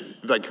attention.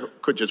 If I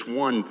could, just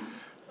one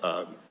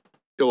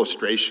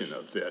illustration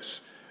of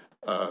this.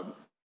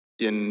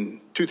 In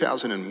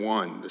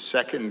 2001, the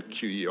second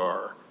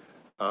QER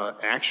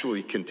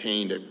actually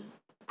contained a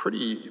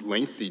pretty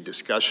lengthy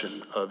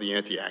discussion of the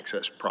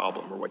anti-access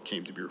problem, or what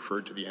came to be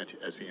referred to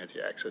as the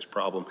anti-access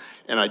problem,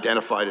 and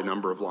identified a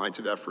number of lines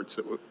of efforts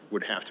that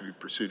would have to be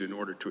pursued in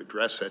order to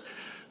address it.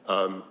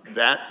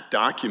 That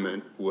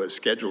document was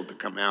scheduled to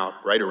come out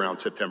right around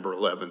September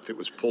 11th. It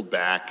was pulled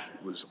back,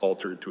 it was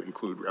altered to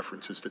include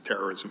references to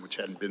terrorism, which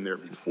hadn't been there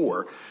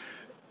before.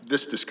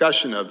 This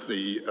discussion of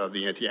the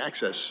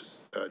anti-access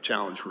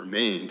challenge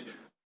remained,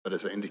 but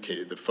as I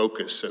indicated, the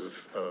focus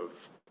of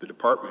the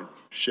department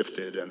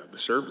shifted and the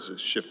services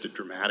shifted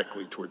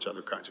dramatically towards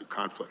other kinds of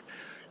conflict.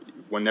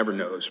 One never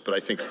knows, but I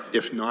think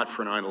if not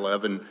for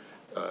 9/11,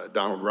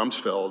 Donald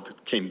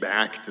Rumsfeld came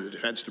back to the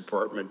Defense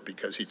Department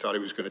because he thought he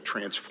was going to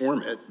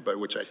transform it, by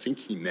which I think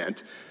he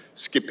meant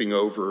skipping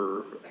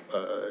over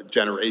a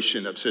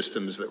generation of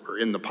systems that were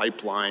in the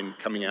pipeline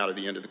coming out of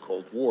the end of the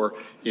Cold War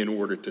in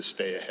order to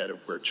stay ahead of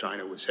where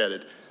China was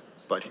headed.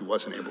 But he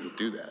wasn't able to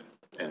do that,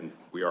 and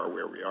we are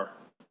where we are.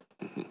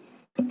 Mm-hmm.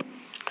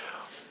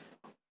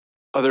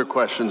 Other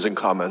questions and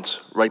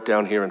comments? Right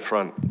down here in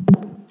front.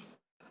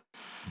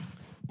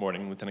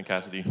 Morning, Lieutenant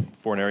Cassidy,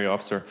 Foreign Area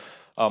Officer.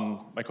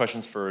 My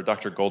question's for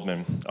Dr.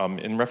 Goldman.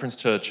 In reference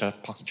to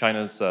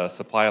China's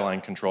supply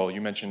line control,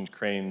 you mentioned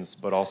cranes,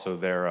 but also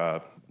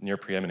their near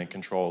preeminent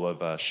control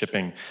of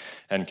shipping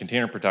and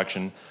container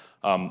production.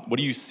 What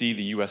do you see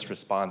the U.S.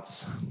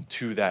 response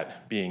to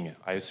that being?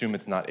 I assume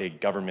it's not a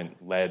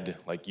government-led,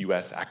 like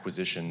U.S.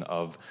 acquisition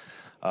of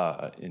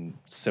in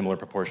similar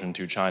proportion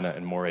to China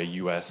and more a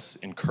U.S.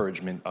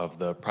 encouragement of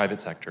the private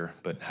sector,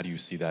 but how do you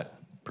see that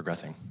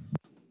progressing?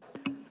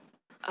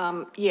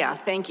 Yeah,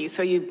 thank you.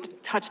 So you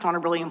touched on a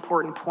really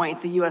important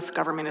point. The U.S.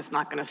 government is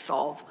not going to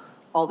solve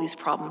all these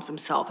problems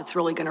themselves. It's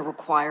really going to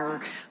require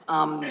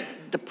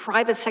the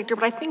private sector,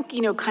 but I think,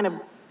 kind of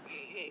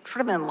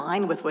sort of in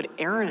line with what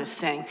Aaron is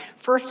saying,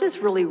 first is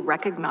really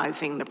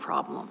recognizing the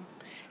problem.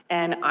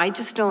 And I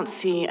just don't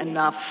see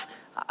enough,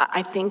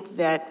 I think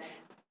that,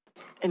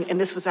 and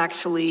this was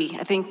actually,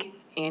 I think,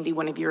 Andy,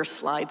 one of your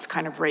slides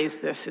kind of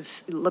raised this.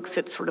 It looks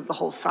at sort of the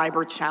whole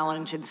cyber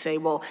challenge and say,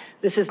 well,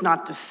 this is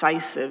not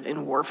decisive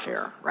in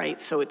warfare,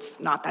 right? So it's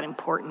not that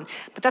important.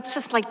 But that's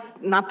just like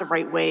not the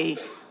right way,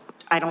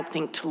 I don't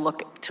think, to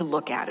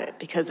look at it.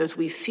 Because as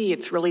we see,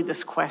 it's really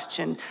this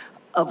question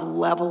of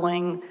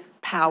leveling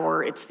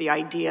power. It's the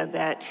idea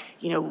that,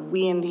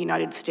 we in the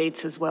United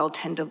States as well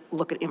tend to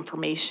look at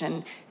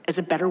information as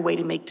a better way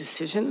to make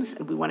decisions,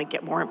 and we want to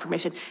get more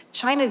information.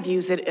 China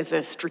views it as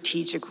a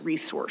strategic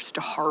resource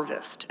to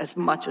harvest as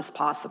much as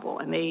possible,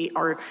 and they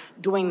are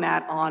doing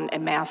that on a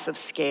massive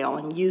scale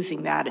and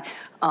using that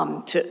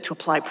to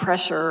apply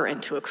pressure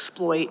and to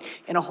exploit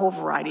in a whole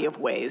variety of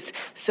ways.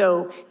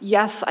 So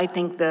yes, I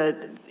think that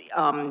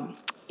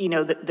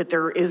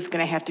there is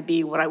going to have to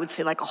be what I would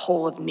say like a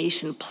whole of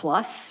nation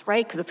plus,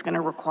 right? Because it's going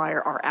to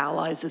require our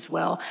allies as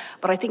well.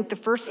 But I think the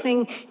first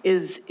thing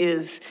is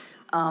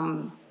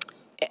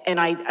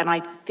and I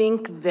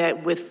think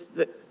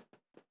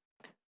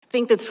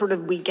that sort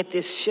of we get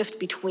this shift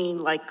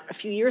between, like, a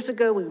few years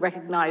ago, we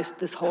recognized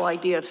this whole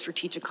idea of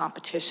strategic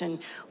competition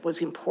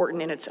was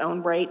important in its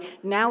own right.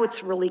 Now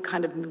it's really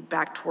kind of moved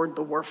back toward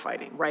the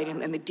warfighting, right?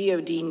 And the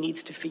DoD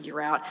needs to figure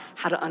out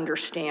how to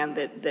understand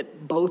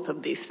that both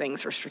of these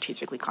things are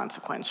strategically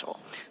consequential.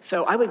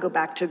 So I would go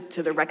back to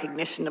the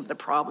recognition of the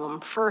problem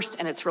first,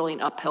 and it's really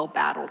an uphill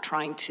battle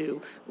trying to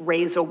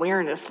raise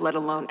awareness, let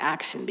alone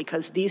action,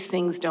 because these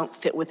things don't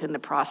fit within the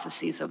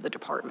processes of the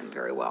department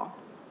very well.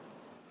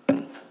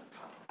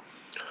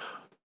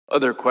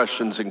 Other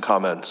questions and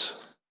comments?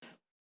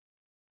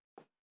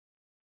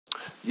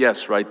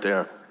 Yes, right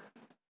there.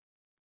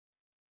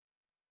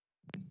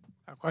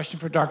 A question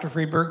for Dr.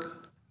 Friedberg.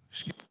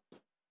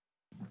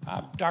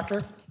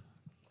 Doctor,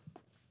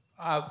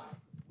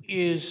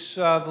 is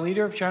the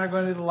leader of China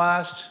going to be the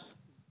last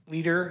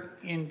leader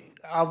in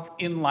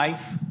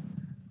life?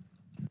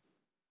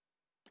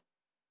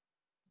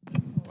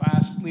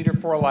 Last leader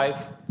for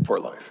life?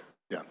 For life,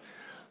 yeah.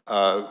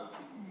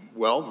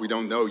 Well, we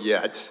don't know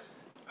yet.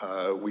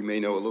 We may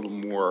know a little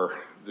more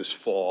this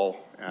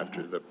fall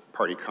after the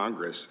Party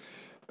Congress.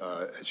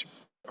 As you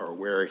are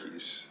aware,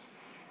 he's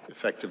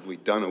effectively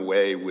done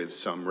away with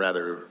some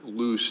rather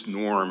loose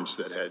norms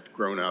that had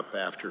grown up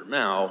after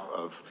Mao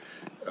of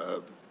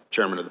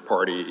chairman of the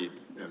party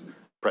and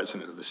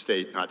president of the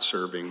state not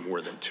serving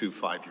more than 2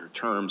 5-year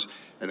terms.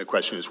 And the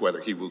question is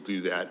whether he will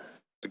do that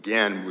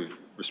again with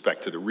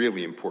respect to the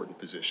really important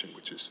position,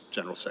 which is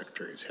general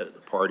secretary as head of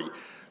the party.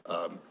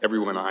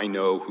 Everyone I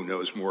know who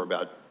knows more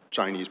about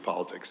Chinese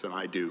politics than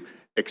I do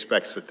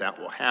expects that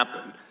will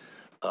happen.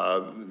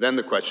 Then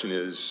the question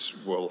is,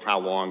 well, how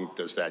long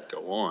does that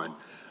go on?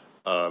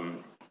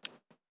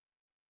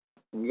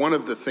 One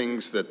of the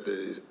things that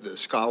the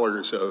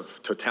scholars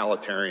of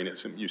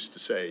totalitarianism used to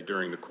say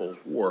during the Cold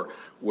War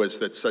was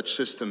that such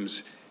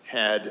systems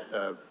had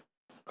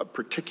a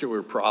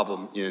particular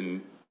problem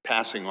in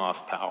passing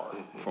off power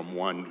from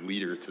one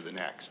leader to the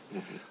next.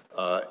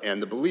 And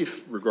the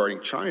belief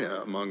regarding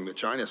China among the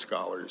China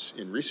scholars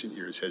in recent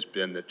years has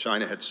been that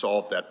China had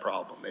solved that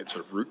problem. They had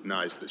sort of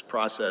routinized this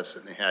process,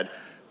 and they had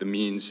the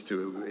means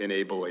to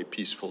enable a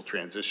peaceful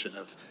transition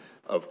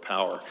of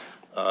power.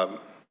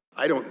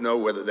 I don't know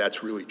whether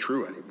that's really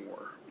true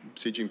anymore.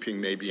 Xi Jinping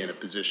may be in a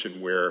position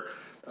where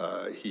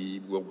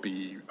he will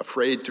be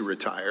afraid to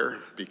retire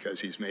because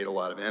he's made a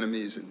lot of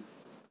enemies and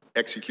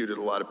executed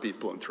a lot of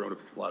people and thrown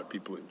a lot of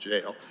people in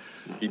jail.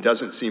 He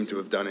doesn't seem to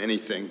have done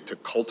anything to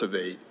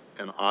cultivate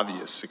an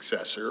obvious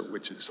successor,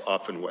 which is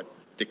often what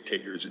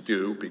dictators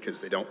do because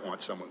they don't want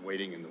someone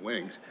waiting in the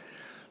wings.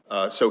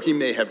 So he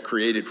may have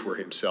created for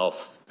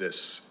himself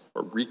this,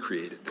 or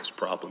recreated this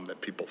problem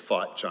that people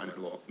thought China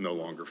no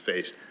longer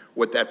faced.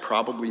 What that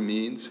probably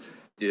means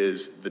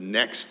is the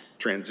next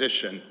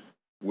transition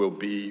will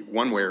be,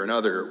 one way or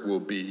another, will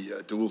be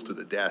a duel to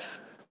the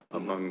death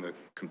among the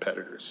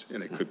competitors,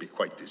 and it could be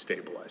quite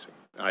destabilizing.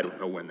 I don't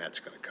know when that's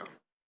going to come.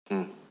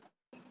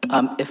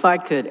 If I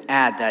could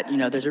add that,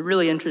 there's a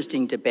really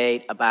interesting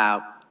debate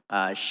about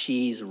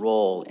Xi's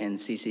role in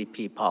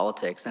CCP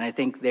politics, and I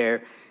think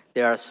there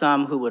are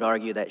some who would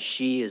argue that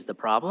Xi is the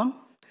problem,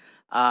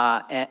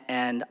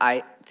 and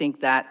I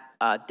think that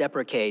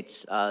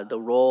deprecates the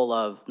role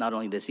of not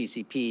only the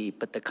CCP,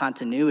 but the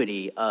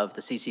continuity of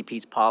the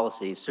CCP's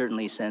policies,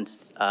 certainly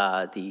since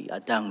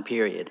the Deng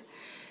period.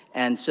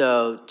 And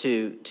so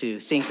to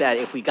think that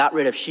if we got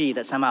rid of Xi,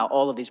 that somehow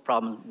all of these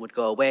problems would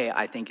go away,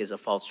 I think is a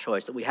false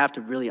choice. That we have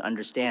to really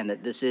understand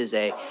that this is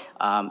a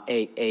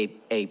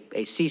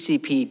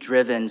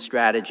CCP-driven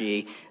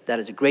strategy that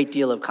has a great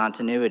deal of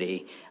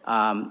continuity,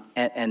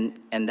 and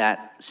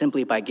that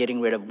simply by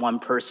getting rid of one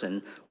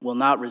person will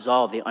not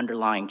resolve the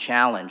underlying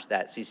challenge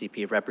that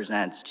CCP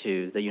represents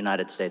to the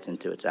United States and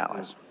to its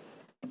allies.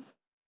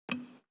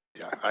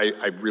 Yeah,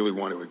 I really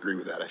want to agree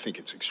with that. I think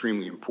it's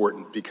extremely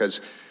important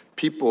because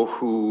people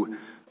who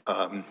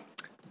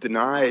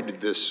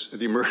denied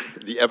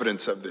the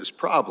evidence of this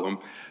problem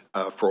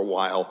for a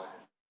while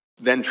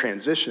then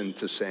transitioned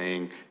to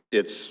saying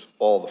it's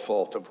all the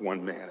fault of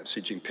one man, of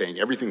Xi Jinping.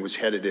 Everything was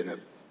headed in a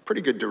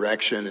pretty good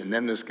direction, and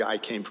then this guy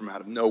came from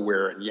out of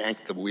nowhere and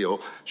yanked the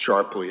wheel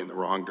sharply in the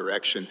wrong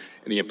direction.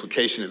 And the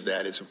implication of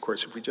that is, of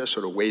course, if we just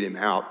sort of wait him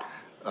out,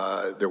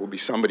 there will be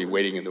somebody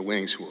waiting in the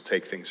wings who will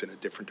take things in a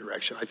different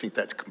direction. I think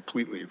that's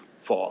completely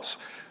false.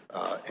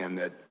 And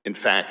that, in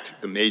fact,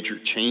 the major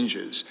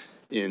changes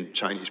in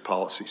Chinese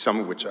policy, some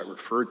of which I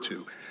referred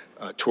to,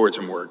 towards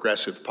a more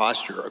aggressive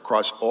posture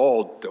across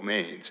all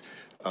domains,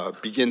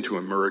 begin to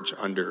emerge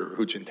under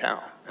Hu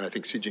Jintao. And I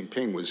think Xi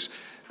Jinping was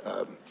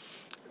a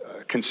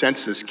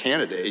consensus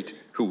candidate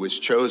who was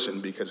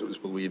chosen because it was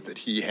believed that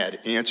he had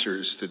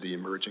answers to the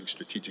emerging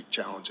strategic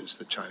challenges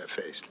that China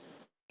faced.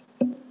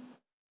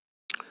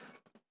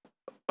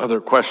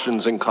 Other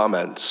questions and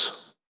comments?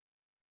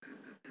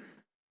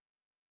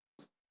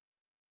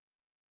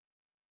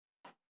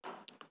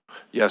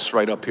 Yes,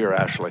 right up here,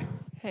 Ashley.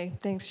 Hey,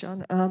 thanks,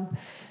 John.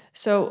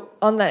 So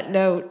on that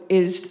note,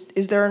 is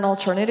there an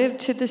alternative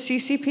to the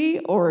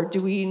CCP, or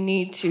do we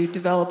need to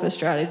develop a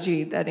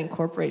strategy that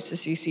incorporates the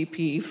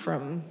CCP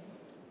from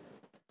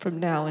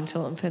now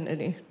until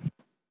infinity?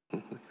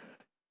 Don't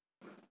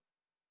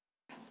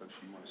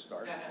you want to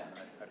start?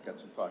 I've got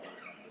some thoughts.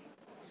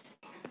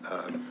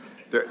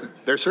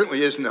 There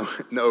certainly is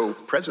no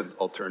present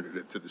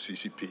alternative to the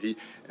CCP,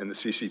 and the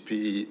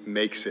CCP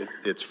makes it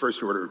its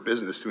first order of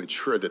business to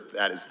ensure that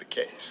that is the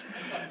case.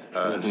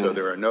 So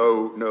there are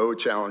no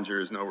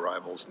challengers, no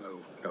rivals,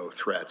 no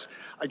threats.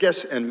 I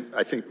guess, and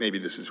I think maybe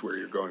this is where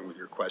you're going with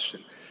your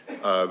question,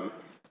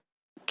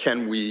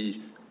 can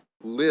we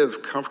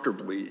live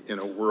comfortably in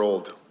a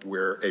world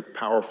where a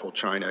powerful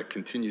China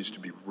continues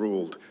to be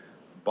ruled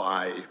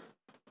by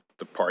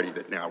the party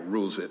that now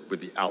rules it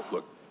with the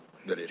outlook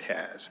that it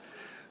has?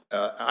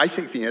 I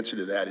think the answer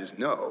to that is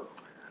no.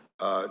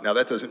 Now,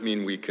 that doesn't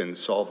mean we can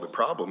solve the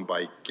problem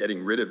by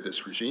getting rid of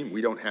this regime.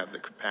 We don't have the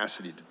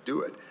capacity to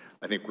do it.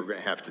 I think we're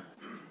going to have to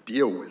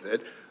deal with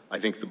it. I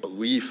think the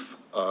belief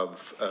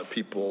of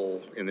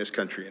people in this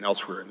country and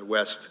elsewhere in the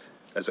West,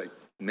 as I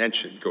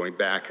mentioned, going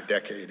back a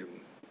decade,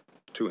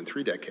 2 and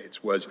 3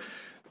 decades, was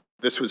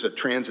this was a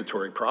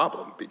transitory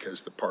problem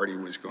because the party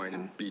was going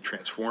to be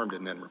transformed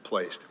and then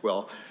replaced.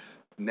 Well,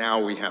 now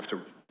we have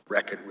to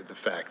reckon with the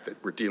fact that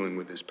we're dealing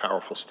with this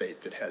powerful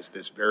state that has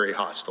this very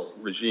hostile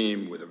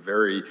regime with a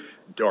very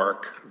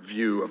dark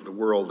view of the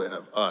world and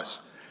of us.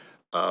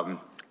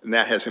 And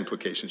that has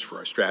implications for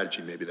our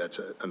strategy. Maybe that's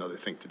another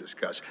thing to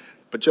discuss.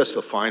 But just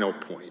a final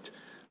point,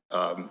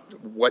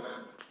 what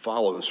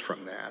follows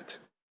from that?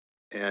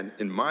 And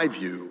in my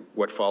view,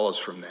 what follows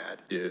from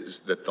that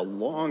is that the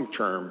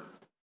long-term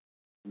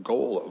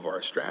goal of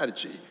our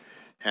strategy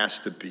has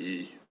to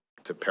be,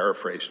 to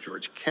paraphrase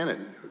George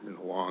Kennan in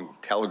a long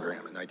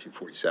telegram in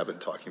 1947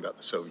 talking about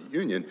the Soviet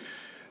Union,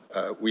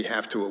 we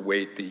have to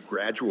await the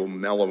gradual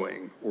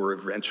mellowing or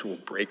eventual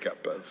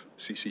breakup of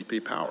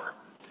CCP power.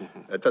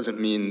 That doesn't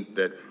mean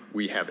that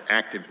we have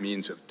active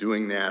means of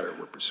doing that or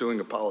we're pursuing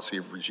a policy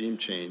of regime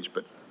change,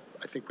 but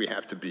I think we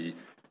have to be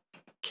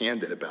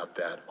candid about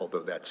that,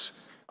 although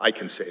I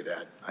can say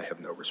that. I have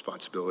no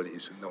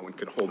responsibilities and no one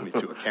can hold me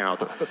to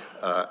account.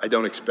 I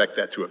don't expect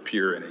that to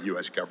appear in a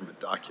U.S.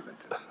 government document.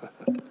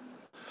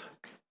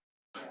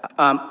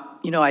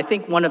 I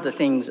think one of the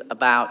things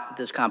about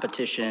this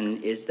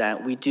competition is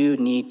that we do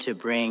need to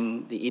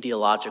bring the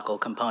ideological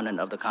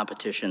component of the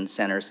competition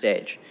center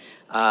stage.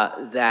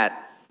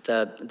 That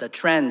the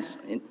trends,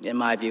 in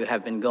my view,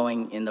 have been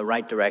going in the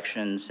right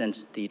direction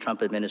since the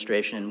Trump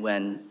administration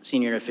when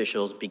senior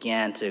officials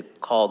began to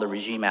call the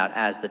regime out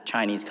as the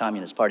Chinese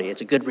Communist Party.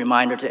 It's a good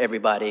reminder to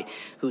everybody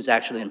who's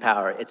actually in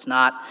power. It's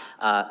not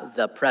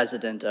the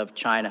president of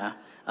China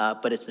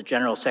but it's the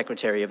General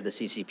Secretary of the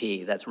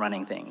CCP that's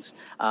running things.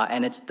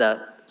 And it's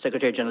the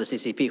Secretary General of the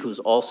CCP who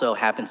also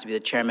happens to be the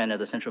chairman of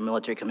the Central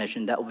Military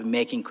Commission that will be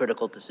making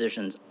critical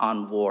decisions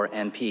on war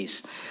and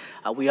peace.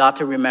 We ought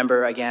to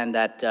remember, again,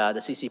 that the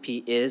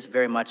CCP is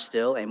very much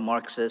still a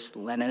Marxist,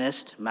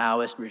 Leninist,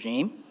 Maoist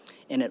regime,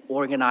 and it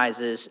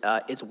organizes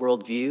its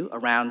worldview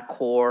around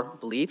core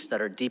beliefs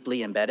that are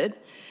deeply embedded.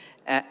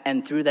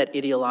 And through that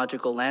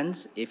ideological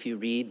lens, if you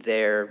read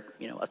their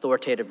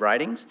authoritative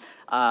writings,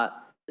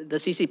 the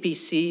CCP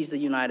sees the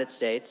United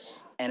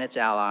States and its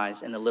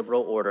allies and the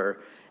liberal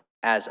order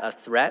as a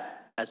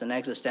threat, as an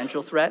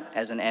existential threat,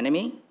 as an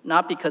enemy,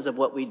 not because of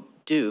what we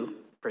do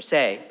per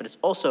se, but it's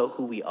also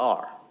who we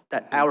are.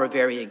 That our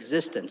very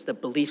existence, the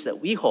beliefs that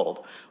we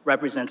hold,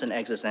 represents an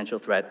existential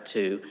threat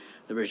to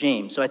the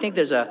regime. So I think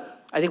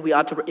I think we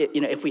ought to,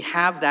 if we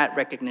have that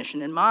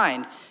recognition in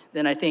mind,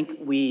 then I think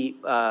we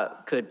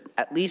could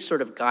at least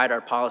sort of guide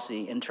our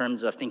policy in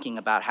terms of thinking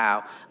about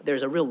how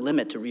there's a real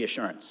limit to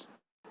reassurance.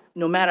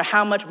 No matter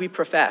how much we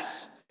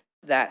profess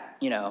that,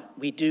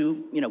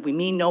 we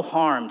mean no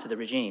harm to the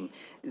regime,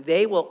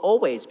 they will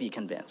always be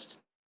convinced,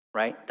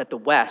 right, that the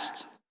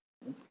West,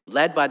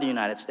 led by the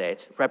United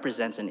States,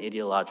 represents an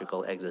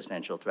ideological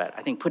existential threat.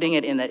 I think putting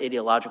it in that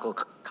ideological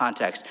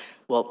context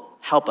will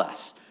help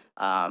us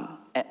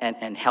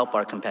and help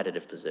our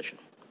competitive position.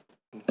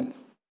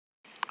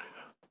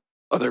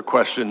 Other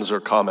questions or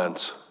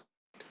comments?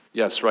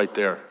 Yes, right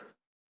there.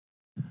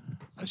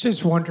 I was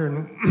just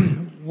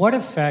wondering, what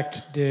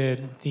effect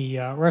did the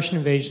Russian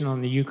invasion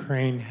on the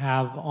Ukraine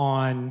have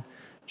on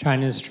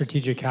China's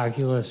strategic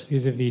calculus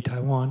vis-a-vis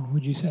Taiwan,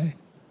 would you say?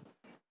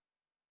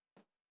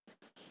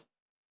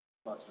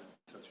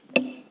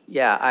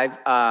 Yeah,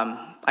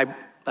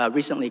 I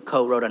recently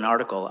co-wrote an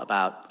article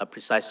about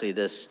precisely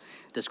this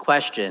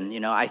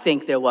question. I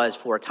think there was,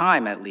 for a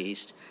time at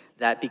least,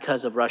 that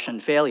because of Russian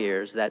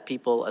failures, that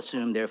people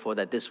assumed, therefore,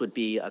 that this would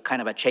be a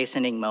kind of a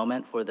chastening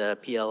moment for the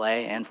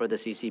PLA and for the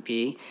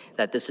CCP,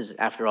 that this is,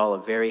 after all,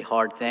 a very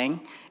hard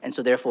thing. And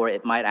so, therefore,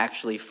 it might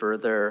actually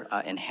further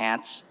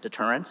enhance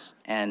deterrence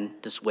and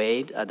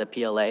dissuade the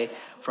PLA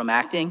from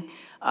acting.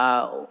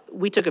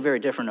 We took a very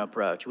different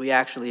approach. We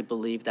actually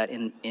believe that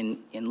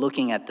in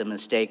looking at the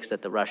mistakes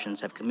that the Russians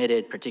have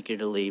committed,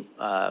 particularly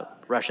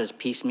Russia's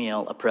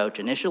piecemeal approach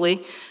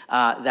initially,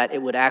 that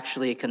it would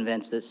actually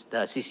convince the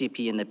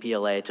CCP and the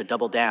PLA to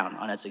double down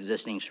on its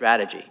existing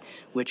strategy,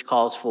 which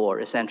calls for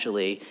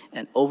essentially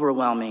an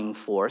overwhelming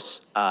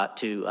force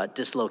to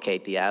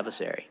dislocate the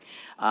adversary.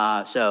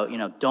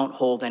 So, don't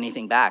hold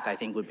anything back, I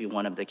think would be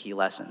one of the key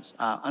lessons.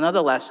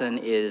 Another lesson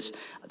is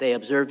they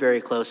observed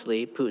very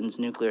closely Putin's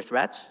nuclear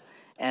threats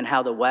and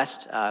how the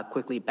West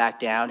quickly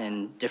backed down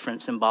in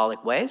different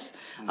symbolic ways.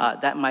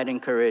 That might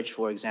encourage,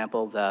 for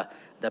example,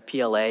 the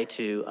PLA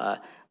to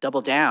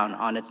double down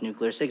on its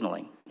nuclear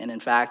signaling. And in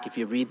fact, if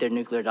you read their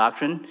nuclear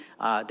doctrine,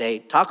 they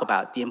talk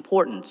about the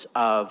importance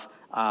of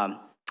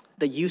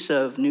the use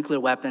of nuclear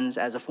weapons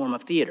as a form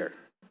of theater,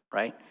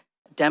 right?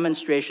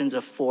 Demonstrations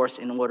of force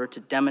in order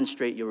to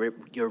demonstrate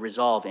your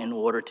resolve in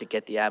order to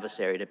get the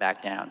adversary to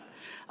back down.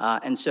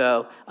 And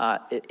so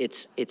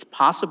it's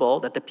possible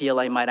that the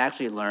PLA might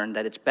actually learn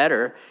that it's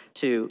better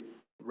to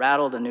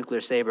rattle the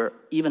nuclear saber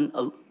even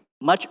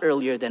much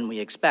earlier than we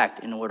expect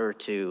in order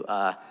to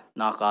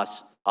knock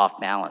us off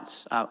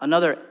balance.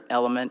 Another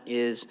element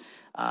is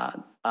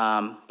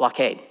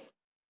blockade.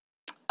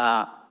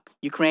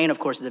 Ukraine, of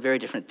course, is a very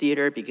different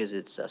theater because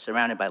it's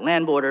surrounded by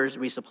land borders.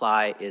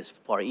 Resupply is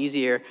far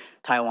easier.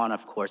 Taiwan,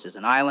 of course, is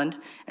an island.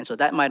 And so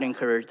that might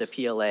encourage the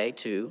PLA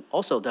to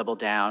also double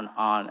down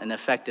on an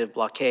effective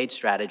blockade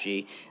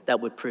strategy that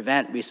would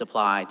prevent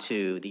resupply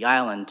to the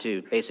island,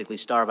 to basically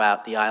starve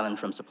out the island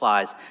from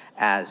supplies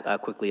as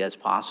quickly as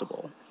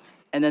possible.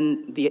 And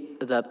then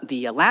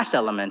the last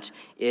element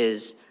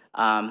is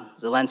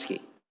Zelensky.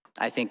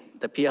 I think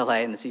the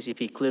PLA and the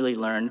CCP clearly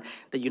learned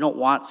that you don't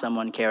want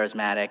someone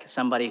charismatic,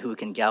 somebody who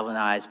can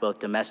galvanize both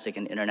domestic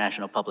and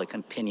international public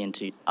opinion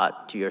to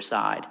your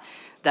side.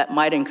 That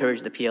might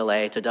encourage the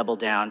PLA to double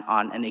down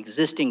on an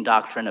existing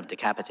doctrine of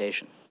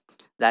decapitation.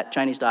 That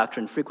Chinese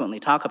doctrine frequently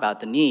talk about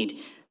the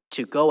need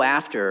to go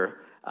after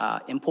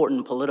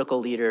important political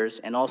leaders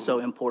and also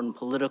important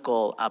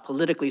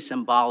politically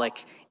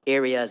symbolic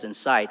areas and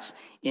sites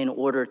in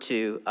order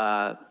to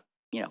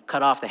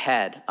cut off the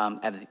head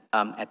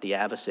at the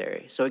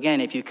adversary. So again,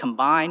 if you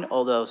combine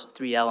all those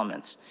three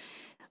elements,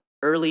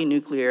 early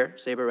nuclear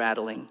saber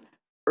rattling,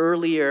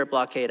 earlier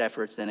blockade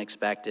efforts than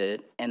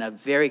expected, and a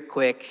very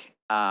quick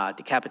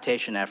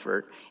decapitation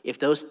effort, if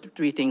those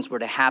three things were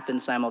to happen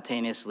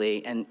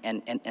simultaneously and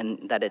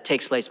that it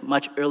takes place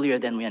much earlier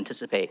than we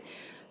anticipate,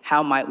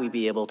 how might we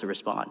be able to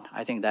respond?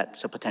 I think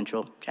that's a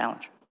potential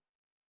challenge.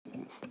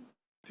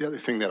 The other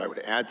thing that I would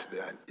add to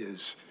that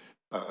is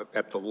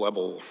at the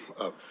level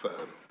of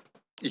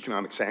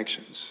economic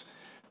sanctions.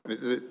 I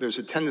mean, there's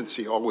a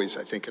tendency always,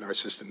 I think, in our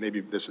system, maybe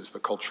this is the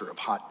culture of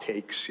hot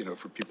takes,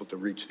 for people to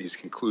reach these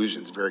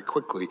conclusions very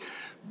quickly,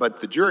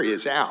 but the jury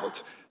is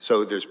out,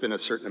 so there's been a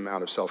certain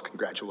amount of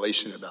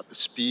self-congratulation about the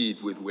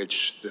speed with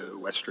which the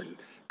Western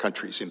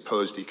countries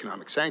imposed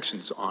economic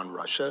sanctions on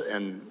Russia,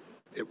 and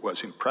it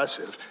was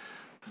impressive.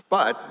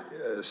 But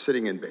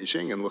sitting in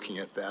Beijing and looking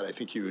at that, I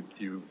think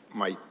you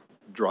might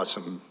draw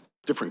some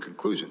different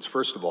conclusions.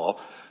 First of all,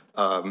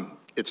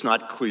 it's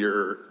not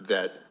clear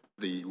that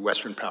the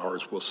Western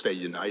powers will stay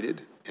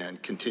united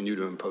and continue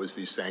to impose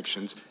these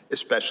sanctions,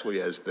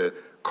 especially as the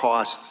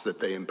costs that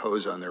they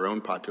impose on their own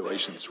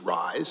populations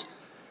rise.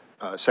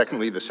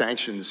 Secondly, the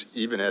sanctions,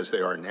 even as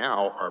they are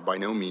now, are by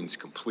no means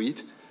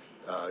complete.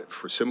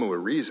 For similar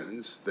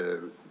reasons,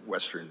 the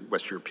West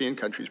European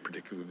countries,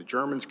 particularly the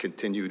Germans,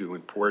 continue to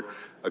import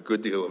a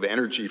good deal of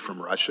energy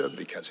from Russia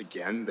because,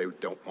 again, they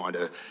don't want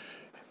to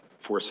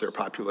force their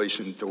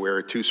population to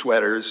wear 2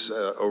 sweaters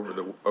over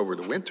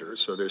the winter.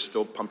 So they're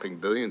still pumping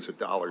billions of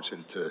dollars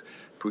into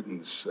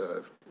Putin's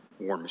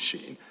war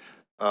machine.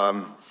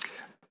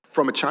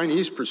 From a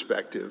Chinese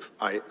perspective,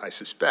 I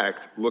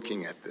suspect,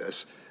 looking at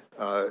this,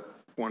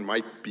 one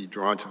might be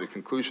drawn to the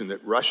conclusion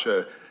that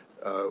Russia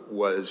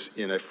was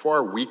in a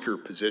far weaker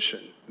position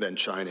than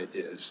China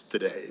is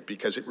today,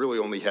 because it really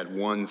only had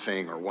one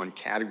thing or one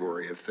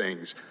category of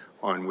things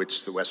on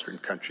which the Western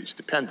countries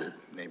depended,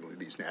 namely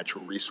these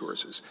natural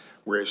resources,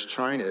 whereas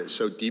China is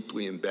so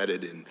deeply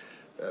embedded in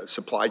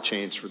supply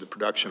chains for the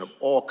production of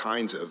all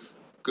kinds of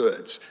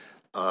goods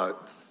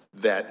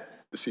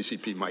that the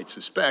CCP might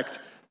suspect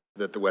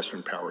that the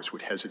Western powers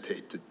would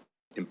hesitate to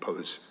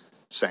impose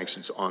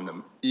sanctions on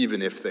them,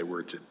 even if they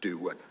were to do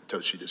what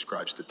Toshi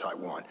describes to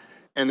Taiwan.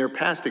 And their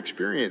past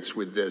experience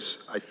with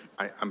this,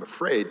 I'm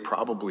afraid,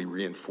 probably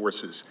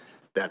reinforces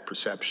that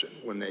perception.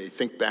 When they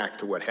think back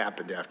to what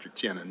happened after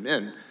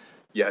Tiananmen,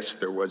 yes,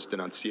 there was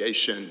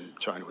denunciation,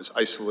 China was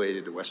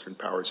isolated, the Western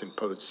powers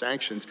imposed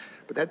sanctions,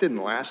 but that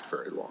didn't last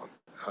very long.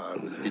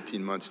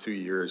 18 months, 2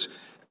 years,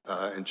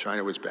 and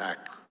China was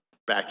back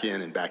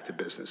in and back to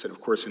business. And of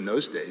course, in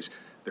those days,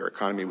 their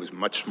economy was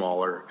much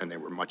smaller and they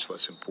were much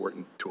less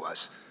important to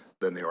us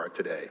than they are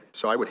today.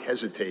 So I would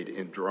hesitate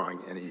in drawing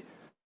any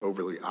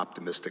overly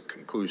optimistic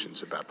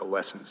conclusions about the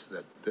lessons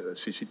that the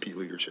CCP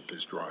leadership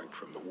is drawing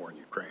from the war in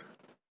Ukraine.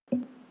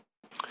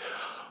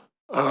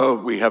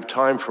 We have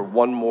time for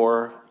one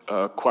more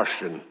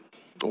question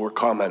or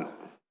comment.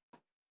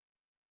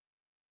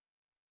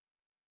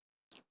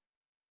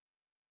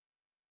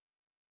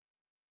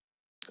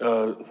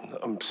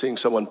 I'm seeing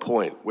someone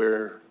point.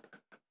 Wherever.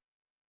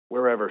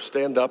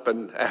 Stand up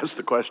and ask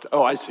the question.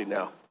 Oh, I see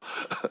now.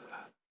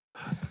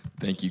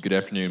 Thank you. Good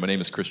afternoon. My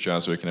name is Chris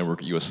Joswick, and I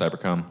work at US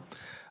Cybercom.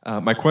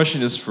 My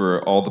question is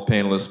for all the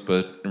panelists,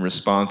 but in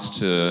response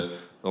to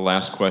the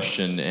last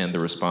question and the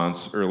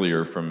response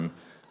earlier from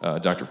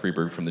Dr.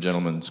 Freeberg from the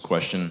gentleman's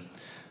question,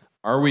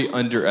 are we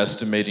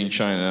underestimating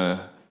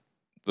China,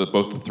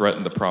 both the threat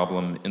and the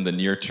problem, in the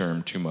near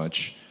term too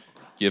much,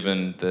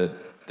 given that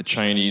the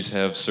Chinese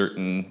have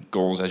certain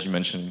goals, as you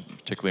mentioned,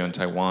 particularly on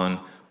Taiwan,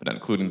 but not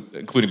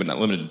including but not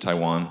limited to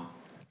Taiwan,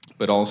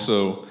 but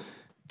also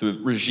the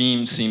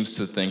regime seems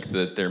to think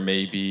that there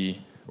may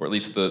be, or at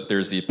least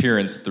there's the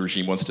appearance that the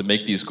regime wants to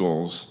make these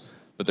goals,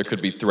 but there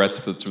could be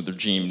threats to the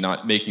regime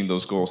not making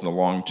those goals in the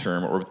long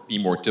term, or be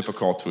more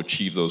difficult to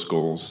achieve those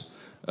goals,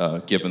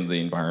 given the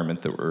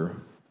environment that we're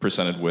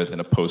presented with in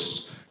a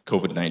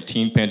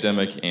post-COVID-19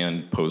 pandemic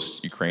and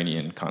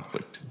post-Ukrainian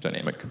conflict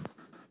dynamic.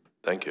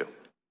 Thank you.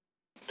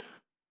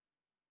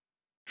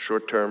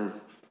 Short-term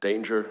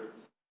danger?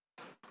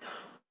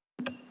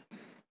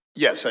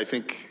 Yes, I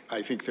think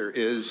there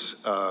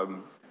is,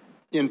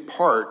 in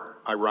part,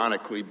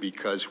 ironically,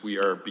 because we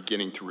are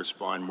beginning to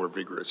respond more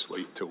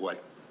vigorously to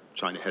what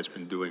China has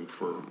been doing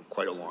for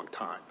quite a long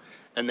time.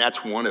 And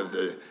that's one of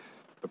the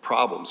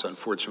problems,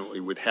 unfortunately,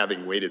 with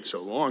having waited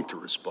so long to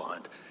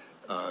respond.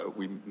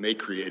 We may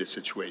create a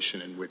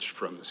situation in which,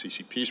 from the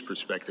CCP's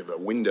perspective, a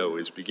window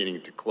is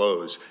beginning to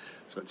close.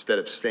 So instead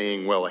of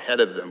staying well ahead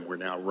of them, we're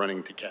now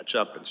running to catch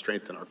up and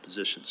strengthen our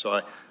position.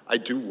 So I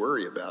do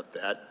worry about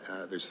that.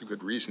 There's a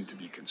good reason to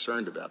be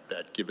concerned about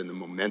that, given the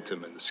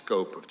momentum and the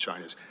scope of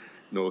China's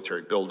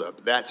military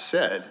buildup. That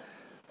said,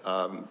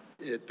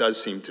 it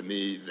does seem to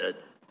me that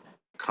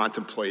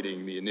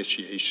contemplating the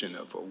initiation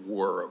of a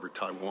war over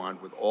Taiwan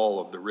with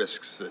all of the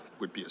risks that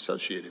would be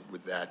associated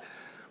with that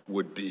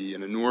would be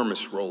an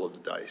enormous roll of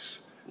the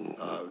dice.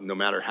 No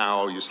matter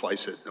how you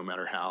slice it, no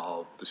matter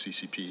how the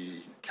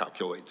CCP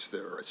calculates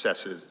or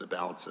assesses the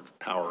balance of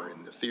power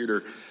in the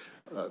theater,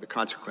 the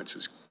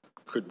consequences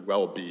could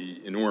well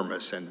be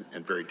enormous and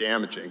very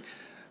damaging.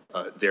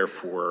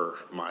 Therefore,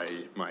 my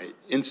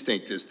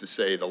instinct is to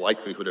say the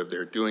likelihood of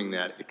their doing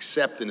that,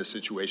 except in a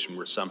situation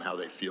where somehow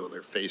they feel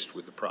they're faced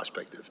with the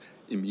prospect of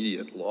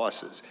immediate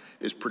losses,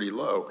 is pretty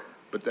low.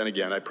 But then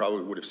again, I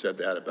probably would have said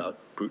that about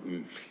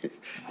Putin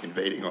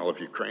invading all of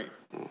Ukraine.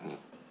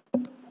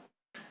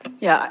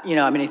 Yeah,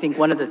 I think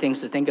one of the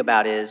things to think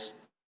about is,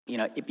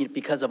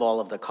 because of all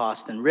of the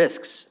costs and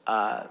risks,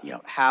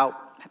 how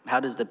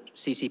does the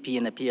CCP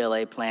and the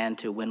PLA plan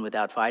to win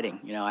without fighting?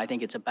 I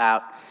think it's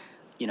about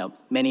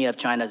many of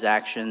China's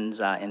actions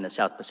in the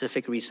South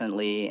Pacific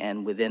recently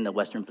and within the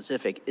Western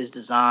Pacific is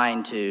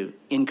designed to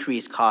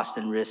increase costs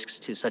and risks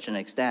to such an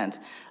extent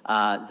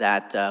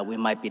that we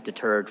might be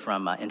deterred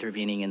from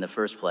intervening in the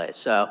first place.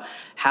 So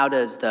how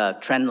does the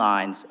trend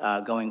lines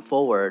going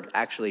forward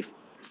actually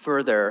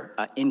further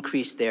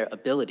increase their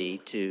ability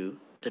to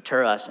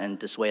deter us and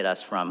dissuade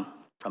us from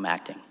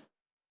acting?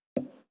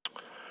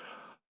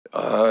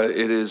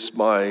 It is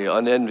my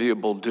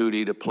unenviable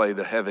duty to play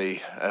the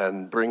heavy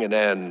and bring an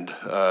end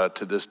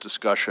to this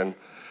discussion.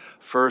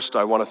 First,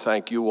 I want to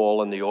thank you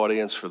all in the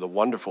audience for the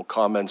wonderful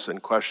comments and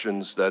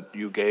questions that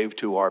you gave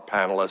to our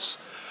panelists.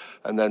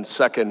 And then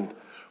second,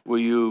 will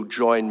you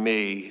join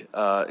me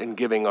in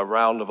giving a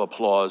round of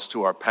applause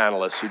to our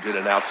panelists who did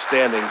an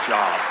outstanding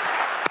job.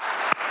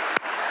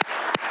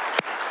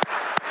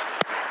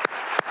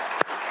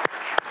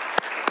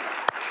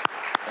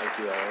 Thank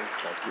you, Aaron.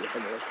 Thank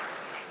you, Emily.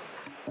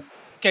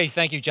 Okay,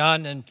 thank you,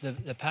 John, and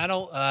the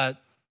panel.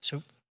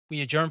 So we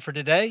adjourn for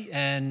today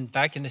and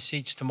back in the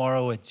seats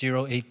tomorrow at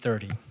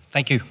 08:30.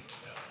 Thank you.